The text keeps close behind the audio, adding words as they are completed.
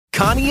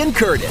Connie and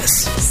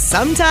Curtis.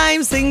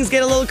 Sometimes things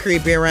get a little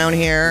creepy around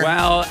here.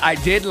 Well, I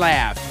did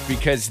laugh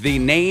because the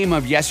name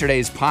of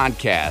yesterday's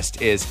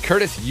podcast is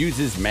Curtis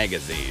Uses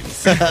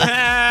Magazines.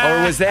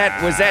 Or was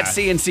that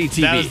CNC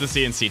TV? That was the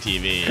CNC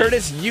TV.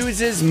 Curtis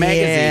Uses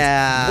Magazines.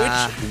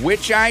 Yeah.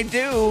 Which I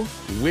do.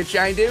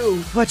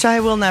 Which I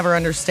will never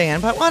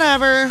understand, but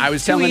whatever.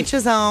 To each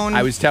his own.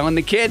 I was telling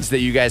the kids that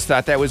you guys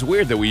thought that was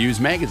weird that we use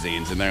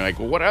magazines, and they're like,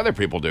 well, what do other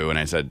people do? And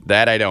I said,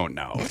 that I don't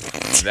know.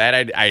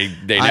 I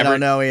don't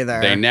know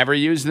either. They never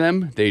use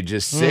them. They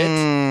just sit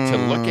to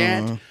look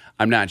at.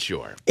 I'm not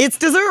sure. It's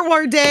Dessert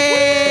War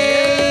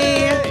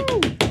Day!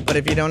 But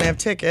if you don't have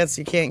tickets,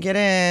 you can't get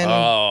in.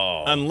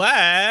 Oh.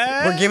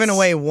 Unless... We're giving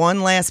away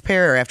one last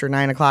pair after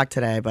 9 o'clock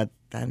today, but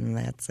then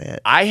that's it.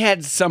 I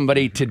had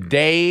somebody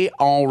today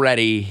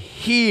already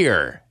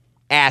here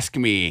ask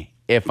me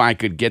if I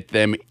could get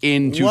them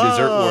into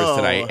Dessert Wars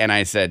tonight, and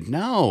I said,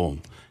 no,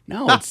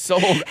 it's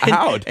sold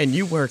out. And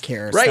you work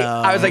here, right? So.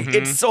 I was like,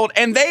 it's sold,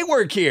 and they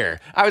work here.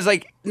 I was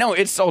like, no,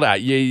 it's sold out.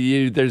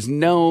 There's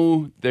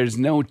no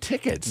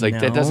tickets. Like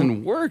that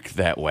doesn't work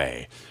that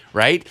way.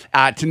 Right?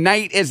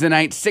 Tonight is the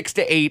night, 6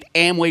 to 8,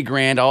 Amway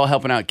Grand, all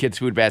helping out Kids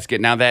Food Basket.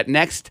 Now, that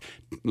next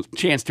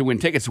chance to win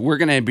tickets, we're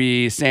going to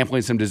be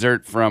sampling some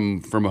dessert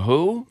from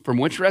who? From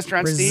which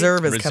restaurant, Reserve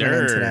Steve? is coming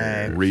in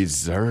today.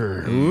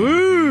 Reserve.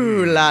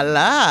 Ooh, la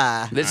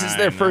la. This is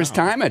their first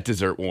time at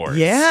Dessert Wars.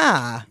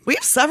 Yeah. We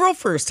have several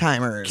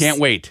first-timers. Can't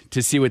wait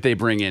to see what they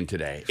bring in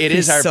today. It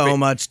There's is our so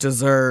much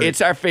dessert.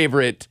 It's our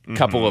favorite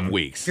couple of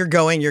weeks. If you're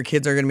going, your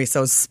kids are going to be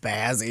so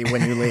spazzy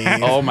when you leave.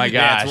 Oh, my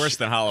Yeah, gosh. it's worse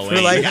than Halloween.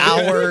 For like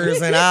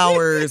hours and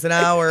hours and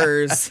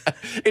hours.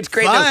 It's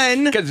great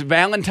Fun. because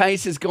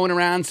Valentine's is going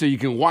around, so you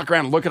can walk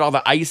around and look at all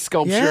the ice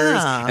sculptures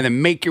and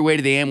then make your way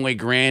to the Amway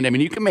Grand. I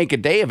mean, you can make a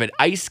day of it.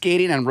 Ice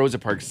skating on Rosa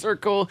Parks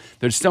Circle.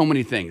 There's so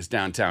many things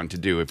downtown to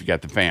do if you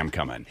got the fam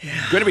coming.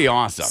 Going to be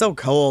awesome. So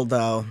cold,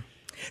 though.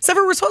 Except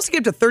for we're supposed to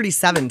get to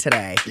 37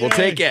 today. We'll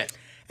take it.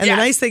 And Yes.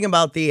 the nice thing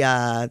about the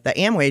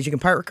Amway is you can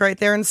park right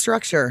there in the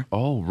structure.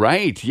 Oh,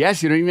 right.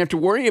 Yes, you don't even have to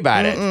worry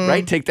about it.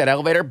 Right? Take that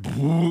elevator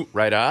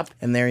right up.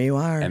 And there you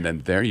are. And then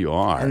there you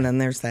are. And then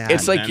there's that.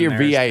 It's like your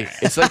VIP.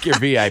 It's like your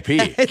VIP.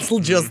 It's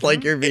just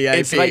like your VIP.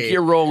 It's like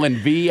you're rolling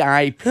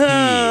VIP.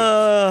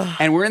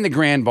 And we're in the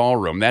Grand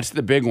Ballroom. That's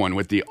the big one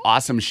with the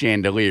awesome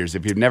chandeliers.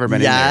 If you've never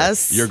been in there,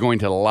 you're going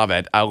to love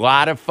it. A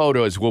lot of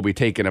photos will be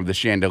taken of the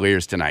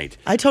chandeliers tonight.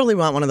 I totally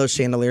want one of those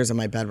chandeliers in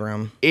my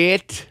bedroom.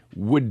 It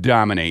would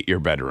dominate your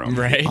bedroom.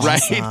 Right.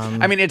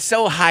 Awesome. I mean, it's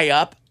so high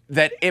up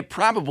that it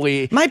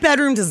probably... My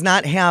bedroom does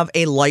not have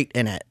a light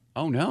in it.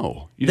 Oh,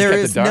 no. You just There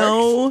got is the darks?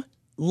 no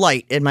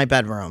light in my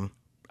bedroom.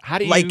 How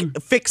do you...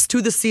 Like fixed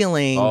to the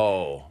ceiling.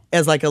 Oh.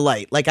 As like a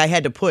light. Like I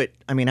had to put,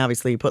 I mean,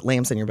 obviously you put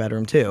lamps in your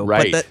bedroom too.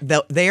 Right.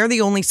 But they are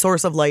the only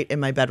source of light in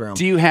my bedroom.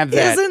 Do you have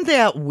that... Isn't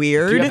that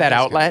weird? Do you have that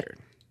outlet?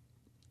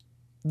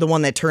 The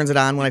one that turns it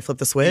on when I flip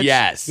the switch?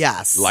 Yes.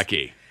 Yes.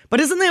 Lucky.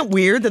 But isn't that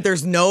weird that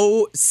there's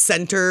no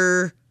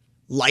center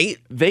light?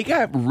 They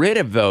got rid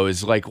of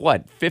those,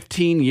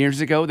 15 years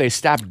ago? They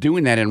stopped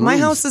doing that in rooms. My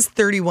house is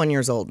 31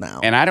 years old now.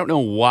 And I don't know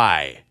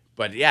why.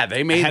 But yeah,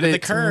 they made Ahead of the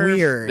curve.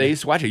 Weird. They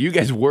swatched it. You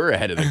guys were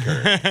ahead of the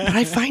curve. But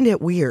I find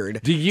it weird.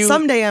 Do you-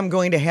 Someday I'm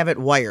going to have it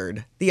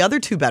wired. The other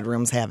 2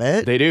 bedrooms have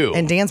it. They do.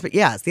 And Dan's, but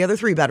yes, the other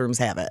 3 bedrooms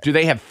have it. Do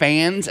they have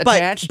fans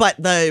attached? But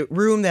the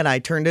room that I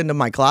turned into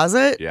my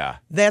closet, Yeah.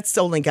 that's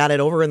only got it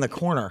over in the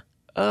corner.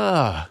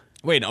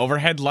 Wait, an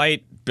overhead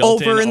light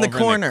built Over in the over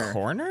corner. In the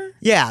corner?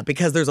 Yeah,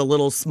 because there's a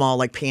little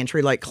small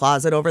pantry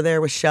closet over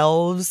there with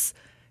shelves.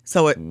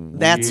 So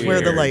that's where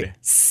the Weird. light.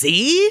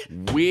 See?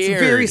 Weird.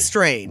 It's very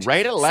strange.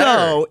 Write a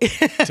letter.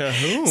 To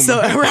whom?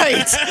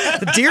 Right.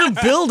 Dear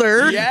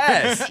builder.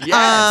 Yes.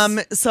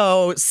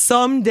 So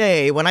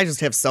someday when I just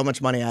have so much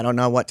money, I don't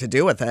know what to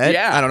do with it.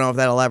 Yeah. I don't know if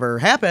that'll ever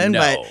happen, No.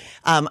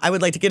 but I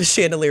would like to get a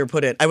chandelier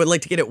I would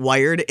like to get it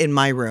wired in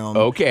my room.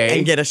 Okay.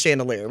 And get a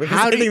chandelier because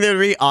How I do think you- that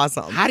would be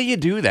awesome. How do you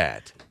do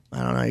that?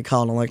 I don't know. You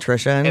call an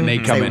electrician And they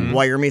come say, in.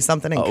 wire me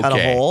something and cut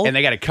a hole. And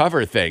they got to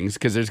cover things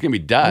because there's going to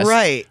be dust.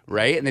 Right.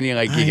 Right? And then you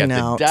I got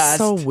know. the dust.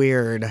 So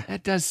weird.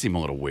 That does seem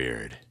a little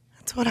weird.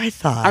 That's what I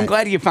thought. I'm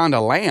glad you found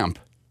a lamp.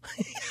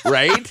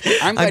 Right?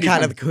 I'm glad you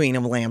kind of found- the queen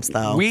of lamps,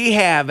 though. We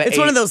have It's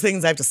one of those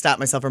things I have to stop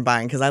myself from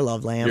buying because I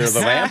love lamps. You're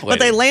the lamp But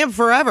they lady. lamp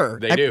forever.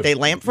 They do. They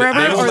lamp forever,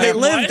 They will or they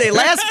lamp live. what? They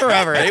last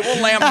forever. They will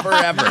lamp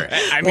forever.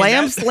 I mean,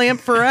 Lamps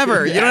lamp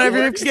forever. You That don't ever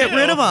have works to get too.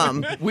 rid of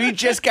them. We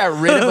just got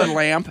rid of a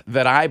lamp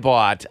that I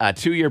bought,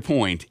 to your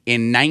point,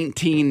 in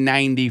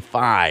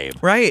 1995.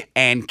 Right.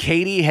 And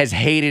Katie has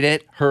hated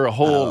it her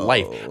whole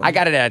life. I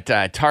got it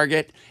at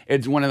Target.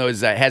 It's one of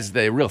those that has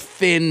the real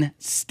thin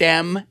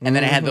stem, and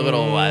then it had the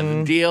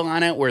little deal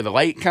on it where the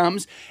light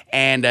comes,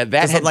 and that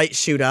Does the had- light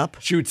shoot up?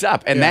 shoots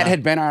up, and that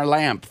had been our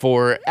lamp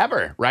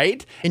forever,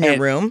 right? In your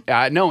room?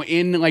 No,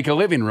 in a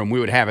living room.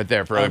 We would have it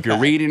there for if you're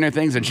reading or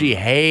things, and she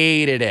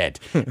hated it.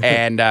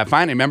 And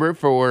finally, remember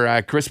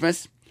for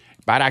Christmas,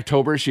 about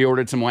October, she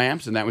ordered some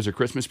lamps, and that was her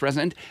Christmas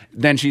present.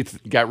 Then she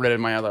got rid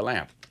of my other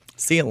lamp.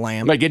 See a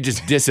lamp. Like it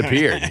just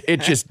disappeared.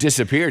 It just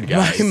disappeared,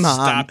 guys. My mom.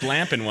 Stopped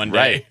lamping one day.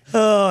 Right.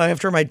 Oh,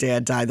 after my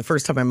dad died, the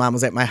first time my mom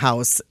was at my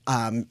house,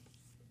 and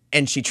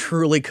she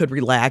truly could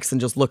relax and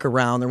just look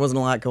around. There wasn't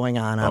a lot going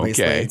on,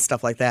 obviously, Okay. and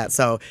stuff like that.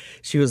 So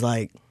she was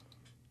like,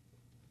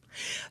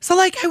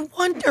 I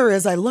wonder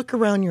as I look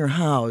around your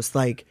house,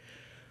 like,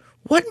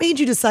 what made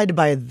you decide to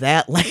buy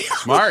that lamp?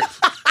 Smart.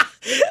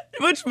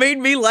 Which made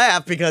me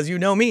laugh because you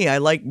know me, I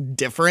like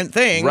different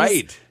things.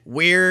 Right.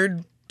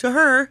 Weird to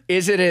her.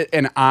 Is it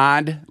an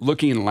odd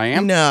looking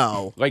lamp?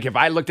 No. Like if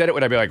I looked at it,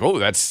 would I be like, oh,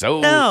 that's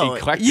so No.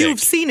 eclectic? You've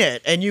seen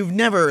it and you've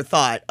never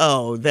thought,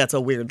 oh, that's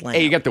a weird lamp.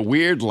 Hey, you got the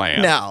weird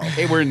lamp. No.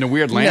 Hey, we're in the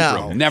weird lamp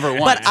room. Never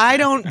once. But I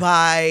don't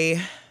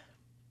buy,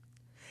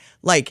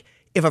 like,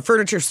 if a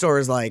furniture store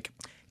is like,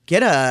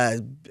 get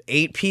a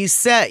 8-piece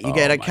set, you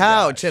get a my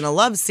couch gosh. and a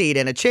love seat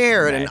and a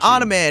chair and an Matching.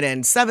 ottoman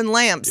and 7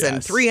 lamps and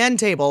Yes. 3 end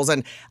tables,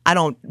 and I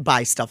don't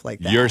buy stuff like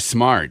that. You're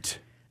smart.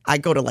 I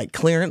go to like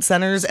clearance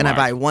centers and I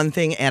Smart. buy one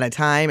thing at a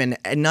time, and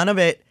none of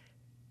it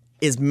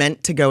is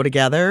meant to go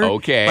together.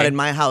 Okay. But in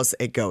my house,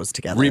 it goes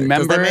together. Remember,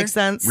 Does that make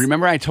sense?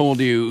 Remember, I told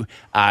you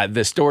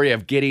the story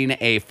of getting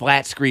a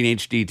flat screen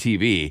HD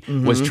TV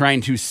Mm-hmm. was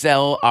trying to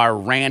sell our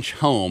ranch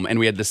home, and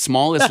we had the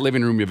smallest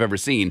living room you've ever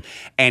seen.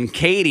 And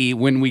Katie,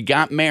 when we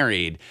got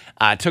married,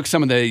 took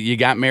some of the you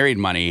got married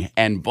money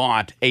and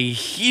bought a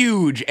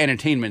huge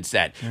entertainment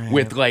set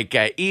with like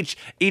each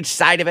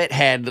side of it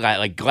had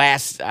like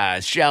glass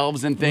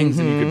shelves and things,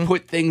 and you could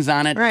put things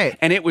on it. Right.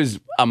 And it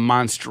was a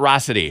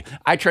monstrosity.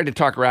 I tried to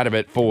talk her out of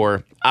it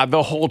for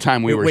the whole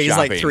time we were weighs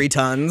shopping. like 3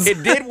 tons.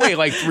 It did weigh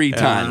like 3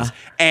 tons.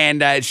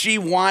 And she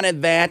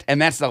wanted that, and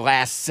that's the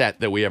last set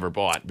that we ever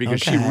bought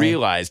because she Okay.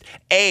 realized,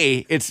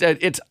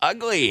 it's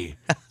ugly,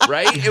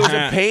 right? It was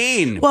a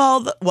pain.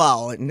 well,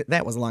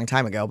 that was a long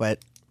time ago, but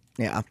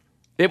yeah.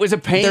 It was a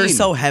pain. They're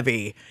so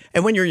heavy.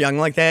 And when you're young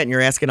like that and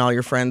you're asking all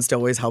your friends to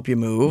always help you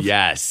move,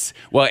 Yes.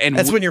 Well, and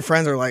that's when your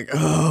friends are like,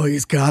 oh,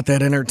 he's got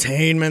that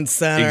entertainment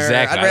center.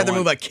 Exactly. I'd rather I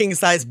want- move a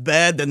king-size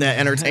bed than that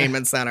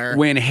entertainment center.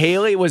 when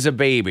Haley was a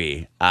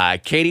baby,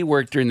 Katie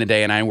worked during the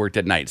day and I worked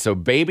at night. So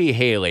baby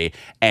Haley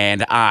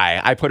and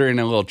I put her in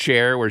a little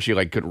chair where she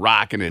like could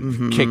rock and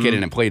it'd kick it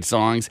and it played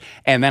songs.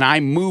 And then I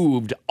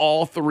moved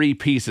all 3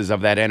 pieces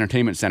of that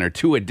entertainment center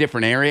to a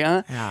different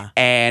area. Yeah.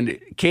 And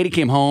Katie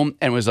came home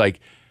and was like,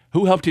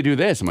 who helped you do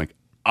this? I'm like,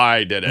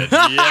 I did it. Yes.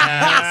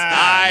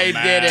 I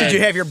did it. Did you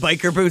have your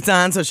biker boots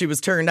on so she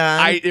was turned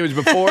on? It was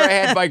before I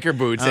had biker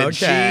boots. And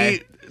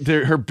Okay.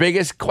 her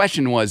biggest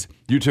question was,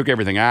 you took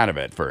everything out of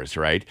it first,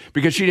 right?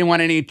 Because she didn't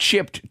want any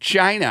chipped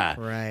china.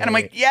 Right. And I'm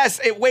like, yes,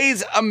 it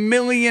weighs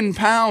 1,000,000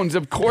 pounds.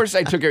 Of course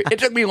I took it. It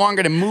took me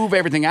longer to move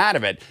everything out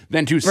of it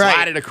than to slide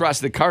Right. it across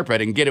the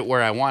carpet and get it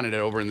where I wanted it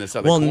over in this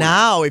other well, corner.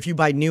 now, if you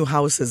buy new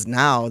houses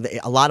now,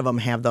 a lot of them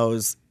have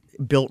those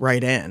built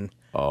right in.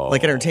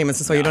 Like entertainment,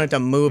 so you don't have to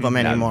move them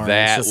Now anymore. It's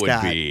that just would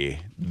got-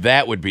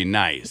 be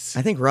nice.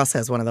 I think Russ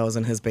has one of those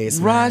in his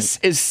basement. Russ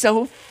is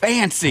so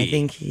fancy. I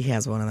think he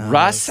has one of those.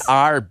 Russ,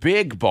 our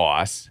big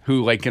boss,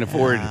 who like can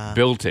afford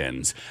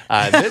built-ins.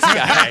 This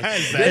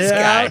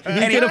guy, He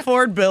and can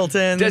afford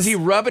built-ins. Does he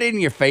rub it in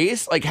your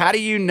face? Like, how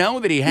do you know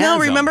that he has No,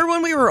 them? remember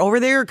when we were over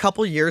there a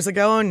couple years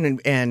ago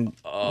and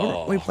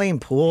were we playing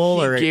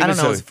pool He or I gave don't us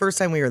know, it a- was the first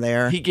time we were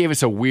there. He gave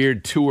us a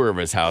weird tour of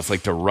his house,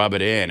 like to rub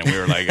it in, and we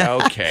were like,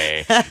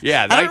 okay,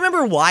 yeah. I don't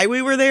remember why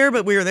we were there,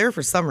 but we were there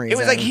for some reason. It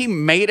was like he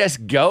made us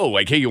go.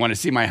 Like, hey, you want to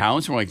see my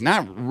house? And we're like,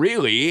 not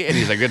really. And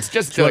he's like, it's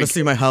just Do you want like, to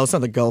see my house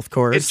on the golf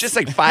course? it's just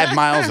like 5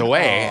 miles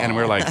away. And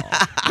we're like,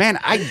 man,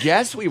 I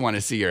guess we want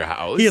to see your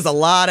house. He has a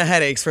lot of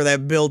headaches for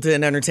that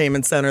built-in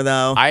entertainment center,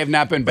 though. I have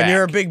not been back. when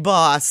you're a big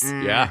boss,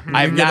 yeah, you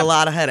I've get not. a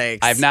lot of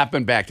headaches. I've not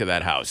been back to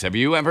that house. Have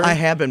you ever? I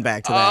have been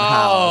back to that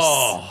house.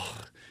 Oh.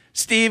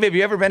 Steve, have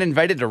you ever been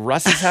invited to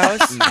Russ's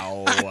house?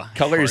 No. Color of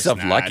course yourself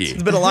not. lucky.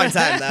 It's been a long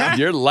time, though.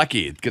 You're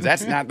lucky because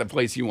that's not the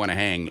place you want to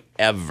hang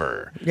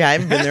ever. Yeah, I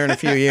haven't been there in a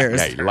few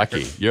years. Yeah, you're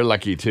lucky. You're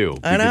lucky too.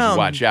 I because know. you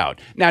watch out.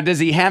 Now, does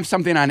he have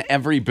something on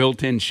every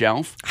built-in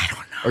shelf? I don't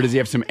know. Or does he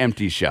have some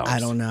empty shelves? I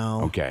don't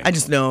know. Okay. I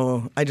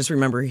just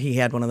remember he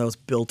had one of those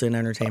built-in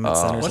entertainment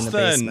centers What's in the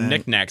the basement.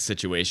 knick-knack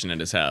situation at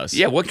his house?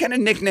 Yeah, what kind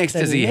of knickknacks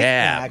does he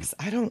have? Knickknacks.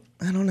 I don't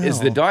know. Is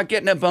the dog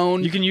getting a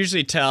bone? You can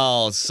usually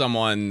tell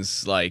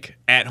someone's like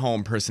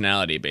at-home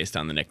personality based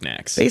on the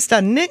knickknacks. based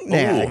on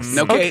knickknacks?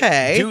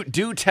 Okay.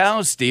 Do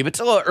tell, Steve. It's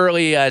a little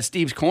early,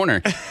 Steve's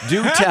Corner.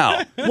 Do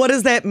tell. What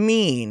does that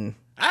mean?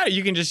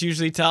 You can just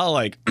usually tell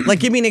like Like,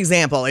 give me an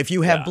example. If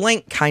you have Yeah.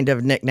 blank kind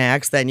of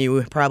knickknacks, then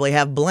you probably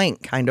have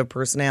blank kind of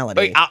personality.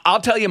 Wait, I'll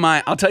tell you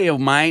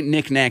my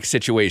knick-knack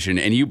situation,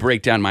 and you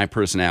break down my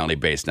personality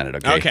based on it.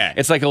 Okay. Okay.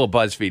 It's like a little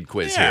BuzzFeed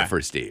quiz here Yeah. for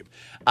Steve.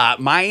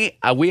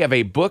 We have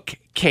a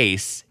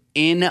bookcase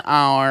in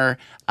our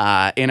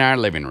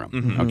living room.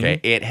 Mm-hmm.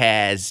 Okay. It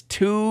has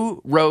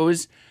 2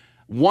 rows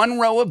one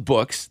row of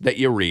books that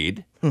you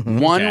read,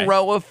 one Okay.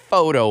 row of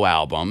photo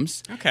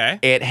albums. Okay.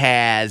 It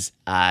has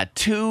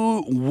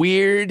two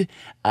weird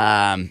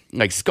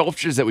like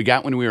sculptures that we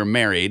got when we were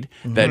married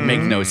that make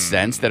no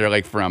sense, that are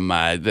like from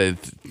the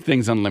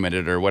Things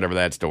Unlimited or whatever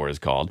that store is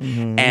called.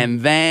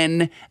 And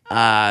then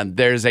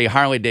there's a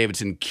Harley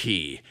Davidson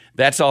key.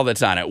 That's all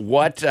that's on it.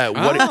 What do you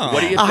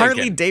think? A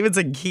Harley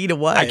Davidson key to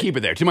what? I keep it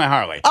there, to my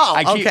Harley. Oh,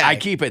 okay. okay. I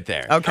keep it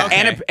there.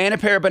 Okay. And a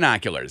pair of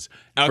binoculars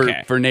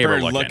Okay. for neighbor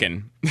For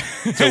looking.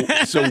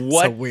 So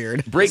what? So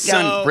weird. Break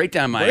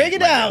down my. Break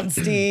it my- down,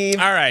 Steve.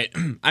 All right.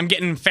 I'm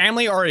getting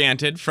family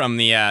oriented from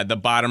the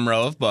bottom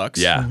row of books.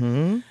 Yeah.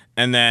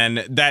 And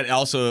then that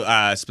also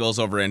spills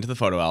over into the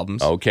photo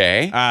albums.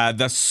 Okay.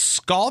 The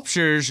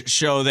sculptures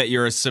show that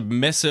you're a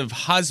submissive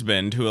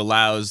husband who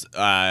allows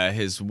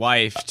his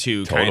wife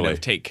to kind Totally. of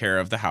take care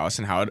of the house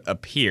and how it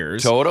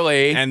appears.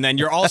 Totally. And then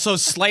you're also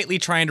slightly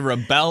trying to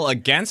rebel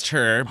against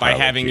her by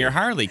Harley having key. your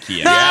Harley key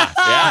in. yeah.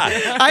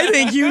 I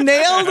think you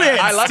nailed it,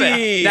 I love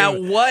Steve. it. Now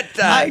what?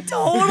 I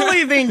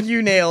totally think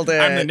you nailed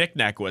it. I'm the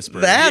knick-knack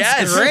whisperer.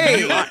 That's great.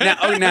 You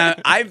are. Now,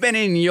 I've been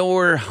in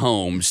your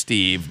home,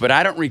 Steve, but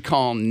I don't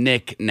recall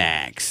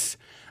knickknacks.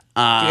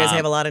 Do you guys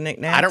have a lot of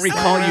knickknacks? I don't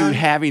recall you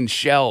having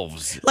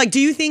shelves. Like, do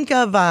you think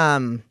of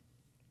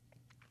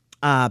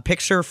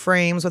picture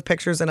frames with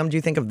pictures in them? Do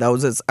you think of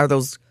those are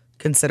those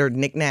considered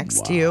knickknacks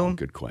to you?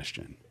 Good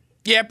question.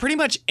 Yeah, pretty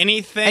much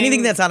anything.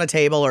 Anything that's on a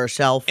table or a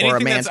shelf or a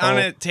anything that's mantle.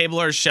 on a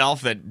table or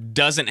shelf that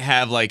doesn't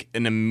have like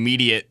an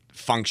immediate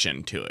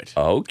function to it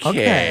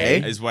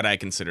Okay. is what I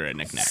consider a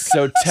knickknack.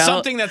 So tell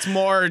Something that's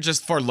more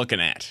just for looking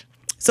at.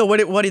 So what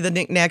do the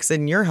knickknacks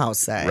in your house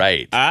say?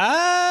 Right.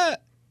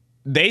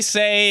 They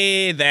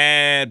say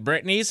that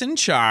Brittany's in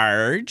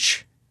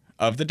charge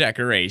of the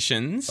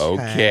decorations.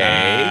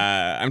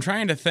 Okay. I'm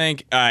trying to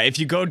think. If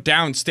you go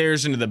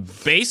downstairs into the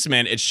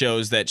basement, it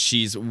shows that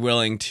she's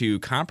willing to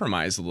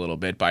compromise a little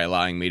bit by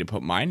allowing me to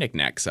put my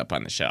knickknacks up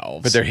on the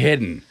shelves. But they're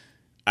hidden.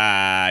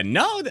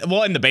 No.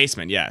 Well, in the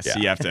basement, yes. Yeah.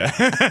 You have to.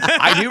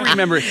 I do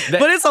remember that.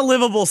 But it's a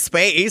livable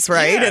space,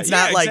 right? Yeah, it's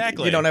not yeah, like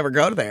exactly. you don't ever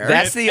go there.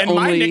 That's the and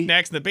my only.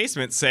 knickknacks in the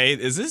basement say,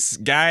 is this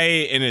guy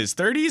in his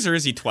 30s or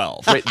is he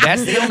 12? Wait,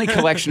 that's the only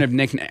collection of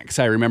knickknacks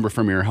I remember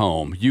from your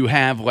home. You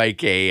have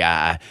like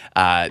a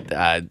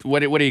what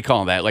do you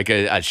call that? Like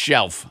a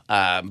shelf,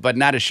 but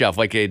not a shelf,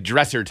 like a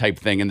dresser type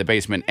thing in the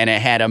basement, and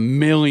it had a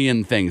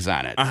million things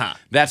on it.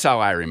 That's all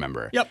I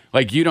remember. Yep.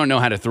 Like you don't know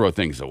how to throw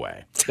things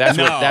away. That's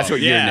what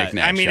your yeah.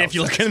 knickknack. I mean, shelf if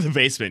you look says. into the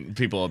basement,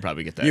 people will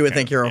probably get that. you would kind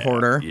think of- you're a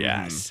hoarder.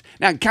 Yes.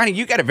 Now, Connie,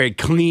 you got a very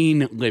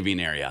clean living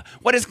area.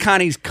 What does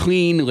Connie's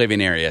clean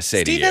living area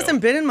say to Steve you?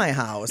 hasn't been in my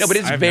house. No, but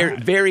it's I've very,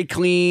 not. very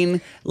clean.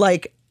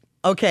 like,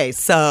 okay,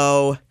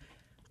 so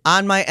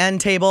on my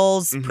end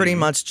tables, pretty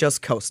much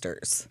just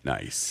coasters.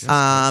 Nice.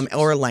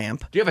 Or a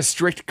lamp. Do you have a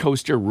strict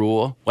coaster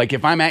rule? Like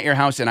if I'm at your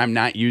house and I'm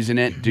not using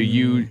it, do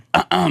you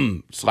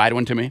slide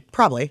one to me?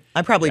 Probably.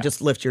 I probably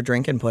just lift your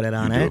drink and put it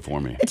on do it. it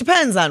for me. It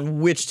depends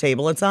on which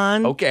table it's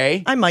on.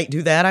 Okay. I might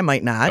do that. I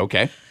might not.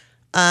 Okay.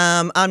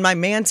 On my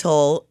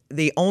mantle,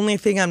 the only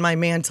thing on my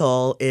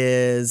mantle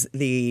is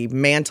the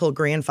mantle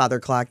grandfather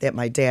clock that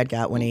my dad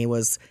got when he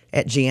was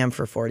at GM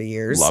for 40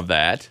 years. Love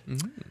that.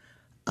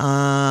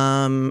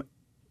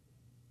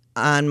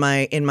 In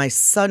my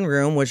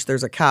sunroom, which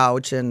there's a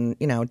couch and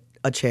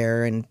a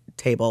chair and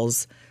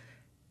tables,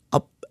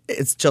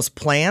 it's just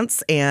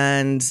plants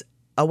and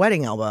a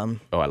wedding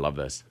album, Oh, I love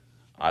this.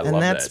 I and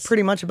love that's this.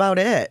 pretty much about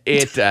it.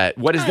 It.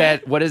 What is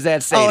that? What does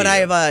that say? Oh, to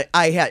and you?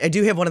 I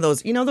do have one of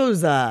those.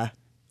 Those.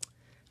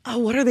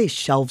 What are they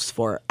shelves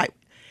for?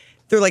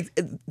 They're like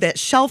that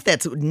shelf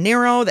that's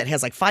narrow that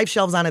has like 5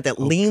 shelves on it that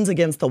leans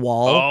against the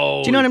wall.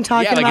 Oh, Do you know what I'm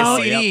talking yeah, about?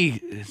 like a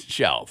CD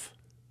shelf,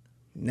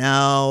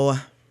 No.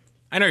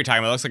 I know what you're talking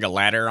about. It looks like a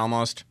ladder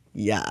almost.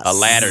 Yes. a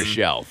ladder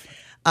shelf.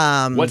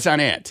 What's on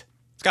it?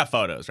 It's got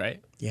photos, right?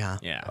 Yeah.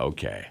 Yeah.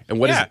 Okay. And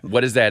what Yeah.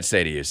 what does that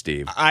say to you,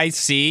 Steve? I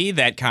see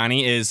that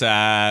Connie is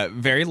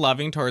very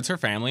loving towards her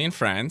family and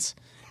friends.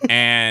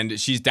 And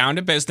she's down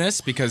to business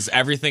because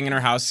everything in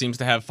her house seems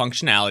to have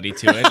functionality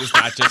to it. It's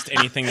not just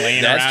anything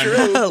laying That's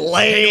around. true.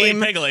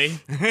 Lame.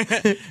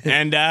 Piggly.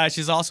 And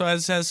she's also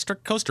has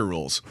strict coaster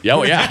rules.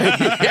 Oh yeah,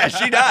 yeah,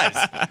 she does.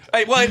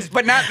 Hey, well,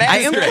 but not that I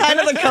am strict.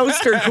 kind of the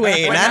coaster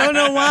queen. I don't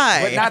know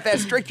why. But not that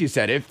strict. You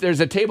said if there's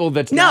a table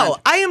that's No,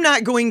 not. I am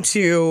not going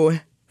to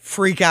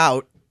freak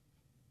out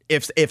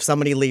if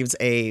somebody leaves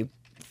a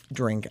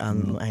drink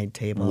on my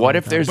table. What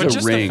if there's But a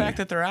just ring? the fact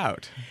that they're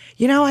out.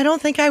 I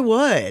don't think I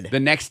would. The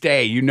next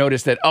day, you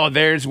notice that, oh,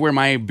 there's where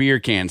my beer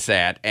can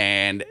sat,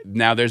 and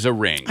now there's a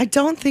ring. I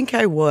don't think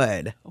I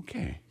would.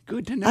 Okay,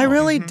 good to know. I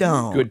really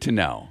don't. Good to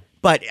know.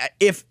 But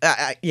if,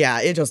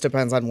 it just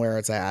depends on where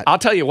it's at. I'll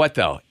tell you what,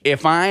 though.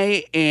 If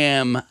I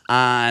am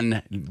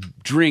on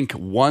drink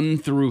 1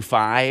 through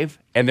 5,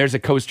 and there's a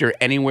coaster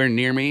anywhere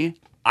near me,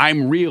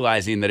 I'm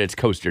realizing that it's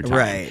coaster time.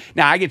 Right.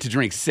 Now, I get to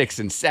drink 6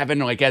 and 7,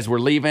 like, as we're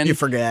leaving. You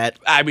forget.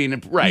 I mean,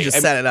 right. You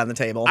just set it on the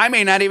table. I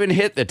may not even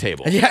hit the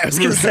table. Yeah, I was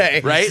going to say.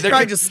 Right? It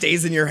probably just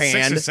stays in your 6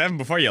 hand. or 7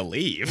 before you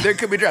leave. There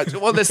could be drugs.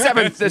 Well, the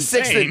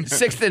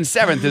 6th and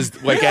 7th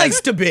is like He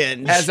likes to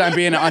binge. as I'm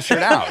being ushered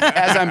out.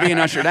 As I'm being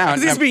ushered out.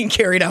 He's being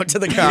carried out to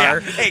the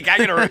car. Hey, I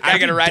gotta ride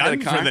to the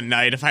Done car. for the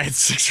night if I had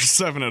 6 or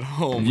 7 at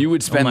home. You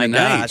would Oh spend my the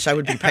night. gosh, I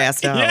would be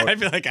passed out. yeah, I'd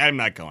be like, I'm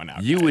not going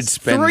out. You guys. would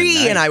spend 3 the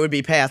night. and I would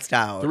be passed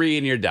out. 3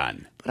 and you're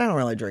done. But I don't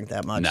really drink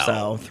that much, No,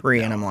 so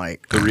 3 and I'm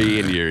like, 3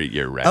 and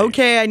you're ready.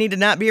 okay, I need to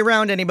not be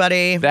around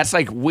anybody. That's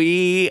like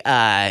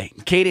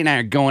Katie and I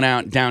are going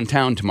out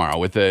downtown tomorrow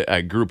with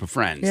a group of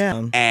friends.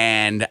 Yeah.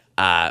 And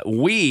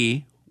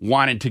we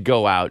wanted to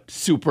go out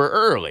super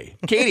early.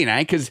 Katie and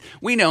I, because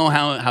we know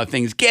how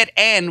things get,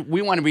 and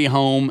we want to be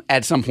home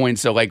at some point,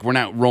 so like we're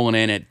not rolling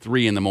in at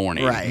 3 in the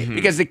morning. Right.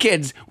 Because the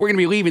kids, we're going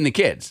to be leaving the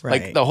kids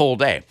like Right. the whole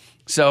day.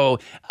 So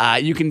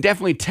you can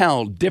definitely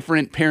tell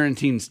different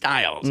parenting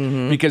styles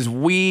because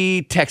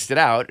we texted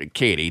out,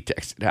 Katie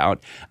texted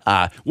out,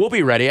 we'll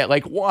be ready at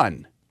like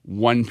 1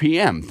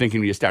 p.m.,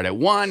 thinking you start at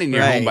 1 and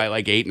you're home Right. by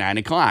like 8, 9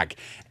 o'clock.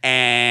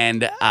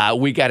 And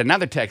we got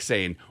another text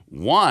saying,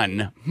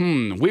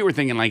 1? We were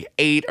thinking like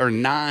 8 or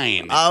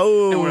 9.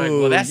 Oh, and we're like,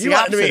 well, that's you the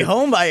want to be opposite.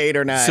 home by 8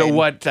 or 9.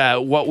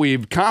 So what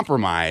we've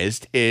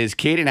compromised is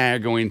Katie and I are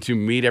going to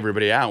meet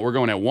everybody out. We're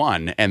going at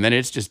 1, and then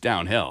it's just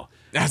downhill.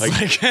 That's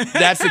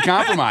That's the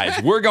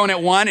compromise. We're going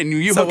at 1, and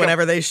you So hook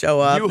whenever up, they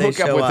show up, you they hook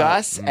up show with up.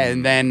 us,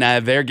 and then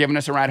they're giving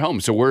us a ride home.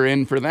 So we're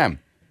in for them.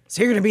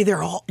 So you're gonna be there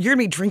you're gonna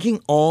be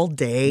drinking all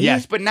day?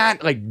 Yes, but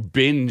not like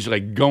binge,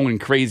 like going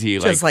crazy,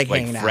 Just like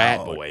like hanging frat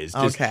out. boys.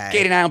 Just Okay.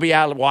 Katie and I will be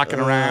out walking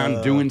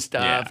around, doing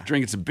stuff, Yeah.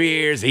 drinking some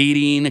beers,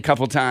 eating a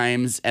couple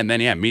times, and then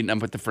meeting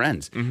up with the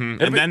friends. and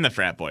then the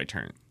frat boy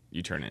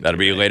you turn into. That'll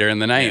be right? later in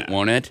the night, Yeah.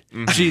 won't it?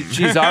 She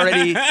has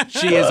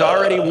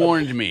already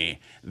warned me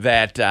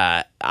that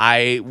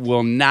I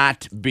will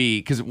not be,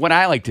 because what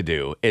I like to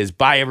do is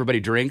buy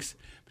everybody drinks.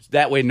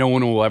 That way, no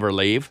one will ever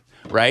leave.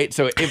 Right,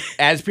 so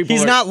as people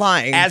He's not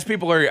lying. As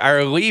people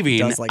are leaving,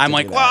 Does like I'm to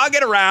like, do well, that. I'll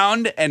get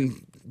around,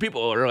 and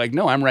people are like,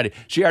 no, I'm ready.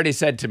 She already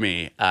said to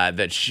me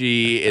that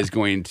she is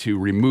going to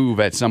remove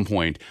at some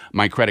point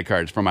my credit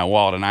cards from my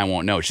wallet, and I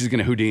won't know. She's going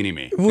to Houdini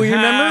me. Well, you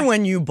remember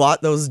when you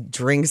bought those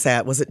drinks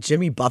at, was it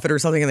Jimmy Buffett or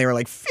something, and they were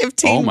like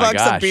 15 Oh my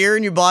bucks a gosh. beer,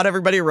 and you bought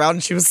everybody around,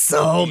 and she was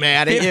so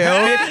mad at you?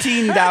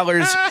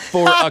 $15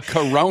 for a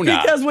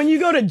Corona. Because when you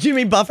go to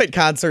Jimmy Buffett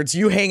concerts,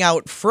 you hang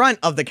out front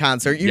of the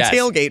concert. You Yes.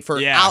 tailgate for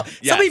Yeah. out.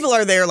 Yes. Some people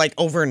are there like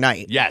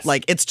overnight. Yes.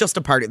 Like it's just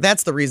a party.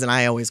 That's the reason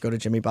I always go to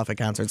Jimmy Buffett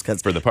concerts,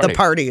 because For the party. the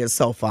party is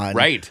so fun.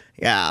 Right.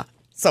 Yeah.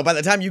 So by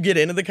the time you get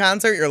into the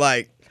concert, you're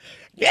like,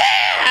 yeah,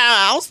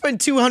 I'll spend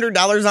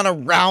 $200 on a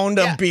round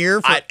of beer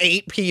for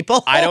 8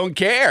 people. I don't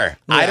care.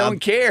 I Yeah. don't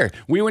care.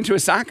 We went to a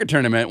soccer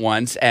tournament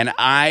once, and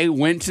I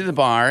went to the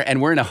bar,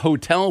 and we're in a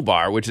hotel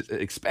bar, which is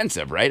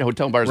expensive, right?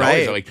 Hotel bars always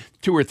Right. are like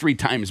 2 or 3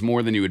 times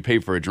more than you would pay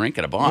for a drink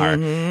at a bar.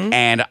 Mm-hmm.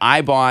 And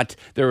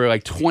there were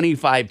like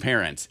 25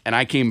 parents, and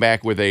I came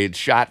back with a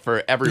shot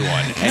for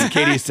everyone. And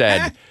Katie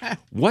said,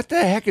 what the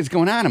heck is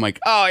going on? I'm like,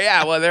 oh,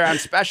 yeah, well, they're on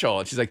special.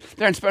 And she's like,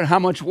 they're on special. How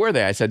much were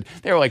they? I said,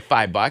 they were like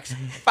 $5.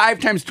 5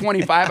 times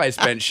 25 I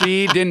spent.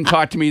 She didn't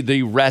talk to me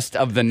the rest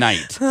of the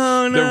night.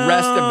 Oh, no. The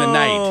rest of the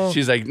night.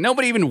 She's like,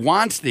 nobody even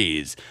wants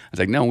these. I was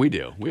like, no, we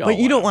do. We all But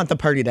you want don't want the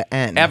party to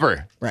end.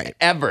 Ever. Right.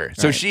 Ever.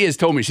 So she has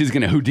told me she's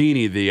going to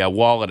Houdini the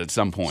wallet at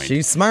some point.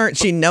 She's smart.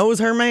 She knows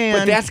her man.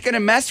 But that's going to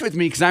mess with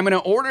me because I'm going to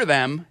order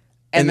them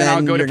and then I'll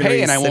then go to you're gonna pay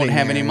be and I won't sitting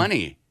have any there.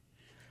 money.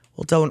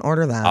 Well, don't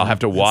order them. I'll have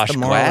to That's wash the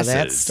moral of glasses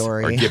that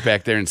story. or get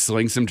back there and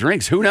sling some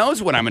drinks. Who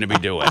knows what I'm going to be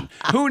doing?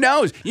 Who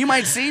knows? You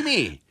might see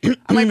me.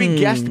 I might be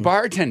guest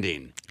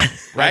bartending.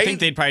 Right? I think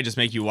they'd probably just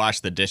make you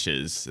wash the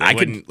dishes. They I could-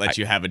 wouldn't let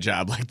you have a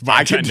job like I could,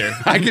 bartender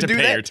I could to do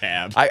pay that. your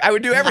tab. I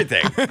would do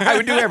everything. I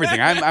would do everything.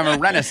 I'm a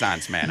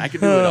Renaissance man. I could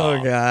do it all.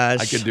 Oh, gosh.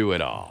 I could do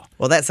it all.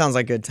 Well, that sounds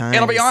like good times.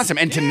 It'll be awesome.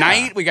 And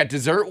tonight we got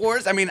Dessert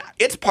Wars. I mean,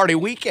 it's party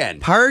weekend.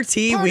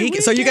 Party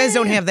week. So you guys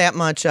don't weekend. have that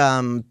much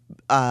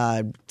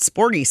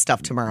sporty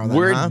stuff tomorrow, then,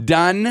 We're huh?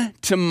 done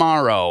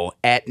tomorrow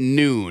at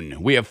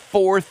noon. We have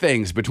 4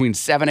 things between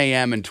 7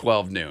 a.m. and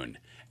 12 noon.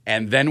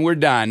 And then we're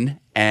done,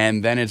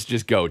 and then it's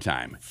just go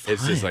time.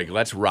 It's just like,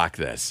 let's rock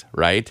this,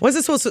 right? What's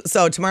it supposed to?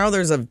 So tomorrow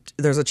there's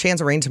a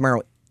chance of rain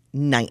tomorrow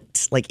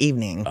night, like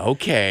evening.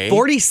 Okay.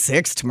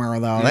 46 tomorrow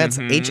though. That's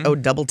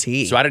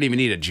HOTT. So I don't even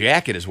need a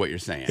jacket, is what you're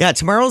saying. Yeah,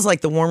 tomorrow's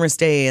like the warmest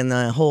day in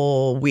the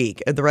whole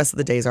week. The rest of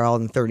the days are all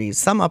in the 30s.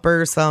 Some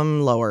upper,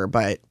 some lower,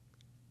 but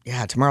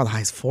yeah, tomorrow the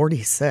high is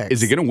 46.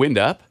 Is it going to wind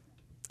up?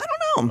 I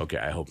don't know. Okay,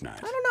 I hope not.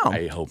 I don't know.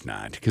 I hope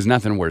not, because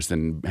nothing worse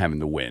than having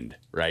the wind,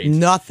 right?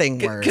 Nothing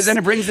worse. Because then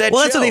it brings that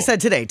Well, that's what they chill.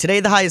 said today. Today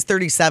the high is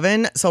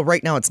 37. So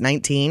right now it's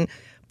 19.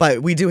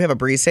 But we do have a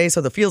breeze today,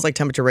 so the feels like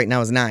temperature right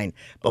now is 9.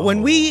 But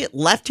when we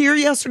left here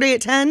yesterday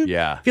at 10,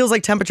 feels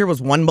like temperature was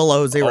 1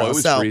 below 0. Oh, it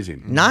was so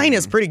freezing. 9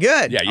 is pretty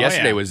good. Yeah,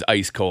 yesterday was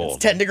ice cold.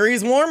 It's 10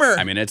 degrees warmer.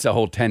 I mean, it's a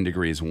whole 10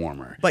 degrees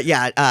warmer. But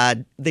yeah,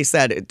 they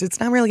said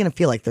it's not really going to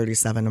feel like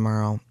 37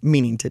 tomorrow,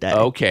 meaning today.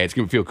 Okay, it's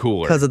going to feel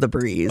cooler. Because of the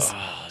breeze.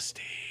 Oh,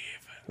 Steve.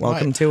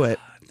 Welcome to it.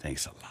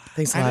 Thanks a lot.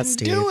 Thanks a lot,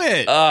 Steve. Do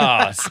it.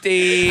 Oh,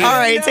 Steve. All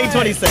right, it's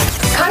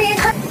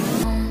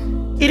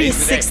 8:26. It is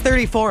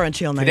 6:34 on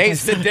Channel 9.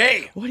 Today's the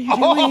day. What are you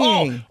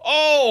doing?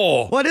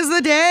 Oh. What is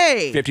the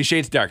day? 50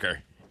 Shades Darker.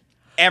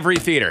 Every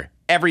theater.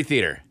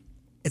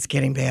 It's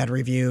getting bad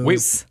reviews.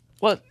 Wait,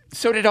 well,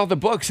 so did all the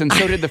books, and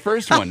so did the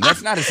first one.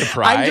 That's not a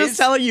surprise. I'm just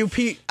telling you,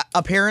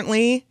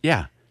 apparently,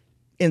 Yeah.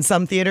 in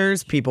some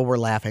theaters, people were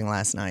laughing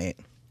last night.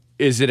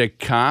 Is it a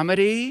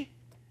comedy?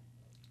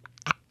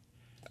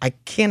 I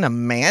can't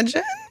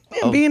imagine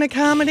it being a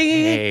comedy.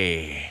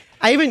 Hey.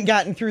 I haven't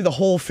gotten through the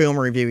whole film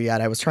review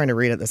yet. I was trying to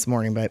read it this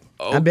morning, but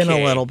I've been a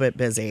Okay. little bit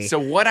busy. So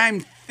what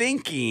I'm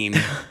thinking,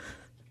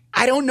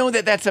 I don't know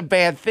that that's a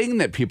bad thing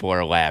that people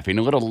are laughing.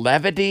 A little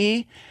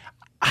levity.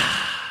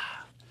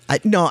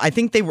 No, I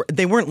think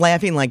they weren't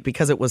laughing like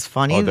because it was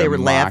funny. Oh, they they're were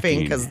laughing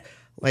mocking. because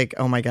like,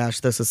 oh my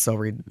gosh, this is so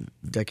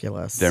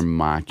ridiculous. They're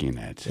mocking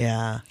it.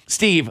 yeah.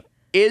 Steve,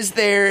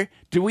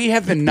 do we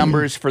have the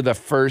numbers for the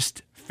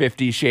first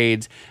 50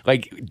 Shades?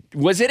 Like,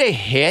 was it a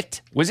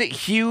hit? Was it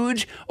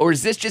huge? Or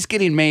is this just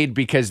getting made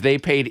because they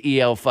paid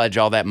E.L. Fudge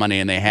all that money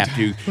and they have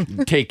to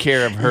take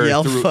care of her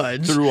E.L.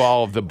 Fudge. through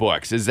all of the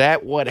books? Is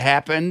that what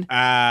happened?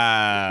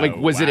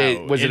 Was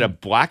it a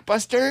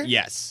blockbuster?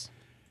 Yes.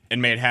 It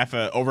made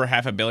over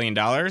 $500 million,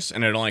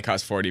 and it only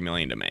cost $40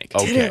 million to make.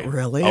 Okay. Did it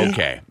really?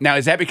 Okay. Now,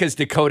 is that because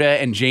Dakota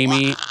and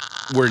Jamie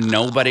were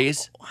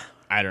nobodies?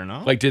 I don't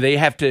know. Like, do they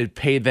have to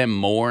pay them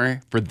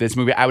more for this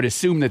movie? I would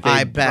assume that they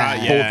I bet.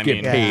 both Yeah, I get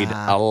mean- paid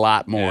Yeah. a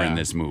lot more in Yeah.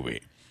 this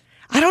movie.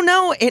 I don't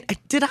know.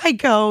 Did I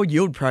go?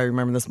 You would probably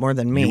remember this more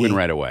than me. You went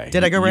right away.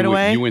 Did I go right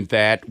away? You went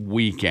that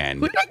weekend.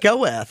 Who did I go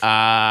with?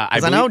 I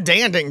Because I know believe-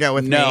 Dan didn't go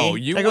with me. No,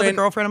 you Did I go with a went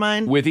girlfriend of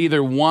mine? with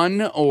either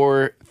one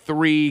or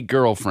 3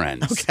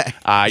 girlfriends. Okay.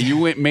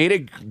 You made a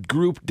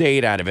group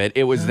date out of it.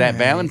 It was that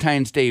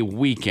Valentine's Day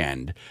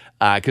weekend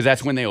because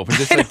that's when they opened.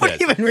 Just like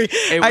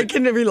this. I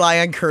can rely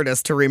on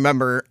Curtis to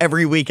remember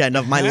every weekend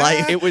of my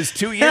life. It was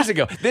 2 years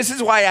ago. This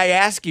is why I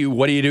ask you,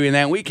 what are you doing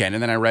that weekend?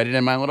 And then I write it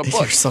in my little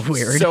book. You're so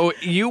weird. So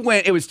you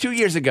went, it was 2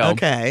 years ago.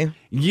 Okay.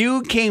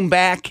 You came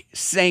back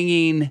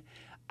saying,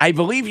 I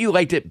believe you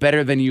liked it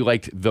better than you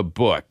liked the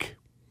book.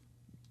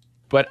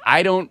 But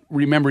I don't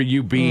remember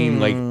you being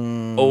like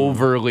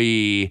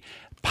overly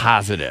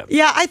positive.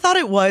 Yeah, I thought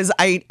it was.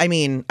 I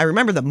mean, I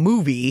remember the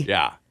movie.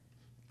 Yeah.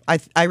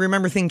 I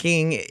remember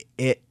thinking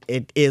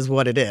it is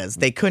what it is.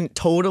 They couldn't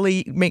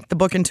totally make the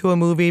book into a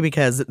movie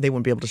because they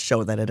wouldn't be able to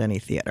show that at any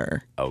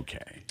theater.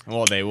 Okay.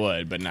 Well, they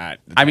would, but not.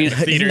 I mean,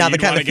 theater Not the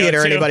you'd kind wanna of go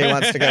theater to. anybody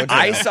wants to go to.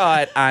 I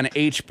saw it on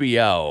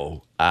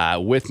HBO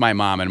with my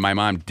mom, and my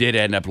mom did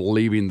end up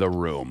leaving the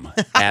room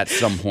at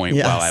some point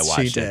Yes, while I she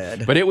watched it.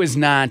 did. But it was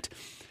not.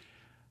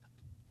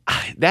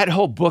 That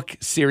whole book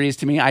series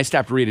to me, I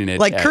stopped reading it.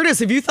 Like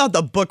Curtis, if you thought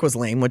the book was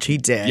lame, which he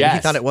did, he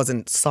Yes. thought it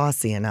wasn't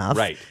saucy enough.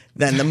 Right.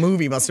 Then the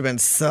movie must have been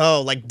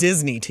so like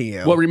Disney to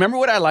you. Well, remember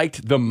what I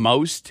liked the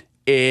most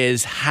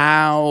is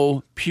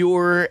how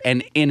pure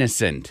and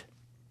innocent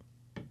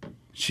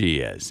she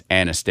is,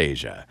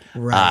 Anastasia.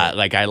 Right.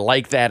 Like I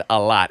like that a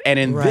lot. And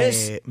in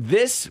Right.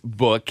 this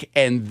book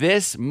and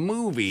this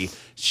movie,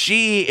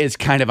 she is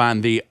kind of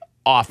on the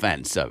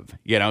offensive.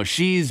 You know,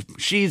 she's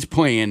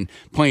playing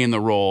the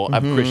role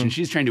of Christian.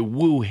 She's trying to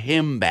woo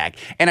him back.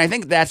 And I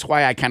think that's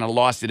why I kind of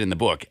lost it in the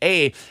book.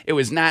 It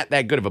was not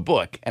that good of a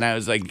book. And I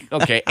was like,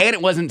 okay, and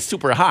it wasn't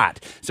super hot.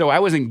 So I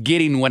wasn't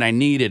getting what I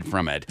needed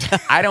from it.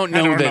 I don't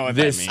know, don't know that what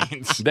this that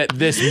means. that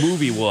this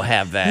movie will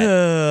have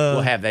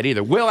that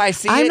either. Will I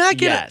see I'm it? not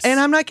gonna, Yes. and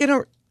I'm not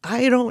gonna.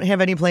 I don't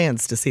have any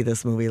plans to see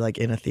this movie like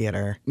in a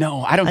theater.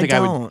 No, I don't think I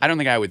would. don't. I don't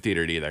think I would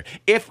theater it either.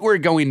 If we're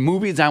going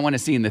movies I want to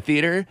see in the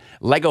theater,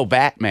 Lego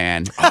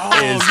Batman is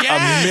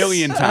yes! a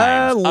million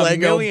times.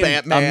 Lego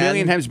Batman. A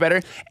million times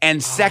better.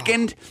 And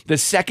the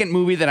second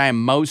movie that I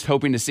am most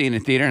hoping to see in the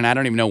theater, and I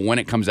don't even know when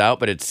it comes out,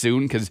 but it's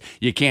soon because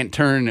you can't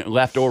turn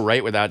left or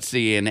right without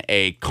seeing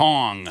a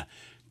Kong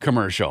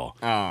commercial.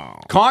 Oh,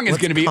 Kong is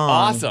What's going to be Kong?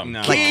 awesome. No.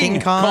 Like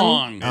King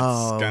Kong? it's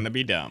gonna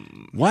be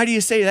dumb Why do you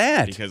say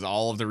that? because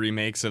all of the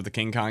remakes of the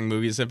King Kong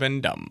movies have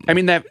been dumb. I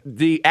mean, that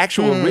the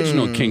actual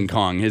original King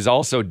Kong is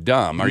also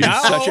dumb. Are you No.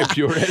 such a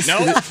purist? No,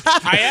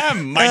 I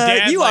am. My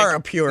dad. you are a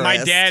purist. My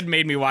dad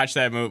made me watch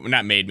that movie.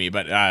 Not made me,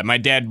 but my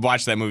dad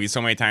watched that movie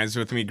so many times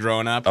with me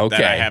growing up that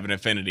Okay. I have an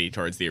affinity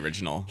towards the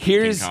original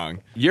Here's King Kong.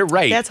 you're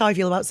right. That's how I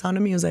feel about Sound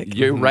of Music.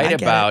 You're I right get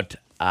it. about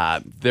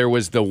there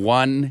was the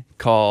one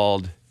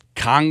called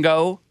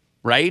Congo,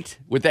 right?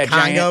 With that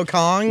Congo giant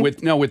Kong?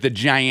 with the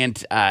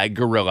giant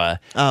gorilla.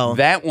 Oh.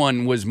 That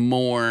one was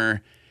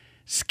more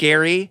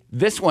scary.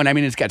 This one, I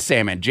mean, it's got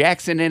Sam and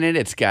Jackson in it.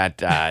 It's got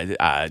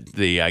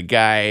the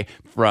guy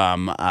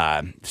from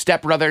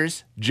Step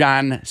Brothers,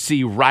 John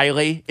C.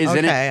 Reilly, is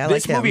in it. I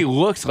This like him. movie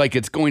looks like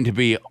it's going to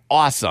be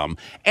awesome.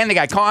 And they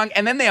got Kong,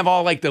 and then they have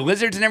all like the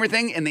lizards and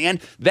everything in the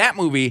end. That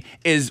movie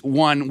is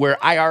one where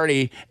I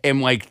already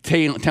am like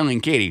telling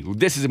Katie,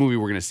 this is a movie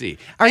we're going to see.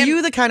 Are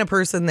you the kind of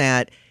person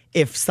that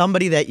if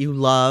somebody that you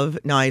love,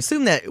 now I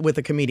assume that with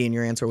a comedian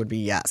your answer would be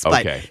yes,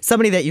 Okay. but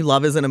somebody that you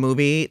love is in a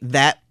movie,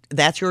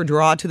 that's your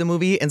draw to the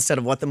movie instead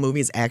of what the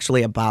movie's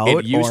actually about?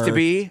 It used to or-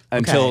 be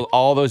until Okay.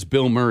 all those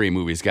Bill Murray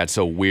movies got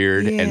so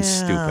weird and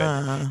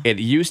Yeah. stupid. It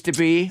used to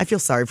be, I feel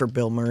sorry for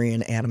Bill Murray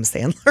and Adam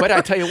Sandler. but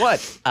I tell you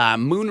what,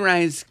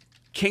 Moonrise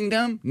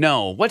Kingdom?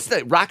 No. What's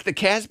the Rock the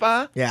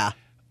Casbah? Yeah.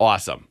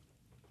 Awesome.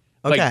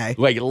 Okay.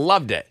 Like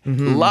loved it.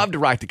 Loved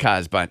Rock the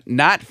Casbah.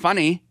 Not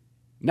funny.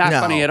 Not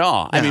No. funny at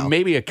all. I mean, No.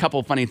 maybe a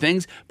couple funny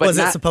things, but Was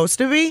not, it supposed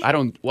to be? I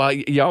don't. Well,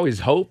 you always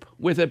hope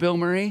with a Bill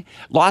Murray.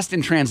 Lost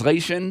in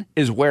Translation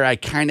is where I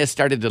kind of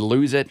started to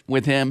lose it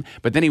with him.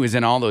 But then he was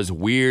in all those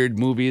weird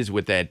movies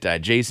with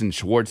that Jason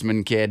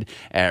Schwartzman kid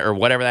or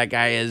whatever that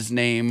guy is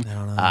name,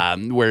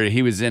 where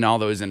he was in all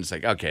those, and it's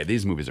like, okay,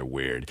 these movies are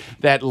weird.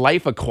 That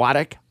Life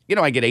Aquatic. You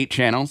know, I get 8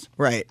 channels.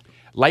 Right.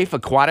 Life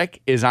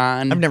Aquatic is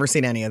on I've never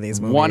seen any of these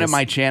movies. one of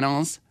my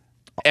channels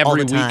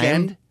every the time?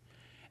 weekend.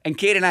 And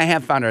Kate and I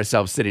have found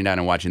ourselves sitting down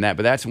and watching that,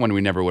 but that's one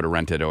we never would have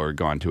rented or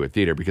gone to a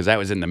theater because that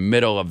was in the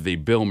middle of the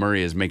Bill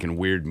Murray is making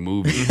weird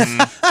movies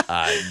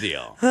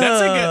deal.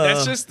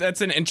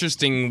 That's an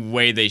interesting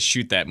way they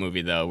shoot that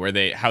movie though,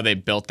 where how they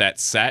built that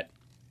set.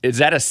 Is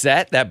that a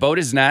set? That boat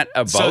is not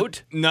a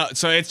boat?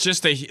 So it's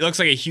just it looks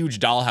like a huge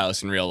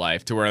dollhouse in real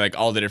life, to where like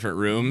all the different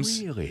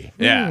rooms. Really?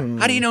 Yeah,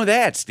 How do you know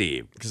that,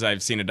 Steve? because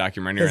I've seen a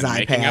documentary His on the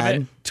making of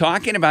iPad. it.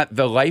 Talking about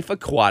the Life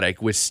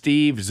Aquatic with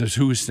Steve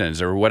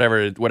Zissou or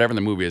whatever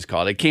the movie is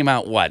called. It came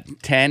out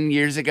 10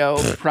 years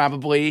ago,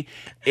 probably.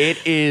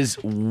 It is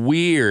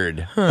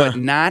weird, but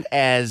not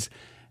as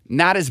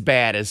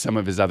bad as some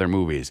of his other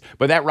movies.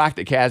 But that Rock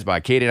the Casbah,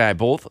 Katie and I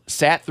both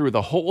sat through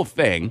the whole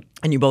thing,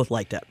 And you both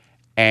liked it.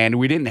 and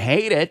we didn't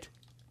hate it.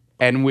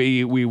 And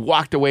we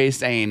walked away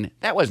saying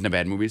that wasn't a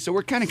bad movie. So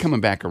we're kind of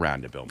coming back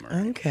around to Bill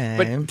Murray. Okay.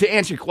 But to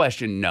answer your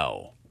question,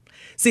 no.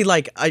 See,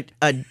 like,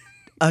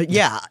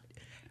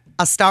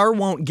 a star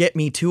won't get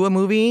me to a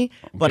movie,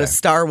 but a Okay.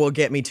 star will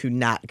get me to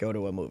not go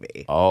to a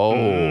movie.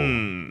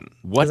 Oh.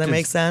 What Does that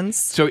make sense?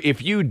 So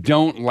if you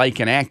don't like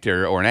an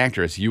actor or an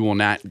actress, you will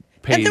not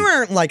pay. And there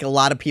aren't like a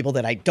lot of people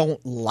that I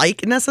don't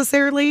like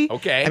necessarily.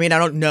 Okay. I mean, I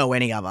don't know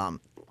any of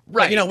them.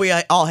 Right. But, we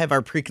all have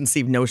our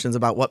preconceived notions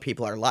about what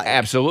people are like.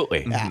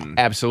 Absolutely.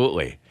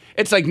 Absolutely.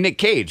 It's like Nick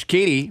Cage.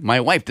 Katie, my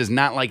wife, does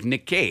not like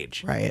Nick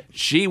Cage. Right.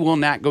 She will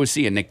not go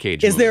see a Nick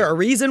Cage Is movie. there a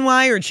reason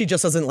why, or she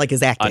just doesn't like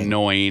his acting?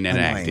 Annoying and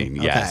Annoying, acting.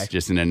 okay. Yes,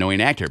 just an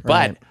annoying actor.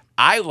 Right. But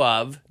I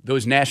love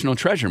those National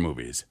Treasure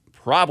movies.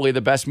 Probably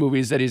the best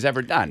movies that he's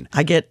ever done.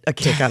 I get a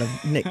kick out of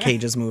Nick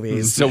Cage's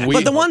movies. So we-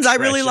 but the ones I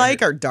really Treasure.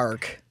 like are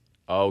dark.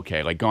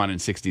 Okay, like Gone in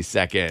 60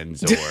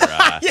 Seconds or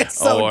It's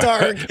so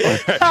dark.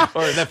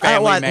 or The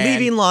Family Man.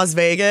 Leaving Las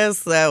Vegas?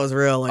 That was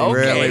really, Okay.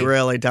 really,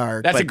 really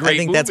dark. That's a but great I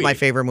think that's movie. my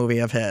favorite movie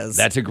of his.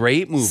 That's a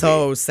great movie.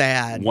 so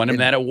sad. Won him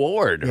that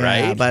award, Yeah,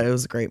 right? but it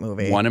was a great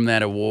movie. Won him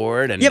that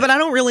award. And Yeah, but I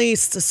don't really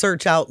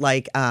search out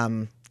like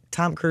Tom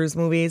Cruise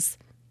movies.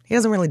 He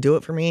doesn't really do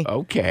it for me.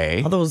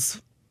 okay. All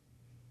those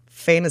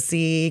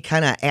fantasy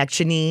kind of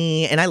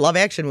actiony, and I love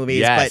action movies,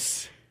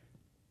 Yes.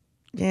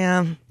 but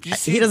yeah, you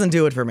see- he doesn't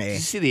do it for Did me. you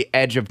see The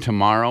Edge of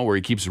Tomorrow where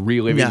he keeps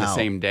reliving the No.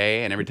 same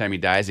day and every time he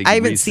dies he I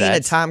haven't resets? seen a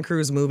Tom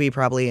Cruise movie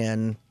probably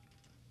in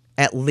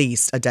at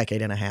least a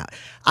decade and a half.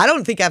 I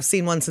don't think I've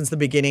seen one since the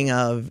beginning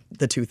of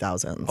the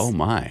 2000s. Oh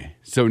my.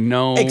 So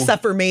no.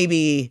 Except for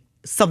maybe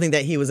something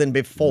that he was in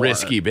before.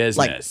 Risky Business.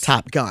 Like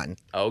Top Gun.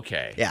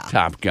 Okay. Yeah.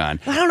 Top Gun.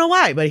 I don't know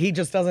why, but he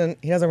just doesn't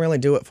really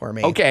do it for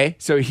me. Okay.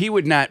 So he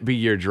would not be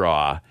your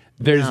draw.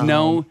 There's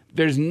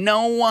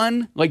no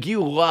one like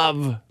you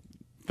love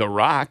The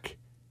Rock.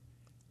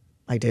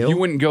 I do. You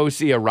wouldn't go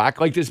see a Rock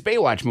like this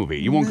Baywatch movie.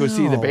 You won't go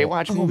see the No.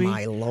 Baywatch movie? Oh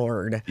my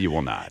Lord. You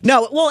will not.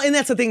 No, well, and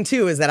that's the thing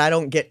too, is that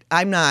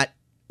I'm not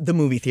the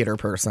movie theater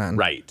person.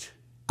 Right.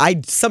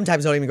 I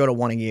sometimes don't even go to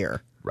one a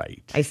year.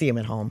 Right. I see them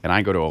at home. And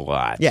I go to a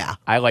lot. Yeah.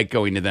 I like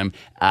going to them.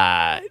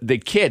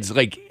 The kids,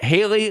 like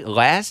Haley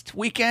last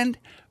weekend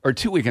or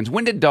 2 weekends.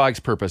 When did Dog's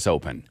Purpose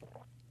open?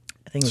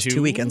 I think it was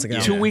 2 weekends ago.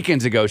 2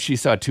 weekends ago, she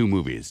saw 2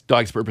 movies,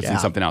 Dog's Purpose and Yeah.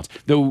 something else.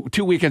 The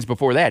 2 weekends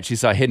before that, she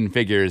saw Hidden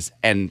Figures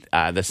and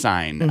The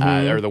Sign,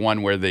 Mm-hmm. or the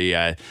one where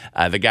the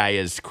guy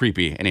is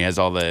creepy and he has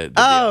all the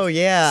Oh, deals.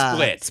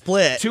 yeah.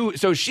 Split.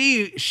 So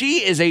she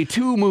is a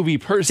 2-movie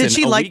person. Did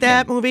she a like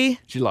that weekend. movie?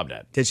 She loved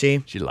it. Did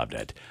she? She loved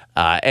it.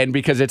 And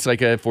because it's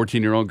like a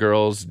 14-year-old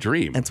girl's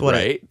dream. That's what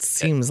right? it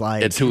seems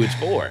like. It's who it's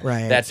for.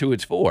 Right. That's who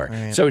it's for.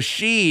 So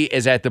she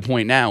is at the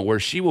point now where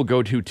she will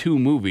go to 2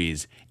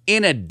 movies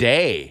in a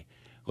day.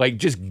 Like,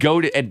 just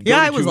go to and go Yeah,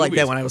 to I was two like that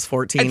movies. when I was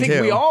 14 I think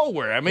too. we all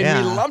were. I mean,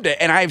 Yeah. we loved it,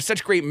 and I have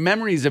such great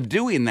memories of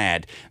doing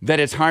that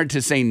it's hard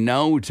to say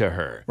no to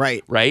her.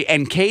 Right. Right.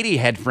 And Katie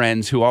had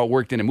friends who all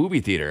worked in a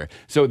movie theater,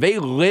 so they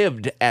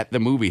lived at the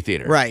movie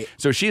theater. Right.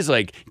 So she's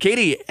like,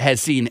 Katie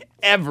has seen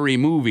every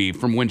movie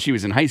from when she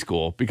was in high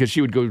school because she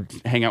would go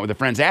hang out with the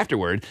friends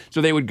afterward. So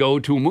they would go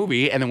to a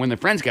movie, and then when the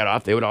friends got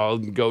off, they would all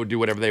go do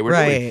whatever they were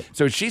doing. Right.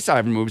 So she saw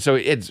every movie. So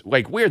it's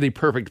like we're the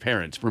perfect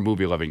parents for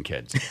movie-loving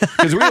kids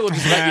because we will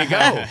just let you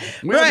go.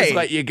 We'll just Right.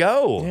 let you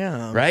go.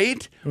 Yeah.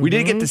 Right? We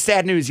did get the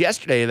sad news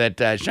yesterday that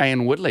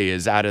Shailene Woodley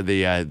is out of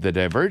the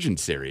Divergent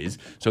series.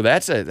 So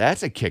that's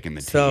a kick in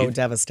the So teeth.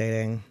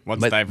 devastating.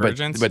 What's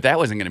Divergence? But that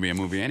wasn't going to be a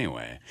movie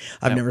anyway.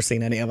 I've never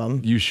seen any of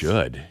them. You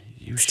should.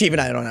 Steve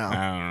and I don't know.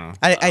 I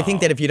don't know. I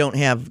think that if you don't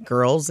have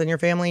girls in your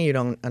family, you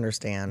don't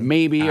understand.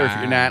 Maybe, or if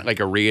you're not like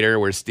a reader,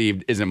 where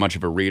Steve isn't much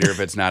of a reader, if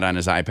it's not on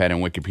his iPad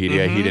and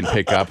Wikipedia, he didn't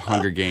pick up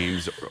Hunger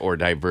Games or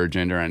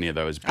Divergent or any of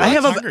those books.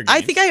 Hunger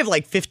I Games? think I have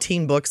like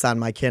 15 books on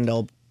my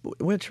Kindle,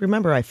 which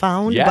remember I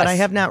found, Yes. but I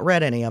have not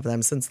read any of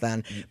them since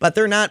then. But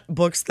they're not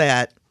books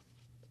that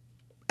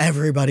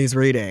everybody's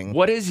reading.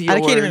 What is I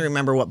can't your- even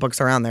remember what books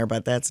are on there,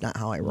 but that's not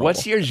how I roll.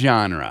 What's your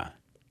genre?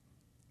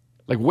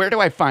 Like, where do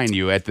I find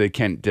you at the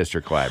Kent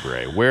District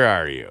Library? Where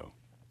are you?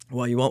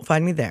 Well, you won't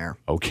find me there.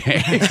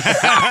 Okay.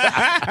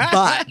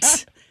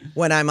 But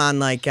when I'm on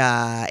like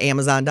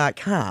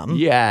Amazon.com,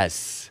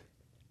 Yes.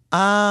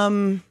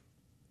 I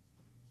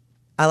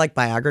like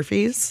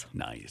biographies.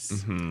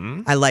 Nice.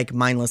 I like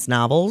mindless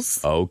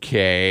novels.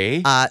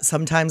 Okay.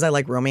 Sometimes I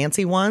like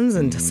romancy ones,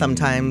 and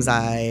sometimes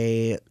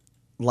I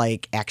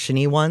like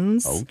actiony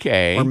ones.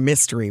 Okay. Or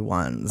mystery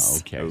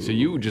ones. Okay. So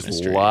you just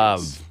mysteries.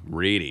 love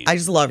reading. I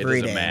just love it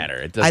reading. Doesn't matter.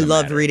 It I doesn't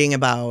love matter. reading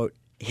about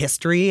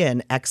history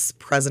and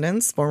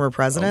ex-presidents, former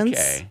presidents.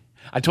 Okay.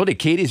 I told you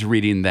Katie's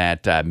reading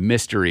that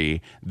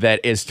mystery that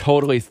is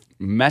totally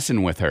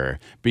messing with her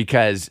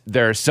because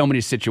there are so many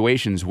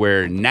situations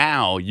where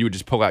now you would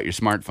just pull out your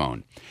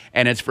smartphone.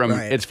 And it's from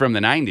Right. it's from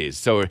the 90s.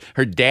 So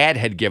her dad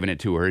had given it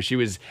to her. She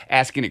was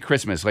asking at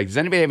Christmas, like, does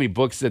anybody have any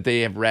books that they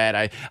have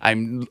read?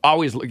 I'm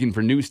always looking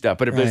for new stuff.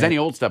 But if there's Right. any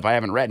old stuff I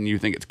haven't read and you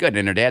think it's good.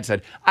 And her dad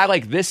said, I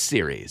like this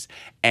series.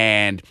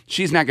 And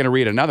she's not going to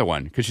read another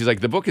one because she's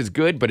like, the book is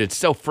good, but it's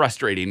so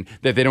frustrating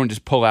that they don't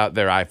just pull out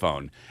their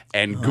iPhone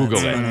and Google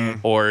it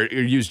or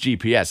use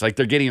GPS. Like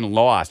they're getting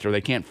lost or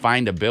they can't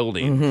find a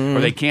building or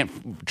they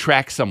can't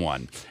track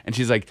someone. And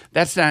she's like,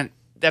 that's not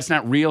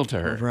real to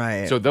her.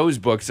 Right. So those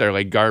books are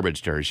like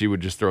garbage to her. She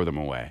would just throw them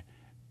away.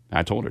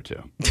 I told her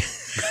to.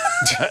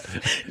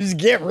 Just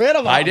get rid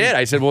of them. I did.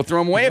 I said, well, throw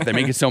them away if they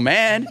make you so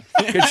mad.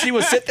 Because she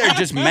will sit there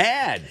just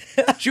mad.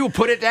 She will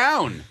put it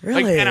down.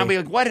 Like, Really? and I'll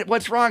be like,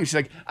 what's wrong? She's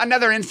like,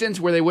 another instance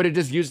where they would have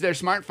just used their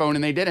smartphone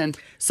and they didn't.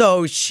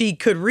 So she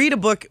could read a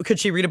book. Could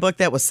she read a book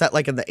that was set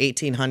like in the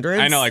 1800s?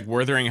 I know, like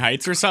Wuthering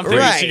Heights or something.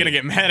 Right. Is she gonna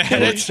get mad at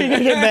it? She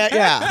could get mad,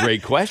 yeah.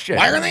 Great question.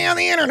 Why are they on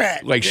the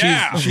internet? Like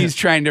Yeah. she's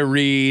trying to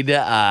read,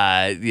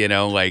 any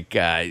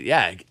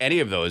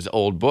of those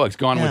old books,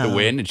 Gone with the Yeah.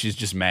 Wind, and she's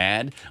just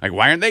mad. Like,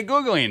 why aren't they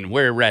Googling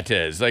where Rhett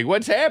is? Like,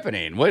 what's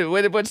happening?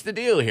 What's the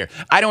deal here?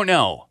 I don't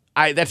know.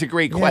 That's a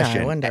great I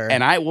question, wonder.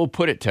 and I will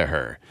put it to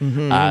her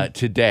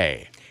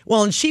today.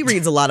 Well, and she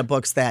reads a lot of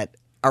books that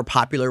are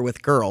popular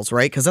with girls,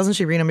 right? Because doesn't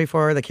she read them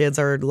before the kids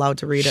are allowed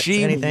to read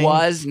She anything?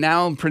 was.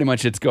 Now pretty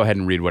much it's go ahead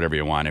and read whatever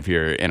you want if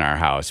you're in our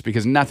house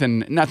because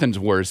nothing's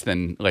worse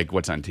than like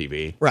what's on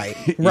TV. Right,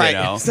 You right.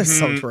 know? That's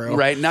so true.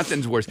 Right,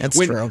 nothing's worse. That's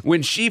when, true.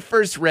 When she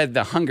first read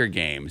The Hunger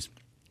Games,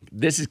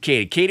 this is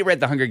Katie. Katie read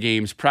The Hunger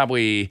Games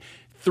probably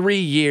 3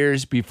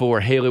 years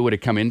before Haley would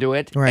have come into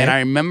it. Right. And I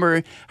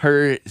remember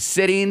her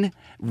sitting,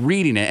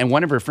 reading it, and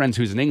one of her friends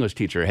who's an English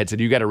teacher had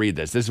said, you got to read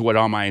this. This is what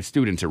all my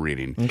students are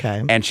reading.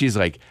 Okay. And she's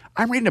like,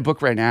 I'm reading a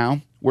book right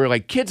now where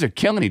like kids are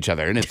killing each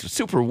other and it's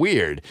super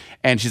weird.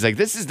 And she's like,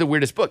 this is the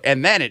weirdest book.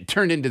 And then it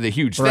turned into the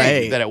huge thing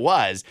Right. that it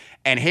was.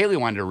 And Haley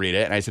wanted to read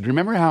it. And I said,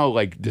 remember how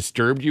like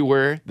disturbed you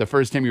were the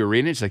first time you were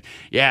reading it? She's like,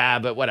 yeah,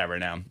 but whatever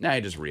now. Now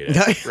you just read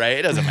it, right?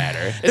 It doesn't matter.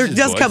 It's There just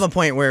does books. come a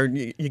point where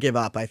you give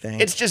up, I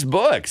think. It's just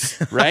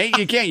books, right?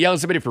 You can't yell at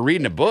somebody for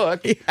reading a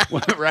book,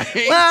 right?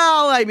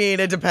 well, I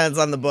mean, it depends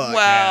on the book.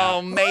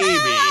 Well,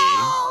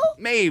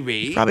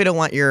 maybe. Probably don't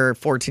want your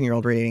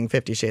 14-year-old reading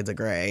 50 Shades of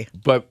Grey.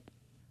 But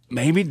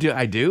maybe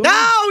I do.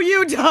 No,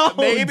 you don't.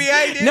 Maybe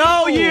I do.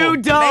 No, you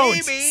don't.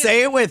 Maybe.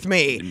 Say it with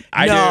me.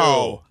 I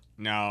no.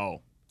 do.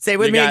 No. Say it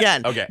with You me got-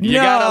 again. Okay. You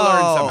no. gotta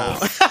learn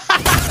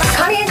somehow.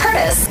 Connie and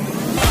Curtis.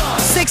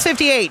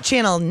 658,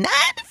 channel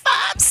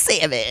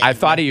 957. I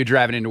thought of you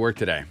driving into work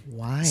today.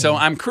 Why? So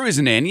I'm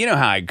cruising in. You know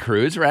how I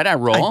cruise, right? I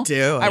roll. I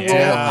do. I I roll. do.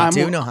 I I'm,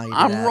 do know how you do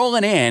I'm that.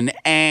 rolling in,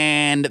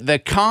 and the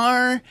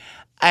car,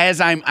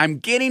 as I'm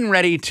getting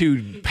ready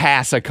to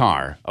pass a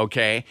car,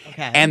 okay?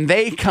 And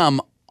they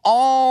come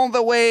all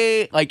the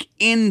way like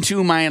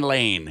into my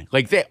lane,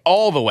 like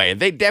all the way.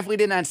 They definitely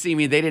did not see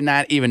me. They did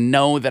not even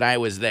know that I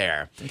was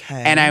there.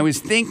 Okay. And I was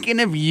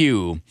thinking of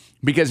you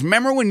Because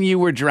remember when you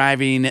were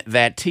driving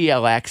that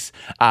TLX,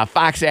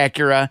 Fox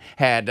Acura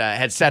had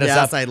set us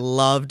up. Yes, I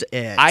loved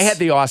it. I had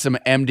the awesome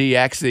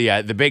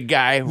MDX, the big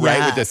guy,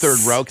 right, with the third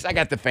row, because I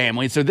got the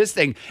family. So this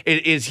thing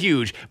is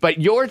huge. But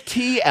your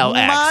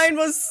TLX. Mine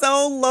was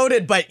so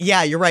loaded. But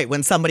yeah, you're right.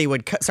 When somebody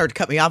would start to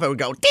cut me off, it would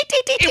go,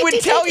 it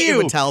would tell you. It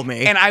would tell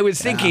me. And I was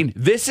thinking,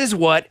 this is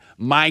what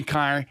my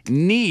car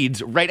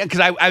needs right now. Because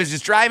I was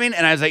just driving,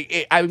 and I was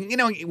like,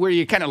 where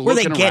you kind of Were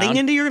looking they getting around.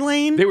 into your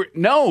lane? They were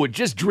no,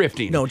 just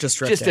drifting. No, just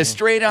drifting. Just a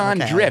straight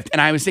on Okay. drift.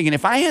 And I was thinking,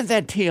 if I had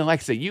that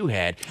TLX that you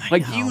had,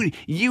 like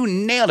you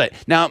nailed it.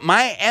 Now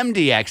my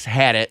MDX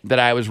had it that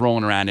I was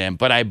rolling around in,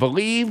 but I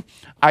believe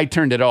I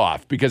turned it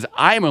off because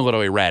I'm a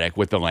little erratic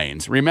with the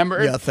lanes.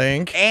 Remember? You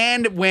think?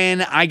 And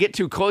when I get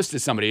too close to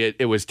somebody,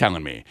 it was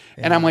telling me,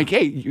 and I'm like,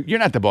 hey, you're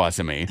not the boss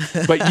of me.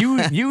 But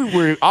you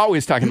were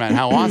always talking about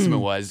how awesome it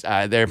was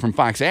there from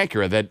Fox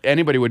Acura that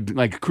anybody would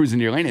like cruise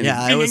into your lane. And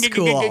Yeah, it was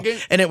cool.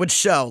 And it would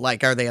show,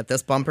 like, are they at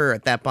this bumper,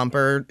 at that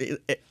bumper?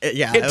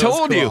 It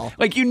told was you, cool.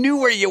 like you knew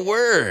where you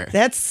were.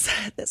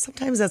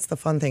 Sometimes that's the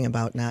fun thing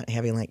about not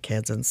having like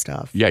kids and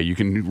stuff. Yeah, you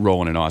can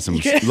roll in an awesome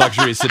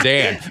luxury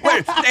sedan,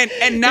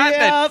 and not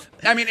that.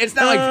 I mean, it's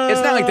not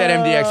like that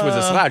MDX was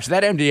a slouch.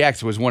 That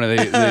MDX was one of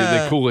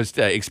the coolest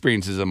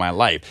experiences of my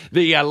life.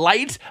 The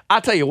lights,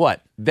 I'll tell you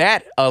what.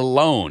 That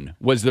alone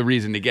was the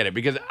reason to get it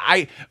because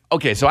I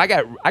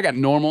got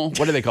normal.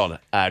 What are they called?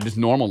 Just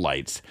normal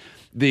lights.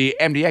 The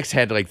MDX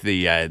had like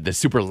the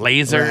super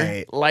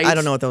laser lights. I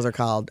don't know what those are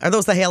called. Are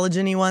those the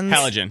halogen-y ones?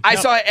 Halogen. I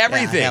saw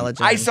everything. Yeah,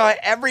 halogen. I saw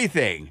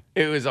everything.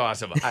 It was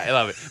awesome. I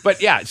love it.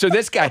 But yeah, so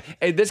this guy,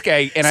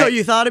 and so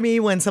you thought of me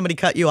when somebody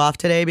cut you off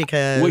today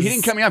because well, he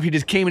didn't cut me off. He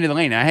just came into the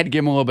lane. And I had to give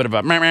him a little bit of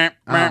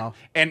a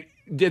and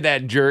did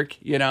that jerk,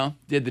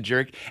 did the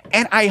jerk.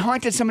 And I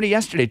honked at somebody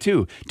yesterday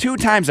too. 2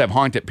 times I've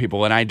honked at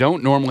people, and I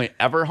don't normally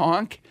ever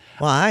honk.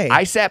 Why?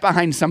 I sat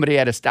behind somebody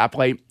at a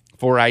stoplight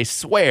for, I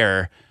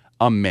swear,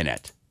 a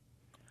minute.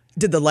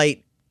 Did the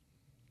light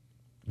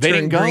They turn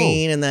didn't go.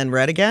 green and then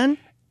red again?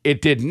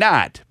 It did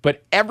not,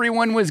 but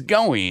everyone was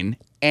going,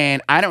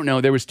 and I don't know.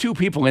 There was 2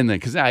 people in there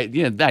because I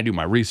do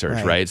my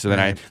research, right? So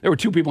then there were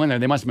 2 people in there.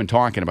 They must have been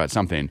talking about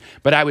something,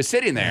 but I was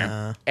sitting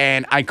there,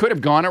 and I could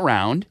have gone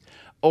around,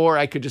 or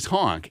I could just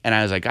honk. And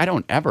I was like, I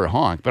don't ever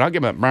honk, but I'll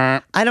give it.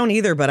 I don't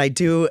either, but I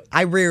do.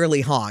 I rarely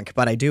honk,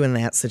 but I do in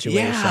that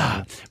situation.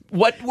 Yeah.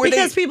 What were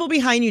because they? people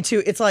behind you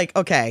too. It's like,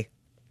 okay,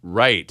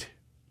 Right.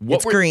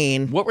 it's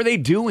green. What were they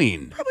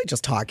doing? Probably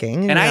just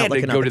talking. And I not had to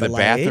looking go up to at the light.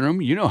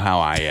 bathroom. You know how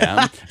I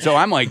am. So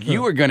I'm like,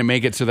 you are going to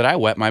make it so that I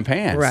wet my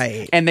pants.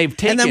 Right. And they've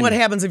taken. And then what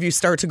happens if you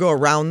start to go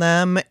around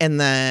them and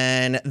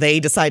then they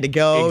decide to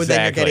go, then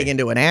you're Exactly. getting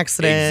into an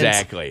accident.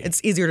 Exactly.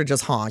 It's easier to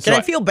just honk. So And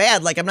I feel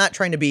bad. Like, I'm not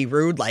trying to be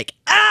rude, like,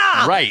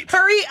 Right.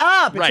 hurry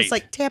up. It's Right. just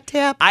like tap,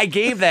 tap. I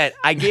gave that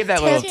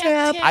little.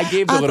 tap. I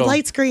gave the The little.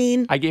 light's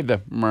green. I gave the.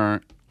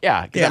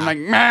 Yeah. Because Yeah. I'm like,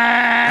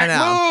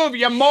 know. move,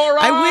 you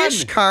moron. I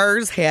wish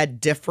cars had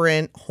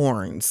different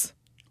horns.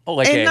 Oh,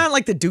 like And not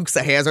like the Dukes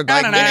of Hazzard.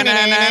 Like,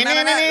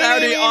 That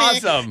would be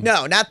awesome.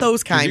 No, not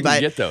those kind, you can but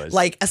get those.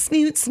 like a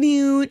snoot.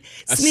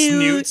 A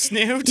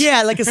snoot?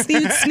 Yeah, like a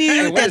snoot.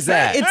 what is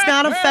that? It's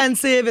not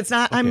offensive. It's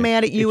not, I'm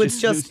mad at you. It's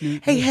It's just just,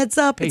 snoot. hey, heads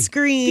up, it's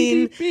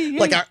green.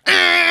 Like a,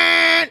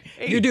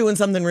 you're doing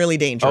something really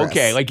dangerous.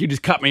 Okay, like you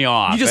just cut me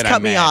off. you just and cut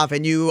I'm me mad. off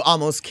and you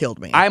almost killed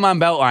me. I'm on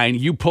Beltline.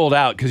 You pulled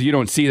out because you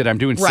don't see that I'm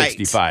doing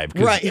 65.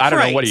 'Cause Right. I don't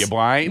know. right. What are you,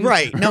 blind?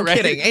 Right. No Right?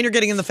 kidding. And you're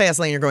getting in the fast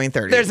lane. You're going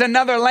 30. There's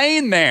another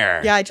lane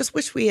there. yeah, I just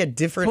wish we had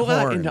different Pull out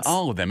horns. into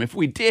all of them. If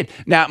we did.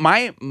 Now,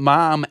 my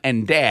mom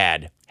and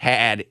dad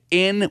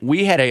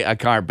we had a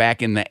car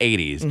back in the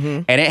 80s,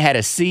 and it had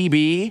a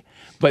CB,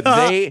 but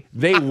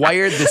they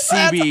wired the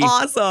CB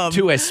awesome.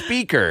 to a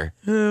speaker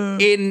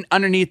in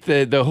underneath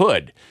the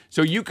hood.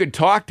 So you could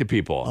talk to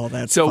people. Oh,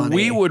 that's so funny.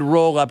 we would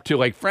roll up to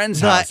like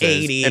friends' The houses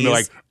 80s. and be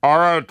like, "All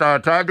right,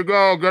 time to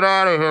go. Get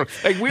out of here."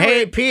 Like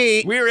Hey,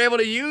 Pete. we were able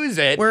to use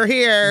it. We're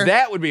here.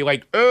 That would be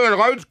like, "Oh, the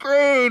light's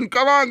green.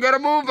 Come on, gotta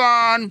move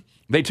on."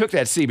 They took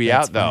that CB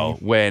out, though,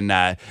 when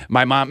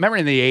my mom, remember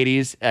in the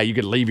 80s, you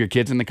could leave your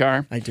kids in the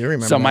car? I do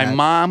remember So my that.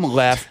 mom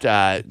left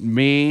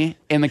me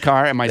in the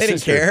car and my They didn't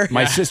sister care.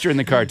 my sister in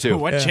the car, too.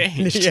 What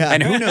changed? Yeah.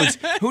 And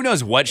who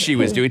knows what she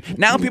was doing.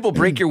 Now people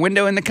break your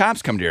window and the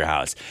cops come to your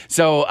house.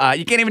 So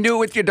you can't even do it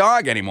with your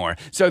dog anymore.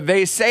 So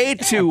they say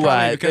to...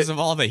 Probably because of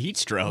all the heat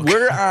stroke.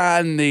 we're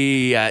on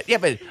the...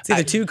 but... It's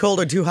either too cold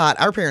or too hot.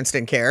 Our parents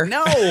didn't care.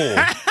 No.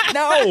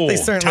 No. They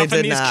certainly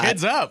Toughing did these not.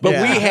 kids up. But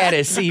Yeah. we had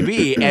a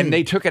CB, and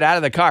they took it out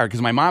of the car because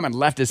my mom had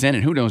left us in,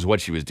 and who knows what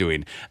she was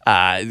doing,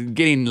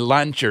 getting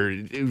lunch or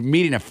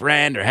meeting a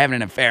friend or having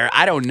an affair.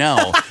 I don't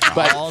know.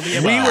 But All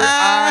the we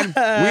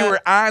above. were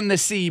on the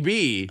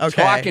CB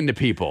Okay. talking to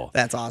people.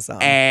 That's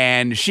awesome.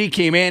 And she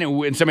came in,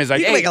 and somebody's like,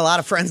 you can "Hey, make a lot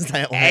of friends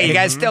that way. hey, you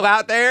guys still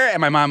out there?"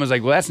 And my mom was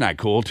like, "Well, that's not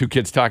cool. 2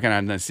 kids talking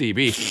on the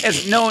CB.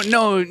 It's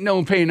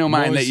no pain, no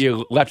mind that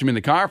you left them in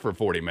the car for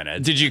 40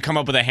 minutes." Did you come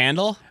up with a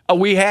handle? Oh,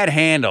 we had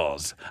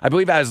handles. I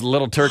believe I was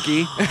Little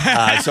Turkey. So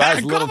I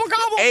was little. Gobble,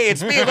 gobble. Hey,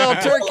 it's me, Little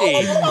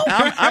Turkey.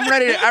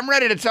 I'm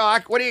ready to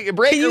talk. What do you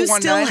break Can you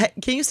one still night?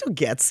 can you still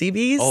get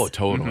CBs? Oh,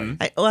 totally.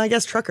 I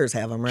guess truckers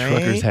have them, right?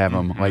 Truckers have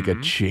them like a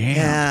champ.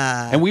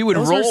 Yeah. And we would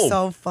Those were roll.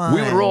 so fun.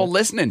 We would roll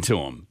listening to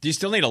them. Do you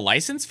still need a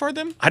license for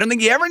them? I don't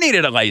think you ever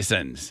needed a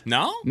license.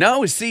 No?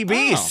 No,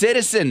 CB, Oh.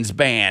 Citizens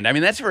Band. I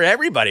mean, that's for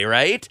everybody,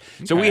 right?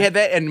 So we had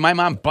that, and my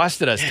mom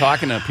busted us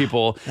talking to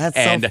people. That's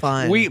so and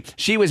fun.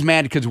 She was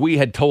mad because we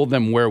had told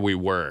them where we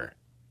were.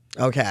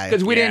 Okay.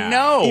 Because we didn't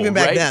know. Even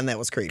back right? then, that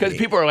was creepy. Because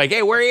people were like,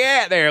 hey, where are you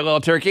at there, Little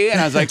Turkey? And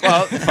I was like,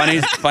 well,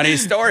 funny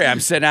story. I'm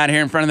sitting out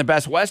here in front of the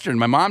Best Western.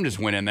 My mom just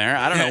went in there.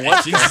 I don't know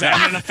what's She's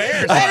sending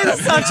affairs. That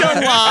is such a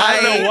lie. I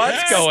don't know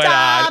what's going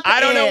on. I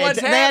don't know what's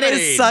That happening.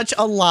 is such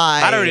a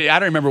lie. I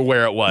don't remember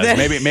where it was.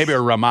 Maybe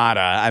a Ramada.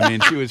 I mean,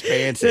 she was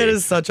fancy. That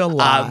is such a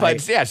lie.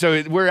 But yeah,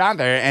 so we're out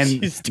there, and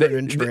She's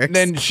turning tricks.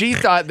 then she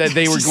thought that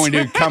they were going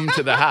to come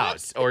to the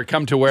house or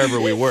come to wherever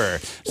we were.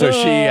 So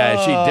she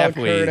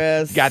definitely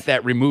Curtis. got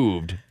that removed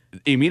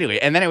immediately.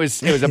 And then it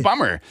was a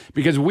bummer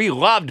because we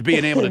loved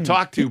being able to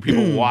talk to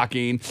people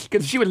walking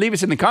because she would leave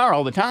us in the car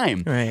all the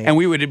time. Right. And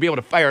we would be able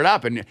to fire it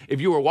up. And if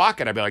you were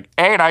walking, I'd be like,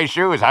 hey, nice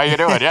shoes. How you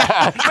doing?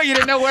 But you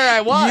didn't know where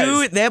I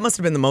was. That must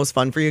have been the most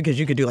fun for you because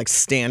you could do like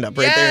stand up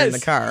right there in the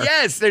car.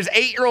 Yes, there's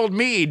 8-year-old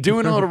me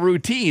doing little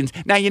routines.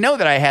 Now, you know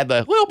that I had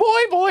the little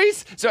boy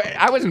voice, so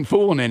I wasn't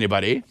fooling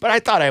anybody, but I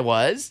thought I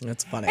was.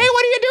 That's funny. Hey,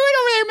 what are you doing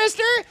over there,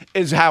 mister?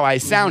 Is how I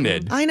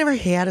sounded. I never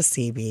had a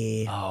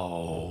CB.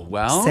 Oh,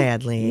 well.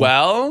 Sadly.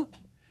 Well,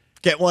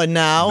 Get one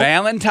now.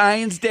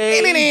 Valentine's Day.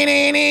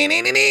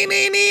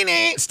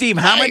 Steve,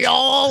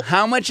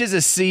 how much is a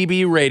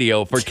CB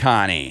radio for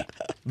Connie?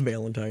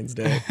 Valentine's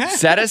Day.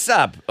 Set us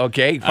up,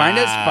 okay? Find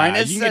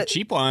us. You can get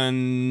cheap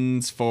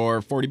ones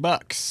for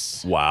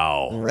 $40.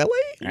 Wow.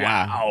 Really?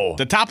 Yeah. Wow.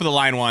 The top of the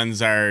line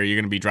ones you're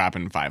going to be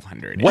dropping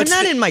 $500. What's I'm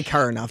not the- in my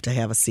car enough to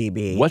have a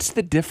CB. What's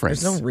the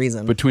difference? There's no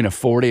reason. Between a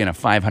 $40 and a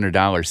 $500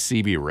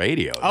 CB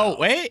radio. Oh,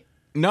 wait.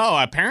 No,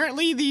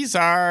 apparently these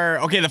are...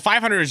 Okay, the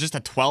 500 is just a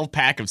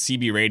 12-pack of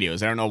CB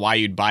radios. I don't know why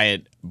you'd buy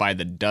it by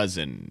the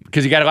dozen.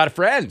 Because you got a lot of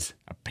friends.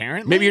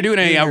 Apparently. Maybe you're doing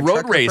a Your road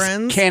trucker race,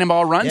 friends?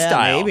 Cannonball Run Yeah,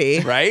 style.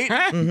 maybe.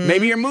 Right?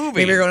 Maybe you're moving.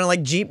 Maybe you're going to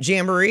like Jeep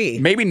Jamboree.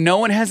 Maybe no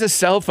one has a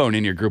cell phone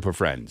in your group of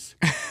friends.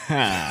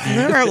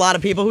 There are a lot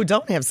of people who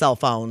don't have cell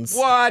phones.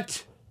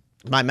 What?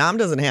 My mom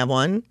doesn't have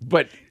one.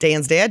 But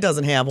Dan's dad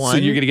doesn't have one. so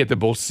you're going to get the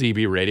both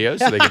CB radios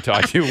so they can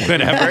talk to you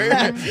whenever,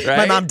 right?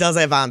 My mom does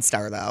have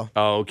OnStar though.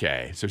 Oh,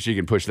 okay. So she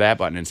can push that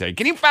button and say,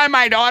 can you find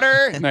my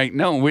daughter? And like,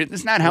 no,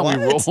 that's not how we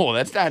What? roll.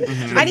 That's not.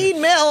 I need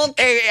milk.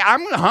 Hey,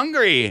 I'm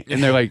hungry.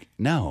 And they're like,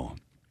 no.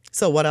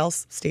 So what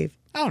else, Steve?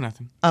 Oh,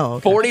 nothing. Oh,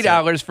 okay.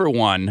 $40 for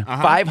one,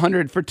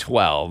 $500 for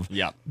 12.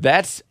 Yep.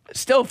 That's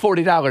still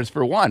 $40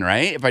 for one,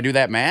 right? If I do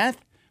that math,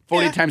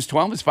 40 Yeah. times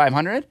 12 is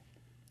 500.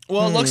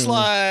 Well, it looks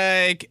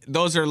like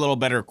those are a little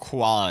better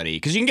quality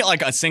because you can get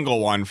like a single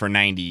one for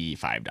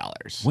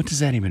 $95. What does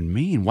that even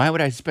mean? Why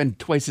would I spend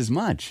twice as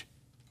much?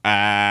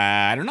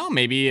 I don't know.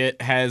 Maybe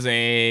it has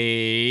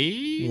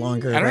a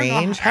Longer I don't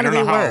range? Know. How I don't do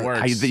know they how it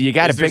work? works. You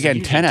got a There's big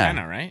huge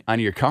antenna, right? on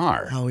your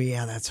car. Oh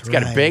yeah, that's right.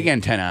 It's got a big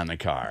antenna on the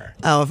car.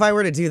 Oh, if I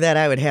were to do that,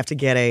 I would have to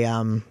get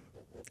a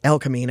El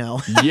Camino.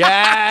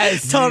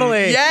 Yes.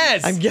 Totally.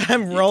 Yes.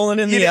 I'm rolling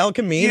in the El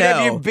Camino. You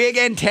have your big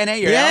antenna,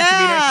 your El Yeah.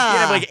 Camino. You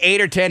have like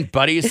 8 or 10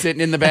 buddies sitting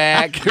in the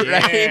back, right?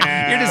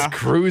 Yeah. You're just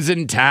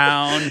cruising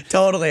town.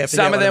 Totally have to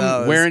Some get of one them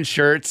those. wearing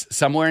shirts,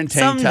 some wearing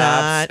tank Some tops,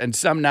 not. and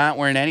some not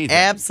wearing anything.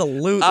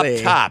 Absolutely.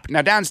 Up top.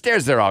 Now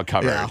downstairs they're all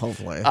covered. Yeah,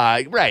 hopefully.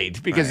 Right,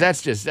 because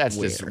that's just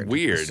Weird.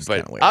 weird. It's just But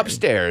kinda weird.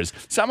 upstairs,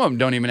 some of them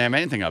don't even have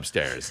anything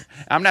upstairs.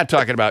 I'm not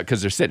talking about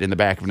because they're sitting in the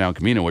back of an El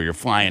Camino where you're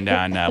flying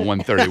down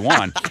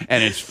 131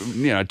 and it's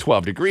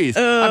 12 degrees.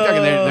 I'm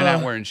talking they're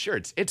not wearing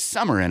shirts. It's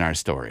summer in our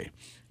story.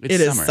 It's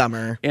It is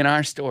summer. in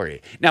our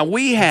story. Now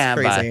we have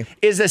crazy.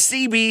 is a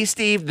CB,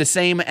 Steve, the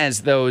same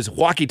as those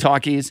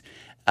walkie-talkies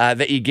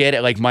that you get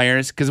at like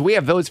Myers? Because we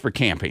have those for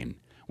camping,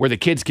 where the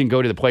kids can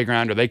go to the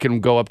playground or they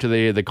can go up to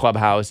the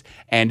clubhouse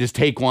and just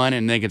take one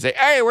and they can say,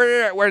 "Hey,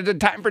 where's the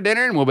time for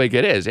dinner?" And we'll be like,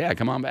 "It is. Yeah,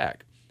 come on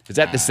back." Is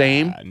that the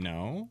same?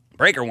 No.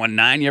 Breaker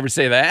 19. You ever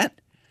say that?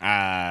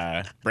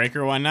 Breaker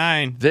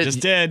 19. That-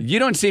 Just did. You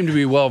don't seem to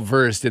be well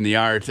versed in the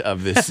art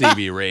of the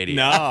CB radio.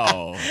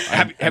 No.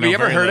 Have you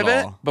ever heard of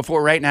it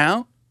before? Right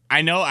now?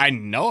 I know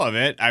of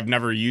it. I've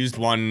never used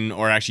one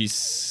or actually.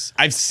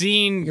 I've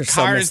seen You're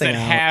so cars that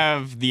missing out.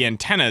 have the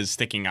antennas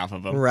sticking off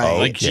of them, Right.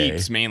 Like Okay.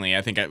 Jeeps mainly.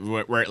 I think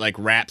where it like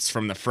wraps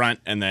from the front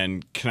and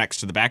then connects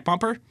to the back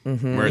bumper,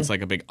 where it's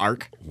like a big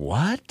arc.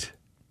 What?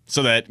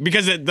 So that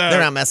because They're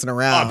not messing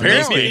around.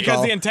 apparently Those because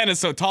people. the antenna's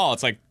so tall,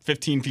 it's like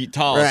 15 feet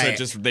tall. So Right. it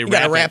just they You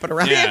gotta wrap it. it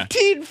around. Yeah.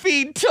 15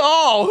 feet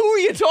tall. Who are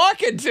you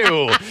talking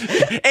to?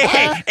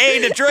 hey,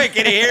 Detroit,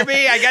 can you hear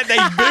me? I got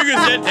the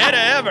biggest antenna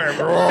ever.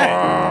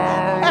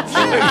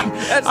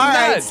 That's All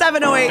right, nuts.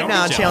 7:08 Don't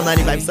now, be Channel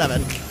jealous.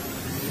 95.7.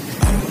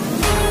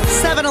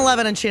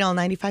 7-Eleven and Channel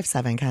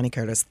 95.7, Connie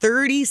Curtis.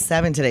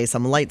 37 today.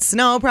 Some light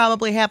snow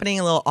probably happening,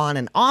 a little on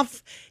and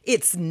off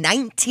It's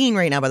 19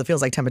 right now, but it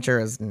feels like temperature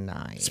is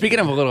 9. Speaking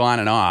of a little on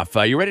and off,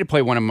 you ready to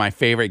play one of my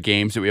favorite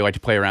games that we like to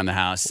play around the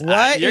house?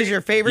 What is your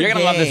favorite You're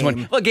going to love this one.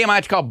 game? Well, a game I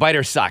like to call Bite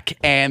or Suck.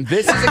 And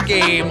this is a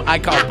game I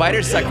call Bite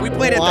or Suck. We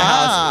played at the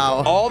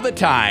house all the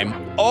time.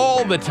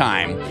 All the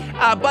time.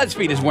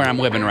 BuzzFeed is where I'm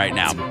living right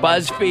now.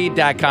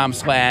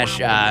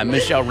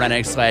 BuzzFeed.com/Michelle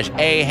Rennick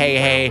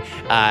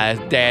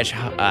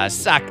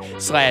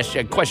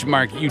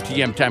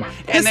 /AHEHE-suck/UTM time.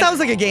 And This sounds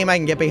like a game I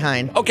can get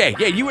behind. okay,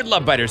 yeah, you would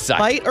love Bite or Suck.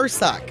 Bite or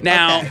suck?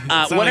 Now, Okay.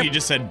 Sounds what like if- you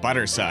just said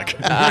butter suck.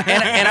 and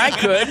I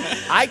could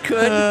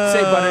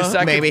say butter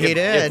suck. maybe if, he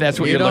did. If that's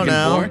what You you're don't looking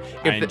know.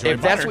 for. I enjoy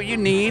If that's butter. what you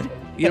need,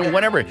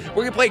 whatever.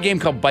 We're gonna play a game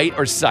called Bite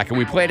or Suck, and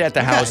we played it at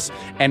the house,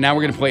 and now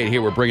we're gonna play it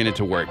here. We're bringing it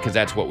to work because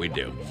that's what we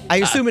do. I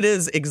assume it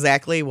is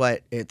exactly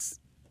what it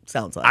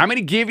sounds like. I'm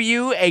gonna give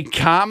you a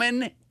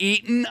common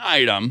eaten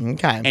item,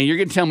 Okay. and you're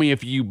gonna tell me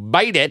if you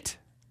bite it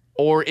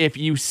or if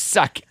you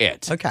suck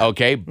it. Okay.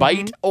 Okay.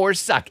 Bite or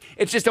suck.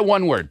 It's just a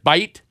one word.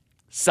 Bite.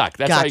 Suck.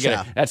 That's how you get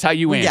Gotcha. it. That's how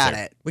you we answer. got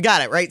it. We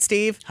got it, right,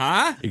 Steve?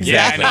 Huh? Exactly.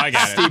 Yeah, I know, I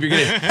got it. Steve, you're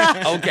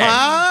gonna. Okay.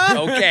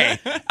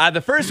 Okay.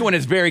 The first one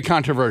is very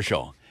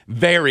controversial.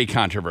 Very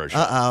controversial.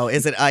 Uh-oh.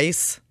 Is it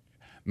ice?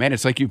 Man,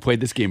 it's like you played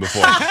this game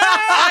before.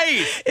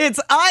 Ice. It's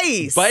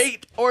ice.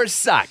 Bite or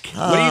suck.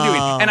 What are you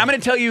doing? And I'm going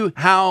to tell you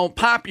how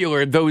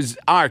popular those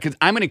are because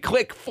I'm going to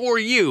click for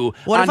you.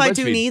 What on if I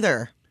do BuzzFeed.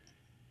 neither?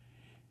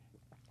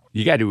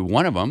 You got to do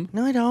one of them.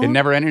 No, I don't. It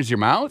never enters your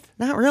mouth.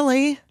 Not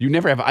really. You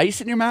never have ice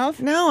in your mouth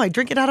No, I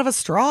drink it out of a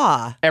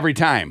straw every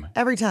time.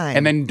 every time.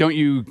 And then don't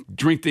you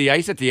drink the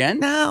ice at the end?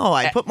 No,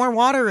 I put more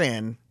water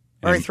in.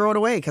 Or I throw it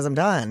away because I'm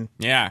done.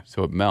 Yeah.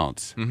 So it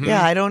melts.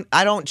 Yeah, I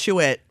don't chew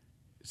it.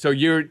 So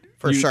you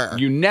sure.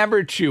 You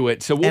never chew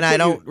it. So we'll And I put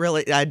don't you-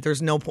 really.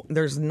 There's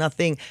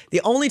nothing.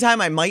 The only time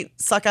I might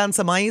suck on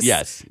some ice,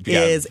 Yes, if you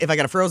got is if I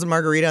got a frozen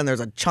margarita and there's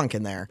a chunk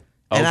in there,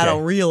 and I Okay.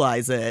 don't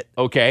realize it.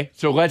 Okay,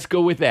 so let's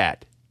go with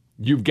that.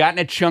 You've gotten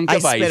a chunk I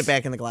of ice. spit it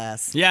back in the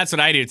glass. Yeah, that's what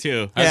I do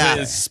too. Yeah.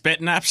 Is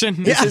spit an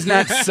option? This is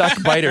not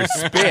suck, bite, or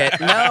spit.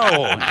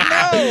 No.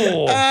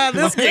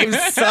 This game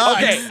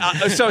sucks.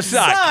 Okay, so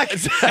suck. Suck.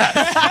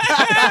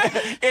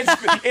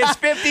 It's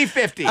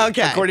 50-50,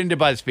 Okay. according to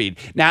BuzzFeed.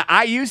 Now,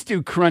 I used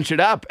to crunch it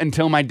up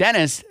until my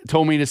dentist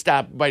told me to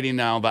stop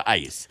biting all the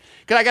ice.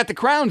 Because I got the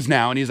crowns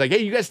now, and he's like, hey,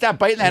 you got to stop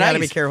biting that You ice. gotta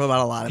be careful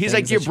about a lot of He's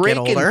things. like, you're as you get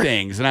breaking older.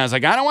 things. And I was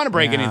like, I don't want to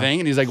break Yeah. anything.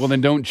 And he's like, well,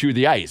 then don't chew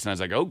the ice. And I was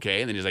like,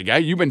 okay. And then he's like, yeah,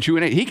 you've been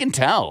chewing it. He can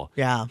tell.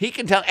 Yeah. He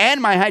can tell.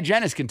 And my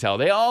hygienist can tell.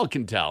 They all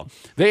can tell.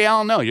 They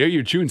all know.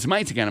 You're chewing some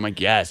ice again. I'm like,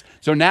 yes.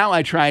 So now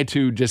I try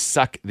to just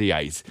suck the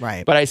ice.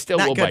 Right. But I still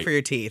Not will good bite. for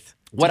your teeth.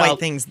 What to bite I'll-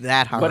 things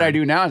that hard. What I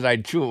do now is I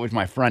chew it with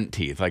my front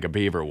teeth like a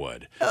beaver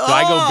would. So Oh,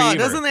 I go beaver.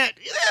 doesn't that?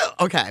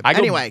 Okay. I go-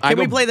 Anyway, I can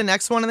we go- play the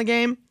next one in the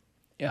game?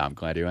 Yeah, I'm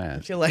glad you I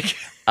asked. feel like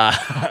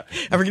are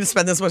we going to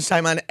spend this much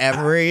time on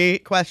every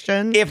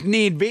question? If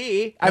need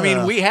be. I mean,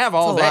 Ugh, we have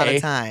all it's a day. lot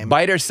of time.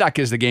 Bite or suck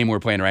is the game we're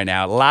playing right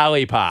now.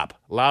 Lollipop.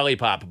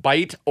 Lollipop.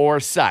 Bite or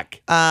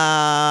suck.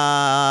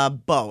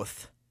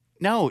 Both.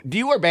 No,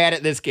 you are bad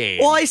at this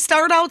game. Well, I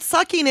start out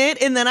sucking it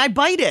and then I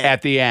bite it.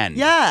 At the end.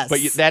 Yes.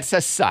 But that's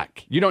a suck.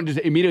 You don't just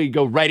immediately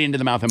go right into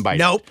the mouth and bite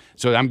Nope. it.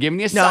 So I'm giving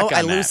you a no, suck on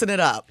I that. loosen it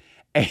up.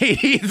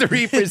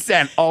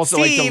 83% also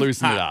like to Steve,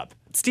 loosen it up.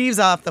 Steve's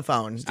off the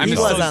phone. He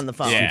still- was on the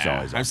phone. Steve's Yeah.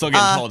 always I'm still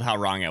getting told how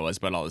wrong I was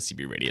about all the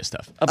CB radio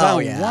stuff.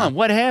 About yeah. what?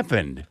 What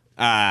happened?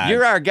 Uh,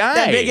 You're our guy.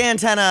 That big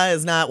antenna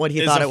is not what he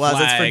It's thought a it was.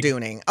 It's for flag.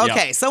 Dooning. Yep.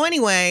 Okay, so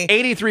anyway,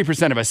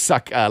 83% of us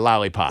suck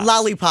lollipops.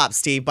 lollipop,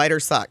 Steve. Bite or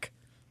suck?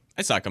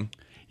 I suck them.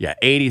 Yeah,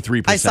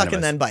 83%. I suck of and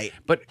us. then bite.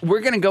 But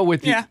we're going to go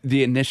with Yeah.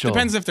 the initial.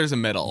 Depends if there's a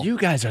middle. You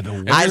guys are the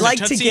worst. I there's a like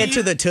to Tootsie- get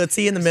to the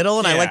Tootsie in the middle,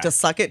 and I Yeah. like to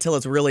suck it till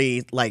it's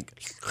really like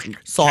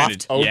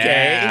soft, Kinda- Okay.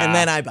 Yeah. and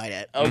then I bite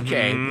it.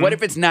 Okay. What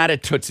if it's not a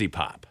Tootsie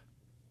Pop?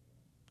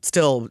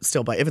 Still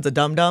bite. If it's a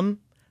dum dum,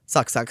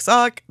 suck,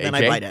 then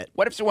Okay. I bite it.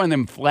 What if it's one of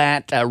them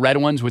flat red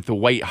ones with the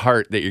white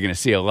heart that you're going to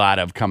see a lot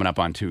of coming up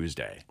on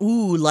Tuesday?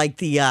 Ooh, like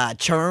the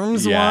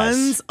Charms Yes.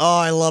 ones. Oh,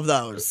 I love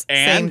those.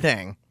 And- Same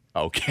thing.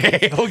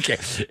 Okay. Okay.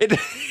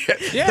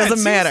 Yeah, Doesn't it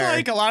seems matter.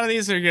 like a lot of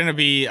these are going to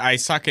be I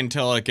suck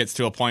until it gets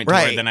to a point to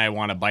Right. where then I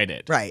want to bite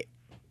it. Right.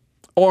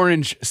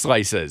 Orange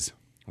slices.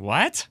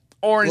 What?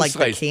 Orange Like the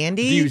slice.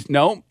 candy? Do you,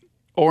 no.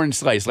 Orange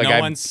slice. Like no I.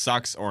 one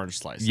sucks orange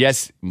slices.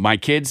 Yes, my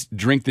kids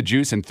drink the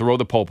juice and throw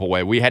the pulp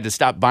away. We had to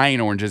stop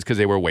buying oranges because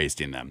they were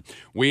wasting them.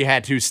 We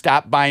had to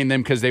stop buying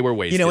them because they were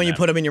wasting You know when you them.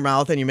 put them in your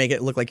mouth and you make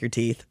it look like your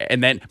teeth?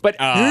 And then, but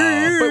we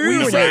when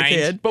you're a say,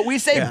 kid. but we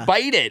say Yeah.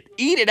 bite it,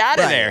 eat it out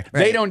of Right, there. They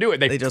right. don't do it.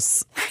 They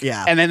just,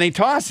 yeah. and then they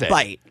toss it.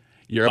 bite.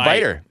 You're a Bite.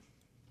 biter.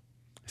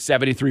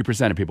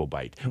 73% of people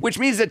bite, which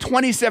means that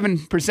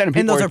 27% of people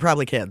And those are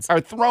probably kids. are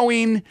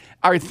throwing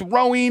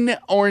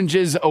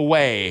oranges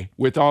away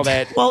with all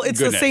that. Well, it's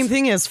the goodness. same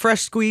thing as fresh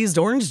squeezed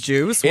orange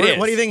juice. It What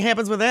is. do you think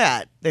happens with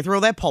that? They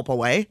throw that pulp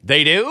away.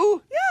 They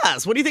do?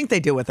 Yes. What do you think they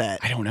do with it?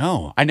 I don't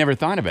know. I never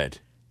thought of it.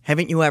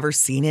 Haven't you ever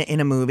seen it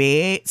in a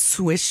movie?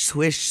 Swish,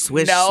 swish,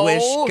 swish, No.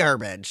 swish,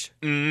 garbage.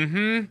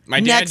 My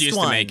dad Next used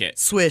one. to make it.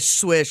 Swish,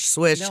 swish,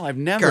 swish. No, I've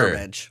never.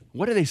 Garbage.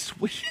 What are they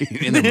swishing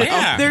in the mouth?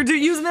 Yeah. They're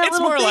using that It's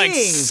little more thing. like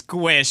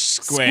squish,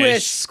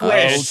 squish, Squish,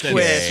 squish, than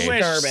squish,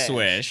 swish, garbage.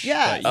 swish.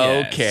 Yes. but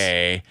yes.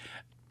 Okay.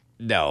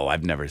 No,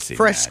 I've never seen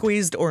Fresh that.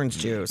 squeezed orange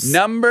juice.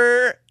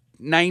 Number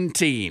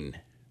 19,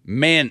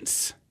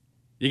 mints.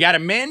 You got a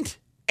mint?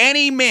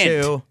 Any mint.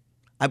 Chew.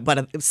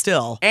 But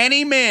still,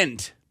 Any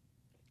mint.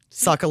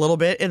 suck a little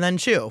bit and then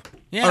chew.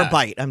 Yeah. Or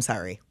bite. I'm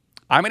sorry.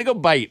 I'm going to go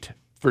bite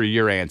for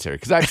your answer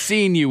because I've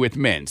seen you with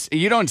mints.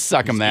 You don't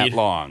suck them that eat-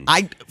 long.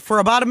 For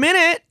about a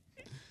minute.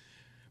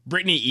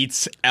 Brittany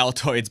eats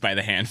Altoids by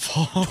the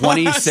handful.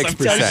 26%.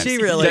 Does she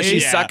really? Does she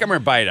Yeah. suck them or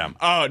bite them?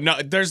 Oh, no,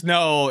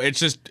 it's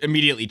just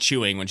immediately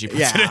chewing when she puts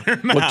Yeah. it in her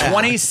mouth. Well,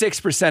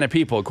 26% of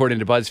people, according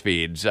to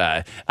BuzzFeed's,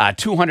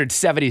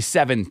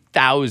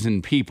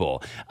 277,000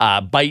 people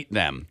bite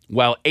them,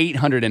 while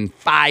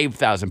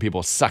 805,000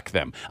 people suck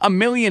them. 1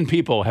 million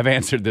people have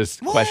answered this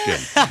question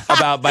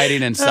about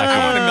biting and I want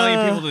sucking. 1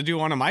 million people to do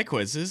one of my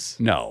quizzes.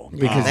 No,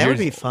 because that would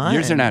yours- be fun.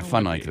 Yours are not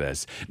fun like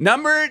this.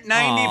 Number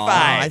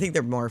 95, I think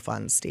they're more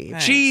fun, Steve.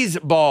 cheese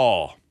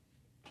ball.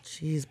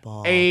 Cheese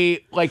ball. A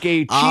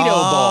Cheeto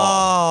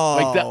ball,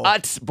 like the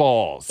Utz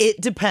balls. It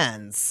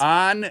depends.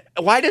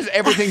 Why does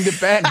everything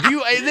depend?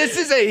 This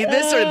is a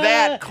this or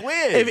that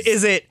quiz.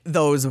 Is it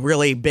those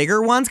really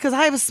bigger ones? Because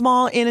I have a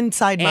small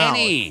inside mouth.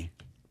 Any?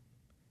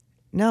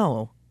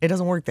 No, it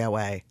doesn't work that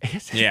way.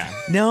 Yeah.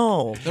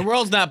 No. The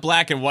world's not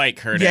black and white,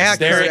 Curtis. Yeah,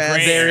 There's a Curtis.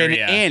 gray They're an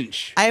area.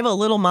 inch. I have a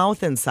little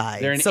mouth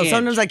inside. They're an so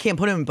sometimes inch. I can't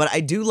put them in, but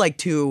I do like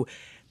to.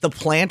 The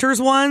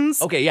Planters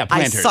ones. Okay, yeah,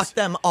 Planters. I suck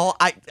them all.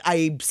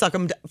 I suck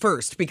them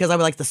first because I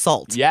would like the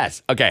salt.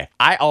 Yes. Okay.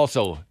 I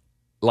also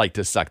like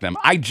to suck them.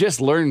 I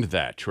just learned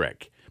that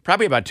trick.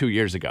 Probably about 2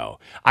 years ago.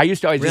 I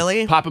used to always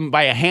Really? just pop them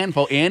by a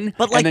handful in.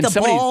 But like and then the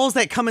somebody, balls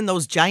that come in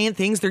those giant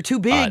things, they're too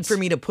big Utz. for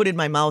me to put in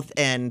my mouth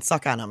and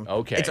suck on them.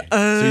 Okay. So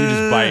you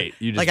just bite.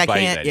 You just like I bite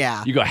can't. it.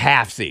 Yeah. You go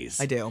halfsies.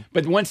 I do.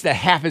 But once the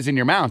half is in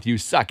your mouth, you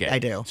suck it. I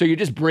do. So you're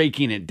just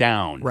breaking it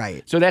down.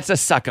 Right. So that's a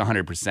suck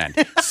 100%.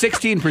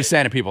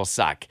 16% of people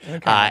suck.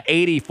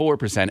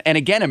 84%. And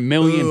again, 1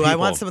 million Ooh, people. I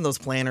want some of those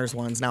Planters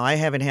ones now. I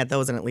haven't had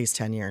those in at least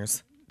 10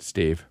 years.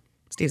 Steve.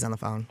 Steve's on the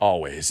phone.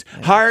 Always.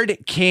 Hard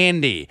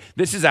candy.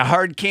 This is a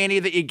hard candy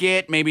that you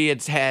get. Maybe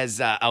it has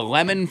a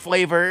lemon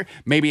flavor.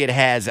 Maybe it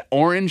has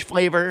orange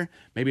flavor.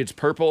 Maybe it's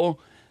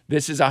purple.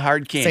 This is a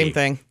hard candy. Same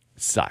thing.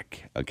 Suck.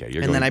 Okay,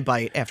 you're And going. then I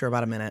bite after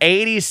about a minute.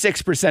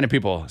 86% of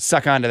people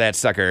suck onto that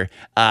sucker.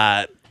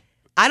 I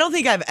don't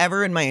think I've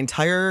ever in my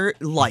entire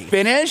life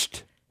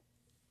Finished?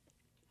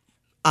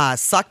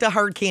 sucked a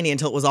hard candy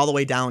until it was all the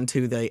way down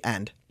to the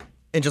end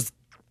and just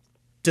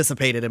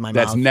dissipated in my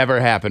That's mouth. never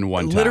happened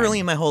one time. Literally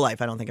in my whole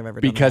life, I don't think I've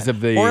ever done Because that.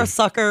 of the- or a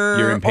sucker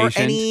you're or impatient?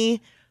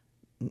 any.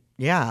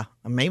 Yeah,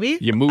 maybe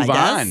You move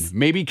I on. guess.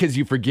 Maybe because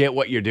you forget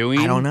what you're doing.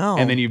 I don't know.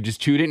 And then you've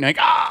just chewed it and you're like,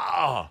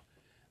 oh,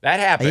 that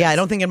happens. Yeah, I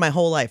don't think in my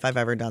whole life I've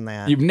ever done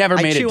that. You've never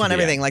made I it chew to on the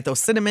everything, end. like those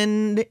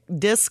cinnamon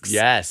discs.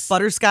 Yes.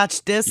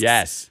 Butterscotch discs.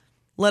 Yes.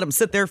 Let them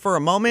sit there for a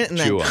moment and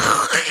Chew then.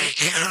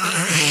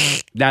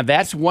 'em. Now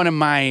that's one of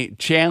my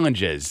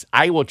challenges.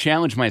 I will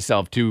challenge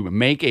myself to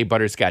make a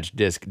butterscotch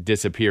disc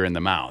disappear in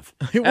the mouth.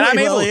 And I'm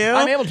Will able, you?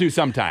 I'm able to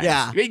sometimes.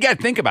 Yeah. You got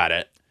to think about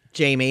it.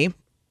 Jamie.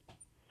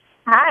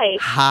 Hi.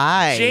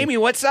 Hi. Jamie,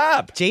 what's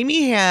up?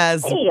 Jamie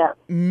has Hey.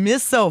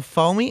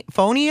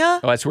 misophonia.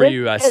 Oh, that's where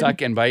you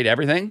suck and bite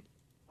everything?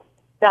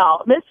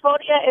 No,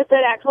 misphonia is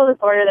an actual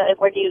disorder that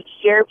when you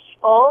hear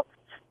people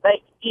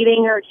like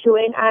eating or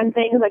chewing on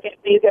things, like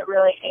you get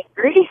really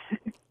angry.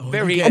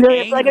 Very And then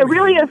angry. it's like it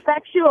really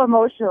affects you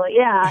emotionally.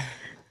 Yeah.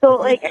 So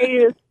like I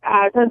use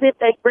something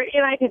like Brittany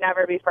and I could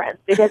never be friends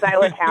because I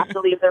would have to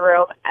leave the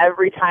room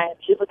every time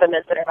she put the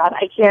mints in her mouth.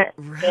 I can't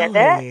stand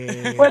Really?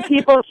 it when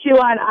people chew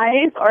on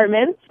ice or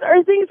mints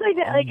or things like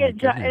that. Like it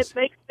goodness.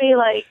 makes me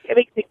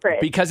cringe.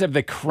 Because of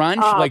the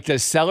crunch, like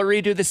does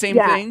celery do the same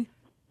yeah. thing?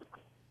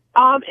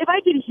 If I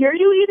could hear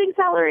you eating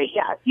celery,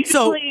 yes.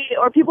 So- Usually,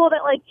 or people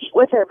that like eat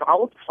with their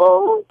mouth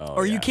full. Oh,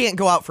 Or yeah. you can't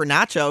go out for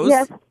nachos.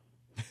 Yes.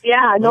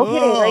 Yeah, no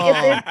kidding.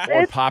 Like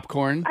Or it's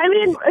popcorn? I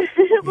mean,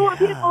 well,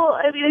 people.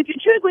 I mean, if you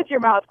chew with your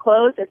mouth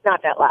closed, it's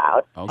not that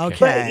loud. Okay.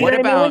 But you What know what I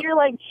mean? about When you're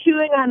like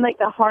chewing on like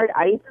the hard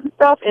ice and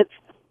stuff, it's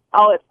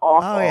awful.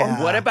 Oh,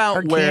 yeah. What about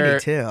Hard where,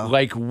 candy, too.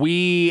 like,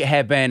 we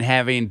have been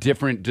having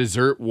different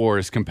dessert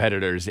wars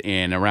competitors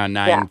in around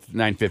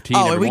 9:15 Oh,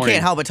 every and we morning.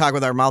 can't help but talk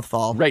with our mouth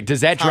full. Right?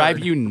 Does that drive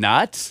Hard. you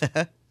nuts?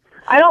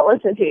 I don't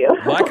listen to you.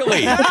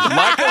 Luckily,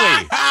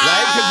 right?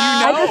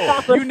 I just Because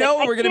stop you listening. know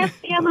I we're gonna can't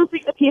stand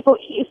listening to people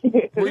eat.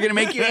 we're gonna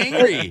make you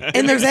angry.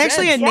 And there's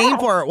actually a Yeah. name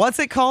for it. What's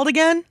it called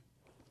again?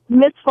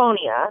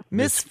 Misphonia.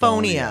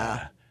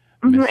 Misphonia.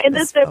 Mhm. And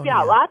this, Misphonia.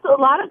 yeah, a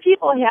lot of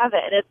people have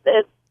it. And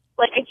it's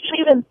like, I can't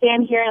even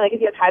stand here, like,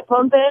 if you have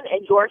headphones in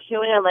and you're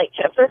chewing on, like,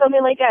 chips or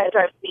something like that, it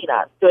drives me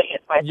nuts doing it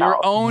to myself.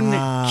 Your own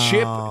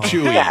chip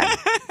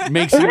chewing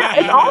makes you Yeah,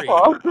 it's angry.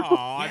 awful. Oh,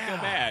 I feel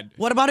bad.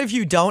 What about if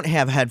you don't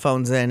have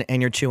headphones in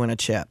and you're chewing a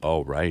chip?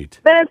 Oh, right.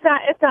 Then it's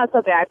not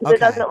so bad because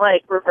Okay. it doesn't,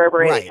 like,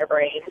 reverberate Right. in your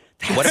brain.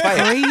 What if I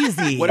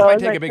Crazy. What if I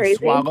Those take are a big crazy.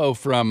 swallow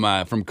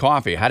from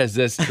coffee? How does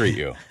this treat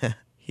you?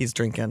 He's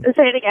drinking.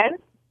 Say it again.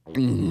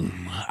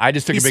 I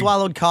just took He a big.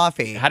 swallowed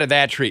coffee. How did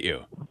that treat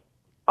you?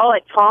 Oh,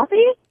 like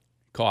coffee?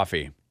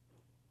 Coffee.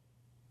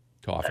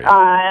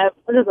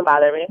 It doesn't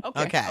bother me.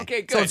 Okay.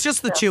 Okay. Good. So it's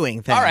just the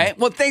chewing thing. All right.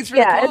 Well, thanks for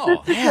Yeah, the it's call.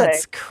 just the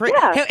That's chewing.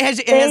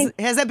 crazy.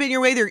 Yeah. Has that been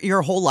your way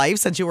your whole life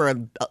since you were a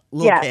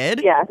little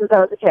kid? Yeah, since I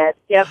was a kid.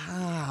 Yep.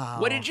 Wow.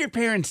 What did your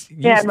parents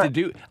used Yeah, to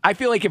do? I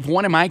feel like if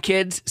one of my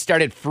kids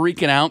started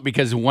freaking out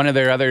because one of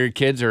their other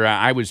kids or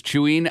I was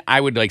chewing, I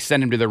would like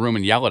send him to the room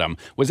and yell at him.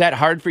 Was that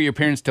hard for your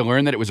parents to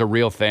learn that it was a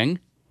real thing?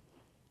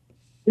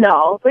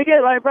 No,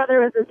 because my brother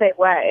was the same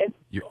way.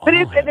 You But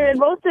all have it.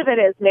 most of it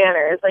is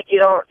manners. Like, you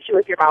don't chew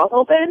with your mouth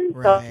open.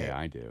 Right. Yeah,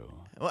 I do.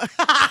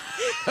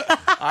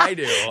 I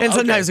do. And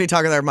sometimes we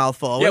talk with our mouth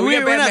full. Yeah, we we're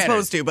got bad not manners.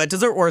 supposed to, but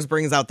Dessert Wars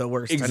brings out the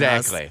worst in us.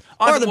 Exactly.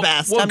 Or the Well-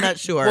 best. well, I'm good- not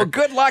sure. Well,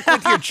 good luck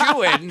with your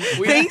chewing.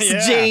 Thanks,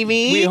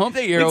 Jamie. We hope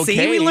that you're See,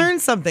 okay. we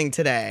learned something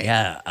today.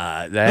 Yeah,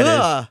 that is.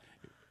 Ugh.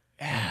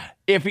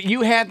 If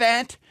you had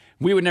that,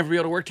 we would never be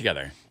able to work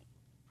together.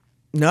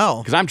 No.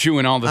 Because I'm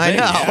chewing all the I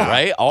things, know.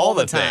 right? All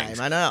the things.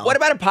 time, I know. What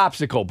about a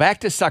popsicle? Back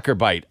to Sucker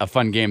Bite, a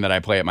fun game that I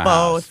play at my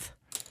house.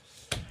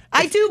 Both.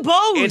 I do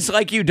both. It's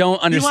like you don't You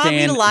want me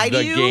understand to lie to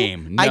the you?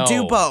 game. I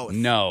do No, both.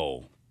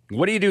 No.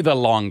 What do you do the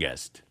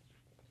longest?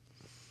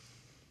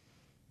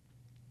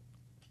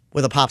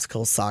 With a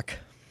popsicle suck.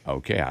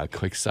 Okay, I'll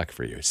click suck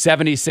for you.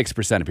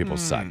 76% of people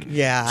suck.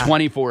 Yeah.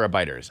 24 are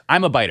biters.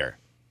 I'm a biter.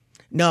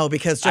 No,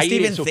 because I just eat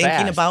it even so thinking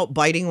fast. about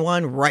biting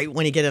one right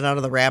when you get it out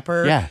of the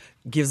wrapper Yeah.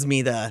 gives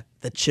me the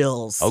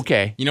chills.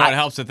 Okay. You know what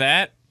helps with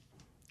that?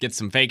 Get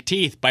some fake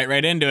teeth. Bite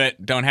right into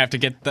it. Don't have to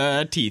get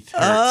the teeth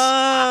hurts.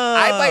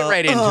 I bite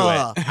right into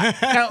it.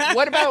 Now,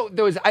 what about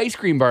those ice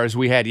cream bars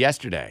we had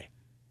yesterday?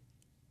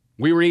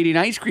 We were eating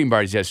ice cream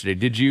bars yesterday.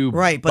 Did you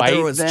Right, but bite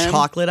there was them?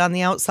 chocolate on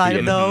the outside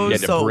of You had those,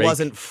 to so break.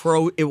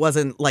 it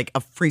wasn't like a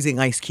freezing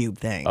ice cube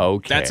thing.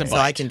 Okay. That's a so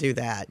I can do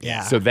that.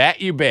 Yeah. So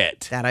that you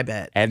bit. that I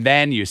bet. And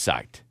then you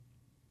sucked.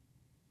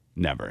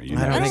 Never. You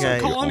I don't never. I think don't I-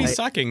 recall any I-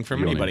 sucking from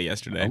you only- anybody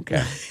yesterday.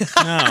 Okay.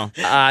 No.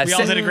 We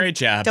all did a great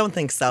job. Don't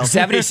think so.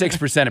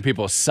 76% of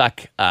people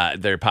suck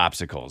their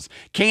popsicles.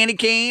 Candy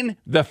cane,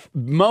 the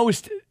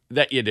most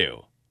that you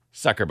do.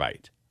 Sucker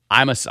bite.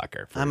 I'm a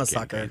sucker. For I'm a candy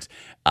sucker.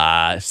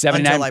 canes.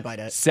 79. Until I bite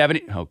it.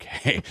 70.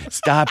 Okay.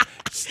 Stop.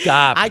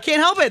 I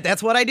can't help it.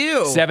 That's what I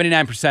do.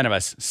 79% of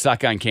us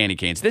suck on candy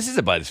canes. This is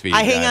a BuzzFeed.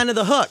 I hang on to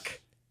the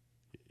hook.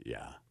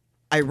 Yeah.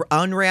 I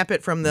unwrap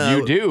it from the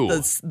You do.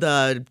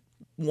 the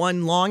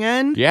one long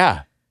end,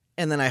 Yeah.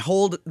 and then I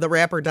hold the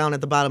wrapper down at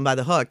the bottom by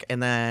the hook,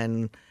 and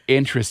then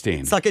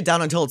Interesting. suck it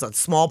down until it's a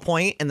small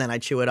point, and then I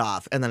chew it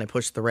off, and then I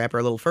push the wrapper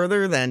a little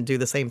further, then do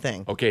the same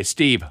thing. Okay,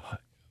 Steve,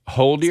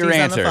 hold your Steve's on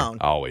the answer. phone.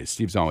 Always.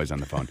 Steve's always on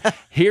the phone.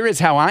 Here is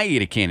how I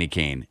eat a candy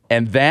cane.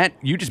 And that,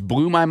 you just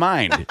blew my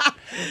mind.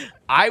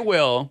 I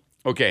will,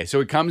 okay, so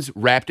it comes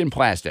wrapped in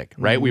plastic,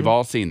 right? Mm-hmm. We've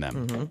all seen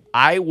them.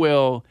 I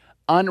will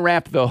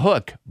unwrap the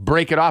hook,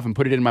 break it off, and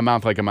put it in my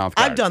mouth like a mouth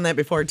guard. I've done that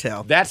before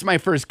too. That's my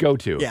first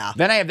go-to. Yeah.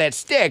 Then I have that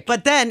stick.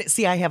 But then,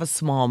 see, I have a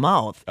small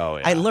mouth. Oh,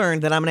 yeah. I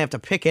learned that I'm gonna have to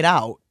pick it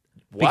out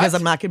because What?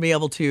 I'm not gonna be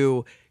able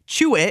to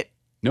chew it.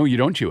 No, you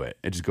don't chew it.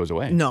 It just goes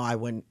away. No, I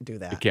wouldn't do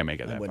that. You can't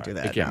make it that I wouldn't far. do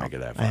that. You can't no. make it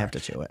that far. I have to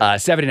chew it.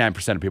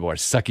 79% of people are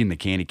sucking the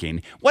candy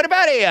cane. What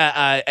about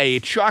a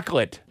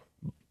chocolate?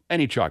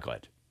 Any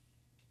chocolate?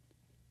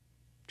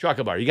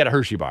 Chocolate bar. You got a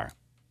Hershey bar.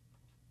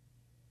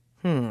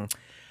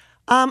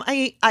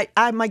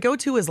 I my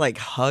go-to is like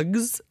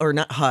Hugs or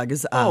not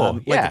Hugs.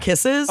 Like yeah. the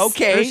Kisses.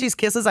 Okay. Hershey's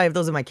Kisses. I have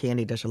those in my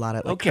candy dish a lot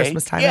at like Okay.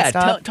 Christmas time yeah. and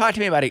stuff. Talk to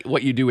me about it,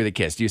 what you do with a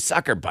kiss. Do you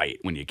suck or bite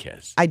when you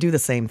kiss? I do the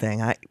same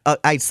thing.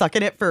 I suck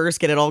it at first,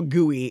 get it all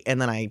gooey,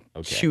 and then I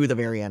chew the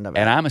very end of it.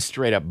 And I'm a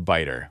straight up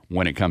biter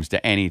when it comes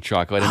to any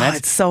chocolate. And Oh, that's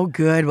it's so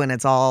good when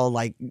it's all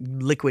like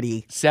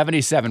liquidy.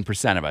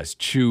 77% of us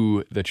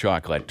chew the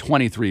chocolate.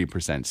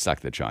 23%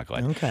 suck the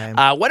chocolate. Okay.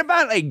 What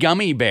about a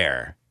gummy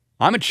bear?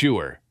 I'm a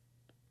chewer.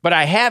 But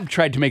I have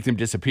tried to make them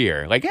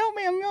disappear. Like, oh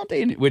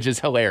man, which is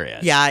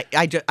hilarious. Yeah,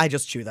 I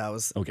just chew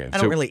those. Okay, I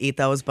so don't really eat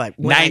those, but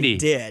when I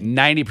did.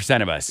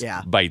 90% of us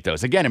Yeah. bite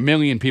those. Again, 1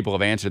 million people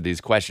have answered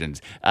these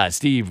questions.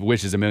 Steve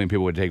wishes 1 million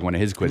people would take one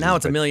of his quizzes. Now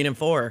it's but,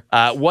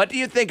 1,000,004. What do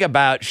you think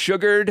about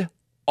sugared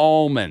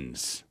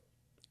almonds?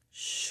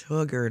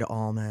 Sugared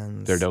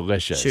almonds. They're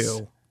delicious.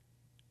 Chew.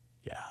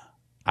 Yeah.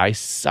 I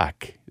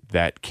suck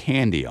that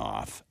candy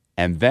off,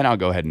 and then I'll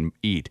go ahead and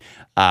eat.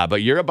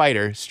 But you're a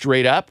biter,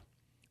 straight up.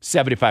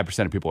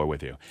 75% of people are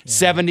with you.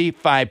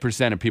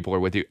 75% of people are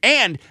with you.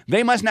 And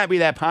they must not be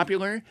that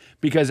popular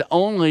because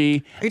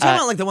only... Are you talking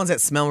about like the ones that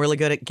smell really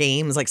good at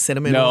games, like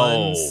cinnamon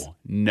ones?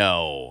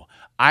 No.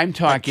 I'm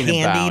talking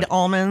candied about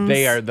almonds?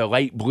 They are the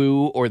light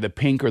blue or the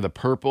pink or the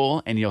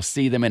purple, and you'll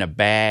see them in a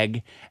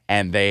bag,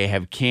 and they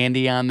have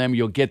candy on them.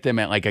 You'll get them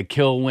at like a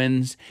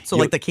Kilwins. So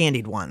like the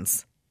candied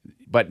ones.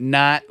 But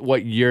not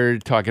what you're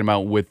talking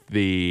about with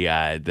the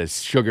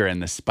sugar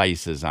and the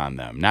spices on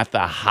them. Not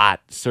the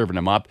hot serving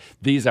them up.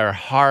 These are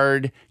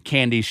hard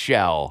candy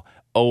shell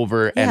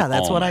over and Yeah,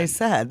 that's what I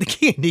said. The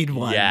candied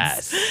ones.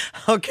 Yes.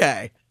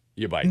 Okay.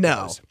 You bite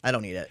No, those. I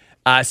don't eat it.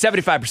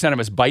 75% of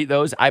us bite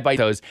those. I bite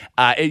those.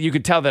 You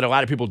could tell that a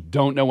lot of people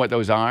don't know what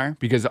those are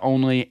because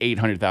only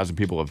 800,000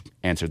 people have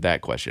answered that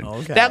question.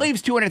 Okay. That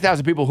leaves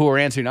 200,000 people who are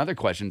answering other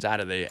questions out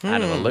of the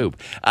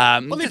loop.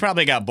 Well, they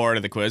probably got bored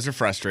of the quiz or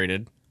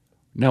frustrated.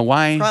 No,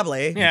 why?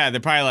 Probably. Yeah, they're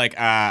probably like,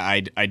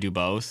 I do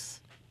both.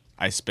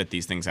 I spit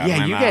these things out of Yeah,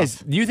 my you mouth.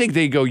 guys, you think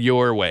they go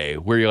your way,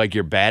 where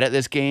you're bad at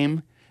this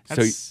game,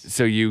 That's-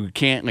 so you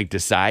can't like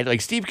decide. Like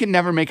Steve can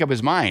never make up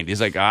his mind.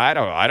 He's like, I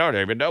don't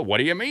even know. What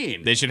do you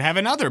mean? They should have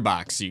another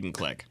box you can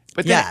click.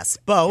 But then, Yes,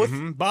 both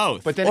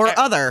Both. but then, or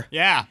other.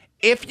 yeah.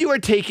 if you are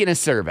taking a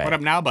survey, What up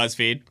now,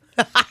 BuzzFeed?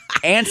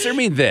 answer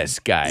me this,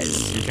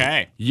 guys.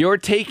 Okay. You're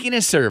taking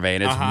a survey,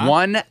 and it's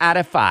 1 out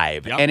of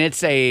 5, Yep. and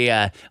it's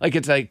a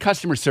it's a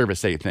customer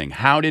service thing.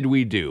 How did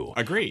we do?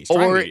 Agree. Or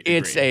Strongly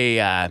it's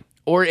agree.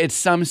 or it's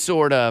some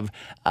sort of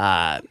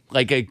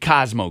like a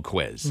Cosmo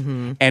quiz,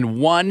 and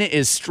 1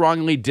 is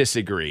strongly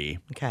disagree,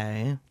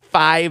 Okay.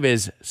 5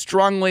 is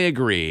strongly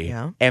agree,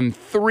 Yeah. and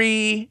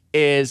 3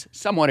 is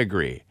somewhat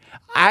agree.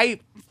 I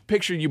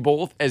picture you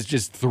both as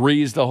just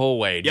 3s the whole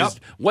way. Yep. Just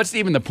what's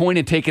even the point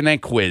of taking that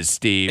quiz,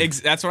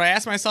 Steve? That's what I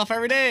ask myself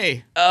every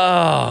day.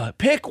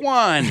 Pick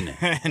one.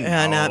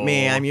 Not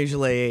me. I'm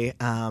usually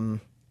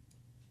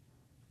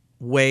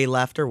way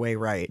left or way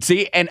right.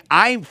 See, and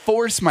I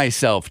force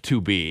myself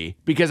to be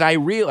because I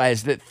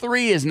realize that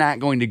 3 is not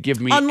going to give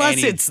me Unless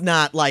any. it's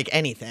not like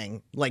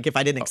anything. Like if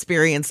I didn't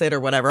experience it or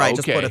whatever, I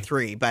just put a Okay.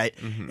 3. But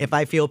if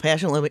I feel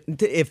passionately,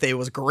 if it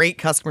was great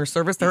customer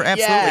service, they're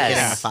absolutely getting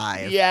a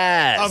 5.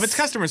 Yes. Oh, if it's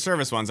customer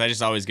service ones, I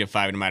just always give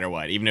 5 no matter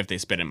what, even if they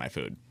spit in my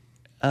food.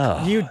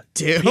 You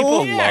do?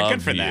 People Yeah, love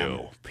good for you. them.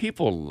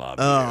 People love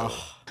you.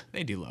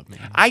 They do love me.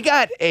 I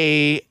got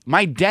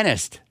my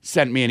dentist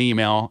sent me an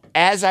email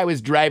as I was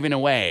driving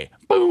away.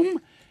 Boom.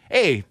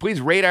 Hey, please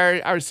rate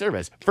our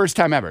service. First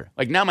time ever.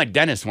 Like now my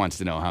dentist wants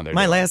to know how they're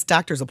My doing. last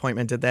doctor's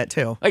appointment did that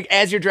too. Like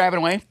as you're driving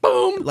away,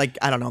 boom. Like,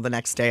 I don't know, the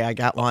next day I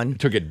got one.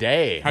 Took a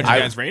day. How'd you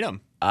guys rate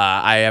them?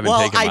 I haven't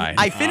Well, taken mine.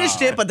 I finished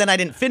it, but then I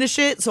didn't finish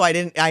it, so I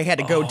had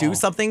to go do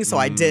something, so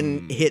I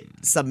didn't hit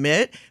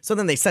submit. So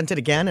then they sent it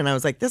again, and I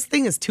was like, this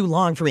thing is too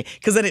long for me,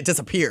 because then it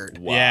disappeared.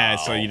 Yeah,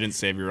 so you didn't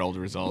save your old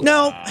result.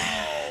 No.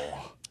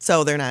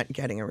 So they're not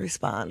getting a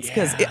response,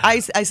 because I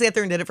sat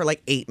there and did it for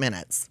like 8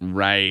 minutes,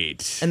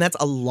 Right. and that's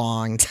a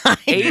long time.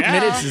 8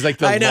 minutes is like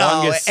the I know,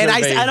 longest and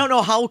survey. I don't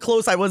know how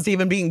close I was to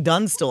even being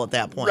done still at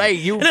that point. Right,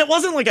 and it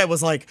wasn't like I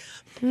was like,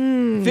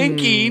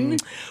 thinking.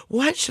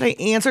 what should I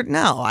answer?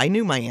 No, I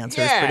knew my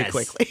answers pretty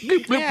quickly.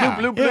 Bloop, bloop, bloop,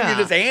 bloop, bloop. Yeah. You're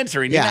just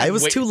answering. You're Yeah, not it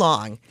was too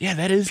long. Yeah,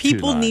 that is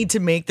People too long. need to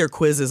make their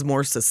quizzes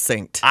more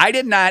succinct. I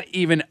did not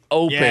even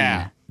open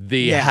Yeah. the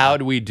Yeah. how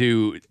do we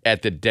do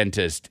at the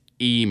dentist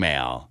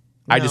email.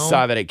 I just No.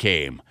 saw that it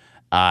came.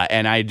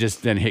 And I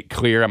just then hit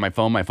clear on my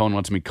phone. My phone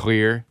wants me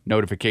clear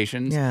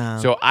notifications. Yeah.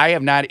 So I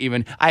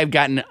have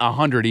gotten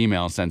 100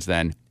 emails since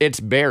then. It's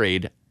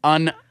buried,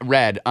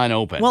 unread,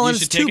 unopened. Well, You and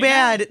should it's too take it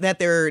down.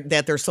 bad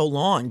that they're so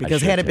long, because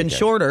should had it been take it.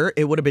 shorter,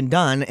 it would have been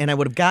done, and I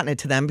would have gotten it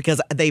to them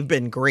because they've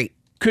been great.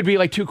 could be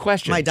like 2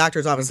 questions. My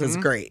doctor's office is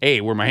great.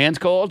 Hey, were my hands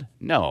cold?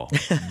 No.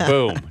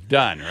 Boom.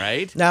 Done,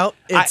 right? No,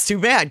 it's too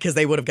bad because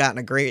they would have gotten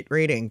a great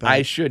rating. But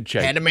I should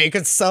check. had to make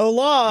it so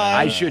long.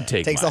 I should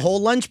take Takes mine. a whole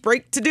lunch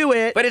break to do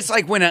it. But it's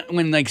like when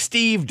like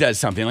Steve does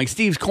something, like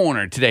Steve's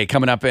Corner today,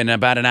 coming up in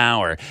about an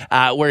hour,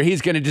 where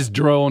he's going to just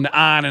drone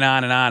on and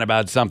on and on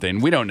about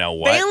something. We don't know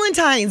what.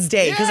 Valentine's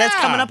Day, because that's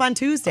Yeah. coming up on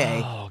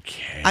Tuesday.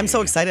 Okay. I'm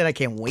so excited. I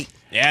can't wait.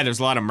 Yeah, there's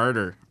a lot of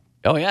murder.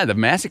 Oh yeah, the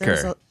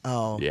massacre.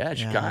 Oh, Yeah,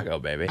 Chicago,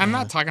 baby. I'm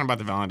not talking about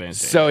the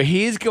Valentine's Day. So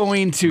he's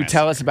going to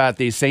tell us about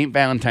the St.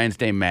 Valentine's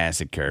Day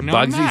massacre. No,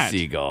 I'm Bugsy not.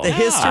 Siegel, The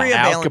history of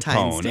Al Valentine's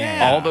Capone, Day.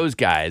 all those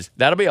guys.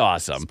 That'll be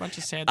awesome. a bunch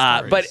of sad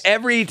stories. But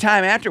every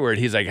time afterward,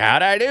 he's like,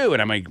 "How'd I do?"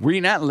 And I'm like, "Were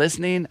you not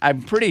listening?"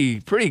 I'm pretty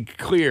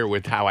clear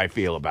with how I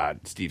feel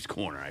about Steve's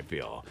Corner. I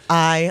feel.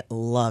 I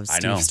love I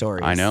know. Steve's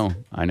stories. I know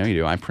you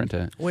do. I print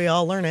it. We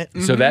all learn it.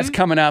 So that's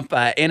coming up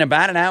in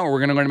about an hour. We're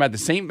going to learn about the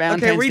St.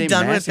 Valentine's Okay, are we Day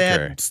done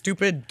massacre. with that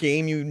stupid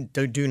game you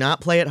do not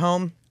play at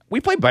home? We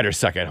play Butter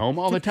Suck at home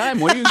all the time.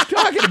 What are you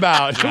talking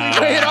about? We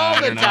play it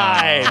all the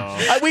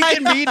time. We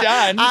can be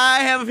done. I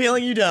have a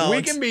feeling you don't.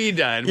 We can be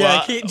done.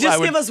 Yeah, Well, just I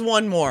would- give us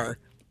one more.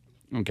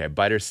 Okay,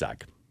 Butter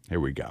Suck. Here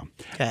we go.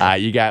 Okay.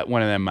 You got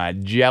one of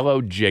them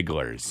Jello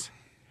Jigglers.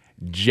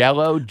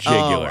 Jello Oh,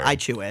 Jiggler. I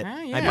chew it. yeah.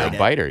 I You're a bite it.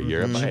 biter.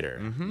 You're a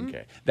biter.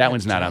 Okay. That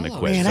one's not on the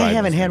quiz. Man, so I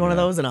haven't just- had one of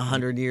those in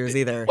 100 years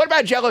either. What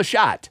about Jello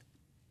Shot?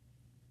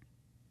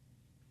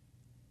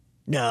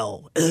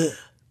 No. Ugh.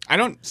 I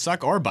don't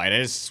suck or bite. I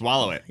just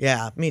swallow it.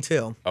 Yeah, me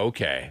too.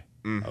 Okay.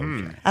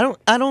 Okay.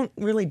 I don't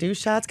really do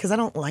shots because I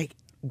don't like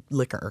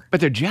liquor. But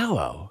they're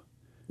Jello.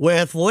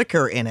 with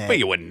liquor in it. But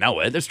you wouldn't know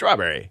it. They're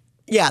strawberry.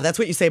 Yeah, that's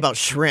what you say about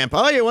shrimp.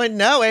 Oh, you wouldn't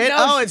know it. No.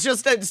 Oh, it's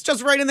just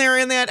right in there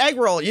in that egg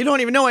roll. You don't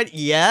even know it.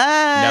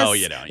 Yes. No,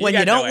 you don't. You When got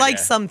you don't no like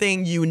idea.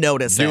 something, you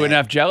notice it. Do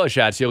enough Jello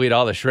shots, you'll eat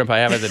all the shrimp I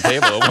have at the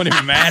table. It wouldn't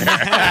even matter.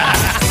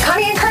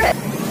 Connie and Curtis.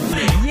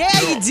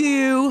 Yeah, you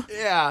do.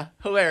 Yeah,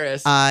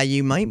 hilarious.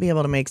 You might be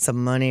able to make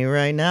some money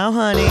right now,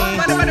 honey.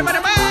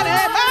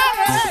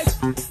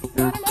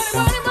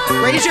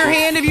 Raise your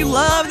hand if you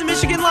love the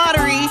Michigan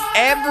Lottery.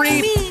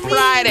 Every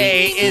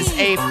Friday is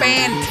a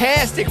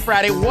fantastic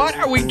Friday. What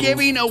are we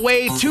giving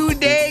away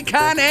today,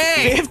 Connie?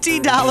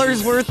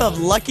 $50 worth of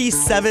Lucky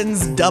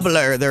Sevens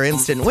Doubler. They're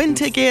instant win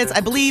tickets.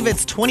 I believe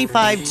it's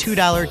 $25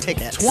 $2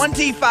 tickets.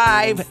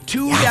 $25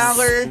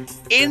 $2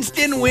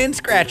 instant win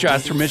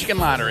scratch-offs from Michigan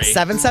Lottery.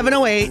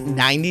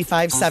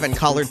 7708-957.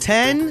 Caller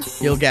 10,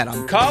 you'll get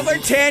them. Caller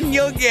 10,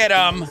 you'll get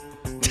them.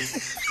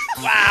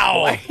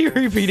 Wow. You're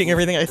repeating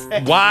everything I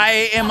say.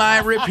 Why am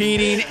I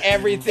repeating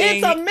everything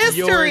It's a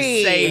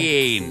mystery. you're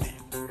saying?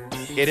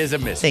 It is a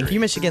mystery. Thank you,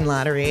 Michigan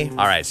Lottery. All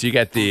right, so you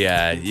got the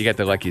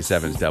Lucky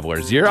Sevens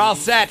doublers. You're all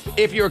set.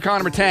 If you were call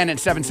number 10 at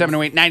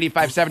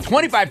 7708-957,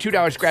 $25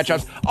 $2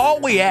 scratch-offs. All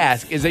we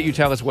ask is that you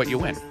tell us what you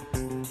win.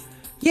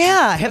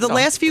 Yeah, have the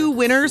last few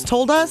winners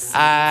told us?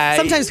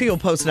 Sometimes people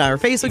post it on our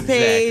Facebook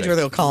page, Exactly. or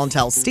they'll call and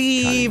tell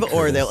Steve,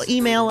 or they'll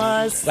email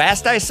us.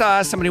 Last I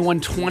saw, somebody won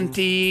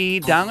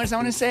 $20, I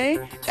want to say.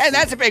 And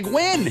that's a big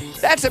win.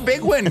 That's a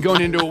big win going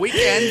into a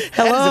weekend.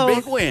 Hello, That is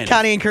a big win.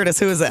 Connie and Curtis,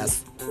 who is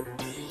this?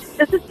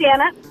 This is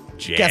Janet.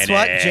 Janet. Guess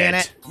what,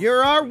 Janet?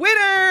 You're our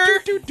winner!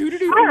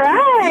 All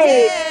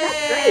right.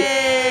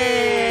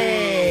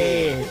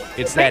 Yay!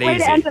 It's that Way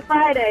easy. to end the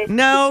Friday.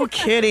 No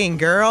kidding,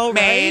 girl,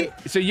 Man,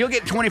 right? so you'll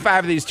get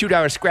 25 of these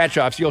 $2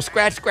 scratch-offs. You'll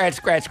scratch.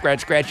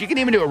 You can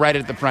even do it right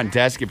at the front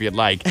desk if you'd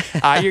like.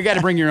 You got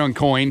to bring your own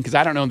coin, because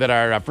I don't know that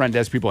our front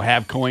desk people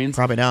have coins.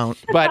 Probably don't.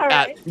 But All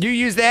right. you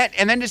use that,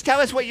 and then just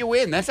tell us what you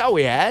win. That's all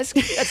we ask.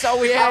 That's all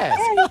we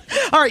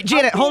ask. All right,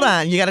 Janet, hold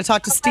on. You got to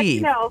talk to let Steve.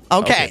 you know.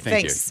 Okay, thank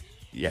thanks. you.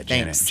 Yeah,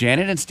 Janet. Thanks.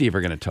 Janet and Steve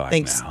are going to talk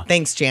Thanks. now.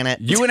 Thanks, Janet.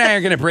 You and I are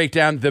going to break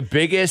down the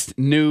biggest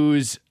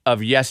news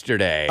of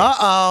yesterday.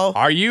 Uh-oh.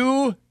 Are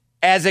you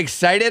as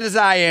excited as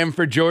I am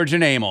for George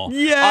and Amel?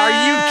 Yes.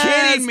 Are you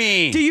kidding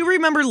me? Do you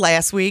remember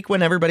last week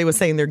when everybody was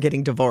saying they're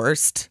getting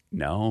divorced?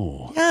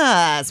 No.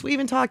 Yes, we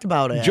even talked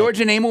about it.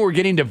 George and Amel were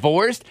getting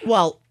divorced?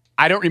 Well,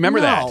 I don't remember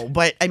no, that.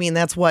 but I mean,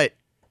 that's what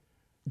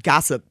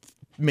gossip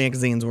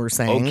magazines were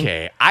saying.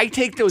 Okay, I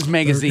take those getting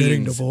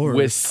magazines divorced.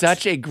 with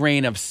such a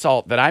grain of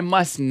salt that I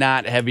must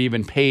not have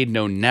even paid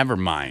no never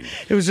mind.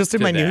 It was just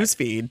in to my that. news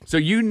feed. So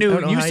you I knew,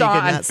 don't know you how you saw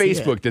could on not see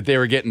Facebook it. that they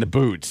were getting the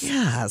boots.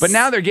 Yes. But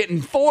now they're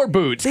getting 4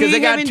 boots because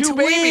they got having 2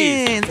 twins.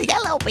 babies. They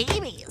got little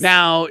babies.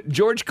 Now,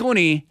 George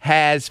Clooney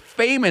has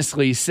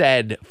famously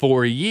said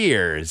for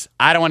years,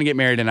 I don't want to get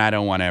married and I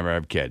don't want to ever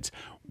have kids.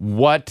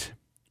 What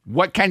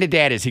kind of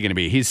dad is he going to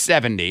be? He's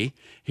 70.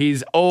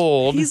 He's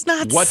old. He's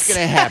not What's going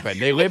to happen?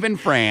 They live in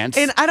France.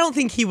 And I don't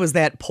think he was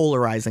that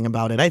polarizing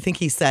about it. I think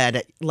he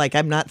said, like,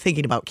 I'm not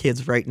thinking about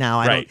kids right now.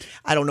 I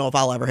don't know if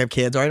I'll ever have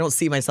kids, or I don't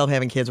see myself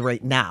having kids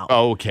right now.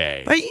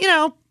 Okay. But, you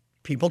know,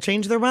 people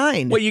change their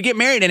mind. Well, you get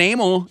married in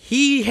Amel.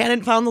 He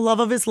hadn't found the love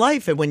of his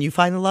life. And when you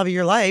find the love of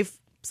your life,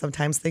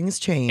 sometimes things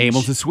change.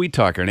 Amel's a sweet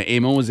talker, and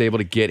Amel was able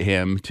to get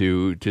him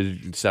to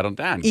settle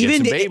down,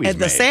 Even get some babies the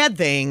made. sad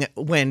thing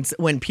when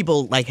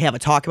people like have a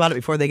talk about it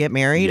before they get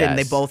married, and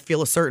they Yes. both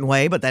feel a certain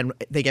way, but then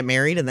they get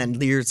married, and then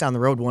years down the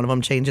road, one of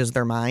them changes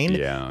their mind.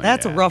 Yeah,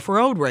 That's yeah. a rough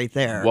road right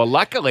there. Well,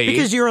 luckily,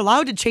 because you're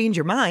allowed to change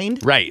your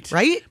mind, right.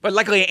 But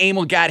luckily,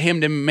 Amel got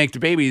him to make the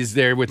babies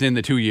there within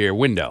the 2-year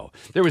window.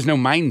 There was no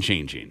mind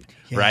changing,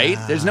 right?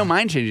 There's no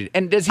mind changing.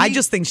 And does he? I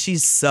just think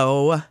she's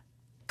so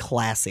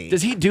classy.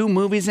 Does he do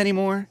movies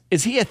anymore?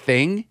 Is he a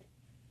thing?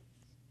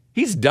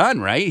 He's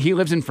done, right? He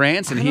lives in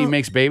France and he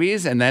makes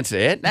babies, and that's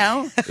it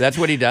now? That's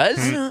what he does?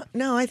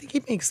 No, I think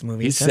he makes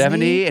movies. He's doesn't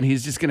 70 he? and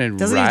he's just going to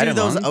Doesn't ride he do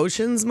along. those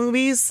Oceans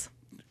movies?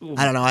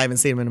 I don't know. I haven't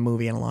seen him in a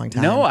movie in a long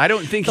time. No, I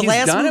don't think the he's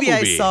last done movie a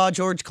movie. I saw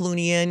George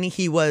Clooney in,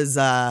 he was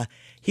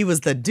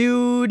the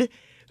dude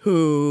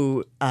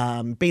who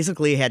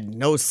basically had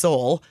no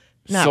soul.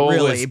 Not Soulless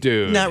really,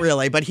 dude. Not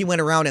really, but he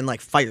went around and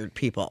like fired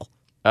people.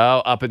 Oh,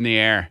 Up in the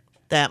Air.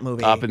 That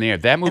movie. Up in the Air.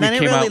 That movie And I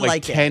came didn't out really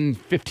like like it. 10,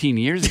 15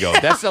 years ago.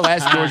 That's the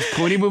last George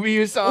Clooney movie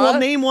you saw? Well,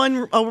 name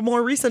one, a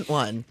more recent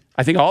one.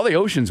 I think all the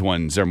Oceans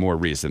ones are more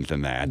recent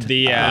than that.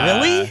 The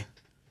Really?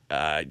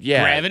 Yeah.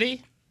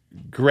 Gravity.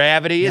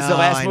 Gravity is the No,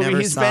 last I movie never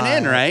he's saw been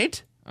in, it.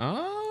 right?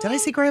 Oh. Did I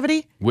see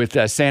Gravity? With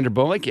Sandra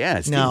Bullock? Yeah,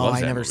 Steve No, loves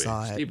I that never movie.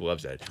 saw it. Steve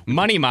loves that.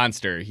 Money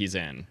Monster. He's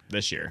in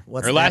this year.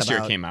 What's or that last year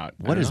about? came out.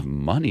 What is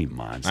Money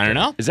Monster? I don't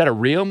know. Is that a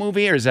real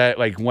movie or is that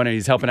like when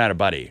he's helping out a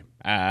buddy?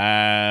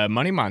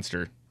 Money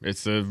Monster.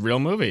 It's a real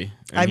movie.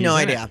 and I have no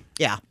he's in idea.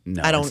 Yeah.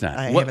 No, I don't. it's not.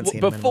 I What- haven't seen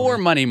him in a Before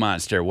movie. Money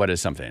Monster, what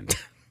is something?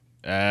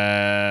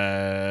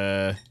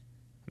 it.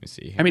 Let me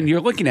see. I mean,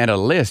 you're looking at a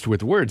list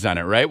with words on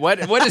it, right? What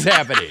is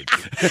happening?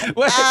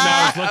 What- no,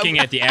 I was looking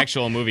at the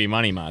actual movie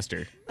Money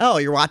Monster. Oh,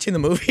 you're watching the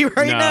movie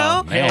right No.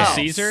 now? Hail Oh.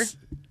 Caesar.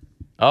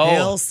 Oh,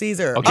 Hail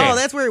Caesar. Okay. Oh,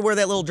 that's where he wore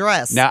that little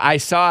dress. Now I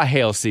saw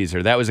Hail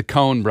Caesar. That was a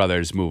Coen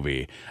Brothers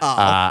movie.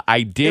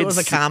 I did. It was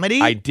a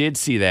comedy? I did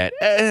see that.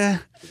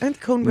 Aren't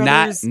Coen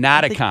Brothers?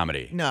 Not I a think-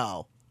 comedy.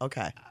 No.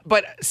 Okay.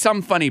 But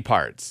some funny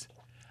parts.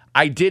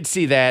 I did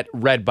see that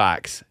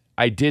Redbox.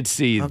 I did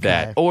see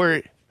that.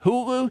 Or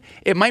Hulu.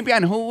 It might be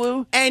on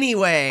Hulu.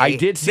 Anyway, I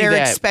did see they're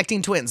that.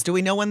 expecting twins. Do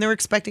we know when they're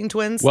expecting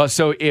twins? Well,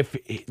 so if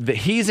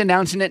he's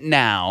announcing it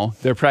now,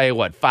 they're probably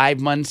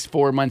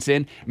 4 months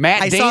in.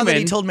 Matt I Damon. saw that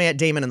he told Matt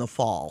Damon in the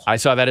fall. I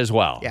saw that as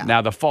well. Yeah.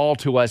 Now, the fall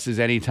to us is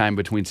any time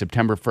between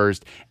September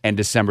 1st and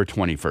December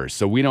 21st.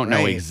 So we don't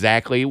know Right.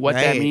 exactly what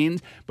that Right.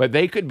 means, but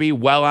they could be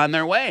well on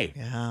their way.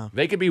 Yeah.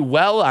 They could be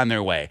well on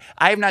their way.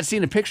 I have not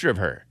seen a picture of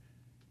her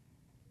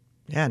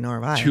Yeah,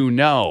 nor have I. to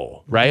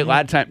know, right? Mm-hmm. A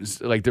lot of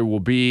times, like, there will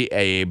be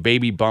a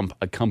baby bump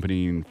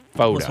accompanying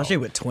photo. Well, especially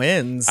with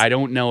twins. I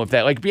don't know if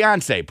that, like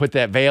Beyonce put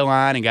that veil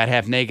on and got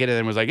half naked and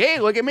then was like, hey,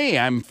 look at me,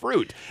 I'm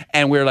fruit.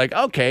 And we're like,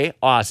 okay,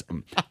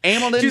 awesome.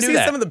 Amel didn't Did you do see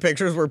that. some of the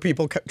pictures where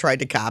people tried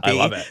to copy? I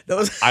love it.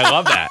 Those. I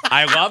love that.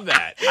 I love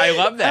that. I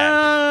love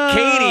that.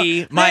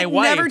 Katie, my that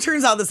wife, never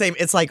turns out the same.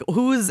 It's like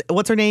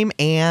what's her name?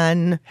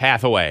 Anne.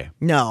 Hathaway.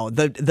 No,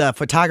 the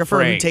photographer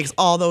who Frank. takes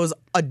all those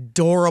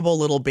adorable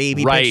little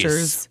baby Rice.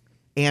 pictures.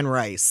 Anne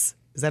Rice.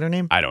 Is that her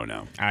name? I don't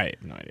know. I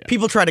have no idea.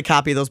 People try to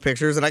copy those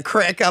pictures, and I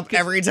crack up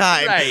every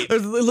time. Right.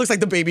 It looks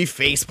like the baby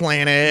face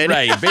planted.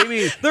 Right,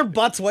 baby. Their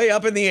butts way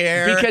up in the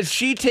air. Because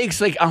she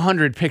takes like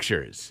 100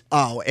 pictures.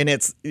 Oh, and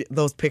it's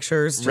those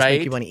pictures just Right.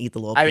 make you want to eat the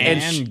little I- pig.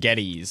 and And she-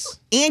 Gettys.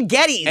 And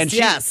Gettys, And she,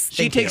 yes.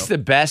 she thank takes you.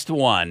 the best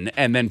one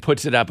and then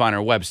puts it up on her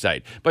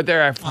website. But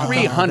there are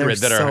 300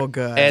 they're that are so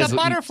good. as, The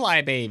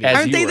butterfly baby. as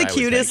Aren't you they were, the I would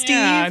think. cutest, Steve?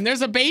 Yeah, and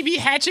there's a baby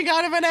hatching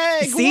out of an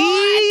egg.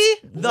 See?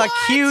 What? The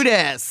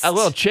cutest. A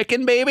little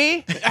chicken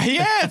baby?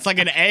 Yeah, it's like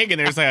an egg, and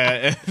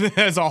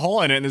there's a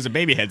hole in it, and there's a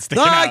baby head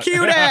sticking The out.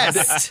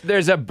 cutest.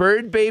 There's a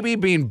bird baby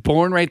being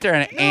born right there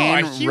on a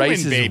Anne human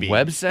Rice's baby.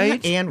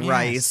 website. Anne Yes.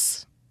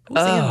 Rice. Who's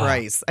Anne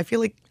Rice? I feel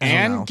like I don't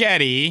And know.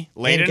 Getty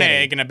laid And an Getty.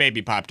 egg, and a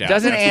baby popped out.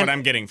 Doesn't That's Anne- what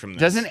I'm getting from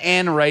this. Doesn't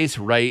Anne Rice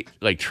write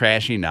like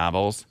trashy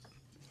novels?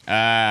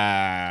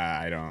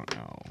 I don't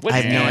know.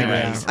 I have no Anne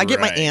idea. Rice. I get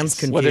my Anne's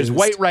confused. Well, there's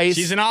White Rice.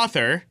 She's an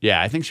author.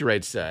 Yeah, I think she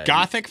writes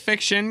Gothic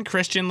fiction,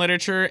 Christian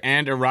literature,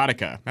 and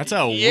erotica. That's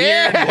a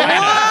Yeah. weird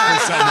lineup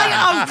for someone.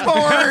 Of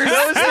course.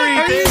 Those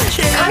three things.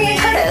 Connie and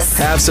Curtis.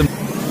 Have some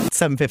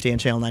 750 on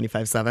channel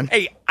 95.7.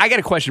 Hey, I got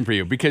a question for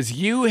you because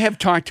you have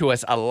talked to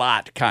us a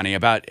lot, Connie,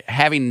 about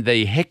having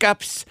the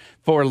hiccups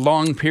for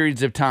long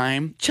periods of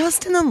time.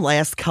 Just in the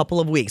last couple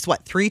of weeks.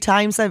 What, 3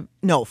 times?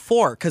 No,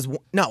 4.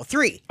 No,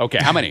 3. Okay,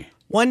 how many?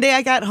 One day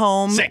I got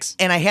home. 6.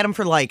 And I had them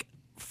for like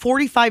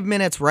 45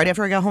 minutes right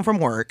after I got home from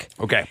work.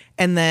 Okay.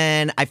 And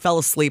then I fell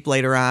asleep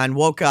later on,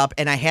 woke up,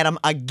 and I had them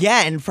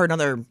again for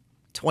another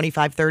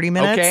 25, 30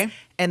 minutes. Okay.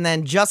 And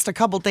then just a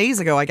couple days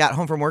ago, I got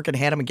home from work and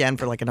had them again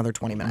for like another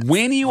 20 minutes.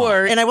 When you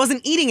are And I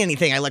wasn't eating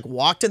anything. I like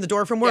walked in the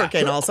door from work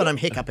and all of a sudden I'm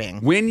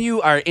hiccuping. when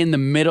you are in the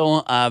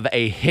middle of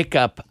a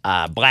hiccup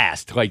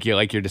blast, like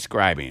you're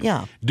describing,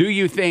 Yeah. do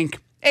you think,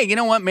 hey, you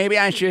know what? Maybe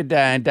I should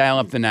dial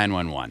up the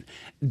 911.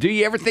 Do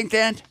you ever think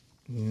that?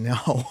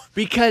 No.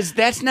 Because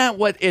that's not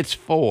what it's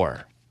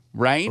for,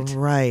 right?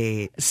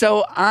 Right.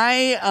 So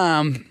I,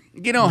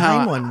 you know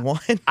how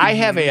 911. I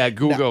have a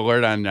Google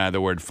alert on the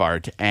word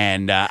fart,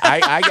 and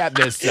I got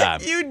this.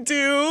 You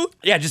do?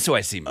 Yeah, just so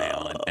I see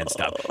mail and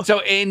stuff.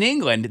 So in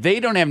England, they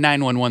don't have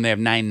 911; they have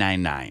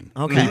 999.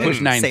 Okay. You push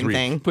 9 Same 3,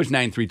 thing. push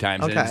 9 3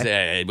 times, and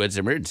Okay. it's, what's the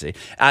emergency?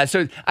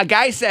 So a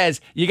guy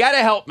says, "You got to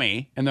help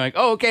me," and they're like,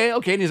 "Oh, okay,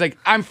 okay." And he's like,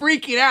 "I'm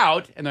freaking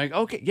out," and they're like,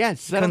 "Okay, yeah,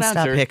 settle Couldn't down,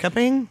 stop sir."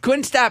 hiccuping?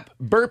 Couldn't stop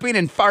burping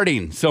and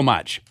farting so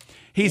much.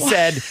 He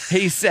said,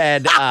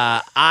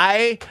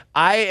 I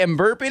am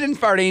burping and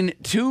farting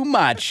too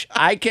much.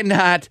 I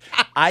cannot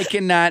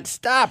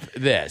stop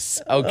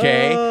this.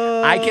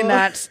 Okay. I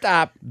cannot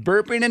stop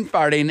burping and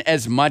farting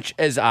as much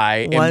as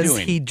I am Was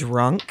doing. he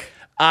drunk?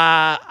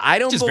 I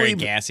don't Just very believe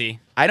gassy.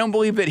 I don't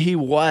believe that he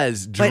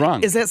was But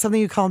drunk. is that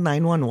something you call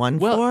 911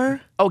 well,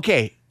 for?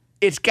 okay.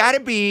 It's got to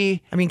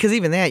be I mean, because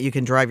even that, you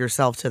can drive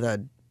yourself to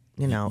the,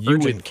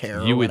 urgent care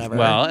or whatever.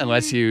 well,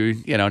 unless you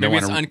don't Maybe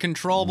want it's to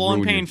uncontrollable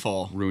and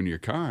painful. ruin your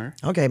car.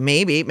 Okay,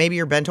 maybe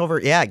you're bent over.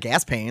 Yeah,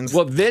 gas pains.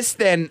 Well, this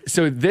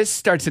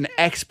starts an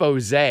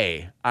expose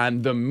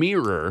on The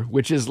Mirror,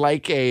 which is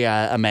like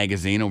a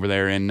magazine over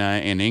there in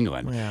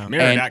England. Yeah.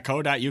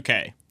 Mirror.co.uk.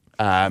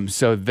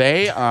 So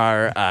they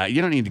are.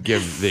 You don't need to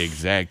give the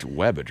exact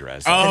web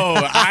address. Oh,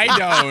 I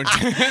don't.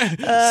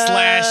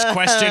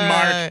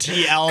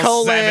 /?TL7.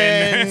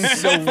 Colon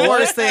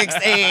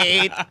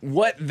 468.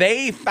 What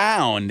they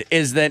found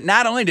is that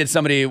not only did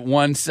somebody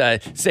once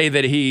say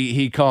that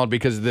he called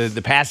because of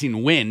the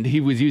passing wind,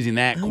 he was using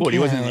that quote. He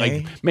wasn't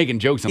Okay. like making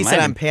jokes. He and said,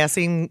 laughing. "I'm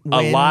passing a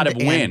wind lot of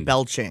and wind,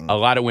 belching." a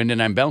lot of wind,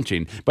 and I'm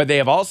belching. But they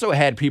have also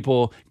had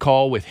people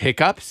call with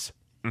hiccups.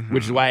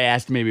 which is why I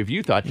asked maybe if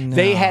you thought.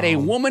 They had a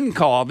woman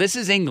call. This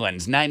is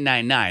England's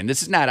 999.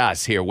 This is not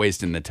us here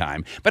wasting the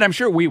time, but I'm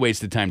sure we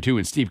waste the time too,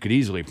 and Steve could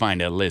easily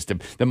find a list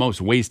of the most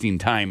wasting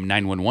time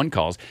 911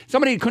 calls.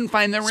 Somebody couldn't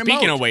find the remote.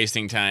 Speaking of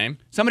wasting time.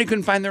 Somebody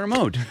couldn't find the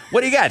remote.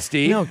 What do you got,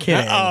 Steve? No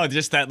kidding.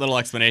 Just that little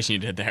explanation you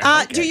did there.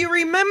 Do you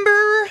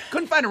remember?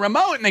 Couldn't find a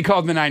remote, and they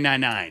called the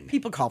 999.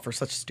 People call for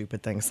such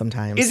stupid things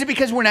sometimes. Is it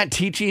because we're not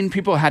teaching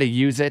people how to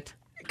use it?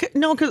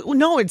 No,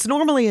 no, it's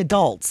normally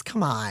adults.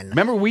 Come on.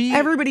 Remember,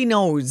 everybody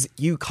knows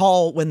you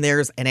call when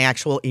there's an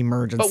actual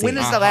emergency. But when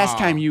is the last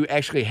time you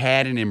actually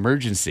had an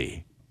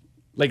emergency?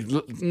 Like,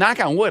 knock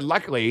on wood,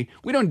 luckily,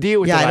 we don't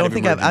deal with a lot of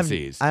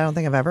emergencies. I don't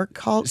think I've ever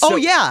called. So- oh,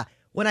 yeah.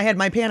 When I had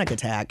my panic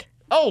attack.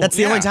 Oh, that's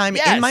the yeah, only time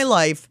yes. in my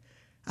life.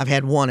 I've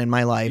had one in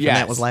my life, and Yes.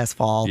 that was last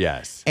fall.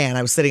 Yes. And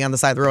I was sitting on the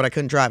side of the road. I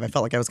couldn't drive. I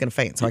felt like I was going to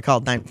faint. So I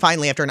called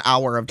finally, after an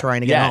hour of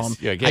trying to get Yes. home,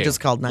 Yeah, okay. I just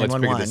called Let's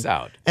 911. figure this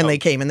out. And they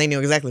came, and they knew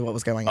exactly what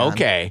was going on.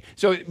 Okay.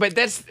 So, but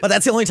that's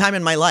the only time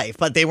in my life.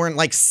 But they weren't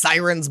like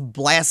sirens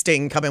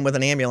blasting, coming with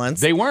an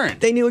ambulance. They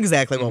weren't. They knew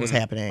exactly what was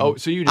happening. Oh,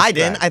 so you I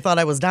didn't. described. I thought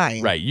I was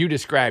dying. Right. You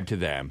described to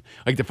them.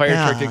 Like the fire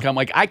truck didn't come.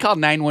 Like I called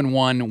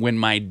 911 when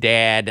my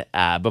dad,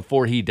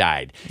 before he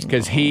died,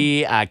 because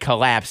he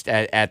collapsed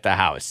at the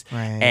house.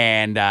 Right.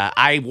 And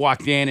I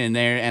walked in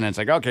there, and it's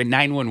like, okay,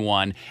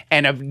 911.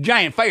 And a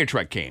giant fire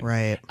truck came.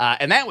 Right.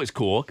 And that was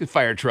cool, 'cause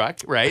fire truck,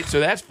 right? So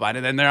that's fun.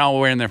 And then they're all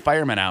wearing their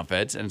fireman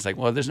outfits. And it's like,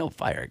 well, there's no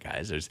fire,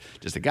 guys. There's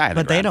just a guy on the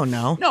But they ground.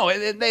 don't know. No,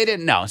 they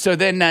didn't know. So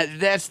then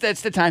that's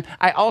the time.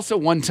 I also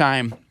one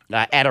time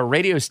at a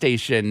radio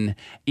station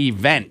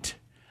event,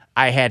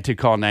 I had to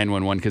call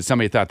 911 because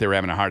somebody thought they were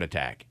having a heart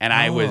attack. And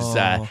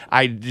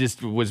I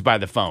just was by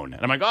the phone.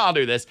 And I'm like, oh, I'll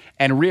do this.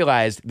 And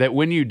realized that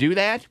when you do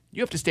that,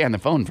 you have to stay on the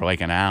phone for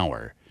like an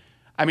hour.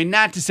 I mean,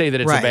 not to say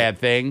that it's Right. a bad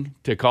thing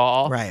to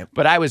call, Right.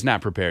 but I was not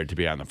prepared to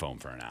be on the phone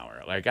for an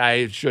hour. Like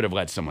I should have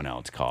let someone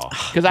else call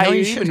because I No,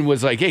 you even should-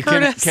 was like, "Hey,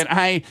 Curtis, can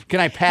I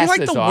pass You're like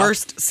this the off?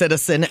 worst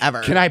citizen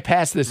ever. Can I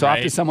pass this off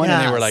to Right. someone?"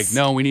 And they were like, Yes.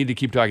 "No, we need to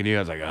keep talking to you." I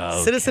was like,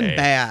 "Oh, Citizen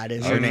Bad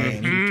is your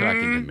name. Keep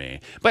talking to me."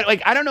 But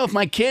like, I don't know if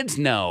my kids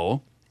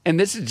know. And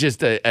this is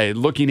just a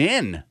looking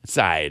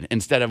inside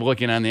instead of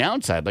looking on the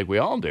outside like we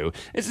all do.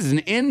 This is an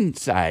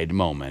inside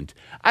moment.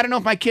 I don't know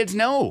if my kids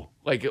know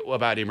like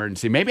about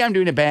emergency. Maybe I'm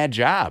doing a bad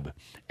job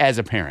as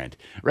a parent,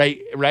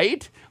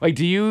 right? Like,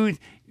 do you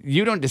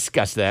don't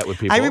discuss that with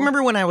people? I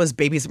remember when I was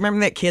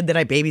remember that kid that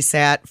I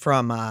babysat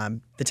from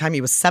the time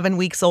he was 7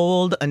 weeks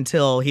old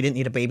until he didn't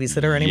need a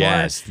babysitter anymore?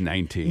 Yes,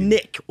 19.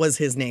 Nick was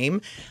his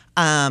name.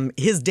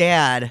 His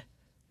dad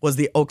was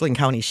the Oakland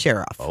County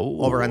Sheriff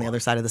over on the other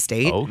side of the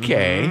state.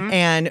 Okay.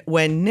 And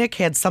when Nick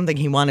had something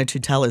he wanted to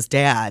tell his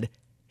dad,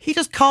 he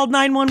just called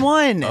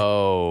 911.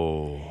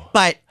 Oh.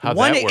 But How'd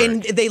one, that work?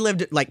 and they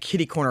lived like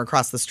kitty corner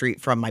across the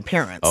street from my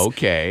parents.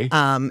 Okay.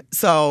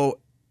 So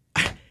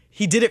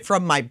he did it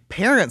from my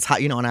parents' house.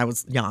 You know, when I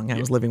was young, I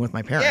was living with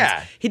my parents.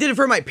 Yeah. He did it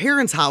from my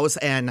parents' house,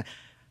 and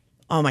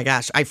oh my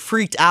gosh, I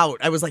freaked out.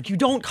 I was like, you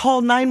don't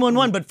call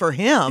 911, but for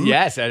him,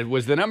 Yes, that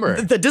was the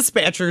number. the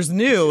dispatchers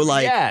knew,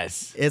 like,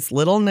 Yes. it's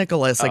little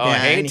Nicholas again.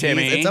 hey,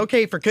 Timmy. It's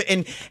okay for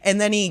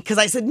and then because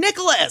I said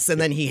Nicholas, and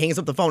then he hangs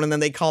up the phone, and then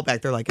they call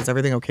back. They're like, is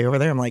everything okay over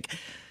there? I'm like,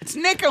 It's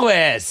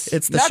Nicholas.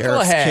 It's the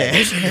sheriff's knucklehead,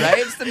 kid. right?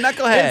 It's the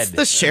knucklehead. it's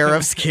the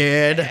sheriff's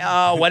kid.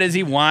 Oh, what does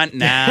he want I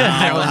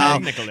now?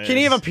 don't know. Nicholas. Can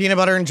he have a peanut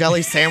butter and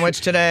jelly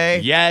sandwich today?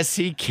 Yes,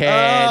 he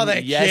can. Oh,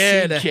 that yes,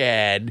 kid. he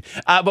can.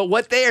 But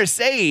what they are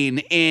saying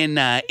in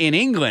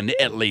England,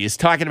 at least,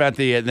 talking about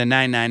the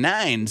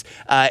 999s,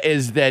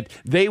 is that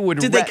they would.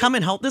 Did they come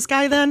and help this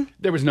guy then?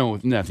 There was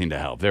nothing to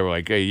help. They were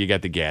like, hey, "You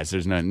got the gas.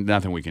 There's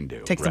nothing we can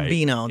do." Take some right?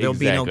 Beano. There'll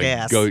be no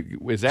gas. Go.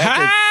 Was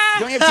that?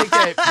 Don't you have to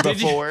take that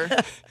before?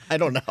 I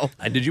don't know.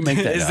 Did you make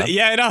that up?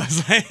 Yeah, I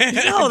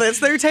know. No, that's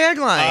their tagline.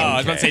 I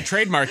was about to say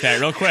trademark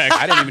that real quick.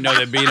 I didn't even know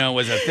that Beano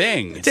was a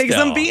thing. Take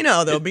still. some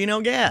Beano. There'll be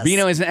no gas.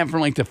 Beano isn't that from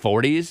like the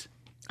 40s?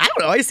 I don't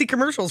know. I see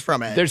commercials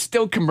from it. There's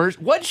still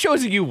commercials. What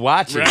shows are you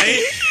watching?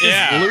 Right?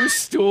 Yeah.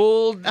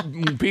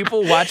 Loose-stooled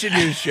people watching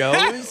your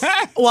shows?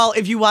 Well,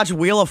 if you watch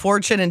Wheel of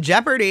Fortune and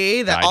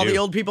Jeopardy, I all do. the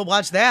old people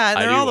watch that.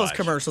 I There are do all those watch.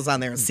 commercials on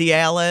there.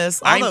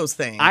 Cialis, all those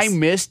things. I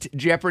missed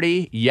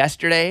Jeopardy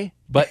yesterday,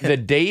 but the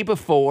day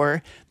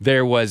before,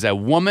 there was a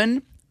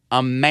woman,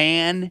 a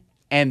man,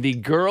 and the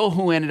girl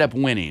who ended up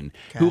winning,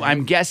 who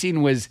I'm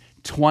guessing was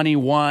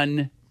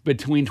 21,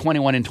 between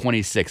 21 and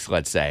 26,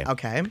 let's say.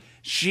 Okay.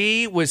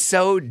 She was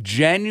so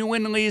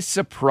genuinely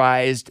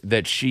surprised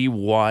that she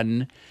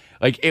won.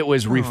 Like, it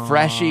was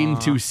refreshing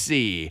to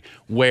see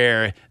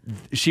where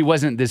she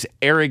wasn't this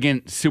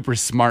arrogant, super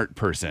smart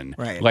person.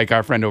 Right. Like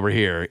our friend over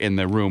here in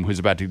the room who's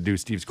about to do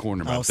Steve's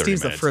Corner in about 30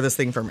 Steve's minutes. the furthest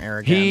thing from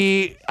arrogant.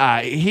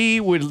 He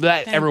would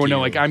let everyone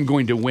know, like, I'm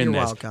going to win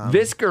You're this. welcome.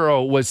 This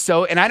girl was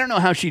so, and I don't know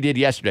how she did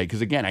yesterday,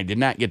 because again, I did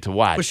not get to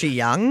watch. Was she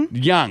young?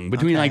 Young,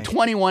 between Okay. like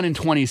 21 and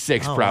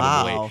 26, Oh,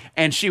 probably. wow.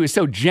 And she was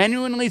so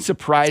genuinely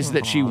surprised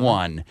that she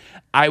won.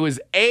 I was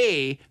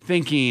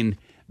thinking,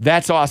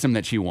 That's awesome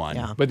that she won.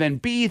 Yeah. But then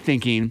B,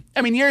 thinking,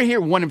 I mean, you're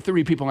here one of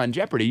 3 people on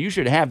Jeopardy. You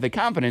should have the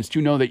confidence to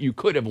know that you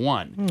could have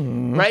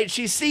won. Right?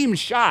 She seemed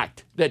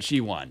shocked that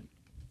she won.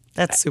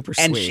 That's super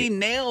sweet. And she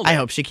nailed it. I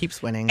hope she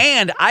keeps winning.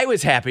 And I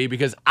was happy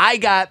because I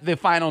got the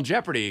final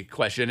Jeopardy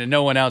question and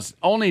no one else.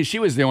 Only she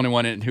was the only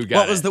one who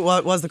got it.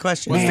 What was the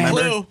question? What's the Remember?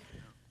 clue?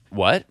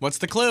 What? What's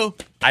the clue?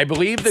 I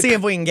believe See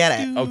if we can get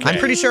it. Okay. I'm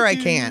pretty sure I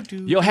can't.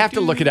 You'll have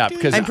to look it up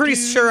because I'm pretty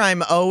sure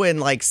I'm 0 and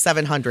like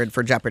 700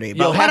 for Jeopardy.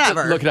 But you'll have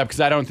whatever. to look it up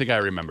because I don't think I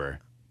remember.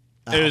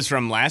 It was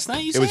from last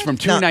night, you said? It was from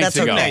 2 No, nights that's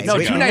ago. okay. No,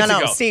 2 nights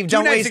ago. Steve, 2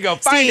 don't nights waste. ago.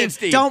 Find Steve, it,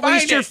 Steve. don't Find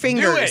waste your it.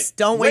 fingers. Do it.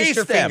 Don't waste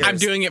your them. fingers. I'm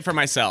doing it for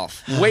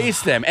myself.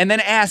 Waste them and then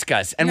ask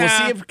us, and we'll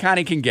Nah. see if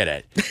Connie can get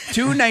it.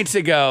 2 nights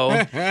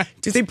ago,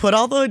 Did they put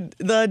all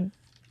the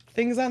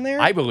things on there?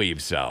 I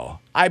believe so.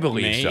 I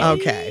believe Maybe. so.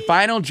 Okay.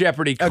 Final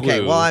Jeopardy clue.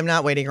 Okay, well, I'm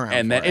not waiting around.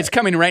 And for then it. it's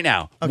coming right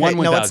now. Okay, 1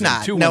 no, 1,000, it's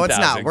not. 2 No, it's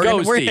not.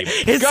 1,000. Go, Steve.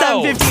 It's Go.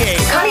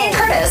 7:58. Connie and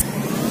Curtis.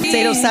 It's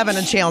 8:07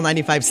 on Channel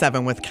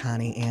 95.7 with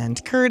Connie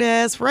and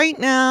Curtis. Right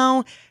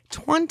now,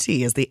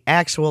 20 is the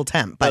actual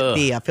temp, but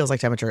the feels like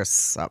temperature is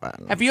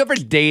 7. Have you ever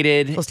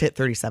dated Supposed to hit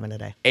 37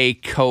 today. a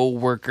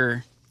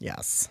coworker?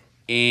 Yes.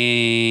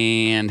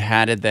 And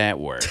how did that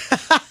work?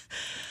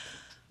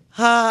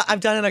 I've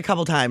done it a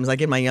couple times,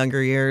 like in my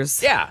younger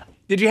years. Yeah.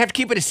 Did you have to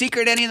keep it a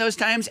secret any of those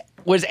times?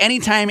 Was any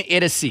time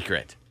it a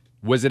secret?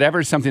 Was it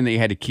ever something that you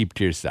had to keep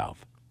to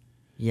yourself?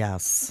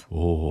 Yes.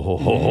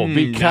 Oh,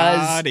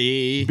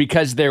 Naughty.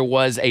 because there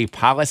was a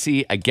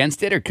policy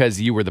against it, or because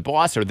you were the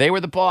boss, or they were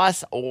the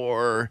boss,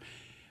 or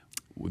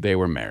they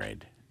were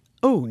married?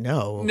 Oh,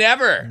 no.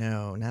 Never.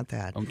 No, not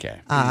that. Okay.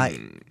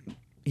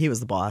 He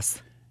was the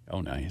boss. Oh,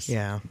 nice.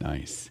 Yeah.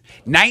 Nice.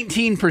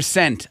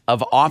 19%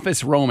 of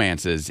office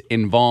romances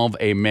involve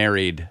a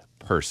married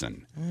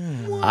person.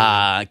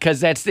 Because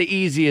that's the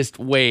easiest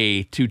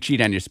way to cheat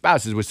on your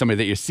spouse is with somebody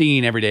that you're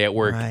seeing every day at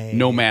work, Right.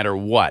 no matter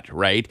what,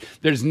 right?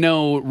 There's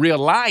no real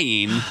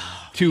lying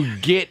to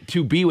get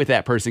to be with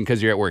that person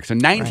because you're at work. So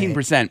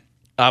 19%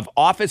 of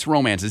office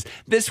romances.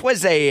 This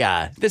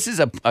is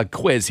a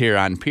quiz here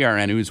on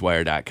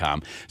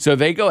prnnewswire.com. So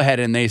they go ahead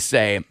and they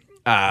say,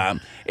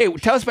 hey,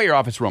 tell us about your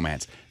office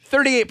romance.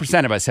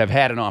 38% of us have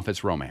had an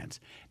office romance.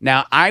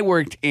 Now, I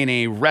worked in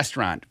a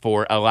restaurant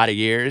for a lot of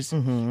years.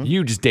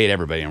 You just date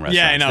everybody in restaurants.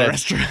 Yeah, I know,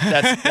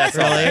 That's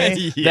all that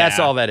is. Yeah. That's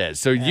all that is.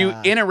 So you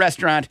in a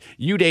restaurant,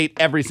 you date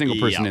every single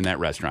person Yep. in that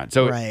restaurant.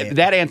 So Right.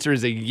 that answer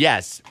is a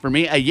yes. For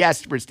me, a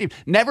yes for Steve.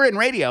 Never in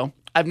radio.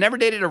 I've never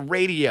dated a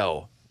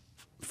radio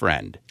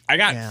friend. I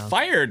got Yeah.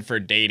 fired for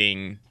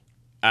dating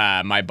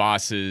my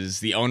boss's,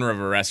 the owner of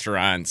a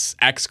restaurant's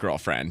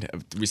ex-girlfriend.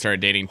 We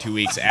started dating 2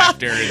 weeks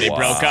after they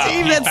broke up.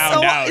 Steve, He that's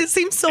found out, it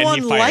seems so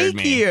and he fired unlike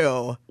me.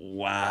 you.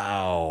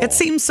 Wow. It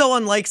seems so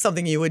unlike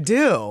something you would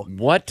do.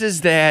 What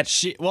does that...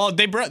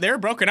 They were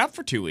broken up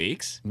for 2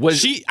 weeks.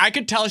 Was- I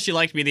could tell she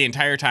liked me the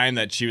entire time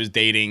that she was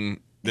dating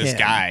this Yeah.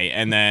 guy,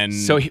 and then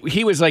So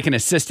he was like an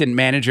assistant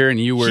manager and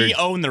you were... he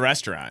owned the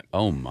restaurant.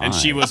 Oh, my. And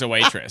she was a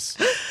waitress.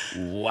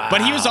 Wow.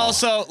 But he was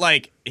also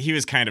he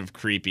was kind of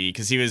creepy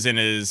because he was in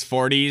his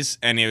 40s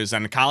and he was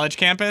on a college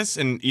campus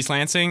in East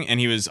Lansing, and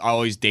he was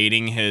always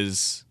dating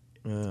his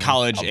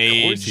college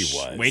age he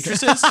was.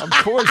 waitresses. Of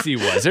course he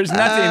was. There's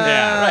nothing...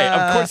 right,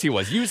 of course he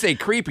was. You say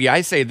creepy,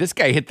 I say this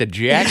guy hit the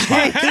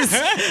jackpot.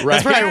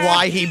 That's probably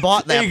why he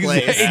bought that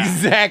place.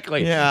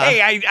 Exactly. Yeah.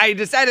 Hey, I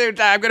decided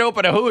I'm going to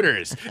open a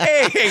Hooters.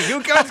 Hey,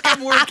 you guys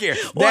come work here.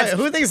 What?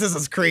 Who thinks this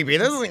is creepy?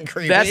 This isn't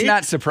creepy. That's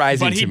not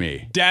surprising But he to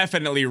me.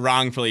 definitely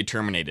wrongfully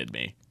terminated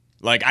me.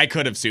 Like, I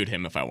could have sued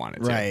him if I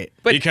wanted to. Right.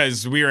 But-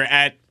 because we were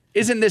at...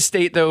 Isn't this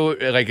state though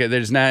like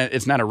it's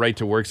not a right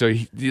to work? So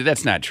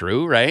that's not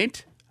true,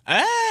 right?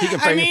 He can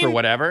fire you for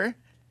whatever.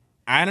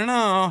 I don't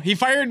know. He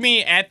fired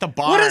me at the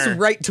bar. What does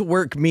right to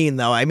work mean,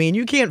 though? I mean,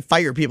 you can't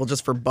fire people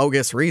just for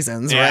bogus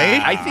reasons, Yeah.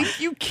 right? I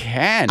think you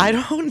can. I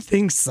don't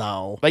think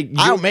so. Like,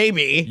 I don't,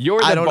 maybe.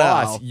 You're I the don't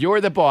boss. know.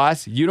 You're the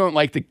boss. You don't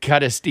like the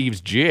cut of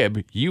Steve's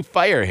jib. You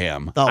fire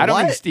him. The I don't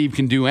think what? Steve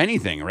can do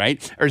anything,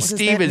 right? Or does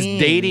Steve that is mean?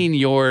 dating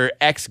your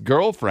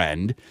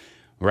ex-girlfriend,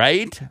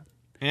 right?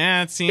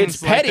 Yeah, it seems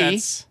It's like petty.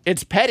 that's...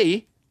 It's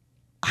petty.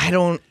 I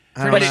don't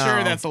Pretty know.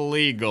 sure that's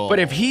illegal. But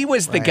if he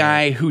was the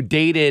guy who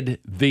dated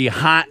the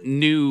hot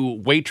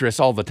new waitress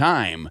all the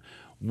time,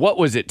 what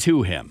was it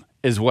to him?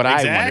 Is what I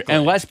wonder. Exactly.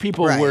 Unless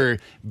people Right. were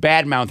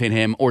bad mouthing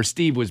him, or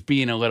Steve was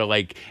being a little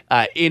like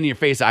in your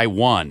face. I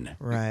won.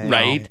 Right.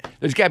 Right.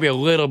 There's got to be a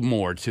little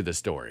more to the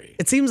story.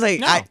 It seems like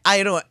No.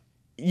 I don't.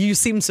 You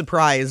seem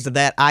surprised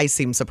that I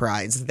seem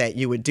surprised that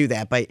you would do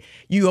that, but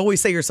you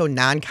always say you're so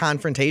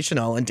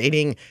non-confrontational, and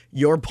dating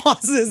your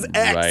boss's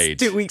ex Right.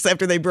 2 weeks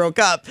after they broke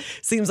up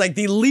seems like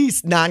the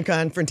least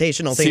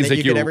non-confrontational thing Seems that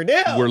like you could ever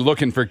do. We're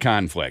looking for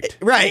conflict.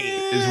 Right.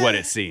 Is what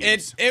it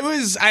seems. it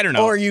was, I don't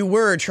know. Or you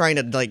were trying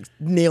to like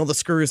nail the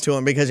screws to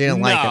him because you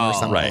didn't like him or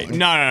something. Right.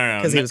 No.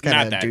 'Cause he was kinda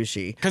not that.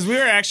 douchey. Because we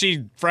were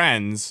actually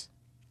friends,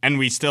 and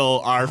we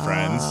still are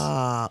friends.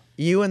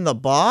 You and the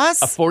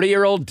boss? A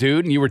 40-year-old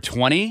dude, and you were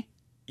 20.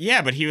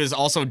 Yeah, but he was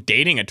also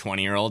dating a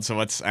 20-year-old, so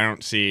I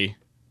don't see...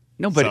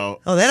 No, but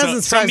that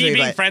doesn't surprise me me,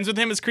 being but- friends with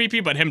him is creepy,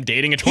 but him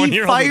dating a He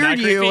 20-year-old is fired not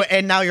you, creepy.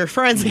 and now you're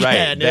friends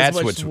again. That's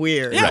is what's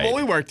weird. Yeah, Right. well,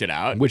 we worked it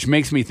out. which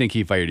makes me think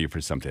he fired you for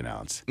something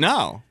else.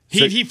 No.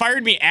 He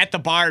fired me at the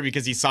bar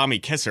because he saw me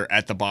kiss her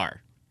at the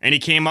bar. And he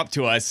came up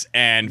to us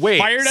and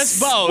fired us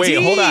both. Wait,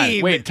 hold on.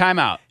 Steve. Wait, time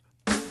out.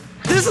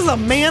 This is the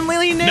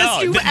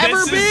manliest you've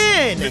ever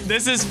been.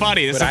 This is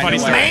funny. This is But a I funny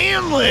know story.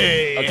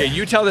 Manly. Okay,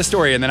 you tell the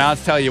story, and then I'll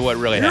tell you what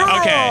really happened.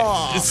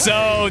 Okay,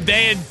 so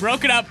they had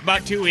broken up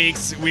about 2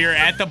 weeks. We were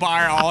at the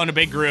bar all in a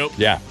big group.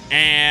 Yeah.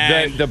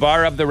 And The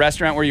bar of the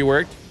restaurant where you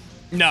worked?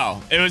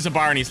 no, it was a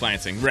bar in East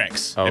Lansing,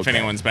 Rick's, if Okay.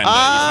 anyone's been to Oh,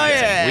 East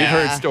Lansing. yeah.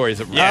 We've heard stories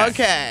of Yeah.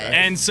 Okay.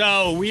 And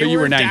so we So you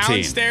were were 19.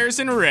 downstairs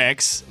in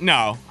Rick's.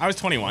 No, I was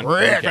 21.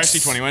 Rick's.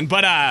 Freshly 21.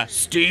 But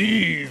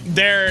Steve.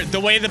 the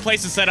way the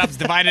place is set up is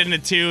divided into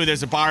two.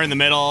 There's a bar in the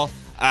middle.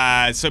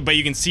 But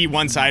you can see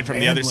one side from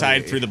the other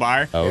side through the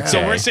bar. Okay.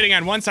 So we're sitting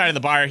on one side of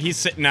the bar. He's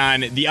sitting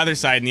on the other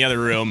side in the other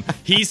room.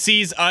 He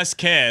sees us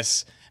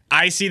kiss.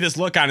 I see this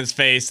look on his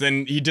face.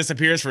 Then he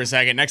disappears for a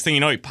second. Next thing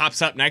you know, he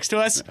pops up next to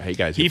us. Hey,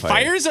 guys, he you're fired.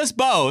 fires us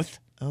both.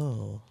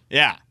 Oh.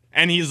 Yeah.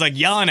 And he's like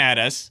yelling at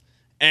us.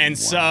 And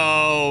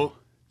so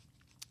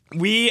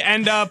we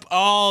end up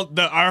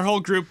our whole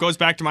group goes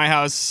back to my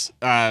house.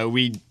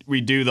 We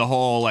do the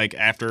whole like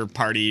after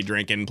party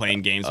drinking,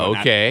 playing games.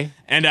 Whatnot. Okay.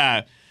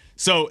 And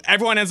so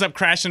everyone ends up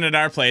crashing at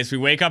our place. We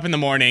wake up in the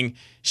morning.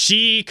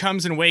 She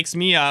comes and wakes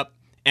me up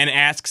and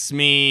asks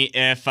me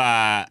if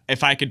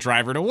I could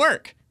drive her to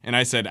work. And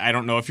I said, I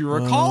don't know if you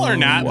recall or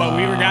not, but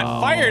we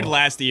got fired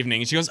last evening.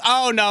 And she goes,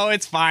 oh, no,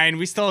 it's fine.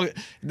 We still,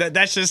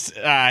 that's just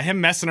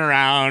him messing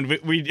around.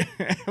 We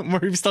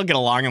still get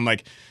along. I'm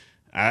like,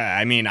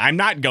 I mean, I'm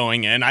not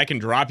going in. I can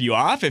drop you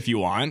off if you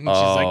want. And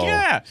she's like,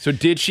 yeah. So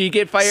did she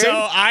get fired? So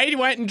I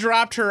went and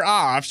dropped her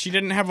off. She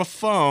didn't have a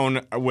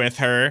phone with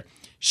her.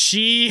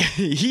 He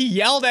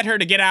yelled at her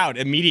to get out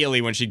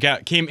immediately when she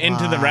came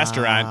into the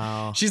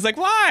restaurant. She's like,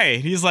 why?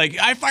 He's like,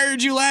 I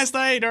fired you last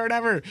night or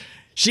whatever.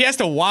 She has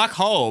to walk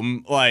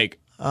home, like,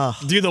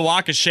 do the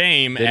walk of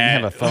shame. They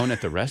didn't have a phone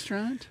at the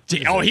restaurant?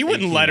 He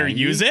wouldn't let her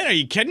use it. Are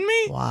you kidding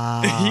me?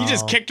 Wow. He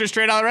just kicked her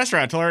straight out of the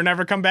restaurant, told her to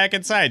never come back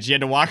inside. She had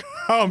to walk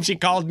home. She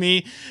called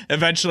me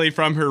eventually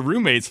from her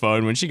roommate's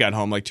phone when she got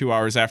home, like 2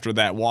 hours after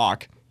that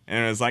walk.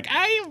 And it was like,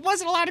 I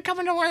wasn't allowed to come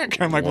into work.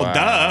 I'm like, well,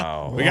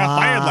 duh. We got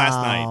fired last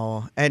night.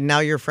 Wow. And now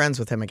you're friends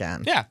with him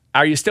again. Yeah.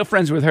 Are you still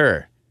friends with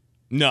her?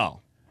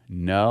 No.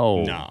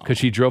 No. No. Because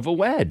she drove a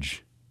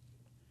wedge.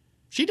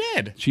 She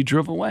did. She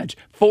drove a wedge.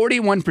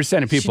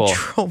 41% of people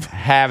drove-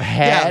 have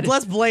had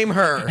let's blame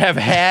her. have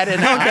had an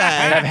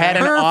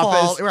Her office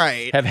fault,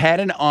 right. have had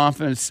an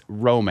office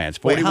romance.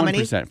 41%. Wait, how many?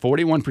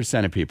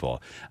 41% of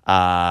people.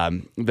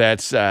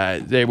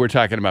 They were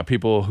talking about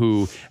people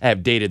who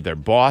have dated their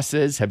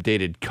bosses, have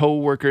dated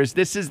coworkers.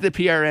 This is the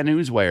PRN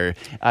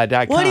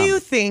Newswire.com. What do you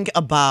think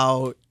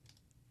about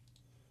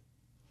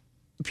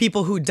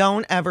people who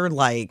don't ever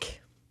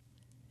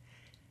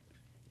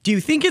do you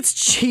think it's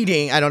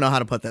cheating? I don't know how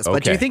to put this,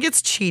 but do you Okay. think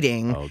it's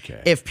cheating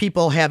Okay. if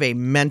people have a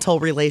mental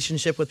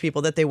relationship with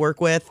people that they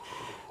work with,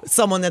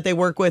 someone that they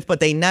work with,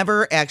 but they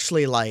never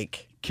actually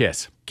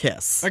Kiss.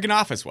 kiss? Like an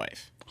office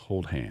wife.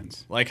 Hold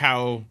hands. Like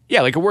how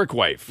Yeah, like a work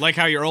wife.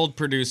 your old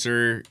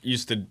producer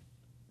used to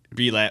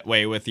be that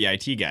way with the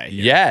IT guy.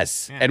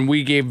 Yes, and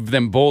we gave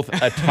them both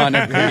a ton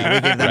of grief,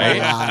 them a lot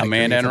right? of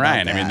Amanda grief and about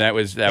Ryan. I mean,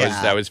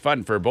 that. that was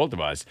fun for both of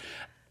us.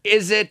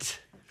 Is it?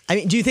 I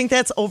mean, do you think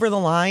that's over the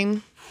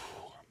line?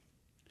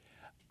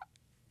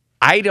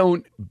 I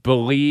don't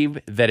believe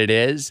that it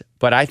is,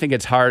 but I think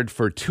it's hard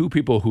for two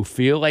people who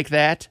feel like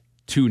that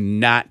to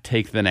not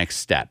take the next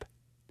step.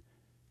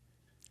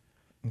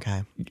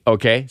 Okay.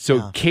 Okay,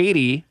 so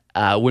Katie,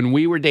 when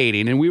we were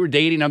dating, and we were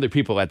dating other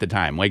people at the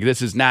time, like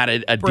this is not a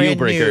deal Brand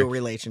breaker. new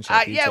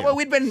relationship. you Yeah, two. well,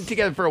 we'd been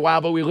together for a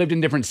while, but we lived in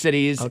different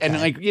cities,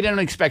 and like you didn't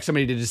expect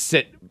somebody to just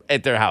sit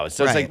at their house.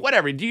 So it's Right. like,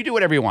 whatever, you do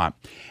whatever you want.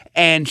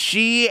 And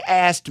she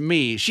asked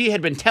me, she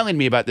had been telling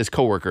me about this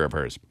coworker of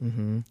hers.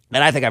 Mm-hmm.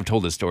 And I think I've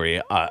told this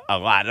story a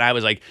lot. And I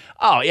was like,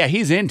 oh, yeah,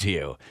 he's into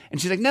you. And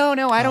she's like, no,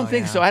 I don't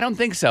think so. I don't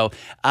think so.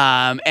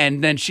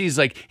 And then she's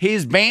like,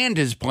 his band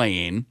is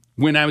playing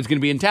when I was going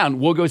to be in town.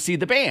 We'll go see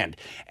the band.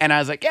 And I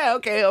was like, yeah,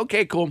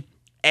 okay, cool.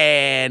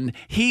 And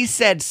he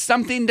said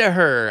something to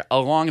her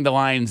along the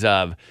lines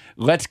of,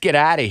 let's get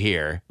out of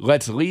here.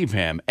 Let's leave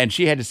him. And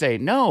she had to say,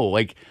 no,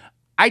 like,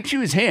 I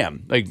choose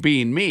him, like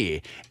being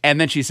me.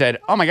 And then she said,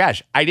 oh my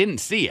gosh, I didn't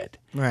see it.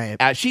 Right.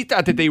 She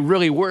thought that they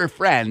really were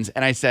friends.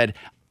 And I said,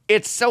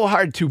 it's so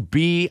hard to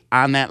be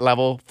on that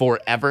level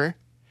forever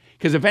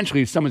because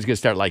eventually someone's going to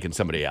start liking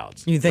somebody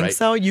else. You think right?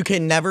 so? You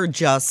can never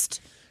just.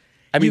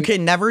 I mean, you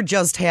can never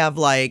just have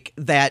like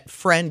that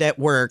friend at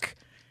work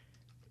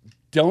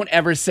don't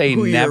ever say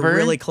who never. you're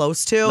really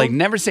close to. Like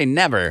never say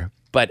never,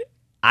 but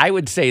I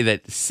would say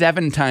that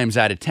 7 times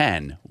out of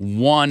 10,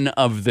 one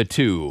of the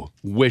two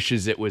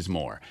wishes it was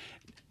more.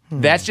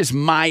 That's just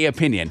my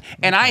opinion.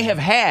 And I have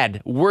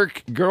had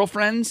work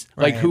girlfriends,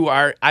 like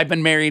I've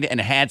been married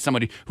and had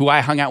somebody who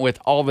I hung out with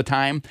all the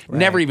time,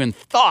 never even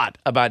thought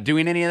about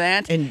doing any of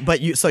that.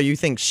 So you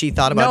think she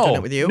thought about doing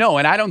it with you? No,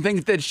 and I don't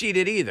think that she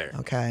did either.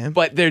 Okay.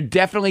 But there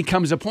definitely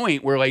comes a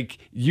point where, like,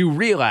 you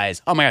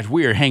realize, oh my gosh,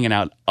 we are hanging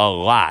out a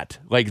lot.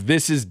 Like,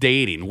 this is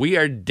dating. We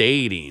are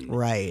dating.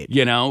 Right.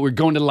 You know, we're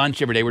going to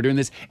lunch every day. We're doing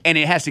this. And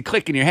it has to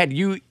click in your head.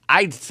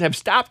 I have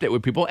stopped it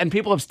with people, and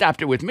people have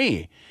stopped it with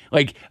me.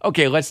 Like,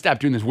 okay, let's stop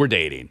doing this. We're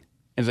dating.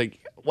 And it's like,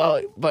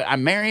 well, but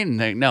I'm married. And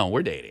like, no,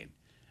 we're dating.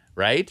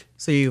 Right?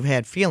 So you've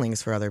had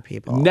feelings for other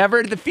people.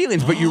 Never the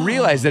feelings, but you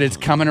realize that it's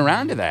coming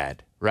around to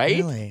that. Right?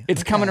 Really?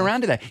 It's coming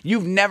around to that.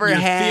 You've never You're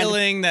had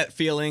feeling that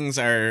feelings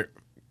are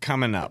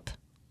coming up.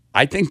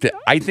 I think that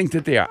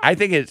they are. I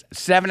think it's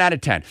 7 out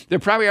of 10. There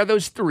probably are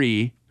those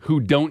 3 who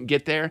don't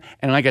get there.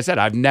 And like I said,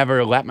 I've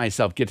never let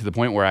myself get to the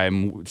point where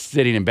I'm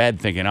sitting in bed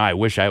thinking, oh, I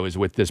wish I was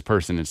with this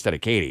person instead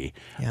of Katie.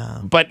 Yeah.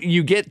 But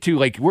you get to,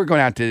 like, we're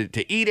going out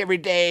to eat every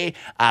day.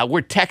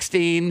 We're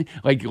texting.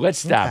 Like, let's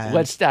stop. Okay.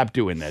 Let's stop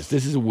doing this.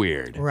 This is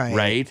weird. Right.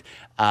 Right?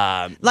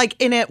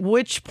 And at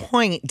which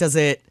point does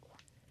it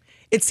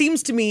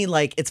seems to me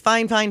like it's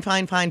fine.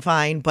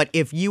 But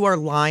if you are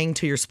lying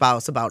to your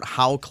spouse about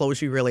how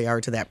close you really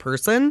are to that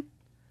person,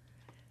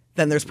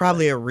 then there's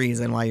probably a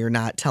reason why you're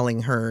not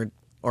telling her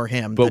or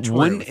him the But truth.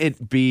 wouldn't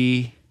it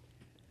be...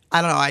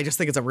 I don't know. I just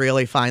think it's a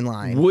really fine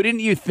line. Wouldn't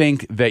you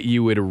think that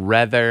you would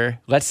rather...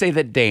 Let's say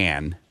that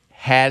Dan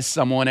has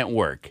someone at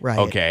work. Right.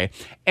 Okay?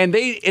 And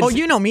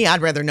you know me.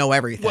 I'd rather know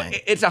everything. Well,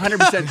 it's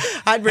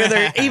 100%. I'd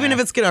rather, even if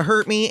it's going to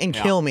hurt me and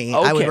kill me,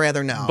 I would Okay.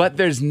 rather know. But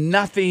there's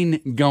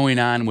nothing going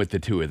on with the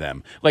 2 of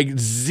them. Like,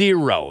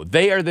 0.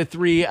 They are the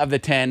 3 of the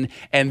 10,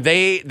 and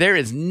there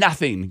is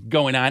nothing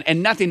going on,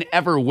 and nothing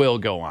ever will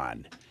go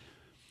on.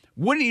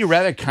 Wouldn't you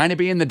rather kind of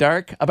be in the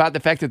dark about the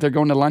fact that they're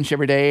going to lunch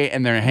every day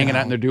and they're hanging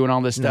out and they're doing all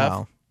this stuff?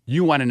 No.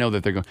 You want to know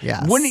that they're going.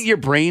 Yes. Wouldn't your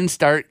brain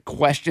start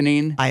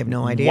questioning? I have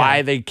no idea.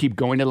 Why they keep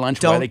going to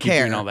lunch? Why don't they keep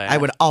care. doing all that? I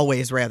would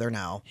always rather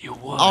know. You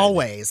would.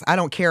 Always. I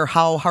don't care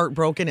how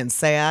heartbroken and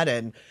sad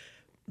and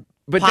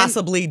But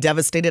possibly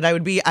devastated I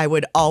would be. I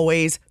would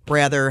always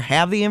rather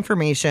have the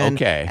information.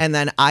 Okay. And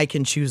then I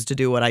can choose to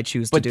do what I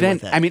choose to But do then,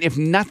 with it. I mean, if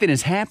nothing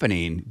is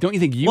happening, don't you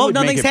think you well, would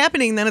nothing's make it,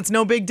 happening, then it's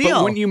no big But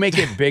deal. wouldn't you make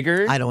it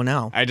bigger? I don't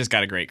know. I just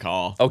got a great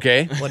call.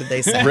 Okay. What did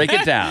they say? Break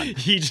it down.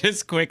 He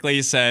just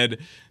quickly said,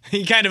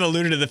 he kind of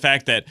alluded to the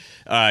fact that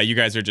you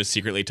guys are just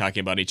secretly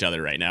talking about each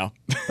other right now.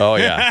 Oh,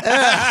 yeah.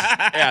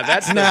 Yeah,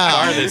 that's the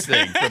farthest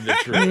thing from the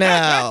truth.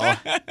 No.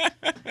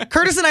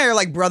 Curtis and I are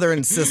like brother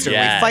and sister.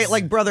 Yes, We fight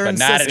like brother but and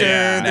not in a- sister.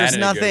 not There's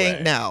in a good way.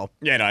 nothing. No.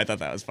 Yeah, no, I thought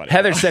that was funny.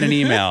 Heather sent an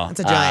email.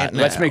 That's a giant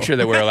Let's no. make sure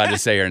that we're allowed to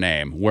say her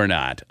name. We're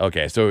not.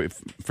 Okay, so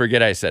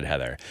forget I said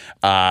Heather.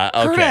 Okay.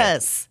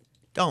 Curtis.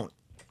 Don't.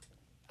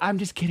 I'm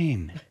just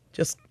kidding.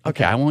 Just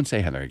Okay, I won't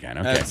say Heather again.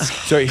 Okay.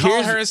 So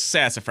Call her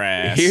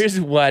Sassafras. here's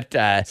what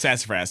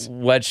Sassafras.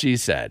 what she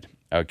said.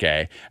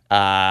 Okay.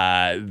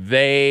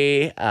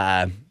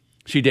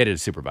 She dated a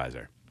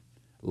supervisor.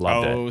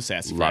 Loved Oh, it.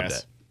 Sassafras. Loved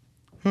it.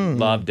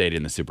 Loved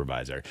dating the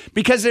supervisor.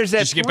 Because there's that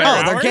Did she get thrill. better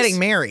Oh, they're hours? getting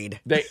married.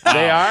 They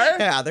are?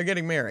 Yeah, they're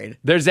getting married.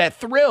 There's that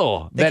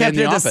thrill They that kept in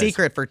the it a office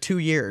secret for 2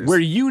 years. where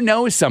you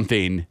know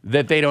something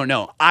that they don't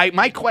know.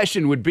 My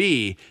question would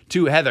be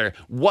to Heather,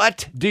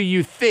 what do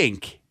you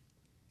think?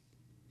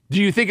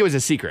 Do you think it was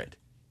a secret?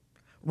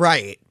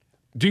 Right.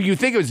 Do you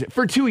think it was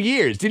for 2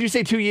 years? Did you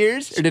say 2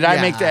 years? Or did I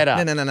make that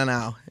up?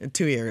 No.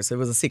 2 years. It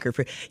was a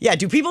secret. Yeah,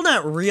 do people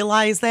not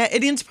realize that?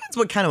 It depends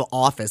what kind of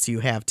office you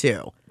have,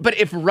 too. But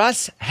if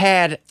Russ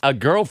had a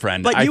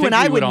girlfriend, But I you think and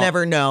I we would all-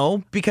 never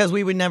know because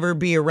we would never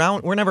be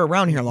around. We're never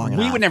around here long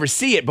enough. We would never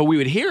see it, but we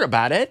would hear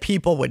about it.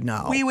 People would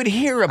know. We would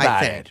hear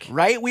about it, think.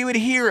 right? We would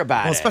hear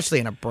about Well, it. especially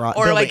in a broad.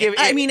 Or like building.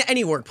 if- I mean,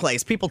 any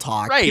workplace. People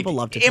talk. Right. People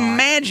love to talk.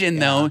 Imagine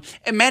though,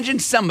 imagine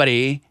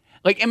somebody,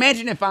 like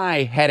imagine if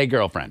I had a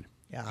girlfriend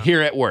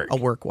here at work. A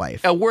work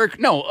wife.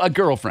 A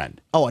girlfriend.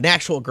 Oh, an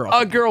actual girl.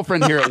 A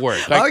girlfriend here at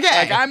work. Like, Okay.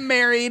 Like I'm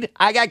married.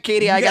 I got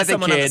Katie. I You got the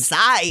someone on the kids.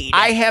 side.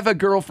 I have a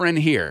girlfriend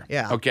here.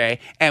 Yeah. Okay.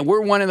 And we're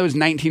one of those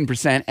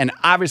 19%. And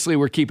obviously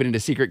we're keeping it a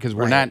secret because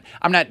we're Right.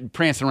 I'm not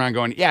prancing around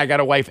going, yeah, I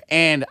got a wife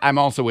and I'm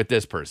also with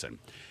this person.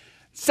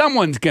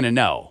 Someone's going to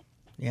know.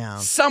 Yeah.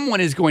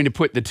 Someone is going to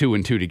put the 2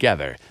 and 2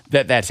 together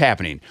that's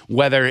happening.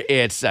 Whether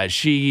it's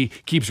she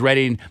keeps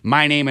writing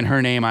my name and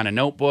her name on a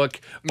notebook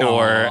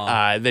or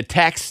the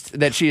text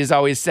that she is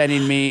always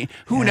sending me.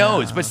 Who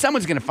knows? But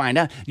someone's going to find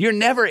out. You're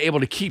never able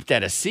to keep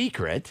that a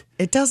secret.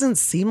 It doesn't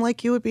seem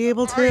like you would be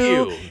able to.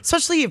 you?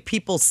 Especially if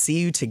people see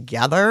you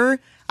together.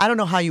 I don't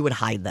know how you would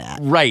hide that.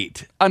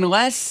 Right.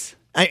 Unless...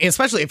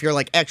 Especially if you're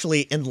like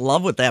actually in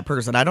love with that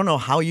person. I don't know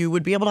how you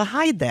would be able to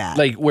hide that.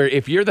 Like where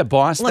if you're the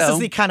boss Unless though,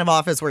 it's the kind of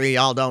office where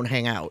y'all don't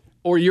hang out.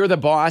 or you're the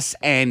boss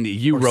and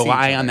you see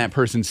rely each on other. that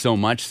person so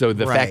much, so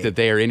the fact Right. that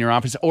they are in your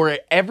office, or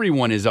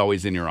everyone is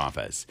always in your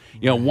office.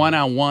 You know,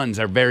 one-on-ones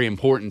are very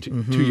important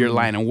to your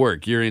line of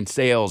work. You're in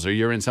sales or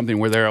you're in something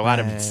where there are a lot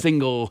of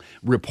single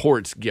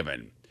reports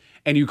given.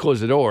 and you close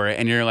the door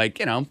and you're like,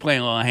 playing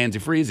a little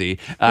handsy-freezy,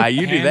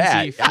 you do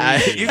that.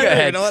 Handsy-freezy. You go I don't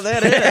ahead. even know what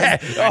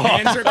that is.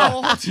 Hands are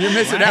cold. You're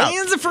missing out.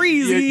 Hands are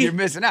freezy. You're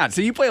missing out.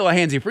 So you play a little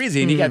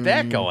handsy-freezy and you got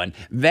that going.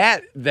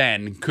 That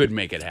then could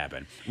make it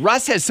happen.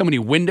 Russ has so many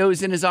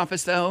windows in his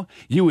office, though.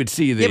 You would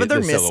see the, Yeah, but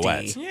they're the misty.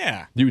 silhouettes.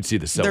 Yeah. You would see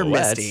the They're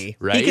silhouettes. misty.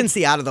 Right? He can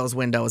see out of those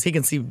windows. He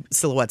can see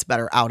silhouettes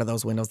better out of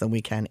those windows than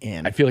we can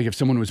in. I feel like if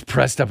someone was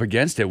pressed up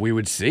against it, we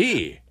would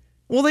see.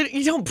 Well,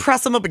 you don't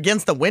press them up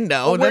against the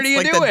window. Well, where That's do you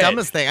like do the it?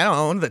 dumbest thing. I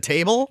don't know. The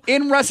table?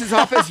 In Russ's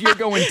office, you're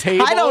going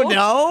table? I don't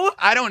know.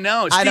 I don't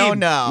know. I Steve, don't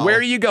know. Where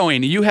are you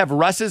going? You have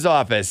Russ's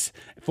office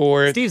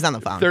for... Steve's on the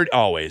phone.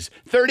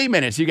 30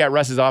 minutes. You got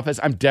Russ's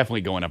office. I'm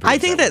definitely going up I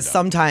against think that window.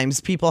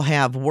 sometimes people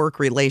have work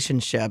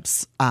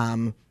relationships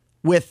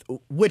with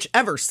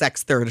whichever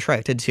sex they're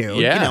attracted to.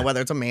 Yeah.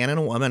 Whether it's a man and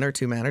a woman or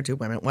two men or two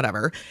women,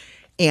 whatever.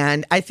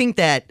 And I think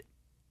that,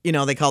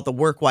 they call it the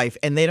work wife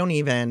and they don't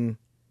even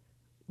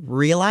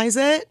realize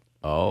it.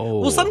 Oh.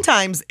 Well,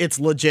 sometimes it's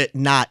legit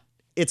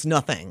it's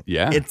nothing.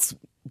 Yeah. It's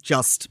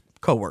just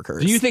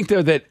coworkers. Do you think,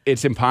 though, that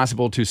it's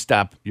impossible to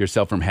stop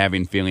yourself from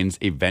having feelings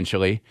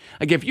eventually?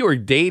 Like, if you were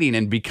dating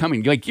and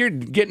becoming, like, you're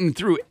getting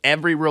through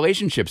every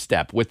relationship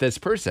step with this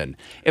person,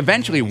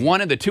 eventually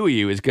one of the two of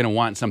you is going to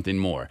want something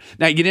more.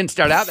 Now, you didn't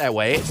start out that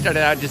way. It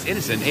started out just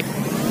innocent.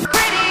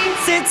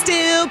 Sit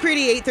still,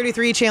 pretty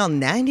 833 channel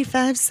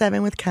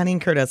 95.7 with Connie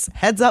and Curtis.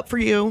 Heads up for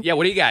you. Yeah,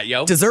 what do you got,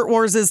 yo? Dessert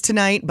Wars is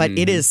tonight, but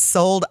it is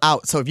sold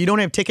out. So if you don't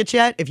have tickets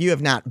yet, if you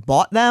have not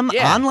bought them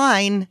Yeah.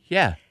 online,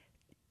 Yeah.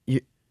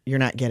 you're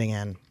not getting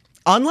in.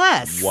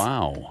 Unless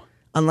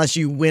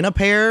you win a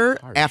pair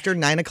after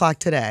 9 o'clock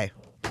today.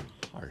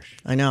 Harsh.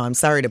 I know. I'm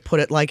sorry to put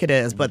it like it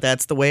is, but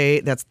that's the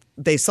way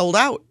they sold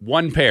out.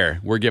 One pair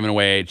we're giving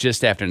away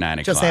just after 9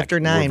 o'clock. Just after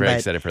 9, We're very but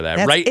excited for that.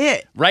 that's right,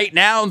 it. Right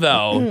now,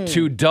 though,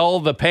 to dull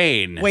the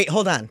pain. Wait,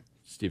 hold on.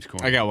 Steve's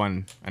corner. I got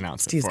one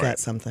announcement. Steve's for got it.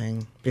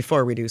 something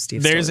before we do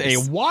Steve's There's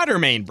stories. a water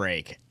main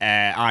break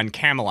on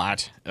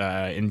Camelot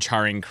in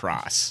Charing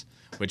Cross,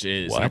 which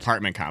is an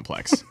apartment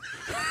complex.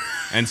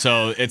 And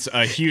so it's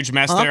a huge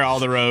mess there. All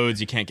the roads,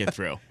 you can't get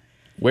through.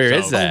 Where So-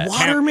 is that?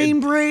 water main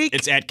break?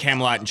 It's at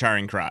Camelot and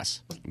Charing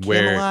Cross.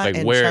 Where, Camelot like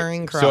and where?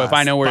 Charing So if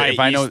I know where, By if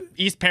I know,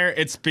 East Paris,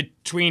 it's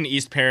between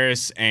East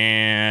Paris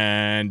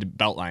and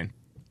Beltline.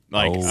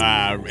 Like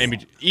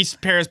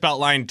East Paris,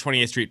 Beltline,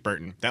 28th Street,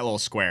 Burton. That little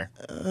square.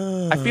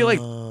 I feel like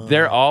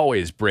they're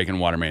always breaking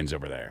water mains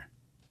over there.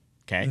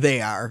 Okay. They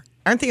are.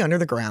 Aren't they under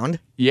the ground?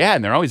 Yeah,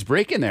 and they're always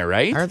breaking there,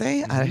 right? Are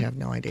they? I have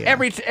no idea.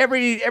 Every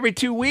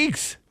 2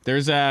 weeks.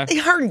 There's a. They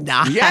are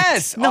not.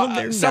 Yes. No,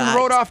 they're some not.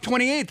 road off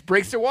 28th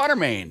breaks their water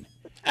main.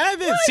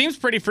 It seems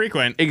pretty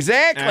frequent.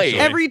 Exactly. Actually.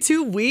 Every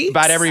 2 weeks?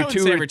 About I every would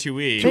two. say every 2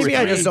 weeks. Maybe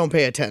I three. just don't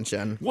pay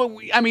attention. Well,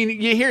 I mean,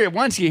 you hear it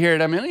once, you hear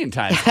it a million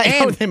times. I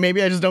know And that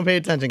maybe I just don't pay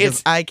attention because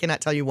It's- I cannot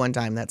tell you one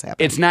time that's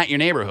happened. it's not your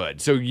neighborhood,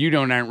 so you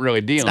aren't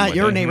really dealing Not with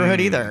your it. neighborhood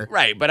either.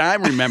 Right, but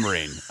I'm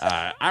remembering.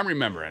 I'm It's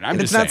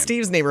just not saying.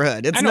 Steve's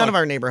neighborhood. It's I know. none of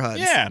our neighborhoods.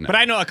 Yeah, but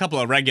I know a couple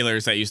of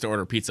regulars that used to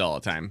order pizza all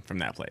the time from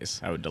that place.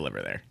 I would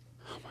deliver there.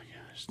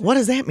 What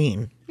does that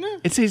mean?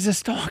 He's a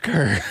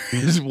stalker,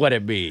 is what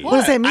it be. What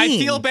does that mean? I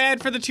feel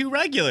bad for the two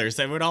regulars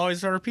that would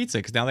always order pizza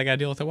because now they got to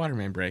deal with the water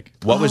main break.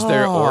 What was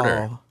their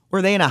order?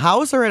 Were they in a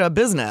house or at a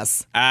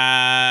business?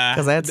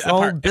 Because that's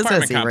all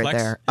businessy right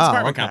there. It's Oh,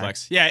 apartment okay.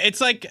 complex. Yeah, it's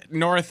like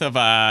north of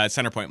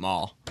Centerpoint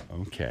Mall.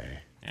 Okay.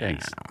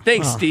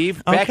 Thanks,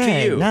 Steve. Back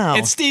okay, to you. Now.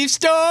 It's Steve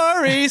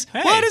Stories.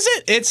 What is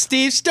it? It's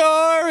Steve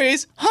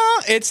Stories.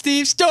 Huh? It's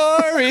Steve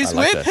Stories. I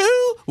like With that.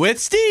 who? With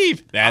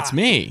Steve. That's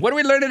me. What are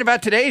we learning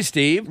about today,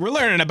 Steve? We're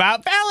learning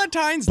about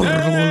Valentine's Day.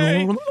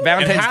 and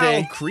Valentine's how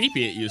Day.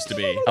 creepy it used to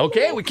be.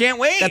 Okay, we can't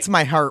wait. That's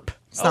my harp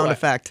sound Oh,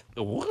 effect.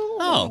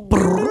 Oh.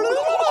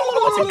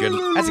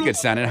 That's a good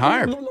sounding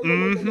harp.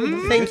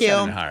 Thank you.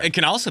 Sounding harp. It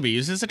can also be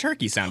used as a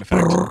turkey sound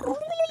effect.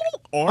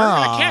 Or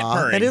a cat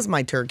purring. That is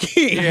my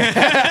turkey.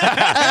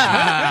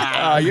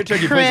 Your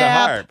turkey plays a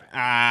Crap.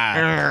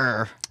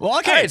 harp. Well,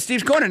 okay. All right,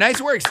 Steve's corner.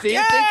 Nice work, Steve.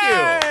 Thank you.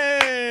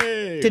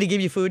 Yay! Did he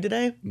give you food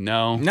today?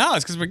 No. No,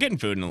 it's because we're getting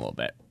food in a little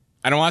bit.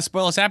 I don't want to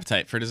spoil his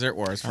appetite for Dessert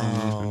Wars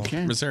from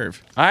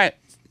Reserve. All right.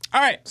 All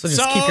right. So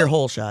just keep your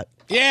hole shut.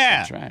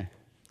 Yeah. Try.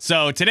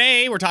 So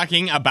today we're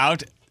talking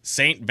about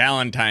St.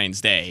 Valentine's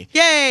Day.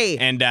 Yay!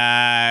 And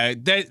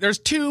there's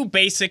two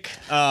basic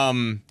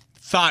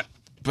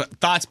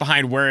thoughts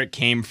behind where it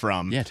came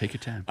from. Yeah, take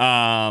your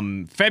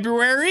time.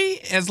 February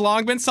has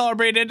long been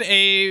celebrated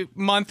a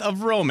month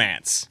of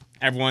romance.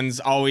 Everyone's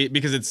always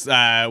because it's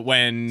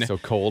when So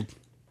cold.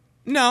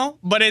 no,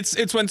 but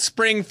it's when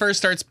spring first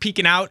starts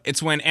peeking out.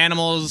 It's when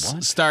animals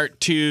start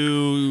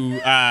to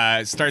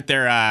start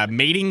their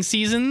mating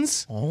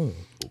seasons. Oh.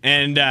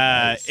 And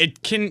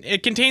it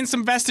contains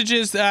some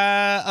vestiges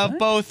of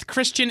both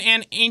Christian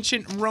and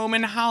ancient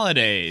Roman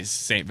holidays.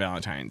 St.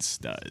 Valentine's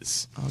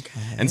does.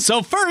 Okay. And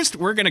so first,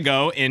 we're gonna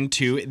go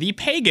into the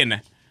pagan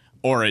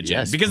origin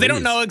Yes, because they don't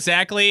please. know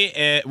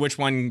exactly which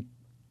one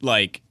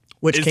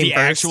Which is came the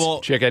first?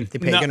 actual Chicken. The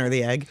pagan or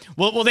the egg?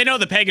 Well, they know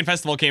the pagan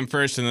festival came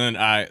first, and then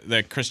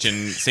the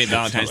Christian St.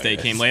 Valentine's Day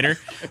came later.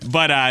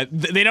 But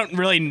they don't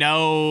really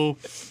know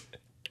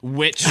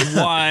which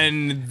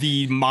one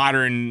the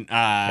modern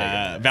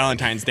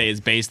Valentine's Day is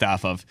based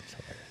off of.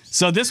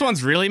 So this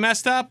one's really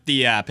messed up.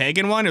 The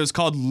pagan one, it was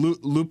called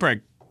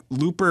Luperci?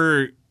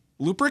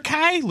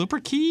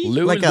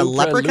 Like a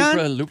leprechaun?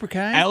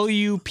 Luperci?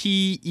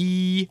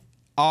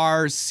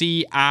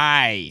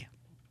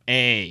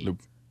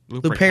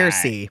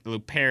 Lupercia.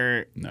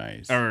 Luperci.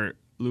 Nice. Or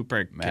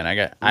Luper.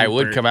 Man, I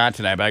would come out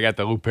tonight, but I got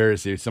the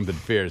Luperci, something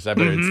fierce. I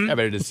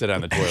better just sit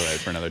on the toilet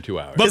for another 2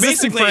 hours. But Is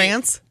this in basically-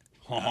 France?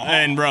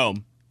 And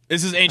Rome.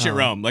 This is ancient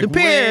Rome, like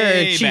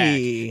way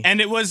Luperci. back. And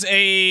it was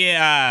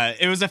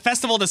a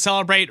festival to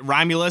celebrate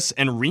Romulus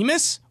and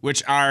Remus,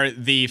 which are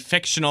the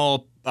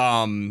fictional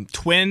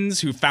twins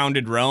who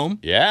founded Rome.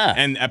 Yeah.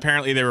 And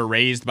apparently they were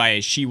raised by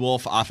a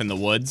she-wolf off in the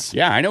woods.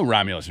 Yeah, I know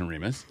Romulus and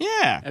Remus.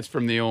 Yeah. That's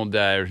from the old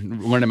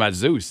learning about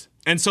Zeus.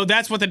 And so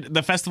that's what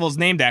the festival is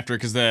named after,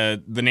 because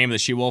the name of the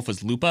she-wolf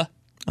was Lupa.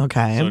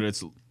 Okay. So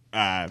it's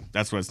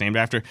that's what it's named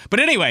after. But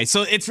anyway,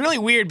 so it's really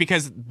weird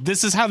because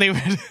this is how they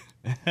would.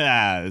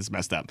 It's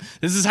messed up.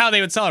 This is how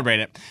they would celebrate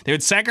it. They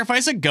would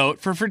sacrifice a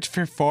goat for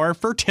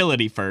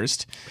fertility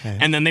first,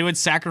 and then they would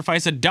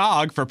sacrifice a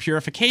dog for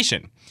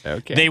purification.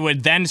 Okay. They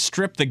would then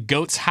strip the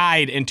goat's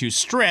hide into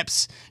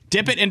strips,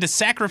 dip it into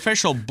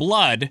sacrificial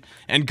blood,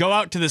 and go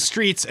out to the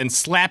streets and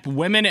slap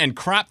women and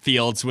crop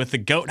fields with the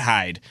goat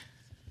hide.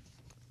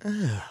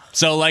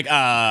 So, like,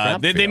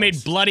 they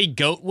made bloody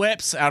goat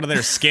whips out of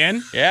their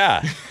skin.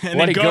 Yeah. And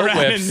Bloody they go goat around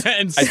whips.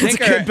 and I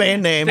think It's a good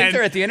band name. I think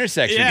they're at the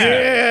intersection.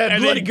 Yeah.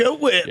 And bloody they- goat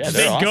whip. Yeah, They'd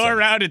they're go awesome.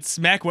 around and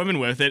smack women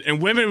with it, and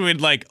women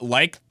would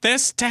like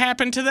this to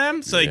happen to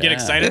them, so they get Yeah.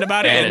 excited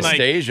about it and like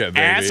Anastasia, baby.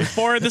 ask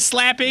for the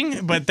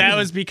slapping. But that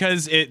was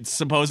because it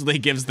supposedly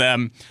gives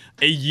them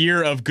a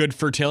year of good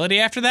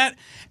fertility after that.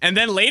 And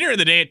then later in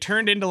the day, it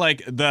turned into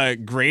like the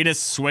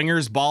greatest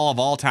swingers ball of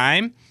all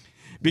time.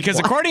 Because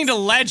according to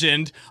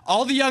legend,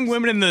 all the young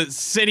women in the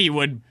city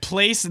would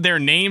place their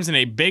names in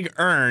a big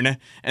urn,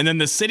 and then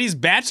the city's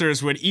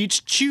bachelors would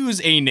each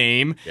choose a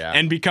name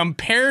and become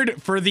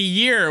paired for the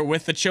year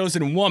with the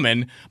chosen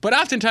woman. But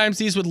oftentimes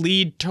these would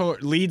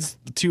leads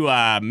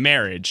to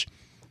marriage.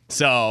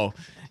 So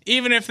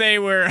even if they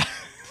were,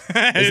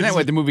 Isn't that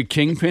what the movie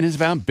Kingpin is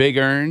about? Big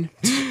Urn,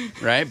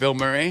 right? Bill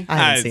Murray. I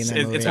haven't seen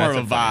that movie. It's more of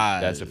a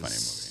vibe. That's a funny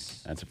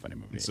movie. That's a funny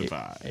movie. It's a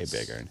vibe. A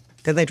Big Urn.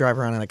 Did they drive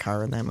around in a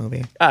car in that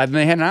movie? And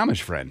they had an Amish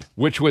friend,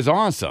 which was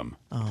awesome.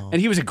 Oh. And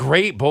he was a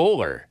great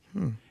bowler.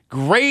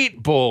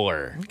 Great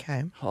bowler.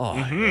 Okay. Oh,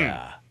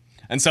 yeah.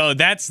 And so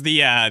that's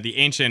the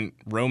ancient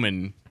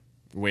Roman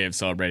way of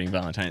celebrating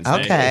Valentine's Day.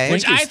 Okay.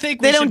 Which I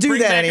think They we don't should do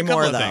bring that back a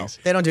anymore, couple of though. things.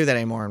 They don't do that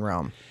anymore in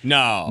Rome.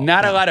 No.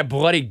 Not a lot of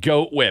bloody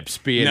goat whips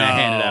being No.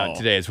 handed out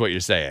today is what you're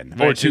saying.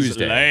 Or Which is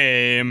Tuesday.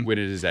 lame. When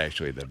it is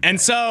actually the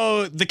And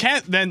so the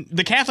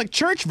Catholic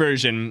Church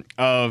version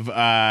of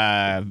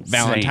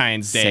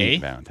Valentine's Day.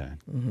 Saint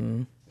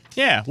Valentine.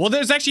 Yeah. Well,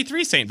 there's actually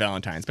 3 Saint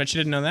Valentines. Bet you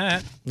didn't know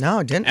that. No,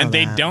 I didn't know And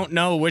they that. don't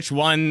know which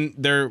one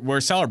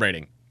we're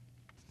celebrating.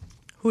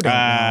 Who don't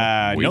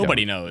know? We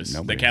Nobody don't. knows.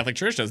 Nobody. The Catholic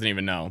Church doesn't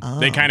even know.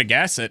 They kind of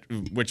guess at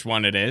which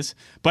one it is.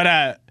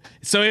 But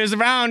so it was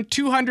around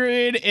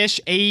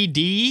 200-ish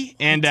AD,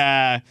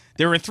 and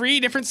there were 3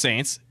 different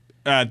saints.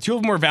 2 of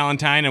them were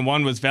Valentine, and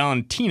one was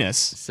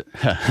Valentinus.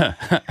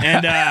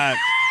 And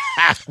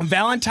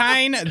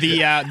Valentine,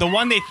 the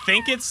one they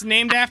think it's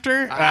named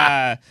after,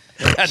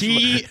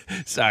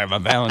 Sorry, my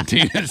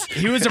Valentinus.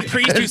 he was a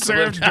priest who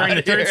served during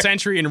the 3rd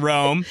century in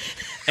Rome,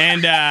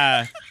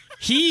 and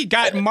he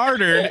got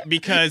martyred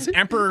because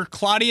Emperor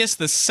Claudius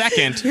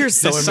II You're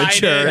so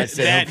immature. decided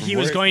that he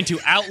was going to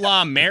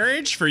outlaw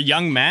marriage for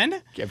young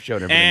men. Kept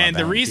showing everything And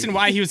about the reason Valentinus.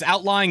 why he was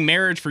outlawing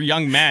marriage for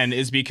young men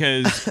is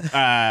because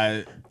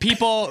men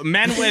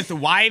with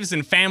wives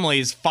and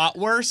families fought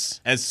worse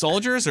as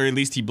soldiers, or at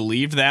least he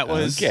believed that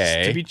was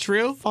to be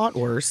true. Fought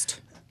worst.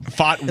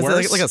 Fought Is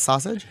worse. it like a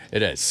sausage?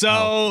 It is.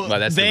 So Well,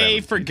 that's the they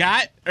Valentine.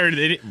 forgot, or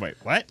they didn't, wait,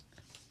 what?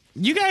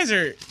 You guys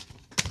are,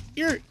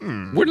 you're,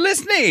 We're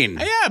listening.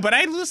 yeah, but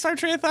I lost our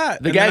train of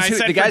thought. The And then guys I who-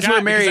 said the guys who forgot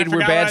are married because I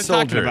were forgot bad what I was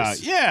talking soldiers.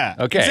 about. Yeah,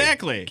 Okay.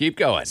 exactly. Keep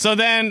going. So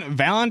then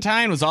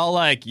Valentine was all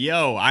like,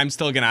 yo, I'm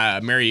still gonna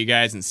marry you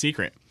guys in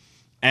secret.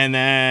 And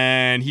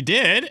then he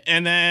did,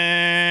 and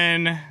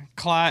then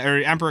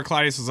Emperor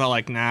Claudius was all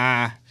like,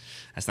 nah,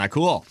 that's not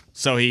cool.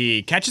 So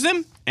he catches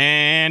him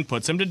and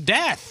puts him to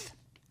death.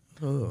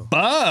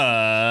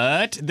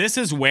 But this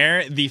is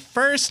where the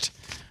first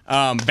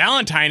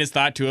Valentine is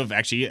thought to have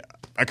actually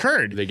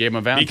occurred. They gave him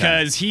a Valentine.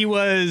 Because he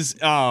was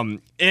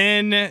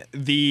in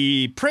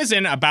the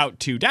prison about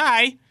to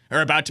die,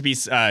 or about to be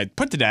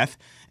put to death,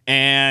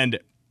 and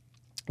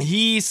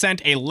he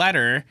sent a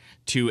letter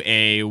to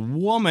a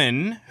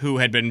woman who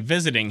had been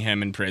visiting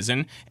him in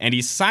prison, and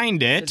he signed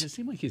Does it it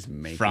seem like he's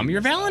making from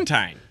your this up?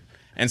 Valentine.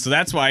 And so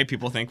that's why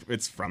people think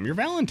it's from your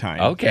Valentine.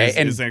 Okay,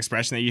 and is an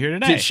expression that you hear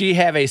today. Did she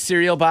have a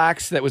cereal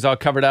box that was all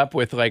covered up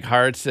with like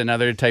hearts and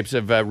other types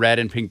of red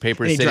and pink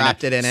paper And he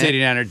dropped it in it.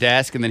 sitting on her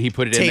desk, and then he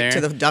put it in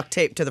there? Duct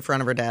tape to the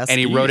front of her desk. And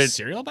he You wrote use it.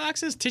 cereal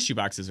boxes? Tissue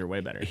boxes are way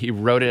better. He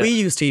wrote it. we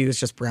used to use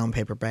just brown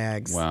paper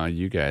bags. Wow,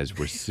 you guys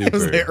were super. It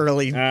was the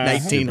early super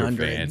 1900s.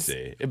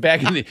 fancy.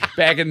 Back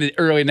in the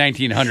early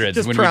 1900s,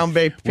 Just when brown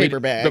paper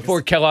bags.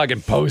 before Kellogg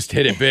and Post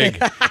hit it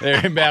big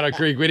there in Battle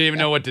Creek. We didn't even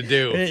know what to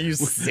do. We didn't use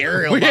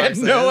cereal We had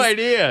boxes. no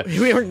idea.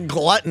 We weren't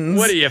gluttons.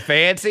 What are you,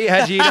 fancy?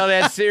 How'd you eat all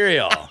that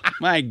cereal?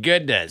 My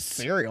goodness.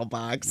 Cereal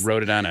box.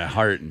 Wrote it on a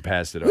heart and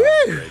passed it off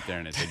right there,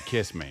 and it said,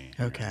 "Kiss me."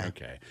 Okay.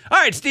 Okay. All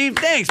right, Steve.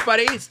 Thanks,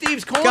 buddy.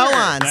 Steve's corner. Go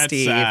on, That's,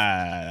 Steve.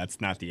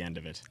 that's not the end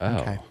of it. Oh.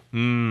 Okay.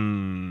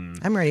 I'm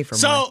ready for more.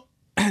 So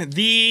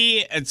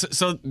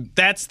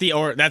that's the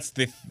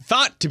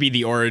thought to be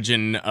the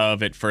origin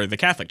of it for the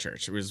Catholic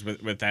Church. It was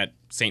with that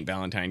Saint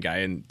Valentine guy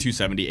in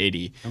 270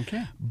 AD.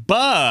 Okay.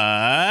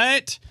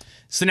 But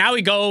so now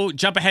we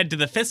jump ahead to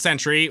the 5th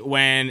century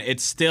when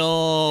it's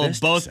still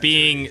both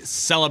being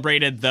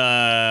celebrated,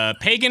 the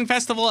pagan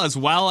festival as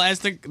well as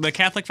the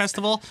Catholic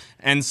festival.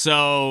 Is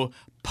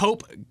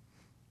Pope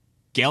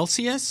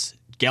Gelasius,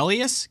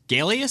 Gelasius,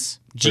 Gelasius,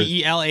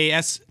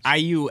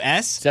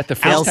 Is that the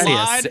first time?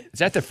 Celsius. Is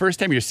that the first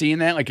time you're seeing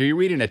that? Like, are you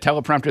reading a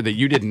teleprompter that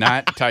you did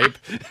not type?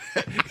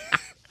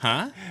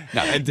 Huh?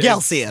 No.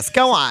 Gelsius,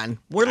 go on.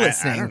 We're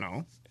listening. I don't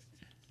know.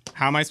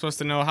 How am I supposed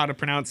to know how to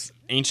pronounce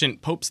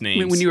ancient popes'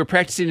 names? When you were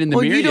practicing in the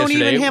Well, mirror you don't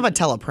yesterday, even have a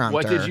teleprompter.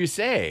 what did you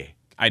say?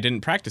 I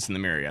didn't practice in the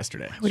mirror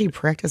yesterday. What do you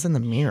practice in the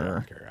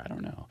mirror? I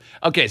don't know.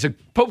 Okay, so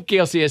Pope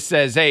Gelasius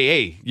says,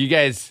 hey, you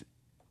guys,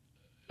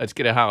 let's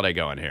get a holiday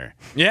going here.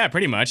 Yeah,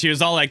 pretty much. He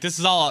was all like, "This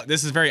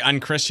is very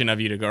unchristian of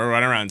you to go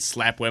run around and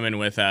slap women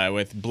with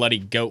bloody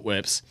goat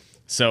whips."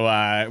 So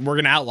we're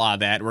gonna outlaw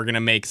that. We're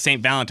gonna make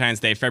St. Valentine's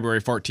Day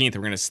February 14th.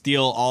 We're gonna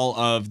steal all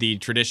of the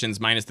traditions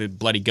minus the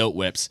bloody goat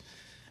whips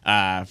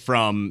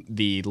from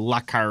the La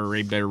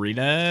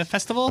Carreberita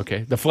festival.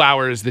 Okay, the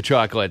flowers, the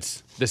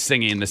chocolates, the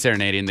singing, the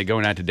serenading, the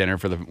going out to dinner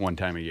for the one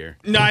time a year.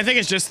 No, I think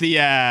it's just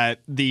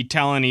the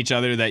telling each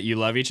other that you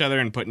love each other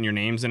and putting your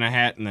names in a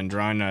hat and then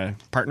drawing a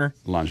partner.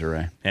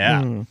 Lingerie.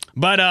 Yeah.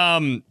 But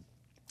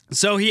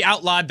so he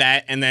outlawed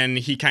that, and then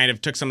he kind of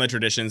took some of the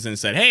traditions and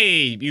said,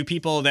 "Hey, you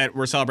people that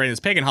were celebrating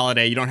this pagan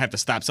holiday, you don't have to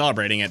stop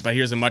celebrating it, but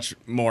here's a much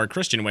more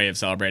Christian way of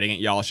celebrating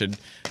it. Y'all should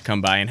come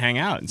by and hang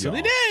out." And so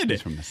they did.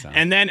 He's from the South.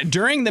 And then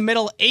during the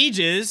Middle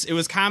Ages, it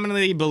was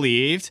commonly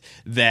believed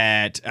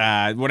that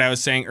what I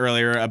was saying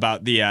earlier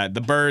about the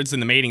birds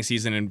and the mating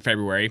season in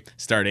February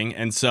starting,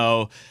 and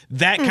so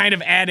that kind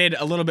of added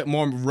a little bit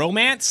more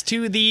romance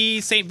to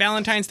the St.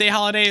 Valentine's Day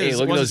holiday. Hey, It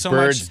look at wasn't those so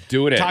birds much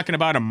doing it. talking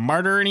about a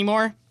martyr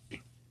anymore.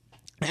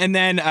 And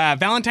then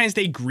Valentine's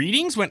Day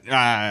greetings went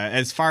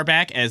as far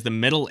back as the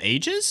Middle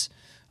Ages.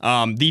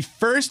 The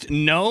first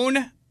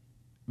known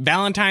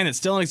Valentine that's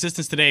still in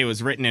existence today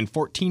was written in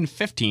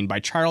 1415 by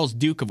Charles,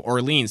 Duke of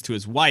Orleans, to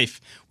his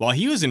wife while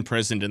he was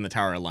imprisoned in the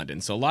Tower of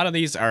London. So a lot of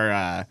these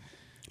are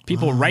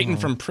people writing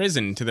from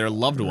prison to their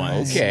loved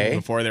ones Okay.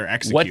 before they're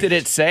executed. What did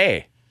it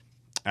say?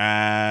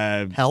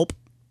 Help.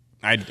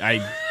 Do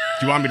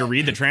you want me to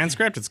read the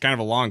transcript? It's kind of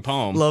a long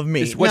poem. Love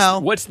me.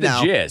 What's the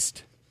no.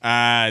 gist?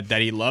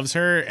 That he loves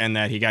her and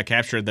that he got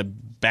captured at the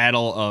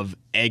Battle of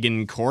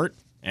Agincourt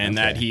and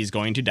that he's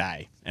going to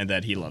die and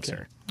that he loves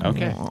her.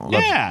 Okay.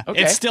 Yeah.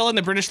 Okay. It's still in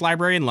the British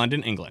Library in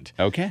London, England.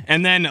 Okay.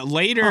 And then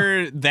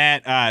later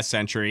that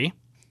century,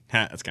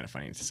 that's kind of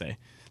funny to say.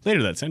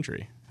 Later that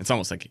century. It's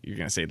almost like you're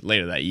going to say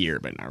later that year,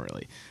 but not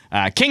really.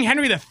 King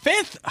Henry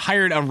V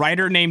hired a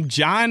writer named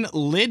John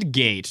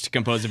Lydgate to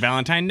compose a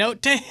Valentine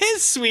note to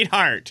his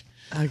sweetheart.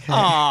 Okay.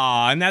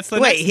 Aw, and that's the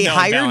Wait, next he known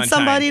hired Valentine.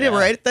 somebody to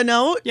write the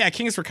note? Yeah,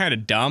 kings were kind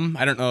of dumb.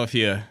 I don't know if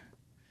you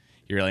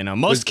really know.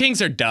 Most kings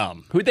are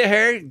dumb. Who'd they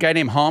hire? A guy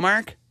named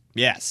Hallmark?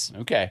 Yes,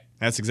 Okay.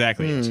 that's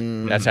exactly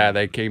it. That's how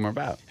they came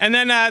about. And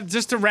then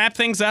just to wrap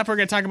things up, we're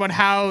going to talk about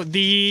how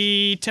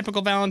the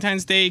typical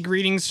Valentine's Day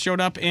greetings showed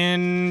up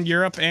in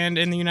Europe and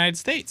in the United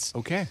States.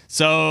 Okay.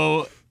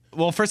 So,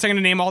 well, first I'm going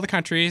to name all the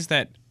countries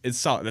that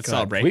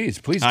celebrate. Please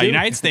do.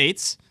 United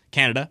States,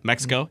 Canada,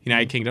 Mexico,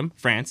 United Kingdom,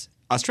 France,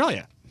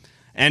 Australia.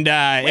 And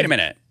Wait a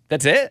minute.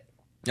 That's it?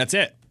 That's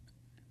it.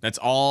 That's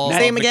all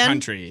Name of the again?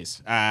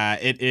 countries.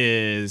 It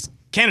is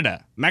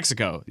Canada,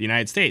 Mexico, the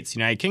United States,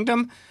 United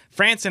Kingdom,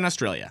 France, and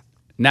Australia.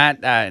 Not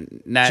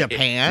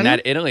Japan? Not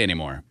Italy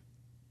anymore.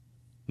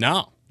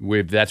 No.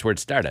 That's where it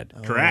started.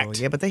 Correct.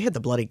 Oh, yeah, but they had the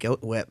bloody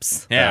goat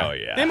whips. Yeah. Oh,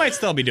 yeah. They might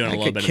still be doing a I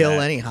little could bit kill of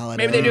that. any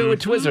holiday. Maybe they do it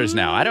with Twizzlers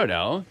now. I don't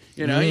know.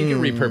 You know, you can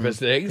repurpose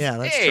things. Yeah,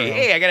 that's hey, true.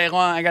 Hey,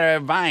 I got a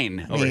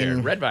vine over here,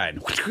 red vine.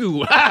 How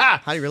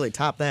do you really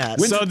top that?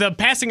 So the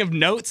passing of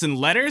notes and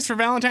letters for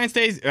Valentine's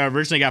Day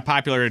originally got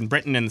popular in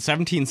Britain in the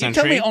 17th You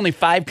century. tell me only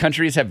 5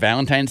 countries have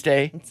Valentine's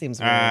Day? It seems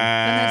weird. Doesn't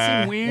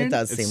that seem weird? It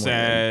does It seem weird.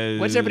 says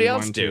What's everybody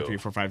else 1, 2, do? 3,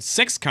 4, 5,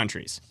 6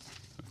 countries.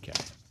 Okay.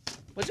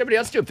 What's everybody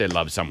else do if they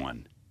love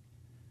someone?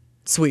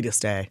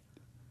 Sweetest day.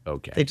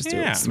 Okay. They just do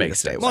Yeah. it.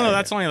 Sweetest day. sense. Well, no,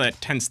 that's only that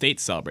 10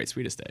 states celebrate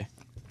Sweetest Day.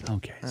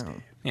 Okay.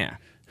 Steve. Yeah.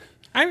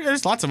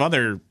 There's lots of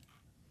other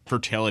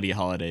fertility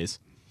holidays.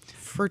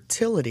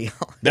 Fertility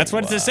holiday. That's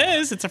what this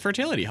is. It's a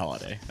fertility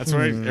holiday. That's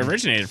where it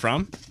originated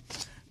from.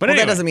 But Well,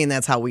 anyway. that doesn't mean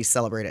that's how we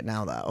celebrate it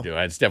now, though. Dude,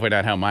 it's definitely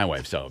not how my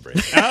wife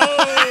celebrates.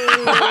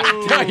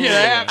 Oh! Tell you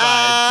that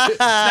much. It's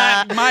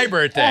not my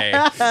birthday,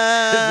 is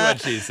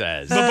what she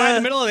says. But by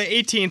the middle of the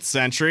 18th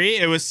century,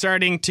 it was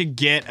starting to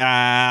get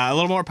a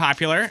little more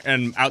popular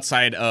and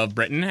outside of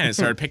Britain, and it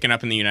started picking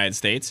up in the United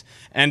States.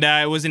 And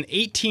it was in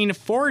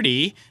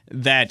 1840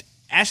 that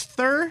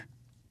Esther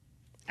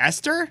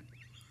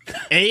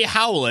A.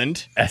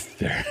 Howland.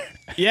 Esther.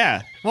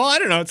 Yeah. Well, I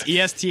don't know. It's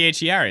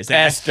E-S-T-H-E-R. Is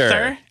that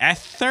Esther.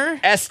 Esther?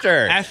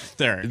 Esther.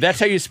 Esther. That's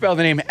how you spell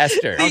the name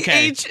Esther. The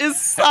Okay. H is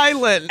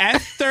silent.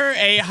 Esther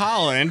A.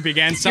 Holland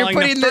began selling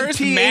putting the the first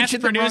TH in the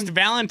mass-produced wrong-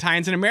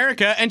 Valentines in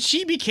America, and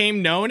she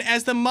became known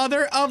as the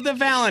mother of the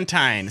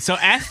Valentine. So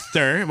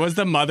Esther was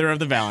the mother of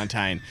the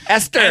Valentine.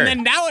 Esther. And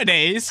then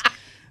nowadays,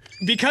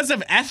 because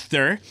of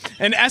Esther,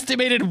 an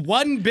estimated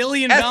 1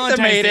 billion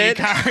Valentine's Day Estimated.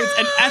 cards,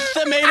 an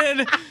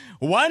estimated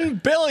 1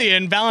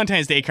 billion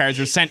Valentine's Day cards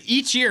were sent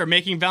each year,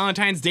 making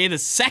Valentine's Day the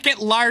second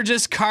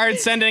largest card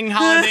sending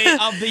holiday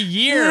of the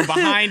year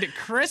behind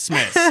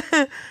Christmas.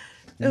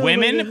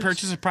 Women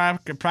purchase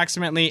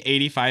approximately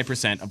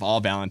 85% of all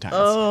Valentines.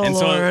 Oh, and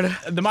Lord.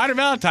 so the modern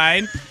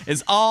Valentine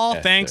is all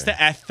thanks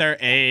to Esther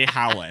A.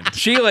 Howland.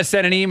 Sheila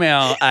sent an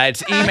email.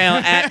 It's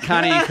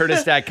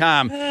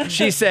email@ConnieandCurtis.com.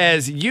 She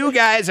says, you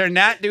guys are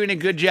not doing a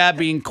good job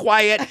being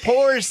quiet.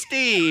 Poor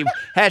Steve.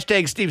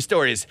 Hashtag Steve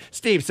Stories.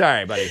 Steve,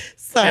 sorry, buddy.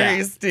 Sorry,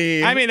 Yeah.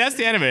 Steve. I mean, that's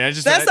the end of it.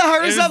 that's the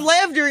hardest I've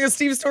laughed during a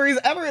Steve Stories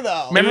ever,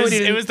 though. Remember when you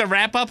It didn't- was the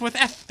wrap up with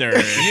Esther.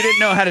 You didn't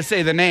know how to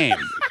say the name.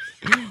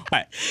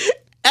 What?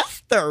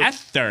 Esther.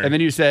 Esther. And then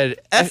you said,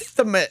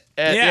 Estimate.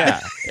 yeah.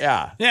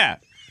 Yeah.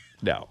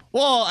 No.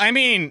 Well, I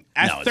mean,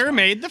 it's Esther fine.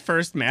 made the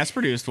first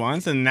mass-produced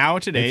ones, and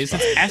nowadays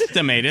it's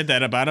estimated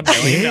that about 1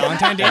 billion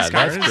Valentine's Day Yeah,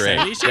 cards that's are great.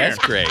 sent each year. That's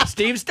great.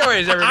 Steve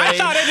Stories, everybody. I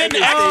thought I did an Thank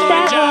you,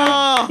 excellent Steve.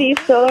 job. Steve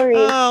Story.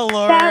 Oh,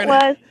 Lord. That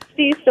was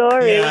Steve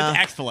Story. It was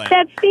excellent.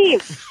 That's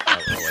Steve.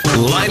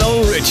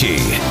 Lionel Richie.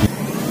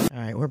 All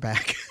right, we're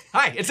back.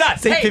 Hi, it's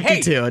us. Say Hey,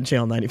 52 hey. on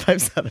Channel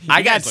 95.7. I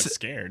You got guys look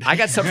scared. I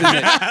got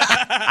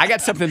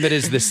something that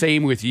is the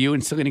same with you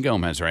and Selena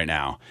Gomez right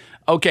now.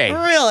 Okay.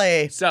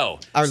 Really? So,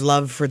 Our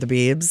love for the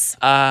Biebs.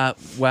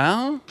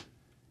 well,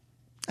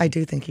 I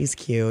do think he's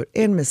cute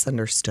and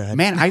misunderstood.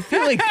 man, I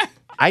feel like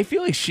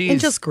she's and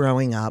just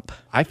growing up.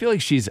 I feel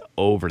like she's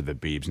over the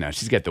Biebs now.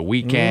 She's got the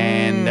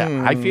Weekend.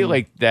 I feel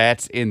like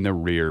that's in the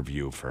rear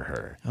view for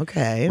her.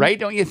 Okay. Right?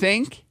 Don't you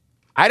think?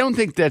 I don't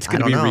think that's going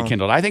to be don't know.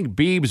 rekindled. I think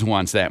Biebs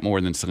wants that more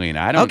than Selena.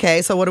 I don't.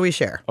 Okay, so what do we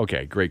share?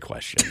 Okay, great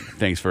question.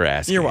 Thanks for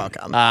asking. You're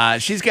welcome.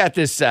 She's got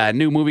this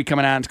new movie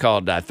coming out. It's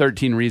called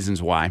 13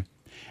 Reasons Why.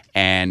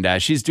 And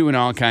she's doing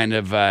all kinds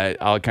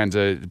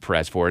of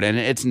press for it. And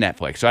it's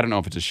Netflix. So I don't know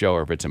if it's a show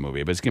or if it's a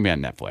movie, but it's going to be on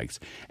Netflix.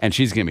 And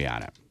she's going to be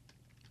on it.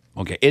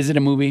 Okay, is it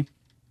a movie?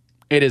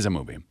 It is a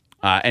movie.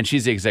 And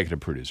she's the executive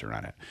producer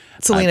on it.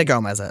 Selena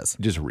Gomez is.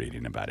 Just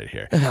reading about it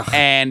here.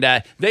 And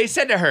they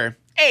said to her,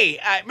 hey,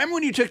 remember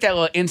when you took that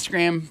little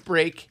Instagram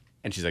break?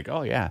 And she's like,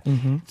 oh, yeah.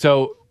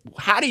 So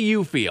how do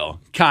you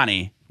feel,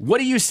 Connie? What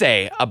do you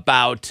say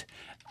about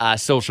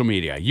social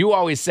media? You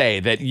always say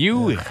that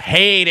you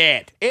hate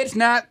it. It's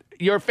not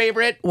your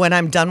favorite. When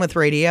I'm done with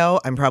radio,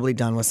 I'm probably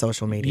done with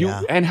social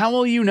media. And how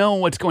will you know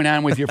what's going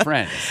on with your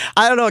friends?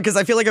 I don't know, because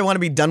I feel like I want to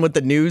be done with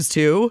the news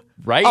too.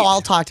 Right. Oh,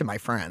 I'll talk to my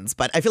friends,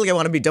 but I feel like I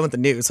want to be done with the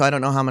news, so I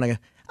don't know how I'm going to.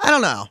 I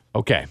don't know.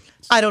 Okay.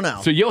 I don't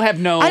know. So you'll have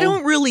no. I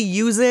don't really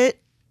use it.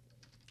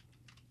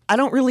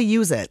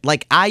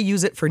 Like, I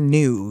use it for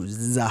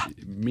news.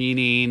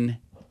 Meaning.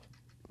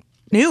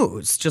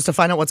 News, just to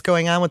find out what's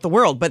going on with the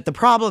world. But the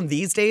problem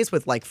these days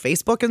with like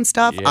Facebook and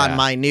stuff Yeah. on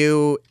my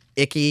new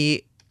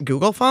icky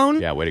Google phone,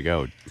 Yeah, way to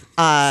go.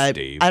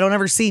 Steve. I don't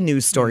ever see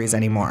news stories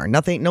anymore.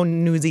 Nothing, no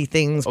newsy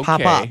things pop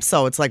Okay. up.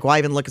 So it's like, why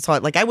even look at? So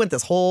like, I went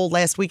this whole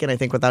last weekend, I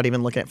think, without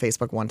even looking at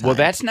Facebook one time. Well,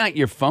 that's not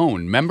your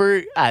phone.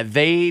 Remember,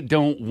 they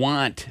don't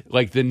want,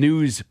 like the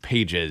news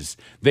pages,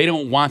 they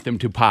don't want them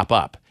to pop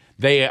up.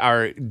 They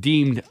are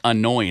deemed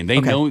annoying. They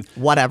okay. know.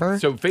 Whatever.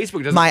 So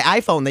Facebook doesn't. My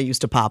iPhone, they used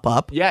to pop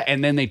up. Yeah,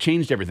 and then they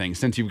changed everything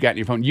since you've gotten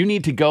your phone. You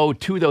need to go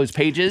to those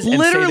pages and say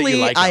that Literally,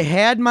 you like I them.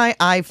 had my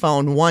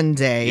iPhone one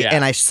day Yeah.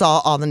 and I saw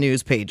all the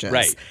news pages.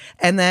 Right.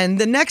 And then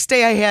the next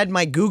day I had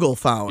my Google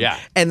phone. Yeah.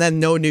 And then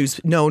no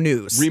news.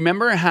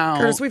 Remember how.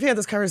 Curtis, we've had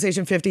this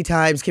conversation 50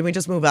 times. Can we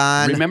just move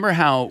on? Remember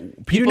how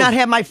people. you do not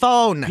have my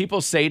phone.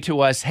 People say to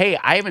us, hey,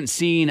 I haven't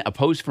seen a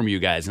post from you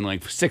guys in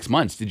like 6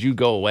 months. Did you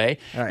go away?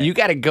 All right. You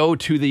got to go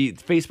to the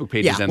Facebook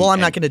pages. Yeah, well,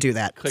 I'm not going to do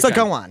that. So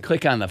go on.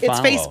 Click on the It's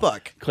follow.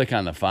 Facebook. Click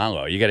on the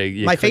follow. You got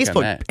to. My click on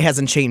Facebook that.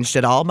 hasn't changed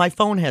at all. My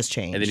phone has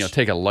changed. And then you'll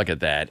take a look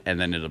at that,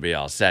 and then it'll be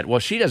all set. Well,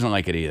 she doesn't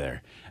like it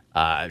either.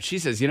 She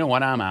says, you know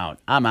what? I'm out.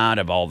 I'm out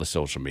of all the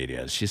social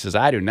medias. She says,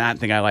 I do not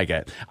think I like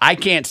it. I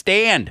can't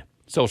stand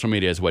social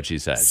media is what she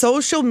says.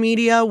 Social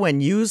media, when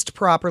used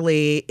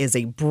properly, is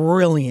a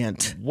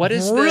brilliant, What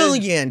is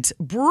the-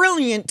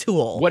 brilliant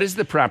tool. What is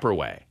the proper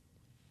way?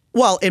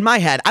 Well, in my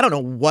head, I don't know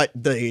what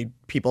the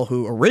people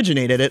who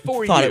originated it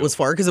For thought you. it was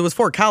for, because it was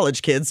for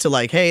college kids to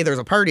like, hey, there's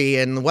a party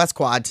in the West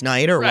Quad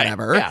tonight or Right,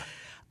 whatever.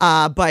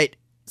 yeah. But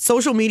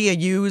social media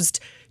used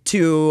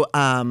to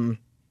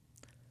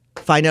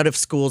find out if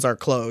schools are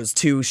closed,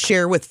 to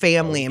share with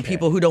family and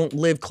people who don't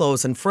live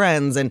close and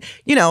friends. And,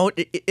 you know,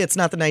 it's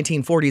not the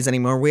 1940s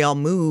anymore. We all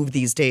move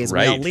these days. We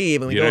all Right.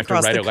 leave and we You go don't have to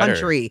across write the a letter.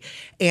 country.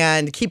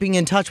 And keeping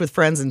in touch with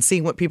friends and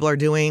seeing what people are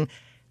doing,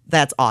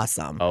 that's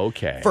awesome.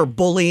 Okay. For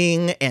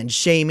bullying and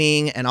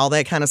shaming and all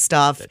that kind of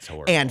stuff. That's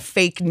horrible. And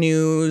fake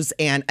news.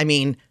 And, I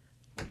mean,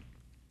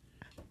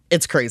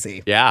 it's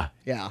crazy. Yeah.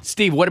 Yeah.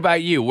 Steve, what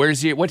about you?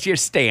 What's your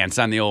stance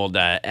on the old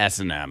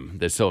S&M,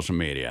 the social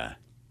media?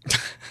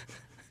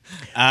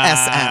 SM.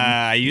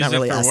 I use Not it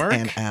really for work,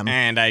 S&M.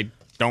 and I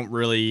don't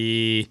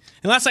really,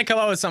 unless I come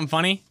up with something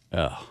funny,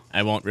 Oh.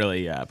 I won't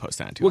really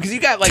post on it. Well, because you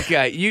got like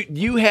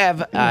you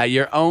have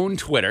your own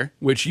Twitter,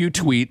 which you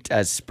tweet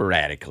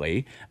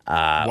sporadically.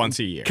 Once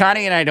a year.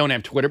 Connie and I don't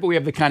have Twitter, but we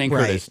have the Connie and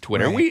Right, Curtis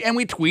Twitter. right. And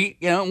we tweet,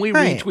 and we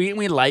Right. retweet and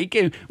we like,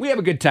 and we have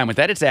a good time with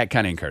that. It's at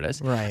Connie and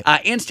Curtis. Right.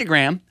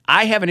 Instagram,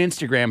 I have an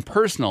Instagram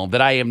personal that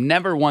I have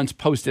never once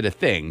posted a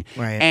thing.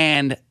 Right.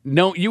 And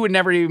no, you would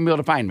never even be able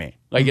to find me.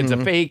 Like it's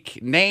Mm-hmm. a fake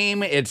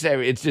name. It's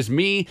just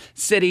me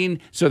sitting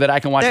so that I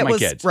can watch That my was-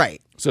 kids.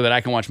 right. So that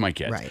I can watch my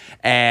kids. Right.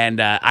 And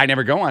I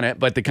never go on it,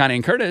 but the Connie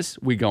and Curtis,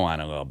 we go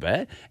on a little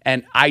bit.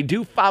 And I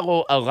do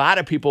follow a lot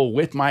of people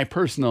with my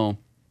personal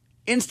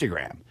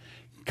Instagram.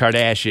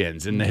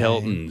 Kardashians and the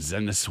Hiltons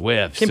and the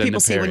Swifts. Can and people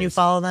the see when you Perrys.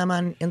 follow them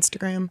on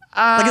Instagram?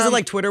 Like, is it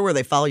like Twitter where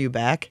they follow you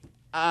back?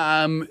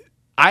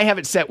 I have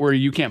it set where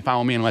you can't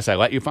follow me unless I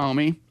let you follow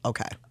me.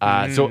 Okay.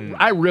 So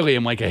I really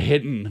am like a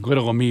hidden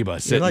little amoeba You're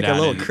sitting like a down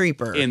little in,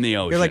 creeper. in the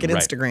ocean. You're like an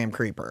right. Instagram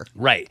creeper.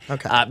 Right.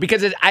 Okay.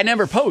 Because I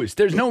never post.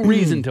 There's no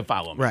reason to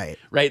follow me. Right.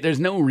 Right. There's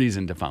no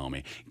reason to follow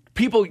me.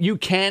 People, you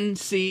can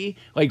see,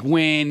 like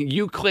when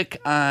you click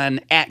on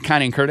at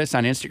Connie and Curtis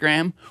on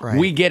Instagram, Right.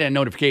 we get a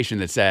notification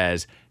that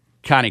says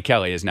Connie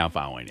Kelly is now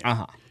following you.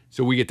 Uh-huh.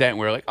 So we get that and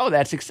we're like, oh,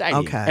 that's exciting.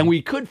 Okay. And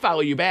we could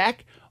follow you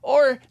back.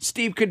 Or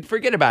Steve could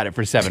forget about it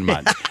for 7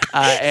 months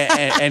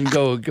and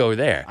go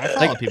there. I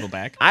follow people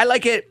back. I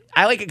like it.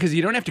 I like it because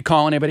you don't have to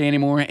call anybody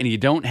anymore, and you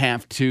don't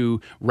have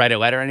to write a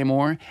letter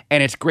anymore.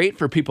 And it's great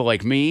for people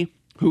like me,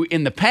 who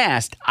in the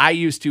past I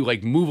used to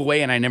like move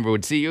away and I never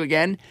would see you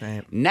again.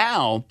 Right.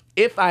 Now,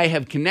 if I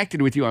have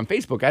connected with you on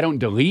Facebook, I don't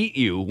delete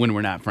you when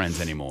we're not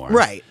friends anymore.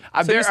 Right.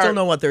 So There you still are-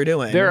 know what they're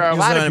doing. There are a You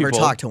lot just of don't people.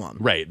 ever talk to them.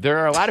 Right. There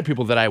are a lot of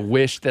people that I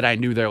wish that I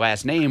knew their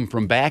last name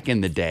from back in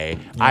the day.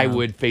 I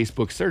would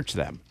Facebook search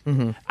them.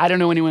 Mm-hmm. I don't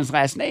know anyone's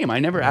last name. I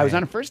was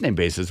on a first name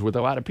basis with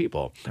a lot of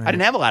people. I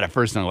didn't have a lot of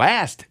first and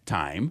last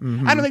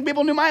time. I don't think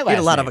people knew my last You had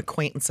a lot name. of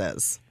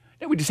acquaintances.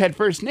 No, we just had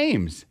first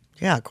names.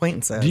 Yeah,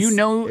 acquaintances. Do you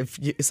know- if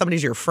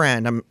somebody's your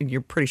friend?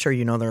 You're pretty sure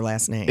you know their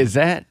last name. Is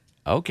that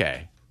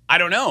okay? I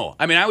don't know.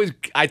 I mean,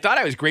 I thought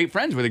I was great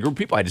friends with a group of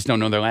people. I just don't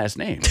know their last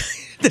name.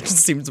 That just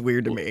seems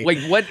weird to me. Like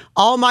what?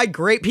 All my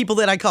great people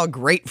that I call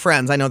great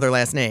friends, I know their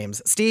last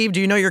names. Steve,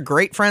 do you know your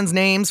great friends'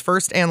 names,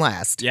 first and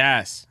last?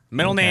 Yes.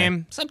 Middle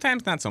name,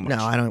 sometimes not so much.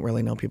 No, I don't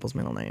really know people's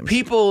middle names.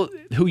 People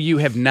who you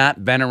have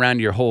not been around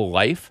your whole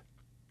life.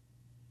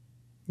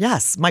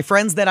 Yes, my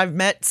friends that I've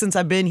met since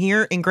I've been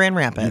here in Grand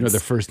Rapids. You know their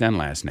first and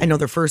last name. I know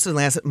their first and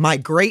last. My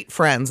great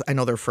friends, I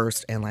know their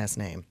first and last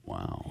name.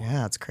 Wow.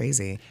 Yeah, it's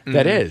crazy.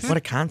 That is. What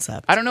a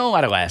concept. I don't know a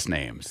lot of last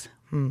names.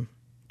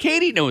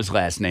 Katie knows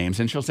last names,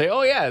 and she'll say,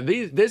 "Oh yeah,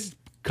 this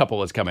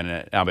couple is coming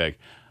in." I'll be like,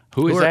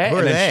 "Who is that?" Who are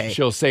and then they?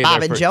 she'll say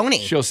Bob their and fir- Joni.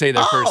 She'll say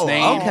their first Oh,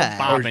 name. okay.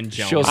 Bob or and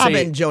Joni. She'll Bob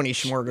say, and Joni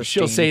Smorgasbord.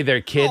 she'll say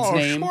their kid's Oh,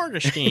 name.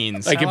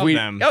 smorgaskeens. Like I if love we,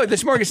 them. oh, the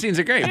smorgaskeens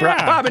are great.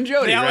 Yeah. Bob and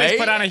Jody, They always right?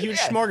 put on a huge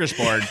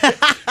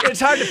smorgasbord. It's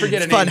hard to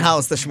forget a name. Fun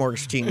house, the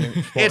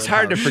Smorgasbord. It's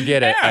hard to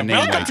forget a name.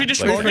 Welcome like- to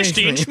the like-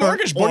 smorgasteen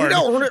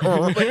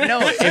smorgasbord. But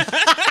no,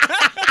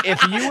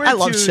 if you were I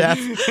love to, Chef.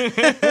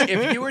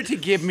 if you were to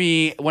give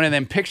me one of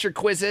them picture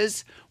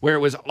quizzes where it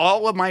was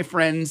all of my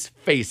friends'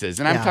 faces,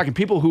 and I'm Yeah. talking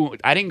people who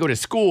I didn't go to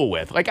school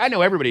with, like I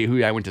know everybody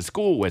who I went to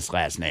school with's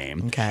last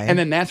name, Okay. and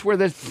then that's where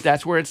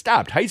it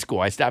stopped. High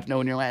school, I stopped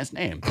knowing your last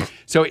name.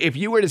 So if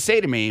you were to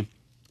say to me,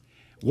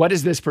 "What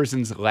is this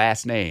person's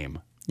last name?"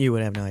 You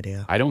would have no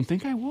idea. I don't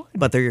think I would.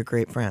 But they're your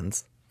great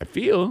friends. I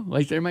feel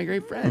like they're my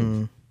great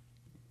friends,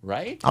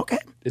 right? Okay.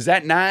 Is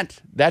that not?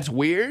 That's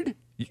weird.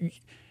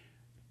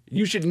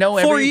 You should know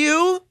For every.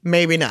 you,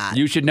 maybe not.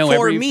 You should know For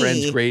every me,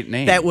 friend's great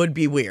name. That would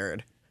be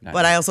weird.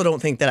 But I also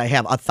don't think that I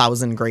have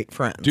 1,000 great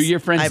friends. Do your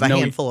friends I have a know-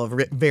 handful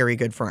of very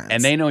good friends.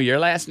 And they know your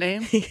last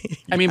name?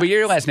 I mean, but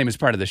your last name is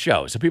part of the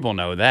show, so people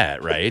know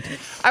that, right?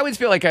 I always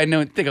feel like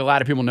think a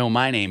lot of people know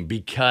my name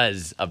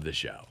because of the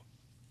show.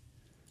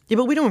 Yeah,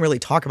 but we don't really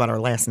talk about our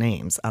last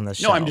names on the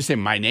show. No, I'm just saying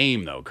my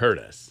name, though,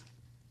 Curtis.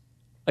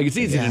 Like, it's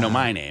easy to know Yeah.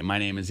 my name. My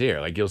name is here.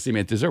 Like, you'll see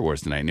me at Dessert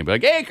Wars tonight, and you'll be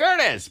like, "Hey,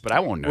 Curtis!" But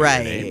I won't know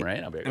Right. your name,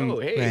 right? I'll be like, "Oh,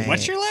 hey, Right.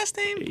 What's your last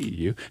name? hey,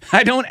 you."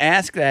 I don't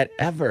ask that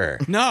ever.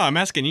 No, I'm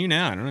asking you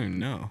now. I don't even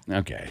know.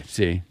 Okay,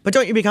 see. But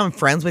don't you become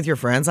friends with your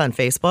friends on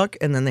Facebook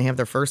and then they have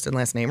their first and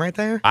last name right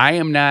there? I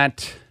am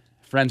not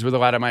friends with a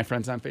lot of my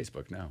friends on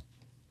Facebook, no.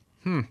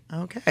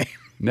 Okay.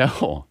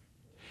 No.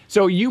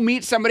 So you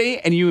meet somebody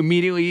and you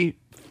immediately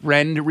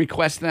friend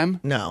request them?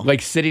 No.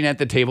 Like sitting at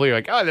the table, you're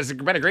like, oh, this has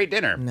been a great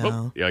dinner.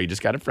 No. Oop, you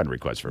just got a friend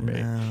request from me.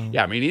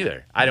 Yeah, me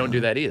neither. I don't do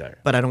that either.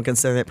 But I don't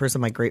consider that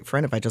person my great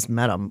friend if I just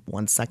met him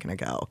 1 second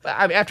ago.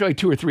 After like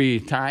 2 or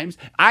 3 times,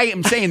 I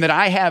am saying that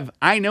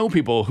I know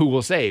people who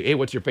will say, hey,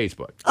 what's your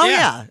Facebook? Oh, Yeah.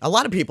 yeah. A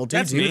lot of people do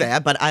That's me.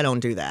 that, but I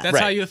don't do that. That's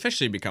Right. how you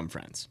officially become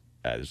friends.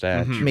 Is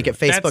that true? Make it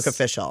Facebook That's-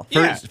 official.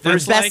 Yeah,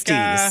 First that's like,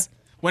 besties.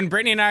 when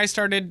Brittany and I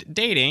started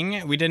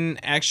dating, we didn't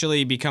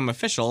actually become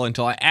official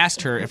until I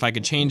asked her if I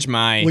could change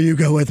my Will you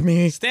go with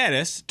me?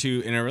 status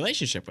to in a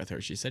relationship with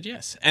her. She said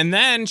yes. And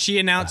then she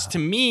announced to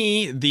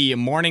me the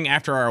morning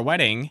after our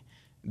wedding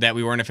that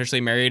we weren't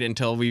officially married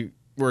until we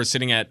were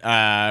sitting at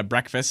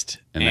breakfast.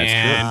 And that's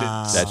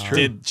true. That's true.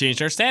 Did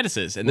change our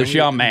statuses. And Was then she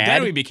all mad?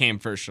 Then we became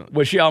first.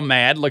 Was she all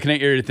mad looking at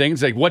your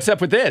things? Like, what's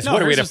up with this? No,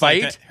 What, are we hers in a was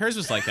like fight? that- hers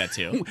was like that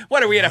too.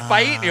 What, are we in a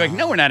fight? And you're like,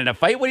 no, we're not in a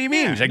fight. What do you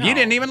mean? Yeah, She's like, no. you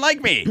didn't even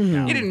like me.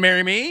 You didn't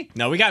marry me.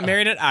 No, we got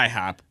married at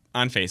IHOP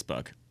on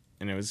Facebook,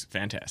 and it was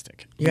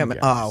fantastic. Yeah.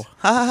 Oh.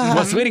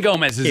 Well, Selena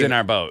Gomez is in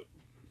our boat.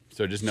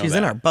 So just know She's that.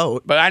 in our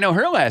boat. But I know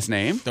her last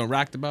name. Don't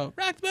rock the boat.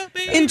 Rock the boat,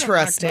 baby.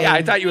 Interesting. Yeah,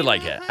 I thought you would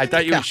like it. I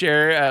thought you would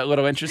share a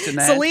little interest in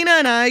that. Selena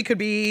and I could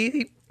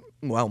be,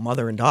 well,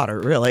 mother and daughter,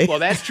 really. Well,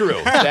 that's true.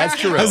 That's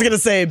true. I was going to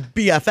say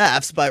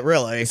BFFs, but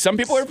really. Some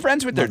people are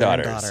friends with their Mother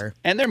and daughters daughter.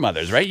 and their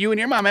mothers, right? You and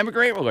your mom have a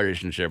great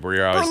relationship where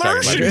you're always talking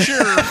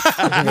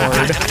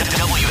about it.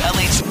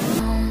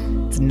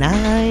 It's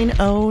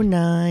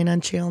 9:09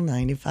 on Channel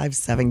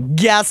 95.7.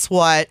 Guess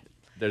what?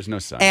 There's no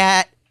sun.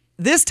 At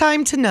this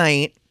time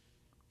tonight,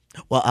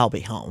 well, I'll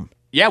be home.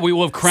 Yeah, we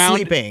will have crowned.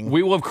 Sleeping.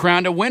 We will have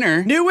crowned a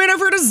winner. New winner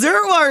for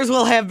Dessert Wars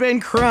will have been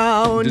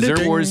crowned. Dessert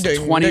Ding, Wars ding,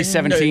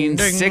 2017, ding,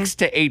 ding, ding. 6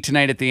 to 8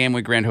 tonight at the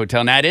Amway Grand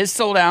Hotel. Now, it is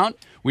sold out.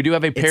 We do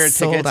have a pair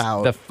It's of tickets. sold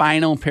out. The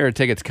final pair of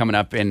tickets coming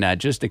up in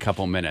just a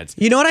couple minutes.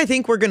 You know what I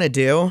think we're going to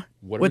do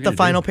What are we with the gonna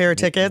final do? pair of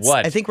tickets?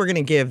 What? I think we're going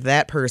to give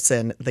that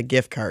person the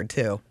gift card,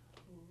 too.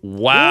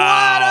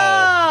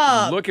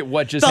 Wow. up? Look at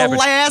what just The happened.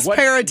 last What-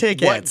 pair of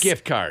tickets. What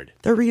gift card?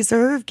 The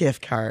Reserve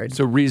gift card.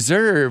 So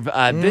Reserve,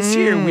 this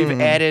year we've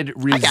added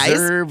guys.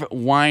 Reserve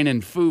Wine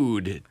and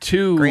Food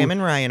to Graham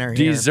and Ryan are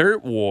here.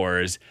 Dessert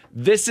Wars.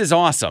 This is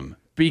awesome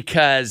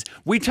because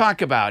we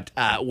talk about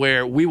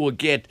where we will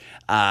get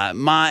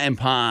ma and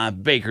pa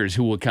bakers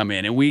who will come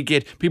in, and we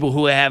get people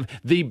who have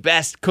the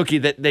best cookie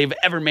that they've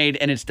ever made,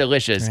 and it's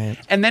delicious. Right.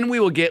 And then we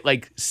will get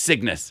like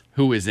Cygnus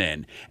who is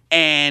in.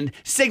 And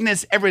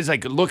Cygnus, everybody's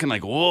like looking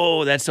like,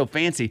 whoa, that's so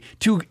fancy.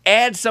 To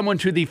add someone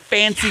to the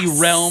fancy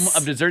realm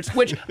of desserts,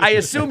 which I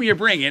assume you're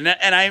bringing,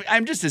 and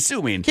I'm just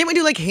assuming. Can't we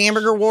do like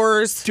Hamburger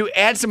Wars? To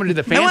add someone to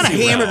the fancy I want a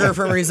realm, hamburger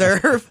from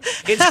Reserve.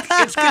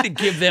 it's good to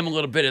give them a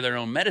little bit of their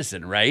own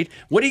medicine, right?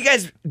 What do you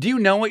guys, do you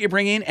know what you're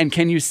bringing, and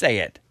can you say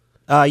it?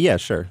 Yeah,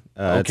 sure.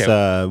 Okay.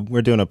 It's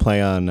we're doing a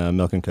play on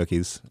milk and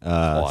cookies.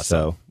 Awesome.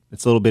 So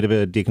it's a little bit of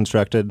a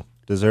deconstructed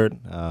dessert.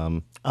 A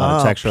lot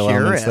of textural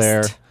elements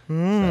there. purist.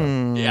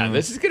 Yeah,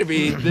 this is gonna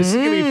be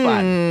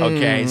fun.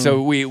 Okay,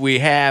 so we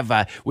have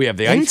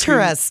the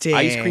Interesting.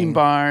 ice cream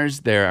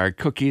bars. There are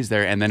cookies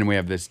there, and then we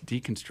have this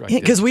deconstructed.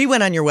 Because we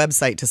went on your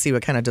website to see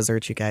what kind of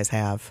desserts you guys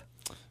have.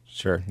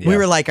 Sure. We yeah.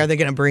 were like, are they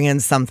going to bring in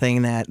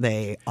something that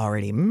they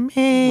already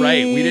made?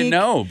 Right, we didn't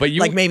know, but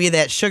you like maybe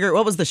that sugar.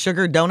 What was the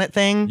sugar donut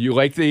thing? you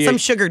like the Some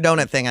sugar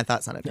donut thing. I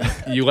thought sounded.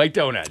 you like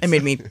donuts. It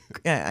made me.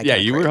 Yeah, I Yeah, kinda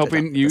you were craved it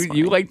hoping up you this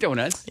morning. like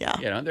donuts. Yeah.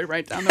 You know, they're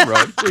right down the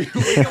road. we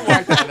can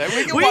walk down there.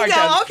 We can We walk go,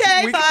 down.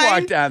 okay, we can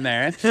fine. walk down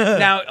there.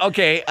 Now,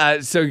 okay,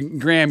 so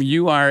Graham,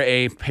 you are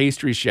a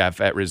pastry chef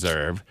at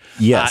Reserve.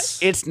 Yes.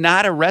 It's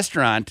not a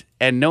restaurant,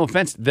 and no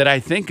offense, that I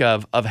think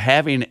of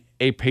having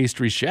a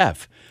pastry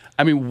chef.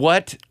 I mean,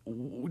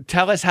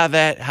 tell us how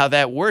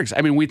that works.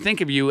 I mean, we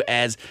think of you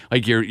as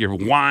like your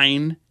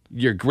wine,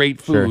 your great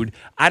food.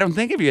 Sure. I don't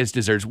think of you as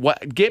desserts.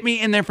 Get me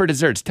in there for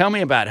desserts. Tell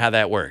me about how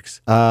that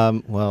works.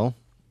 Well,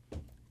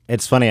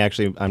 it's funny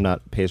actually. I'm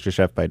not pastry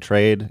chef by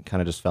trade.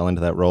 Kind of just fell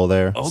into that role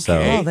there. Okay. So,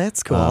 Oh,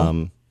 that's cool.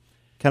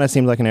 kind of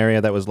seemed like an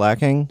area that was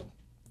lacking.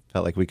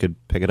 Felt like we could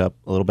pick it up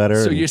a little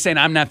better. So and- you're saying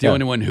I'm not the Yeah.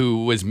 only one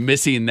who was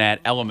missing that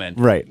element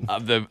Right.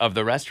 of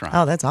the restaurant.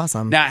 Oh, that's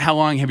awesome. Now, how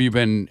long have you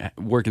been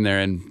working there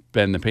and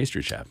been the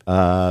pastry chef?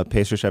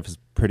 pastry chef is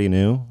pretty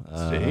new.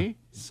 See?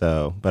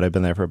 So, but I've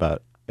been there for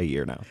about a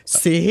year now.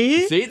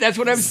 See? See, that's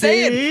what I'm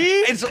saying.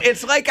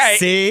 It's like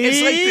See?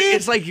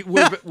 it's like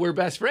we're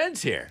best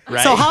friends here,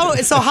 right? So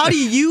how do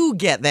you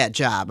get that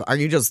job? Are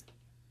you just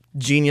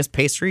genius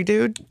pastry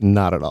dude?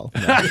 Not at all.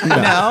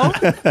 No.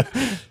 No.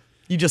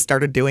 You just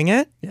started doing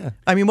it? Yeah.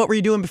 I mean, what were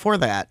you doing before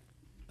that?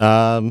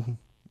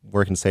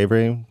 Working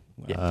savory.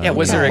 Yeah,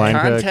 was there a line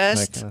cook, that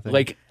contest kind of thing.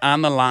 like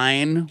on the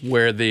line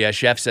where the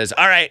chef says,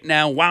 "All right,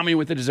 now wow me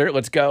with the dessert,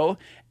 let's go,"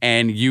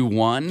 and you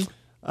won?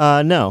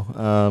 No.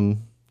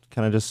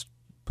 Kind of just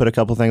put a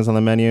couple things on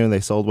the menu. They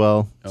sold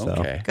well. So.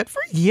 Okay. Good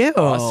for you.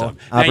 Awesome.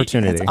 Now,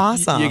 Opportunity. That's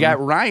awesome. You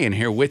got Ryan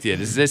here with you.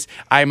 Is this?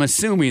 I'm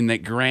assuming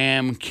that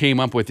Graham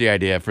came up with the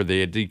idea for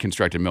the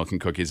deconstructed milk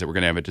and cookies that we're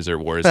going to have at Dessert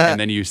Wars, and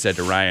then you said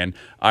to Ryan,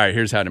 "All right,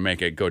 here's how to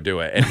make it. Go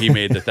do it." And he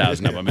made the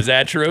 1,000 of them. Is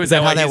that true? Is that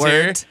how why that he's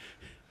here? worked?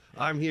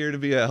 I'm here to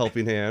be a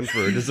helping hand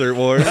for Dessert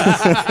Wars.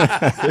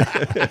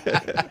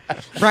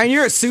 Ryan,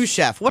 you're a sous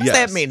chef. What does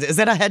that Yes. mean? Is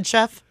that a head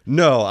chef?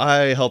 No,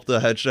 I help the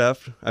head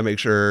chef. I make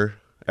sure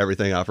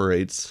everything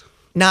operates.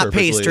 Not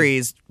perfectly.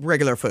 pastries,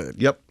 regular food.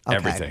 Yep. Okay,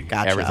 Everything.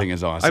 gotcha. Everything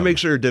is awesome. I make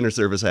sure dinner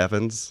service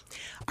happens.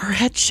 Our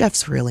head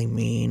chef's really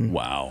mean.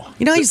 Wow.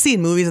 You know how you see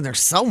in movies and they're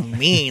so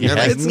mean. They're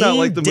like It's not mean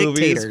like the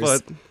dictators.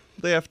 movies, but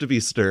they have to be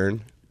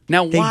stern.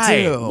 Now, They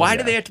why? do. Why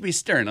do they have to be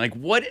stern? Like,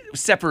 what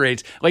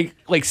separates? Like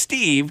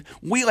Steve,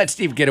 we let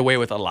Steve get away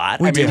with a lot.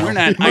 I mean, we're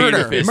not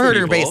iron fist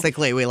murder. people.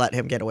 Basically, we let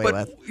him get away But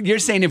with you're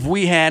saying if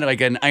we had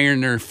like an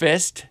ironer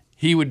fist,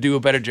 he would do a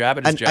better job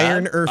at his an job.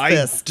 iron or I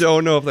fist.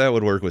 don't know if that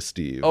would work with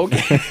Steve.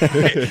 Okay,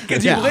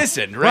 because Yeah. you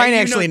listened, right? Ryan You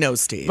actually knows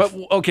Steve. But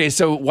okay,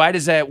 so why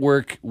does that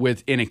work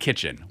in a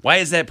kitchen? Why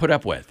is that put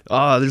up with?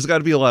 There's got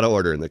to be a lot of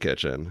order in the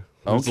kitchen.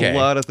 There's Okay. a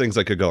lot of things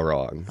that could go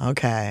wrong.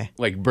 Okay.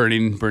 Like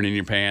burning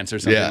your pants or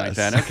something like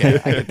Yes. that. Okay,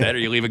 I get that. Or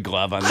you leave a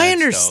glove on. I that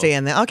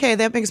understand that. Okay,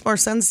 that makes more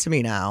sense to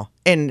me now.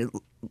 And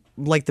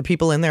like the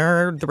people in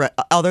there,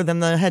 other than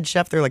the head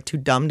chef, they're like too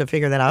dumb to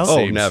figure that out. Oh,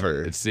 Seems-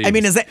 never. It seems. I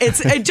mean,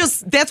 it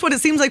just that's what it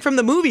seems like from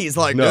the movies.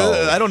 Like, No.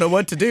 I don't know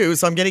what to do,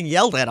 so I'm getting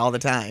yelled at all the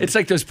time. It's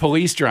like those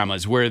police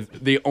dramas where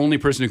the only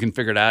person who can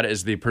figure it out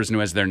is the person who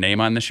has their name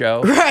on the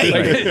show. Right.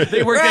 Like,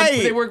 they work.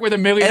 Right. They work with a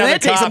million And other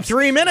that takes them cops.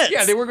 3 minutes.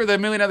 Yeah, they work with a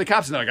million other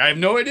cops, and they're like, I have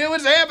no idea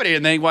what's happening.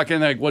 And they walk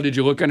in, they're like, well, did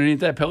you look underneath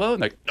that pillow?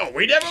 And they're like, no,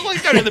 we never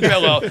looked under the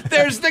pillow.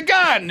 There's the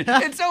gun.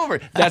 It's over.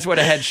 That's what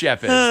a head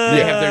chef is.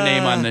 They have their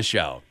name on the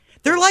show.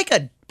 They're like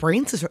a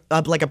brain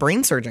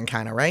surgeon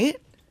kind of, right?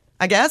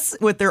 I guess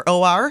with their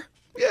OR.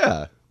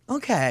 Yeah.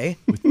 Okay.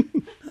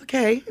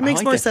 Okay, it makes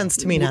like more that. sense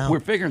to me now. We're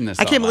figuring this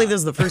I can't all believe out.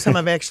 this is the first time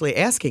I'm actually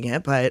asking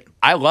it, but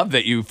I love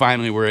that you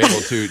finally were able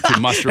to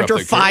muster after up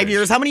the 5 courage.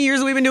 years, how many years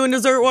have we been doing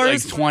Dessert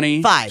Wars? Like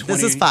 20? 5. This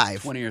 20 is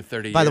 5. 20 or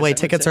 30 By the years, way, I would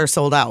tickets say. are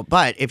sold out.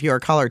 But if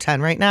you're caller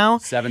 10 right now,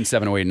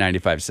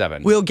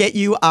 770-895-7. we'll get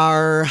you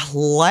our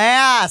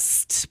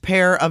last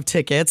pair of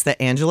tickets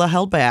that Angela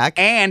held back.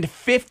 And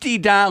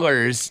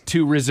 $50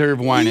 to reserve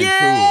wine and food.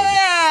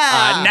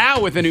 Yeah!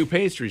 Now with a new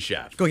pastry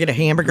chef. Go get a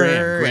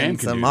hamburger Graham and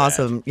can some do that.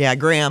 awesome. Yeah,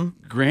 Graham.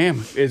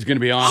 Graham is going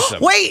to be awesome.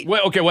 Wait!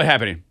 Okay, what's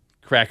happening?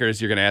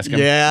 Crackers, you're going to ask him?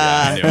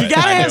 Yeah, I knew it. you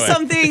gotta I knew have it.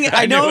 something. I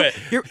I know.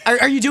 knew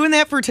it. Are you doing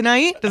that for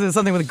tonight? Is it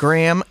something with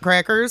graham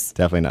crackers?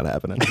 Definitely not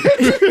happening.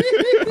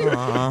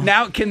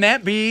 Now, can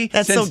that be...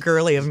 That's since, so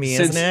girly of me,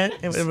 since- isn't it?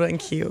 It would have been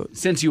cute.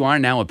 Since you are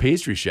now a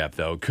pastry chef,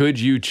 though, could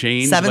you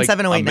change like, a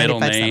 770-895-7. middle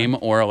name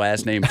or a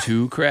last name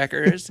to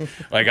Crackers?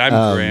 Like,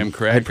 I'm Graham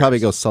Crackers. I'd probably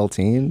go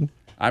saltine.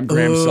 I'm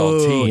Graham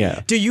Saltine.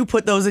 Yeah. Do you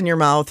put those in your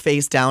mouth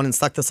face down and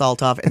suck the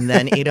salt off and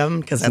then eat them?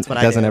 Because that's what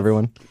I do. Doesn't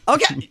everyone?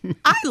 Okay,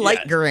 I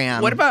like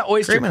graham. What about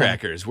oyster Graham and I-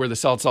 crackers, where the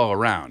salt's all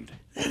around?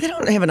 They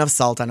don't have enough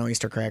salt on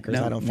oyster crackers.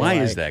 I don't feel Why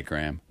like. is that,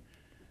 Graham?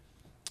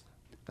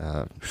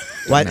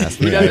 What?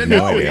 He doesn't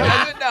know. He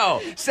doesn't know.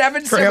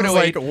 Graham's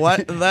like, 778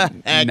 what the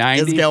heck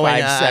is going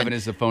 957 on?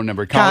 is the phone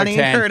number. Caller Connie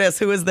 10. Curtis,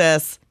 who is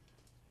this?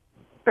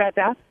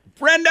 Brenda.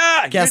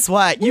 Brenda! Guess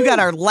what? You got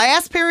our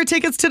last pair of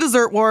tickets to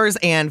Dessert Wars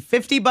and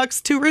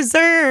 $50 to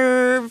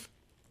reserve.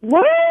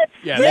 What?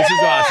 Yeah, this is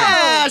awesome.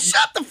 Yeah,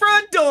 shut the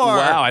front door.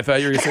 Wow, I thought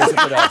you were going to say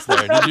something else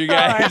there. Did you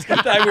guys?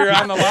 I thought we were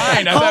on the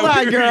line. I Hold thought on,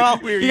 we were, girl.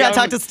 we were You gotta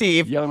talk yelling- to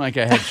Steve. Yelling like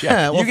a head chef.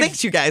 Well, You can-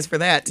 thanks you guys for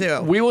that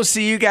too. We will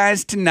see you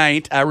guys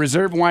tonight.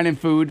 Reserve wine and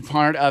food,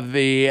 part of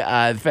the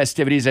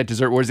festivities at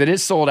Dessert Wars. It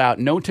is sold out.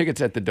 No tickets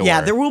at the door.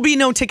 Yeah, there will be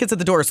no tickets at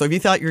the door. So if you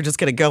thought you were just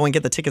gonna go and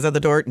get the tickets at the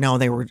door, no,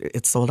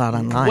 it's sold out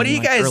online. What do you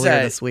like, guys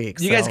earlier this week?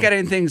 You guys so. got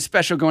anything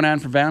special going on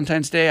for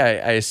Valentine's Day?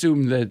 I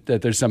assume that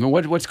there's something.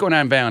 What's going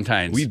on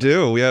Valentine's? We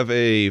do. We have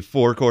a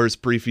 4-course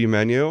pre-fee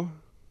menu.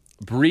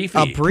 Briefy.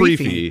 a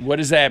briefing? Briefy. What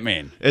does that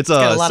mean? It's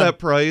got a a lot set of-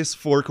 price,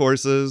 4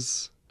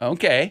 courses.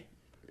 Okay.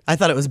 I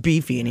thought it was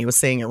beefy, and he was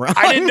saying it wrong.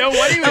 I didn't know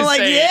what he was I'm like,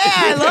 saying. yeah,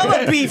 I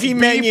love a beefy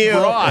menu.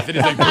 Broth. It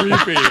is like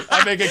briefy.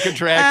 I'm making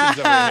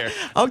contractions over here.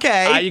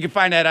 Okay. You can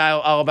find out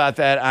all about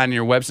that on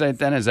your website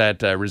then. Is that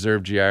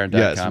reservegr.com?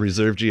 Yes,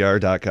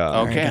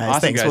 reservegr.com. Okay, Guys,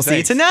 awesome, thanks. guys. We'll see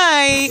you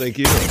tonight. Thank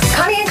you.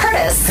 Connie and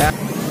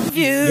Curtis.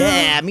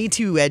 Yeah, me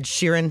too, Ed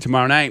Sheeran.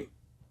 Tomorrow night.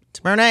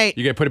 Tomorrow night.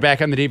 You gonna put it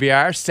back on the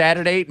DVR?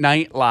 Saturday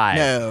Night Live.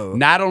 No.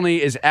 Not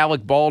only is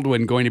Alec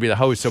Baldwin going to be the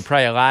host, so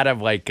probably a lot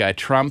of like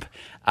Trump,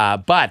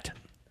 but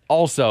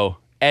also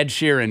Ed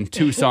Sheeran,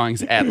 2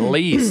 songs at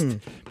least.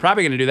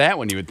 Probably gonna do that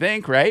one, you would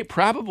think, right?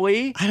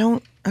 Probably. I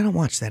don't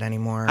watch that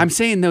anymore. I'm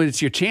saying though,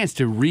 it's your chance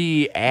to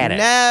re-add it.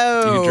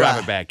 No. You can drop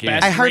it back in.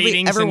 Best I hardly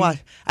ratings ever and- watch.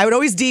 I would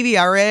always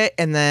DVR it,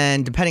 and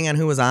then depending on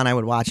who was on, I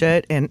would watch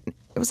it, and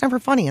it was never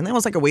funny. And that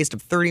was like a waste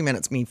of 30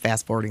 minutes me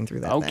fast forwarding through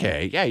that. thing.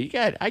 Okay, yeah, you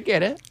got it. I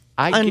get it.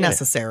 I get it.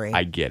 Unnecessary.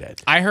 I get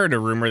it. I heard a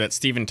rumor that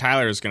Steven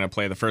Tyler is going to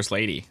play the First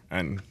Lady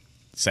on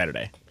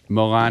Saturday.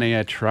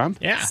 Melania Trump?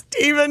 Yeah.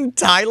 Steven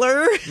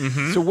Tyler.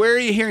 So where are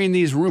you hearing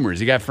these rumors?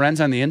 You got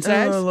friends on the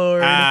inside? Oh,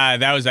 Lord.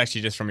 That was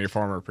actually just from your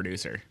former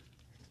producer.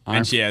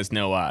 And she has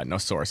no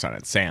source on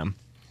it, Sam.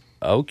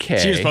 Okay.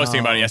 She was posting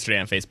about it yesterday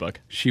on Facebook.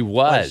 She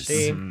was.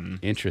 she?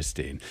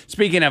 Interesting.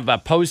 Speaking of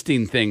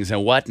posting things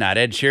and whatnot,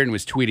 Ed Sheeran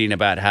was tweeting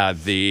about how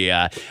the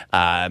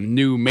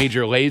new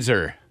Major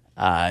Lazer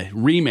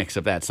remix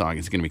of that song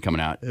is going to be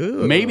coming out.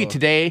 Ooh. Maybe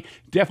today,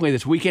 definitely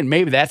this weekend.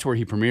 Maybe that's where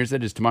he premieres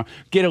it, is tomorrow.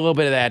 Get a little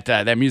bit of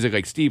that music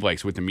like Steve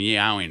likes with the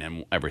meowing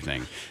and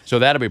everything. So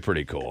that'll be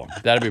pretty cool.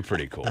 That'll be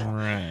pretty cool. All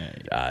right.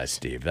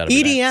 Steve, that'll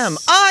be EDM.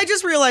 nice. Oh, I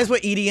just realized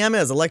what EDM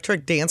is.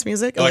 Electric dance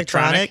music?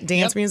 Electronic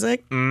dance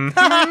music? Is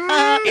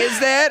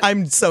that?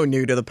 I'm so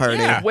new to the party.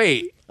 Yeah.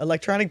 Wait,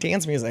 Electronic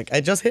dance music.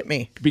 It just hit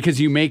me. because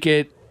you make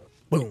it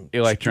Boom.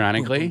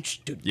 electronically?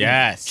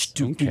 Yes.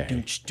 Okay.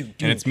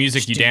 And it's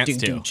music you dance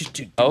to.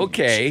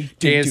 Okay.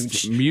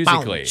 Dance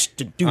musically.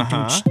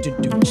 Uh-huh.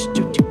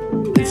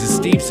 This is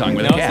Steve's song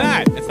with No, a it's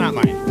cat. not. It's not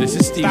mine. This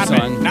is Steve's Stop it.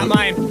 song. Not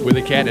mine. With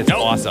a cat. It's Nope.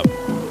 awesome.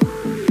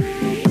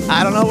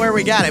 I don't know where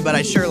we got it, but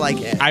I sure like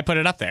it. I put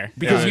it up there.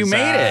 Because It you was,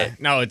 made it.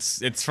 No,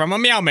 it's from a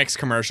Meow Mix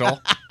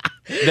commercial.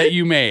 That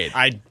you made.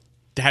 I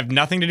have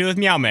nothing to do with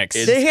Meow Mix.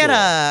 They had cool.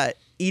 a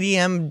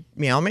EDM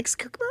Meow Mix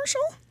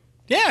commercial?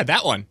 Yeah,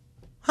 that one.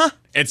 Huh.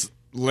 It's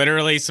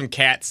literally some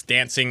cats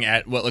dancing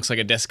at what looks like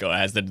a disco. It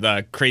has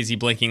the crazy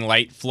blinking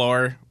light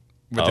floor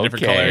with the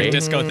different Okay. colors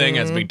disco thing. It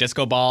has a big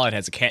disco ball. It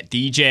has a cat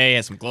DJ. It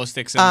has some glow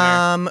sticks in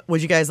there.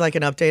 Would you guys like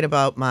an update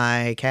about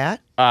my cat?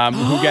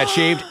 Who got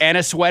shaved and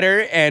a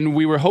sweater, and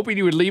we were hoping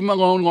you would leave him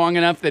alone long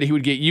enough that he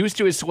would get used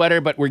to his sweater,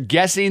 but we're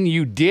guessing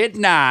you did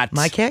not.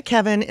 My cat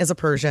Kevin is a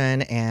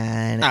Persian,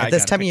 and I at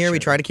this got a time of year, we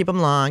picture. try to keep him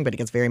long, but he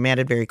gets very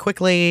matted very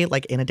quickly,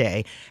 like in a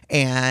day.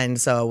 And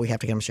so we have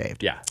to get him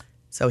shaved. Yeah.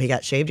 So he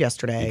got shaved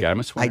yesterday. You got him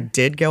a sweater. I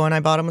did go and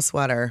I bought him a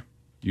sweater.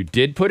 You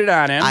did put it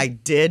on him. I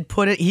did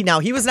put it. He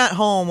was not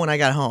home when I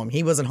got home.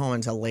 He wasn't home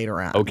until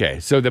later on. Okay,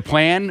 so the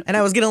plan. And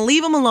I was gonna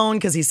leave him alone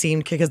because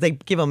they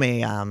give him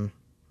a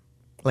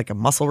like a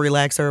muscle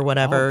relaxer or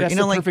whatever. That's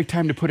the perfect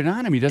time to put it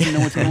on him. He doesn't know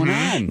what's going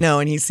on. No,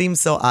 and he seemed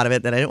so out of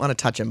it that I didn't want to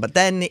touch him. But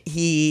then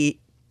he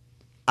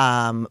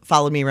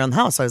followed me around the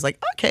house. So I was like,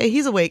 okay,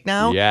 he's awake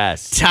now.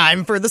 Yes.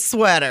 Time for the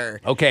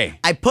sweater. Okay.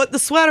 I put the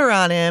sweater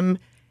on him,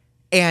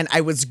 and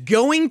I was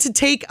going to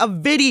take a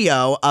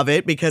video of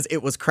it because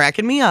it was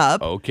cracking me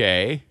up.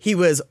 Okay. He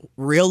was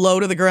real low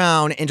to the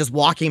ground and just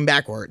walking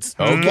backwards.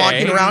 Okay.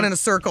 Walking around in a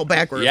circle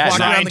backwards. Yes.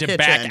 Walking around Trying the to kitchen.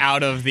 back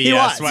out of the He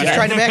was. sweater. He's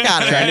trying to back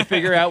out of Trying to it.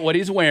 figure out what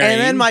he's wearing.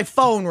 And then my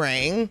phone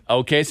rang.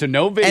 Okay, so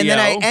no video. And then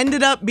I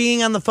ended up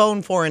being on the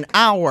phone for an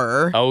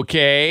hour.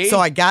 Okay. So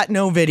I got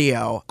no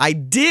video. I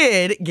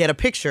did get a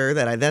picture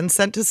that I then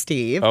sent to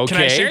Steve. Okay.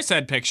 Can I share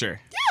said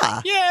picture?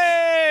 Yeah.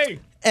 Yay!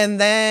 And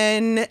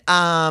then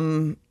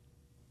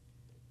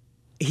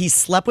he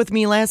slept with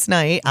me last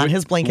night on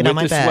his blanket with on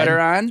my the bed. sweater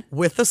on?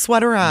 With the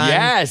sweater on.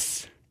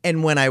 Yes.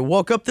 And when I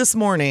woke up this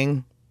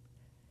morning,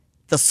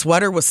 the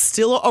sweater was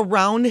still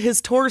around his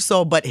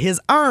torso, but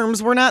his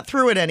arms were not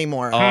through it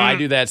anymore. Oh, I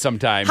do that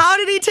sometimes. How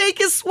did he take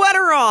his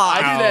sweater off? I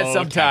do that Oh,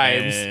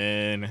 sometimes.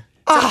 Kevin.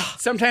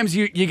 Sometimes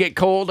you get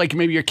cold, like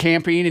maybe you're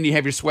camping and you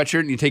have your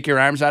sweatshirt and you take your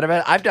arms out of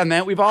it. I've done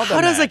that. We've all done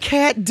How does that. a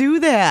cat do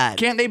that?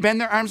 Can't they bend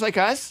their arms like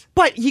us?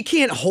 But you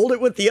can't hold it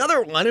with the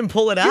other one and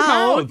pull it Your out.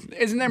 mouth.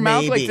 Isn't their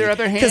mouth like their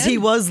other hand? Because he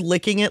was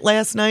licking it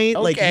last night.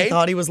 Like Okay. he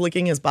thought he was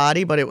licking his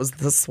body, but it was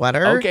the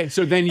sweater. Okay,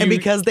 so then you- And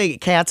because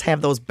cats have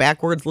those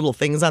backwards little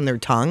things on their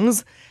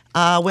tongues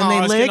when they Oh,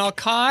 it's lick, getting all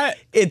caught.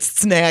 it's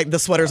snagged. The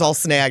sweater's all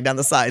snagged on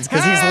the sides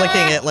because he's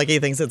licking it like he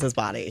thinks it's his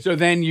body. So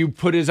then you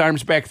put his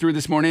arms back through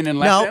this morning and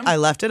left No, him? I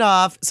left it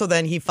off. So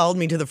then he followed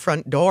me to the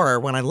front door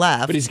when I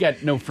left. But he's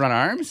got no front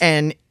arms?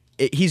 and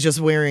he's just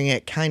wearing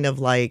it kind of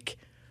like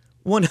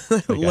one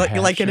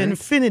like an shirt?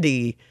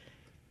 infinity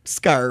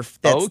scarf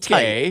that's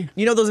Okay. tight.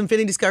 You know those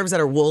infinity scarves that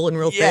are wool and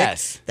real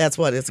Yes. thick? That's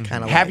what it's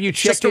kind of Have like. you It's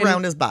checked just in,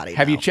 around his body.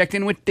 Have you now. checked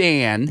in with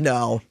Dan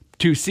No,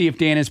 to see if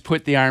Dan has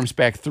put the arms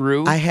back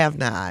through? I have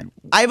not.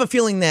 I have a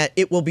feeling that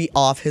it will be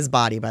off his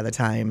body by the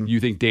time You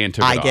think Dan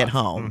took it I get off?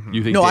 home.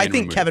 You think No, Dan I think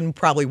removed it? Kevin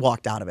probably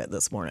walked out of it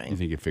this morning. You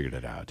think he figured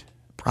it out?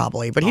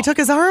 Probably, but he took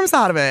his arms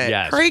out of it.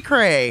 Yes. Cray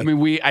cray. I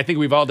mean, I think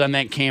we've all done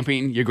that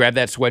camping. You grab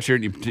that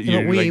sweatshirt,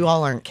 you're, we like,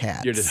 all aren't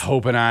cats. you're just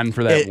hoping on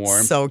for that It's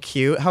warmth. so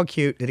cute. How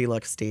cute did he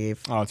look,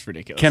 Steve? Oh, it's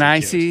ridiculous. Can So I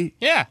cute. see?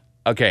 Yeah.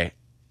 Okay,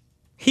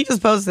 He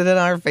just posted it on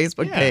our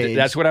Facebook page.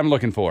 that's what I'm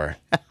looking for.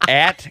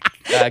 At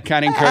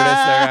Cunning Curtis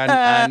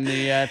there on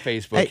the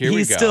Facebook. Here we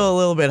He's go. still a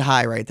little bit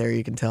high right there.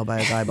 You can tell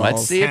by his eyeballs.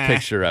 Let's see a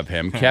picture of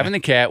him. Kevin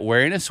the cat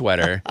wearing a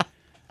sweater.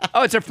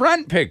 Oh, it's a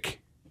front pic.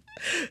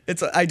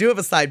 I do have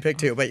a side pic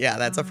too, but yeah,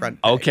 that's a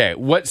front. pic. Okay,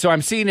 so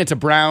I'm seeing it's a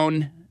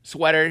brown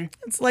sweater.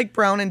 It's like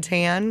brown and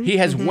tan. He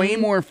has way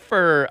more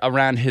fur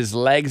around his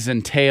legs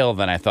and tail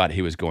than I thought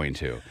he was going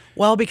to.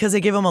 Well, because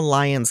they give him a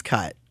lion's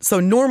cut. So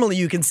normally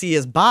you can see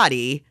his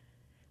body.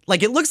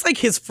 Like it looks like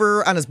his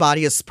fur on his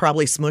body is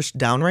probably smushed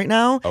down right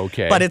now.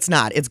 Okay. But it's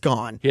not. It's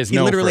gone. He has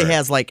no literally fur.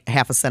 has like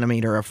half a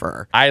centimeter of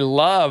fur. I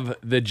love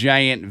the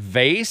giant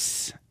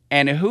vase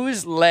And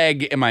whose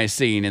leg am I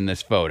seeing in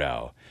this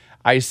photo?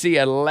 I see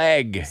a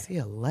leg. See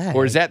a leg.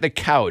 Or is that the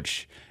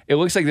couch? It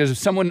looks like there's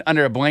someone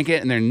under a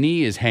blanket and their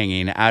knee is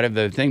hanging out of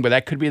the thing, but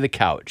that could be the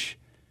couch.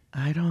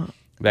 I don't.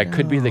 That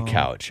could be the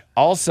couch.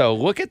 Also,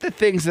 look at the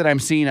things that I'm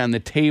seeing on the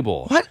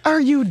table. What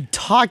are you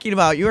talking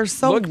about? You are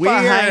so Look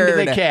weird.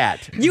 behind the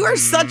cat. You are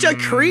such a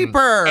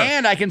creeper.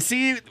 And I can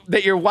see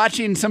that you're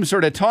watching some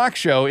sort of talk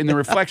show in the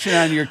reflection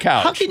on your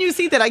couch. How can you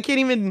see that? I can't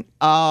even.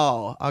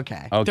 Oh,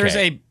 okay.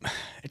 Okay.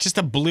 It's just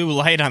a blue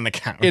light on the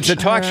couch. It's a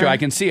talk show. I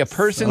can see a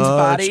person's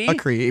body. a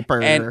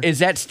creeper. And is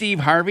that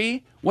Steve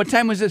Harvey? What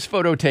time was this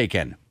photo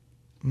taken?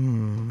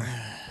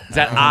 Is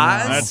that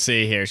Oz? Let's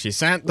see here. She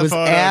sent It the was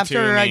photo after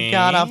to I me.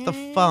 got off the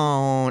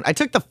phone. I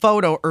took the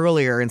photo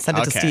earlier and sent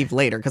it to Okay. Steve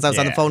later because I was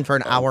on the Yeah. phone for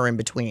an hour in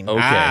between.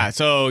 Okay.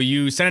 So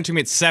you sent it to me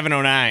at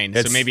 7:09.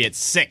 So maybe it's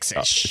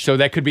 6-ish. So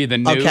that could be the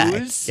news.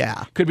 Okay,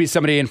 yeah. Could be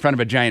somebody in front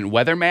of a giant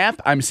weather map.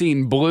 I'm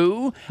seeing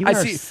blue. You I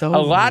are see so a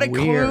lot of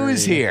weird.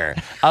 clues here.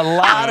 A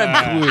lot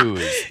of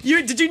clues.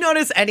 Did you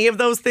notice any of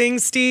those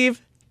things,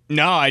 Steve?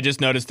 No, I just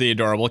noticed the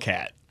adorable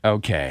cat.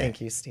 Okay.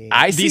 Thank you, Steve.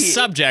 I The see.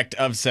 subject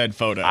of said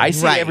photo. I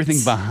see Right.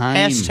 everything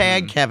behind.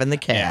 Hashtag Kevin the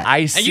Cat. I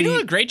And see. you do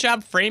a great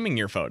job framing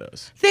your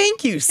photos.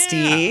 Thank you,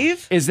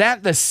 Steve. Is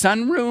that the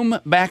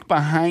sunroom back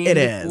behind? It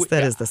is.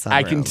 That is the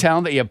I can sunroom.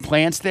 tell that you have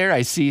plants there.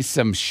 I see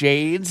some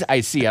shades. I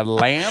see a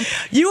lamp.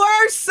 You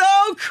are so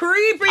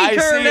creepy, I see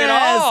Curtis. it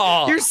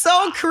all. You're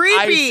so creepy.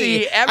 I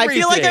see I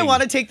feel like I everything.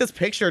 want to take this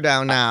picture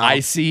down now. I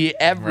see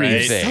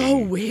everything. So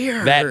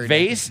weird. That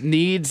vase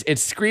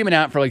it's screaming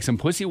out for like some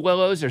pussy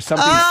willows or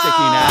something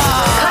sticking out.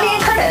 Connie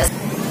and Curtis.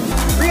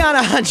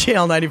 Rihanna on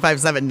Channel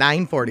 95.7,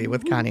 940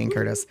 with Connie and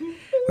Curtis.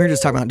 We were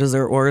just talking about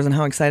Dessert Wars and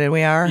how excited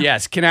we are.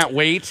 Yes, cannot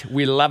wait.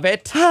 We love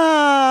it.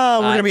 We're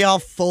going to be all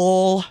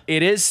full.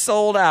 It is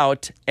sold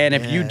out, and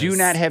if you do Yes.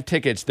 not have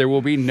tickets, there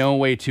will be no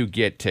way to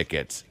get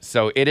tickets.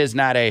 So it is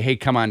not a, hey,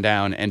 come on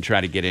down and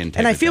try to get in.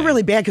 And I feel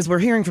really bad because we're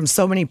hearing from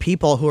so many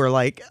people who are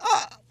like,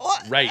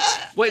 what? Right.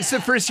 Well, it's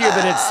the first year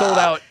that it's sold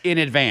out in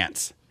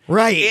advance.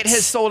 Right. It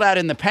has sold out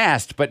in the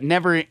past, but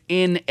never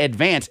in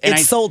advance. And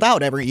It's sold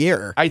out every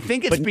year. I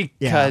think it's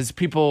because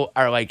people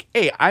are like,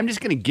 hey, I'm just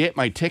going to get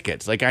my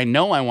tickets. Like, I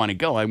know I want to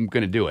go. I'm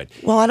going to do it.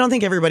 Well, I don't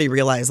think everybody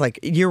realized, like,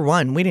 year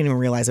one, we didn't even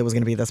realize it was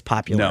going to be this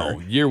popular. No.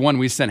 Year one,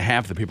 we sent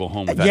half the people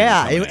home without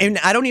Yeah, even coming in. and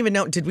I don't even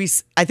know.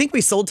 I think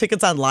we sold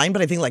tickets online,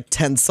 but I think like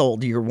 10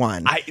 sold year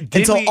one. Did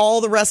Until we- all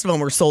the rest of them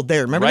were sold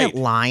there. Remember Right. that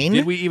line?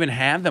 Did we even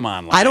have them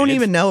online? I don't It's-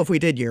 even know if we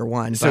did year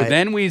one. So but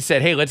then we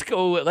said, hey, let's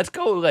go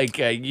like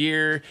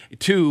year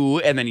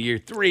 2 and then year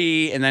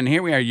 3 and then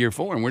here we are year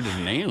 4 and we're just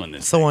nailing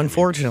this. So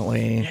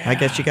unfortunately, I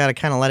guess you got to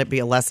kind of let it be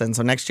a lesson.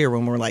 So next year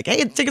when we're like,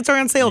 hey, tickets are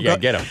on sale, You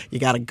gotta get 'em. You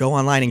got to go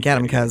online and get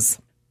them because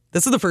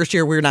this is the first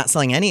year we're not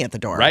selling any at the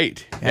door.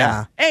 Right.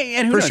 Yeah. Hey,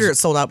 and who First knows? year it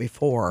sold out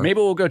before. Maybe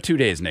we'll go 2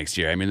 days next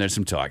year. I mean, there's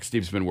some talk.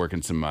 Steve's been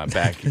working some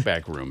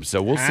back rooms,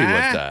 so we'll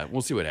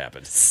see what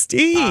happens.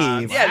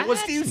 Steve. Yeah, well,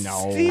 Steve.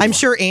 No, I'm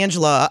sure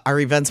Angela, our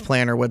events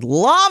planner, would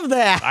love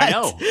that. I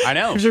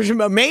know. I'm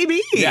sure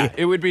maybe. Yeah,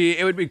 it would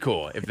be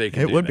cool if they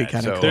could. It do would be that.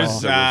 kinda So- cool. There's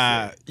so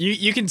we'll see.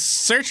 you can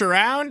search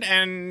around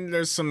and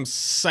there's some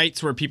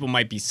sites where people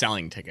might be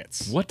selling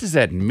tickets. What does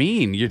that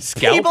mean? You're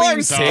scalping People are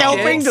tickets?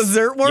 scalping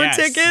Dessert War Yes,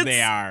 tickets?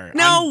 they are.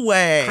 No On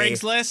way.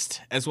 Craigslist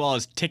as well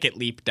as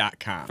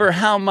ticketleap.com. For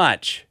how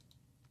much?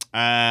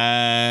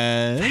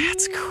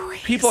 That's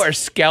crazy. People are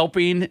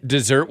scalping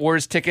Dessert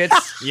Wars tickets.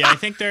 Yeah, I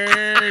think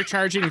they're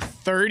charging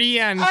 30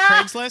 on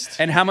Craigslist.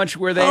 And how much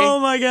were they? Oh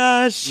my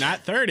gosh. Not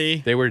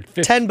 30. They were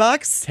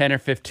 $10? 10 or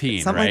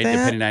 15, Something right? like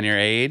that? Depending on your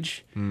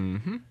age.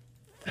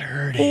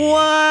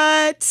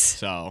 What?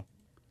 So,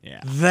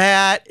 yeah.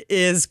 That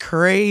is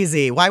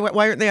crazy. Why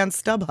aren't they on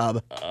StubHub?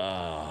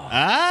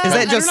 Is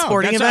that just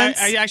sporting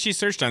events? I actually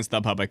searched on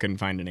StubHub. I couldn't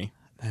find any.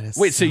 That is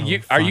Wait, so are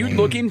you funny.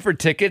 looking for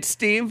tickets,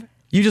 Steve?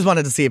 You just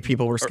wanted to see if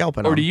people were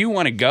scalping Or them. do you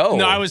want to go?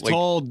 No, I was Like,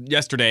 told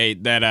yesterday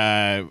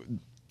that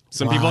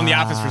some people in the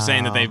office were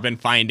saying that they've been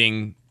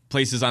finding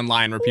places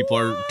online where people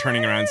are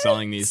turning around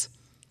selling these.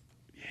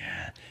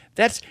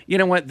 That's you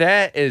know what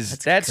that's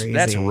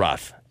crazy.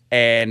 rough.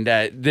 And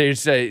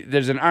there's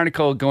an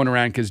article going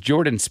around because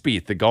Jordan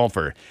Spieth, the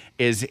golfer,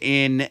 is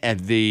in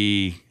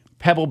the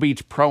Pebble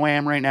Beach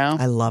Pro-Am right now.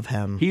 I love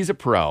him. He's a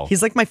pro.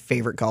 He's like my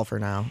favorite golfer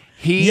now.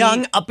 He-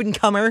 Young, up and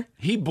comer.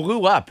 He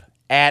blew up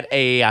at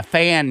a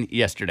fan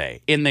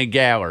yesterday in the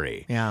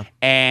gallery. Yeah.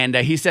 And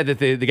he said that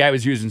the guy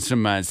was using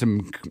some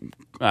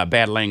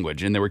bad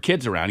language, and there were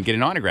kids around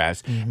getting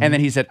autographs. Mm-hmm. And then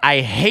he said,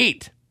 I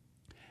hate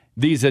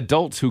these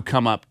adults who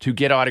come up to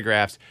get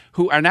autographs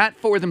who are not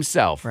for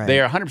themselves. Right. They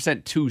are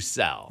 100% to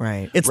sell.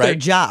 Right. It's their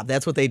job.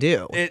 That's what they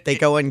do. They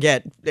go and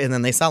get, and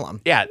then they sell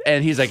them. Yeah,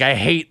 and he's like, I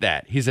hate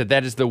that. He said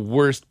that is the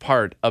worst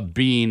part of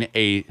being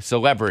a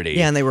celebrity.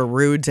 Yeah, and they were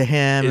rude to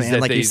him, Is and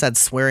that like you they- said,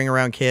 swearing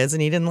around kids,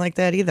 and he didn't like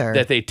that either.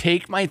 That they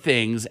take my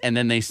things and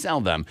then they sell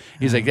them.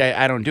 He's like,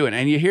 I don't do it.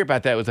 And you hear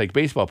about that with like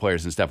baseball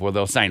players and stuff where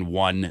they'll sign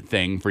one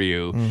thing for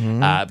you,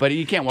 but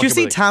you can't walk Do you up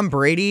see with, like, Tom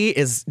Brady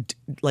is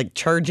like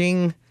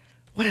charging?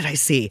 what did I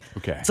see?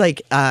 Okay. It's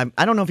like, I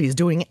don't know if he's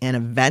doing an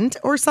event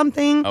or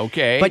something.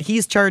 Okay. But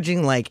he's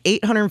charging like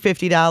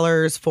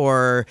 $850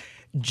 for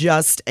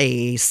just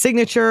a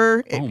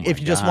signature.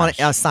 If you just want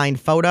a signed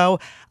photo,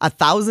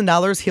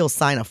 $1,000 he'll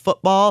sign a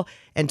football,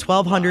 and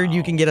 $1,200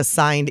 you can get a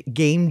signed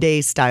game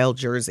day style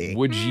jersey.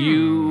 Would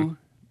you?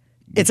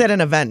 It's at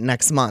an event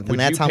next month, and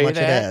that's how much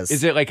it is.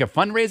 Is it like a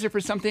fundraiser for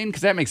something?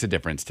 Because that makes a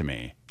difference to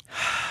me.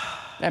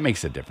 That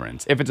makes a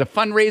difference. If it's a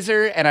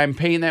fundraiser and I'm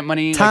paying that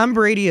money. Tom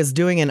Brady is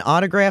doing an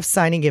autograph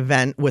signing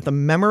event with a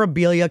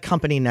memorabilia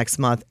company next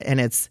month, and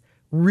it's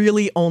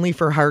really only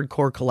for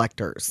hardcore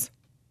collectors.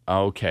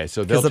 Okay,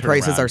 so because the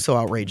prices are so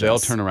outrageous. They'll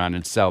turn around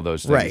and sell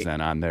those things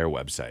then on their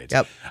website.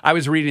 Yep. I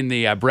was reading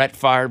the Brett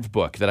Favre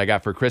book that I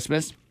got for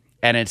Christmas,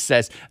 and it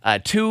says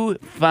 2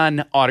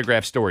 fun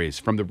autograph stories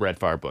from the Brett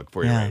Favre book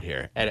for you right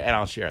here, and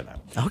I'll share them.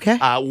 Okay.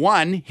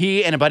 One,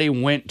 he and a buddy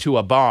went to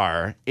a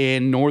bar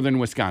in northern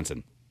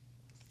Wisconsin,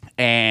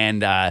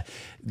 and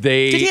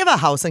they... Did he have a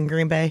house in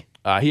Green Bay?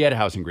 He had a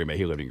house in Green Bay.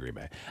 He lived in Green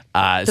Bay.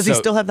 Does he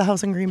still have the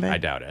house in Green Bay? I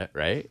doubt it,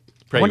 right?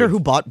 I wonder who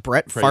bought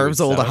Brett Favre's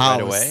old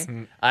house. Right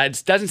away.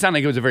 It doesn't sound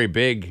like it was a very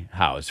big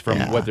house from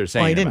what they're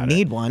saying. Well, he didn't about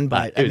need it. one,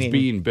 but it was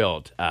being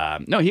built.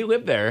 No, he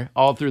lived there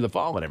all through the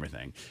fall and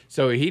everything.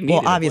 So he needed.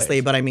 Well,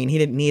 obviously, but I mean, he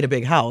didn't need a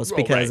big house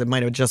because it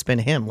might have just been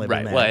him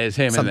living there. Well, it's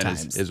him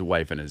sometimes. and then his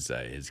wife and his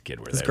kid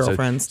were there. His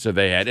girlfriends. So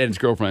they had, and his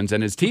girlfriends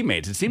and his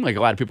teammates. It seemed like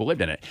a lot of people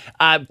lived in it.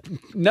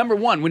 Number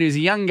one, when he was a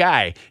young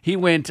guy, he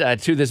went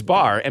to this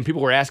bar and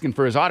people were asking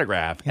for his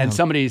autograph, and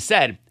somebody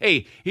said,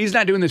 "Hey, he's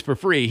not doing this for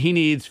free. He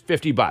needs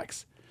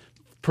 $50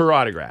 per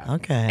autograph."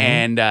 Okay.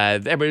 And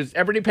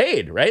everybody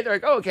paid, right? They're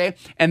like, "Oh, okay."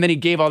 And then he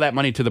gave all that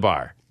money to the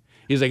bar.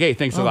 He's like, "Hey,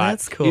 thanks a lot."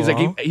 That's cool. He's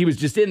like, he was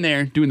just in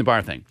there doing the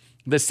bar thing.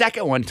 The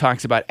second one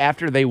talks about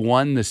after they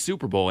won the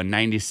Super Bowl in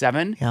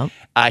 '97,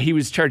 he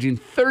was charging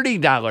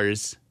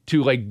 $30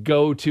 to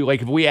go to,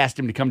 if we asked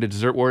him to come to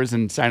Dessert Wars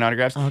and sign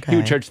autographs, he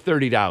would charge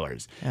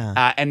 $30.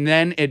 And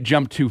then it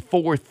jumped to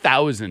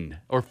 $4,000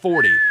 or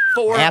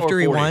 $40. After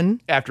he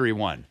won? After he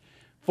won.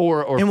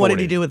 Or and 40. what did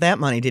he do with that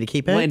money? Did he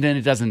keep it? Well, and then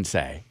it doesn't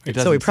say.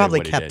 So he probably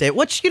kept it.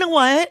 Which, you know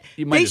what?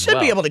 They should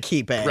be well. able to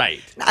keep it.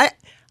 Right.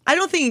 I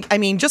don't think,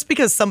 just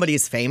because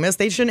somebody's famous,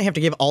 they shouldn't have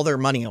to give all their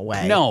money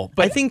away. No,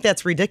 but I think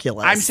that's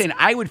ridiculous. I'm saying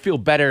I would feel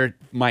better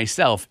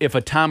myself if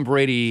a Tom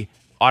Brady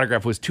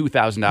autograph was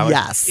 $2,000.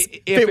 Yes.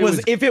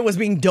 If it was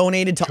being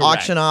donated to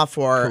auction off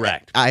or.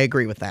 Correct. I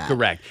agree with that.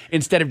 Correct.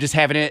 Instead of just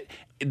having it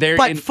there.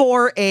 But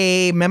for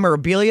a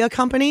memorabilia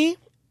company?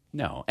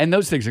 No. And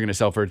those things are going to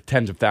sell for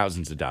tens of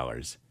thousands of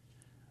dollars.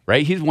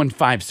 Right? He's won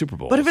 5 Super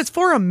Bowls. But if it's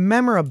for a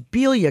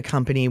memorabilia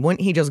company,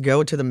 wouldn't he just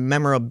go to the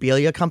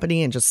memorabilia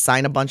company and just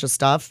sign a bunch of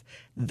stuff?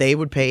 They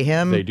would pay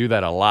him. They do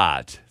that a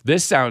lot.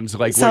 This sounds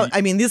like... So,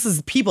 this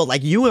is people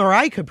like you or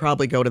I could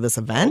probably go to this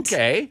event.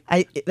 Okay.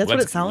 That's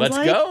what it sounds like.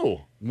 Let's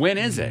go. When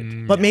is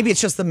it? But maybe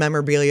it's just the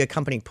memorabilia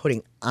company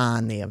putting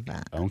on the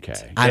event.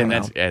 Okay. I don't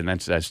know. And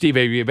that's Steve,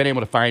 have you been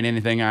able to find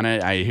anything on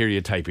it? I hear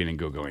you typing and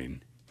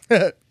Googling.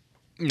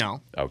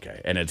 No.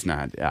 Okay, and it's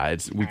not.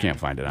 We can't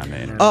find it on the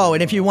internet. Oh,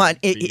 and if you want,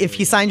 if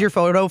he signed your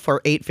photo for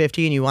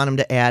 $850 and you want him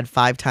to add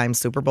 5-time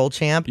Super Bowl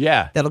champ,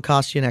 that'll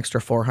cost you an extra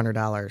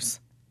 $400.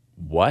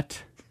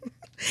 What?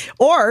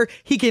 Or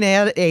he can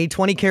add a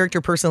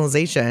 20-character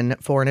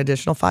personalization for an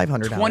additional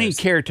 $500. 20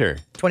 characters.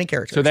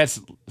 So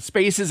that's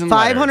spaces and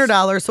letters.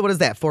 $500. So what is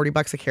that?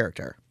 $40 a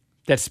character.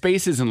 That's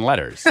spaces and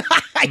letters,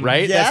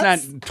 right? Yes.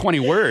 That's not 20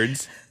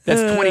 words.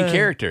 That's 20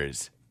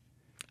 characters.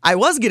 I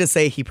was going to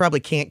say he probably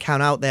can't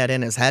count out that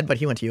in his head, but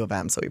he went to U of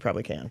M, so he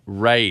probably can.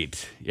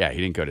 Right. Yeah,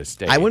 he didn't go to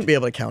state. I wouldn't be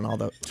able to count all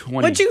those.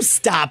 20. Would you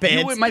stop it?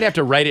 You might have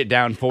to write it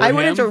down for him. I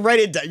would have to write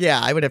it down.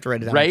 Yeah, I would have to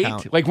write it down. Right? And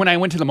count. Like when I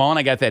went to the mall and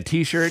I got that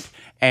T-shirt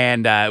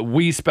and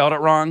we spelled it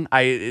wrong,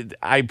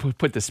 I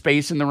put the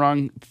space in the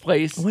wrong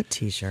place. What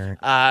T-shirt?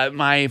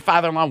 My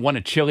father-in-law won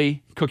a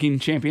chili cooking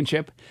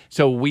championship,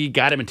 so we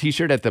got him a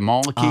T-shirt at the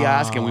mall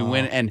kiosk, and we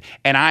went and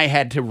I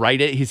had to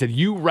write it. He said,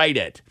 "You write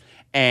it,"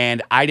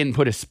 and I didn't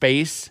put a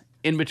space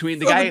in between.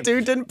 The guy, the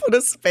dude didn't put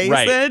a space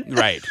in?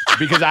 Right,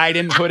 because I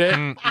didn't put it,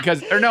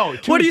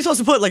 what are you supposed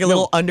to put, like a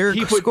little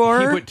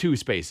underscore? He put 2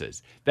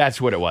 spaces. That's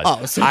what it was.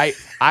 Oh, so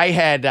I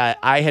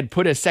had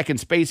put a second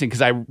space in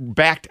because I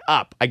backed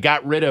up. I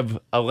got rid of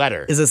a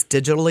letter. Is this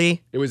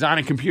digitally? It was on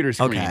a computer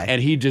screen, Okay.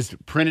 and he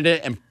just printed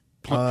it and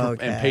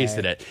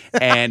pasted it.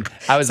 And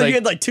I was so like, you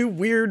had like 2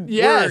 weird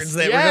words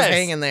that were just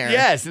hanging there.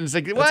 Yes, and it's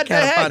like, what the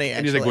heck? Funny,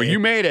 and he's like, well, you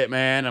made it,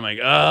 man. I'm like,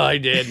 oh, I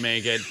did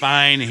make it.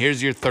 Fine,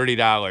 here's your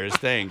 $30.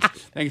 Thanks.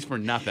 Thanks for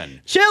nothing.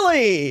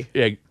 Chili!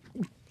 Yeah.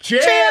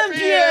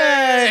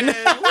 Champion!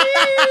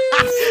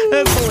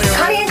 That's hilarious.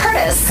 Connie and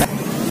Curtis.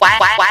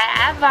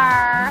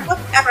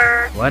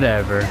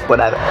 Whatever.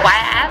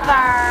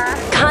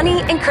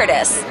 Connie and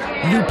Curtis.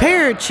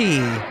 Luperci.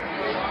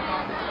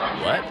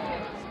 What?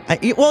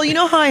 Well, you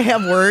know how I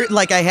have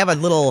I have a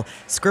little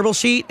scribble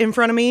sheet in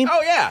front of me?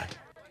 Oh, yeah.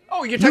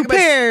 Oh, you're talking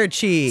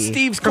Luperci.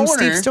 Steve's from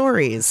Corner. Steve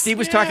Stories. Steve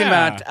was talking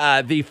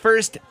about the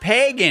first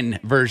pagan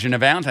version of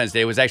Valentine's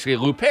Day was actually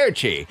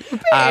Luperci,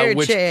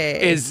 which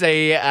is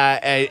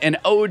an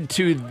ode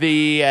to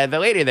the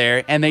lady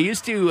there, and they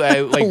used to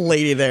like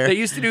lady there. They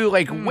used to do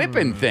like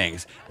whipping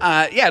things.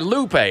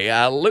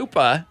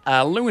 Lupa,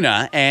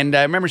 Luna, and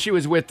remember she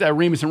was with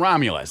Remus and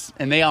Romulus,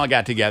 and they all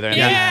got together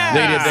and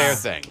they did their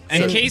thing.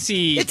 And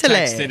Casey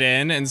texted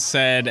in and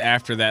said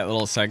after that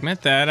little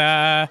segment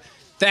that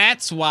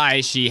that's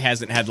why she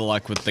hasn't had the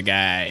luck with the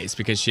guys,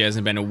 because she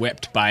hasn't been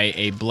whipped by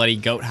a bloody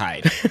goat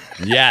hide.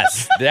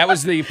 Yes, that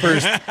was the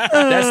first. That's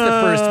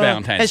the first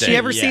Valentine's Day. Has she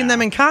ever seen them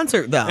in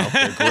concert, though?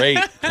 They're great.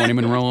 20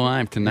 Monroe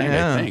Live tonight,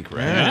 I think,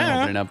 right?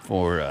 Yeah. Opening up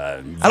for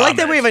I like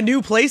that we have a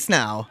new place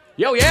now.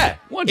 Yo, yeah.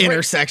 Well,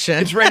 Intersection.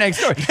 It's right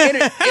next door.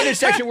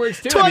 Intersection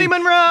works too. 20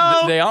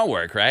 Monroe. They all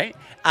work, right?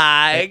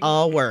 They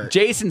all work.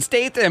 Jason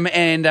Statham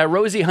and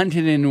Rosie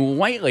Huntington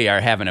Whiteley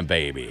are having a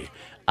baby.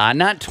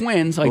 Not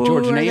twins like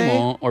George and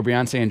Abel or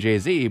Beyonce and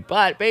Jay-Z,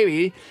 but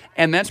baby,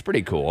 and that's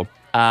pretty cool.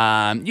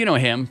 You know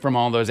him from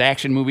all those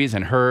action movies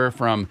and her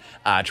from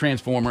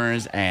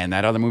Transformers and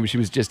that other movie she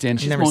was just in.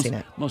 She's Never seen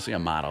it. Mostly a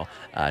model.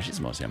 She's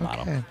mostly a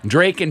model.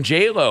 Drake and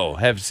J-Lo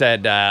have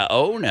said,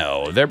 oh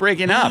no, they're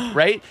breaking up,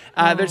 right?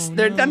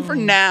 They're done for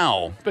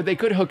now, but they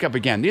could hook up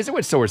again. These are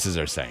what sources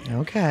are saying.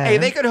 Okay. Hey,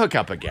 they could hook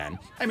up again.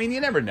 I mean, you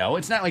never know.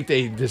 It's not like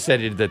they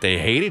decided that they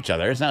hate each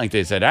other. It's not like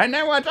they said, I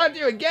never want to talk to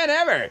you again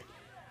ever.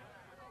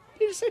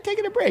 You just start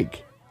taking a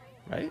break,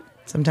 right?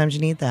 Sometimes you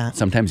need that.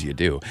 Sometimes you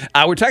do.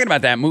 We're talking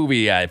about that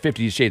movie,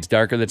 50 Shades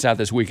Darker, that's out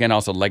this weekend,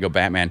 also Lego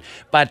Batman.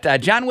 But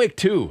John Wick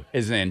 2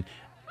 is in.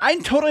 I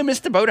totally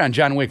missed the boat on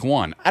John Wick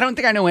 1. I don't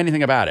think I know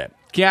anything about it.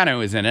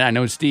 Keanu is in it. I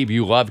know, Steve,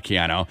 you love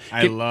Keanu.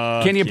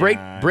 Can you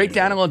break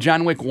down a little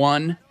John Wick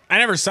 1? I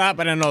never saw it,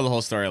 but I know the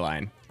whole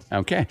storyline.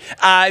 Okay.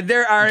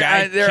 There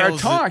are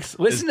talks.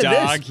 Listen to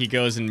dog, this. He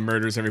goes and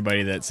murders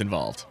everybody that's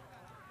involved.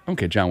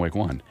 Okay, John Wick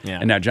 1. Yeah.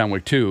 And now John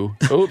Wick 2.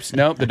 Oops,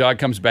 nope, the dog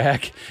comes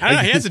back. I don't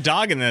know. He has a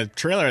dog in the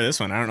trailer of this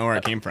one. I don't know where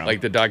it came from.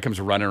 Like the dog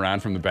comes running around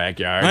from the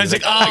backyard. I was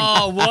like,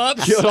 oh,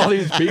 whoops. Killed all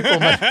these people.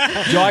 My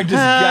dog just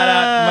got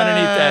out from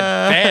underneath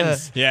that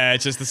fence. Yeah,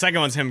 it's just the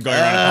second one's him going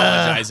around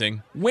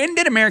apologizing. When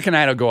did American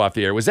Idol go off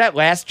the air? Was that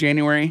last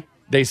January?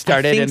 They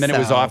started and then it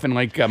was off in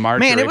like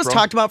March. Man, or it was April?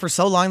 talked about for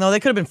so long, though. They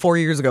could have been 4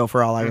 years ago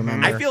for all I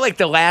remember. I feel like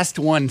the last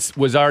one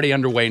was already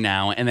underway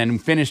now and then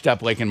finished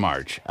up like in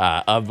March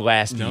of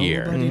last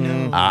year.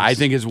 I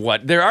think is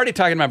what they're already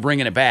talking about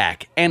bringing it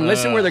back. And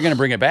listen where they're going to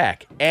bring it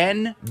back.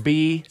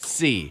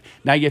 NBC.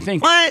 Now you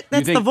think. What?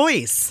 That's The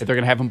Voice. If they're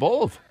going to have them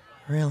both.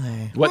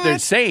 Really? What they're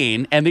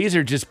saying, and these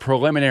are just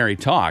preliminary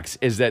talks,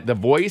 is that The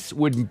Voice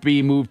would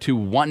be moved to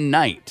one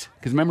night.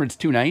 Because remember, it's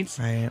 2 nights.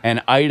 Right.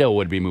 And Idol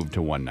would be moved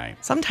to one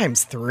night.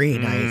 Sometimes 3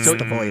 nights,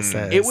 The Voice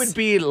is. It would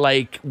be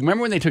like,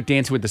 remember when they took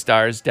Dancing with the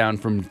Stars down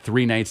from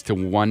 3 nights to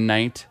 1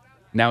 night?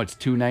 Now it's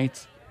 2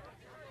 nights?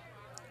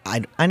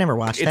 I never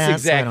watched It's that.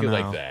 exactly so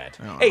I don't like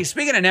know. that. Hey,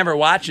 speaking of never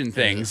watching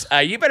things,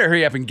 you better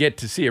hurry up and get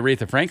to see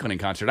Aretha Franklin in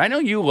concert. I know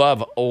you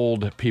love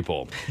old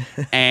people.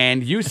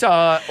 And you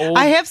saw old...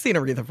 I have seen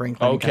Aretha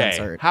Franklin in Okay.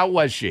 concert. How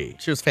was she?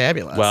 She was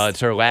fabulous. Well, it's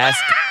her last...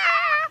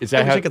 Is that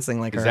I wish how I could sing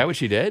like her. Is that what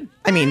she did?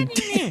 I mean,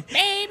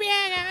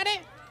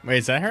 Wait,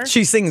 is that her?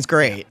 she sings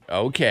great.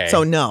 Okay.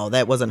 So no,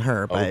 that wasn't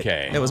her. But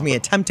Okay. it was me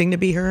attempting to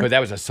be her. But that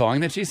was a song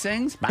that she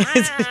sings?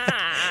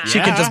 She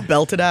could just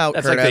belt it out.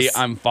 That's Curtis. like the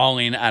I'm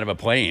falling out of a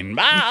plane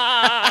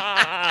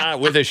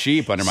with a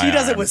sheep under my She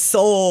does it arm. with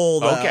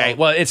soul. Though. Okay,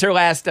 well, it's her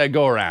last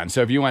go around.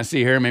 So if you want to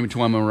see her, maybe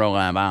 20 Monroe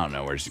Live, I don't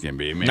know where she's gonna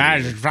be. Maybe Nah,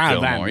 just find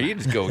Fillmore.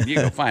 that. You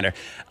go find her.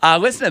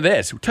 Listen to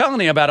this. We're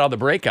telling you about all the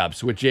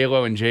breakups with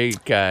J-Lo and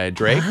Drake.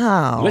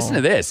 Wow. Listen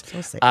to this.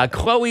 So sad.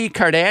 Khloe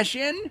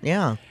Kardashian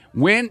Yeah.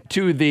 went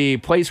to the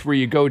place where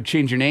you go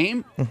change your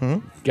name.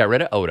 Got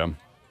rid of Odom.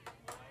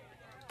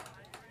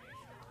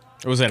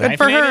 Was it Good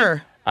for hyphenated?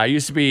 her. I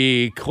used to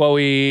be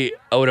Khloe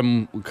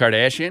Odom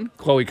Kardashian.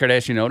 Khloe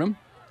Kardashian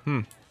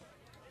Odom.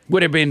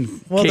 Would have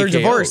been. Well, they're KKO,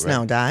 divorced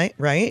right? now,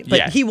 right? But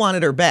Yeah. he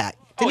wanted her back.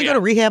 Didn't he yeah. go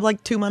to rehab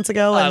like 2 months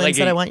ago and then Like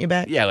said, I want you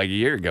back? Yeah, like a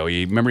year ago.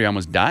 Remember he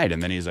almost died,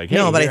 and then he's like, hey,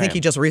 No, but I here think am. he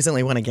just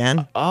recently went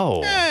again.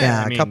 Oh.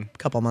 Yeah, I mean, a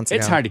couple months ago.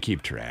 It's hard to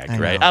keep track, I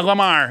right? know.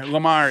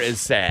 Lamar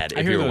is sad, I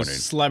if hear you're those wondering.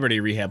 celebrity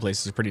rehab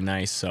places are pretty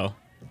nice, so.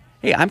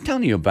 Hey, I'm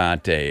telling you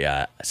about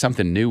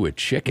something new with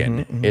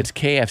chicken. It's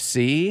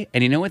KFC,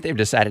 and you know what they've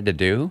decided to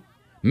do?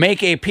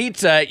 Make a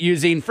pizza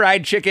using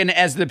fried chicken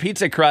as the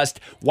pizza crust.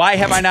 Why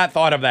have I not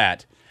thought of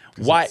that?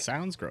 Why? It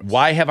sounds gross.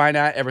 Why have I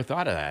not ever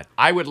thought of that?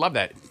 I would love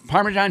that.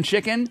 Parmesan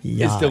chicken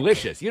is Yuck.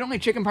 delicious. You don't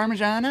like chicken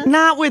Parmesan?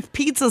 Not with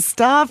pizza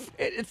stuff.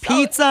 It's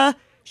Pizza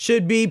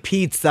should be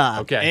pizza.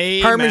 Okay.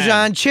 Amen.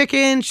 Parmesan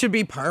chicken should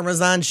be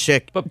Parmesan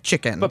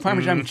chicken. But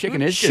Parmesan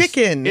chicken is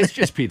Chicken. It's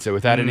just pizza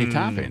without any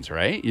toppings,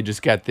 right? You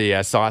just got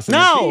the sauce and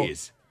No. the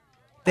cheese.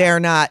 They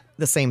are not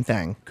the same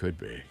thing. Could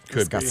be.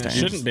 Disgusting.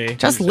 Shouldn't be.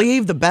 Just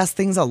leave the best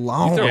things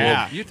alone.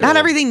 Not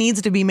everything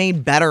needs to be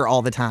made better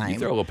all the time. You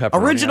throw a little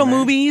pepperoni Original on there.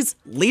 movies,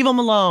 leave them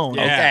alone.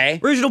 Yeah. Okay.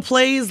 Original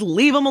plays,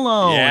 leave them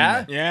alone.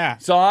 Yeah. Yeah.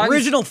 Songs.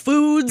 Original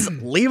foods,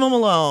 leave them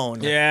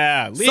alone.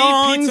 Yeah. Leave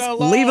Songs, pizza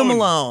alone. leave them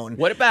alone.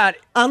 What about?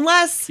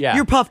 Unless Yeah.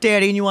 you're Puff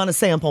Daddy and you want to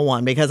sample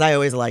one, because I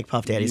always like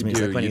Puff Daddy's You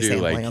music do, when you he's do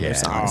sampling like, other yeah.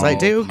 songs. Oh, I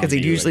do, because he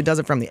you do usually like- does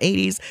it from the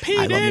 80s. P.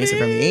 I love music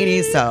from the Diddy.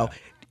 80s, so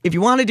if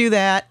you want to do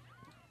that,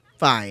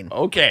 fine.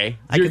 Okay.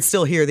 I can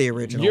still hear the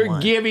original You're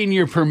one. giving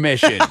your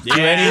permission to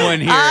anyone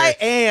here I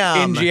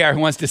am. in GR who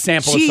wants to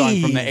sample a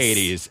song from the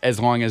Jeez. 80s as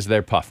long as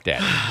they're Puff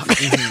Daddy.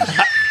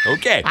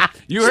 Okay.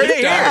 You heard it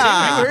here.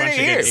 Yeah. You heard it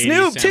here.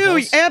 Snoop,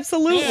 too.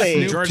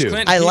 Absolutely. Yeah, George too.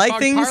 Clinton. I He like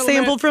fogged things Parliament.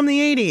 sampled from the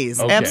 80s.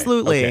 Okay,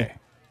 Absolutely.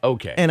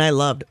 Okay. And I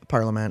loved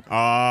Parliament.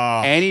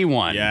 Oh.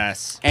 Anyone.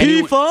 Yes.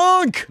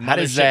 P-Funk! How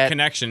does Mothership that?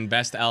 Connection,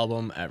 best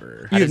album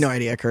ever. You have no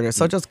idea, Curtis,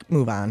 so just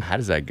move on. How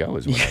does that go?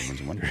 Is what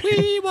everyone's wondering.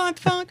 We want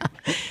funk.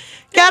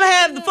 Gotta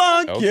have the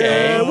funk.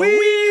 Okay.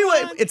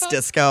 Yeah, it's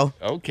disco.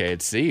 Okay,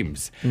 it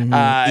seems. E,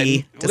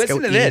 Listen disco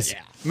to E. this.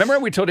 Remember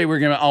we told you we were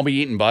going to all be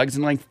eating bugs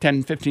in like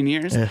 10, 15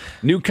 years?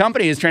 New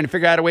company is trying to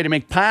figure out a way to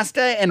make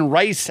pasta and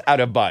rice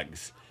out of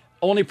bugs.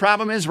 Only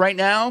problem is right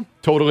now,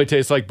 totally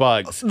tastes like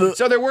bugs.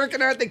 So they're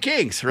working out the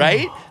kinks,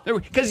 right?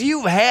 Because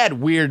you've had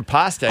weird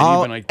pasta. And,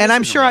 you've been like, and this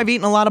I'm isn't sure right. I've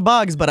eaten a lot of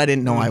bugs, but I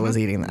didn't know I was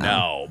eating them.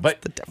 No,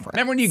 but the difference.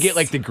 remember when you get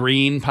like the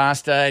green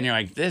pasta and you're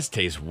like, this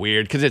tastes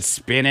weird because it's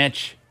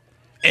spinach?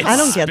 I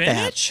don't get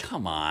that. Spinach?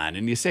 Come on.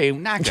 And you say,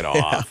 knock it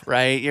off,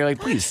 right? You're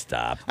like, please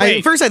stop.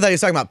 First, I thought he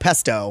was talking about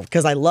pesto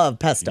because I love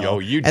pesto. Yo,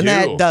 you and do.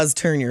 that does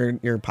turn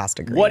your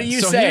pasta green. What do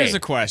you So say? here's a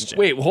question.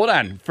 Wait, hold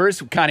on.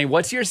 First, Connie,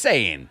 what's your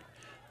saying?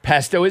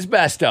 Pesto is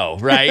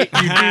besto, right? You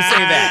do say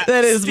that.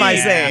 That is my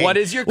Yeah. saying. What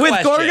is your With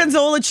question?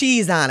 gorgonzola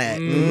cheese on it.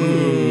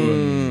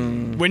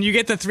 When you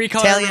get the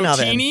 3-color Italian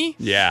oven. rotini,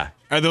 Yeah.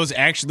 are those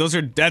actually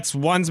that's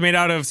one's made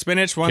out of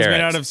spinach, one's made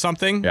Carrots. out of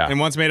something, Yeah. and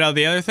one's made out of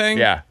the other thing?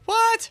 Yeah.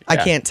 What? I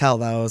Yeah. can't tell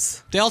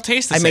those. They all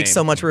taste the I same. make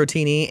so much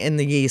rotini in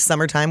the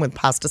summertime with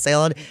pasta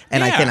salad,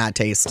 and I Yeah. cannot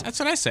taste. That's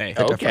what I say.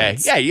 Okay.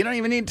 difference. Yeah, you don't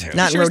even need to.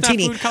 Not sure it's not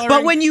rotini. food coloring?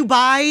 But when you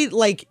buy,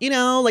 like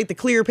the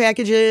clear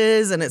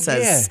packages and it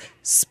says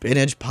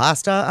spinach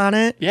pasta on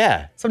it,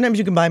 Yeah. sometimes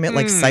you can buy them at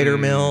like cider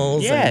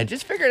mills. Yeah, and-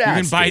 just figure it out.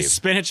 You can buy Steve.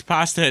 spinach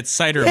pasta at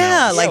cider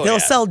yeah, mills. like Oh, they'll yeah.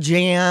 sell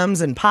jams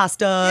and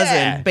pastas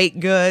Yeah. and baked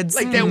goods.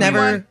 Like that. You've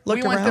never we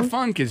looked want around. the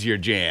funk is your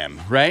jam,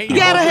 right? You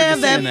gotta Oh, have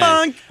we're that just saying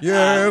funk.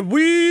 Yeah,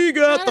 we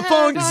got the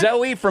funk.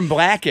 Zoe from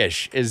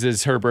Blackish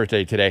is her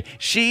birthday today.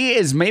 She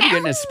is maybe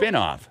getting a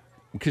spin-off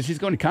because she's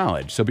going to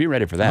college, so be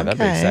ready for that. That'll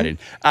be Okay. exciting.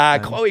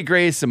 Chloe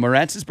Grace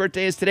Moretz's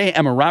birthday is today.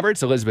 Emma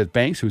Roberts, Elizabeth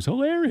Banks, who's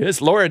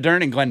hilarious. Laura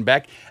Dern and Glenn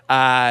Beck,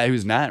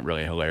 who's not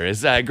really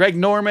hilarious. Greg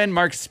Norman,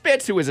 Mark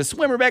Spitz, who was a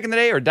swimmer back in the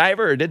day or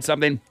diver or did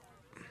something.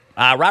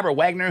 Robert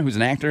Wagner, who's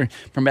an actor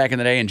from back in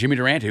the day, and Jimmy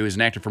Durante, who is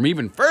an actor from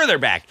even further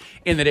back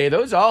in the day.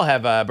 Those all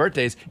have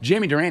birthdays.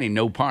 Jamie Durante,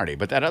 no party,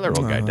 but that other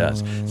old guy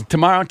does.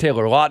 Tomorrow,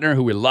 Taylor Lautner,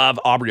 who we love,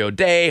 Aubrey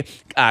O'Day,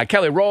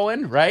 Kelly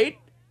Rowland, right?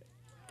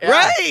 Yeah.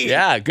 Right.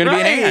 Yeah, gonna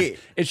be an aunt. Right.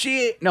 Is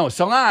she? No,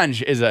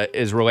 Solange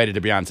is related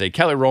to Beyonce.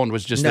 Kelly Rowland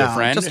was just No, their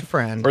friend, just a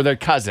friend. or their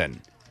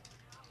cousin.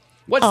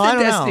 What's Oh, I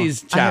the don't know.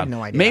 Destiny's I have Child?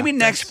 no idea. Maybe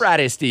next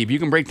Friday, Steve, you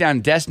can break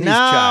down Destiny's No.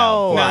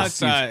 Child. No,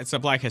 for us. it's a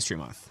Black History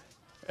Month.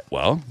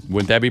 Well,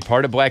 wouldn't that be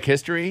part of Black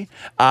History?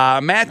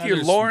 Matthew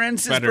There's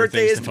Lawrence's better birthday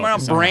things is to tomorrow.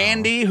 focus on.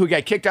 Brandy, who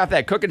got kicked off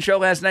that cooking show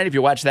last night, if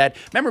you watched that.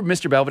 Remember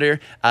Mr. Belvedere?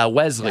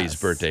 Wesley's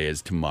birthday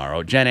is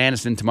tomorrow. Jen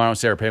Aniston tomorrow.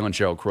 Sarah Palin,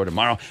 Sheryl Crow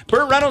tomorrow.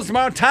 Burt Reynolds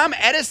tomorrow. Tom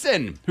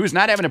Edison, who's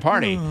not having a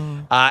party,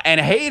 and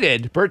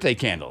hated birthday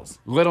candles.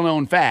 Little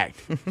known fact.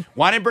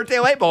 Wanted birthday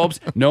light bulbs.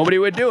 Nobody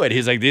would do it.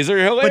 He's like, these are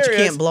hilarious. But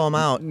you can't blow them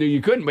out. No,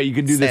 you couldn't, but you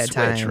could do the Sad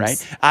switch,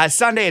 times. right?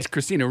 Sunday, it's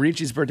Christina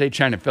Ricci's birthday,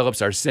 China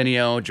Phillips,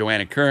 Arsenio,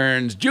 Joanna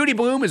Kearns. Judy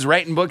Bloom is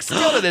writing books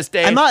still to this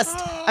day.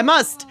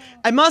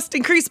 I must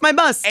increase my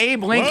bust.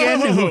 Abe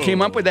Lincoln, who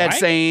came up with that Right?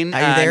 saying. Are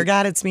you there,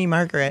 God? It's me,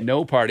 Margaret.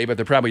 No party, but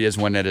there probably is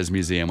one at his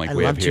museum like I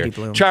we love have here. Judy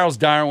Blume. Charles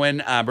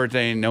Darwin,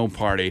 birthday, no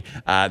party.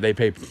 They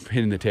pay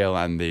pin in the tail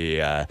on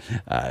the, I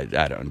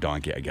don't know,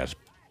 donkey, I guess.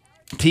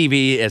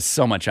 TV is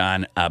so much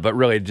on, but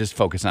really just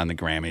focus on the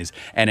Grammys.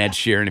 And Ed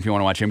Sheeran, if you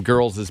want to watch him.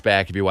 Girls is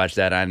back. If you watch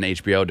that on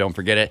HBO, don't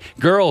forget it.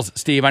 Girls,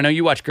 Steve, I know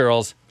you watch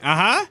Girls.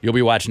 Uh-huh. You'll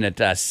be watching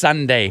it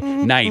Sunday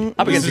night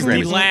up This against is the the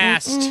Grammys.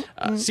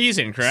 last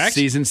season, correct?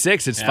 Season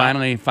 6, it's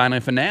finally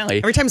finale.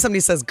 Every time somebody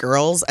says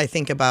girls, I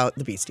think about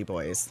the Beastie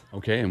Boys.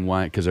 Okay, and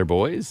why? Because they're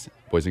boys?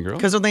 Boys and girls?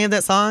 Because when they have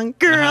that song,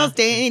 girls,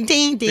 ding,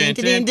 ding, ding,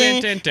 ding,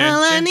 ding, ding.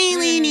 All I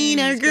need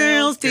are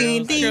girls,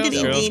 ding, ding,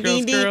 ding, ding,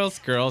 ding, ding.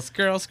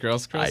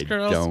 I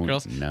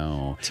don't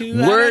know. 2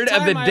 at a Word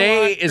of the time, I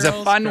day want is a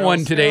girls, fun girls,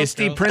 one today. girls,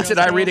 Steve girls, Prince girls,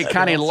 at I Read It girls,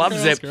 Connie girls, loves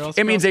girls, it. girls,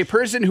 It means girls. a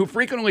person who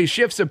frequently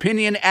shifts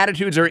opinion,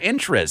 attitudes, or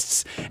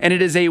interests. And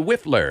it is a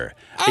whiffler.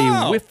 A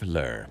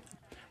whiffler.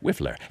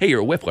 Whiffler. Hey,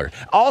 you're a whiffler.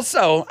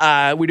 Also,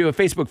 we do a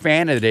Facebook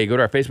fan of the day. Go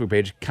to our Facebook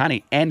page,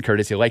 Connie and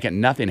Curtis. You like it,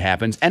 nothing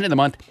happens. End of the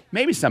month,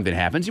 maybe something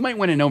happens. You might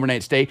win an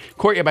overnight stay,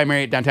 Courtyard by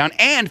Marriott downtown,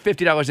 and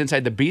 $50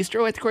 inside the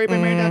bistro at the Courtyard by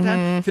Marriott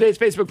downtown. Today's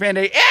Facebook fan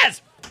day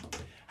is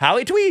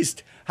Holly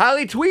Tweest.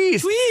 Holly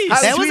Tweest.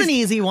 That was an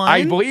easy one.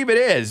 I believe it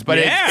is, but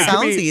Yeah. it could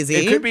Sounds be, easy.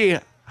 It could be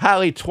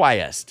Holly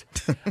Twiest.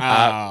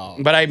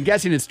 But I'm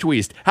guessing it's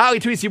Tweest. Holly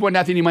Tweest, you won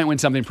nothing. You might win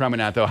something from it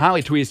now, though.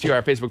 Holly Tweest, you're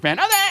our Facebook fan.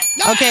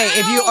 Okay,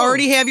 if you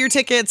already have your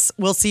tickets,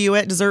 we'll see you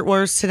at Dessert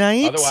Wars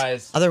tonight.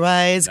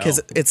 Otherwise,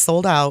 because it's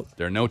sold out.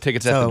 There are no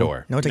tickets at the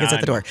door. No tickets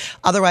at the door.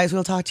 Otherwise,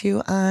 we'll talk to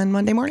you on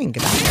Monday morning.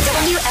 Goodbye.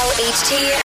 WLHT